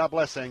 3. God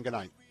bless and good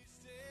night.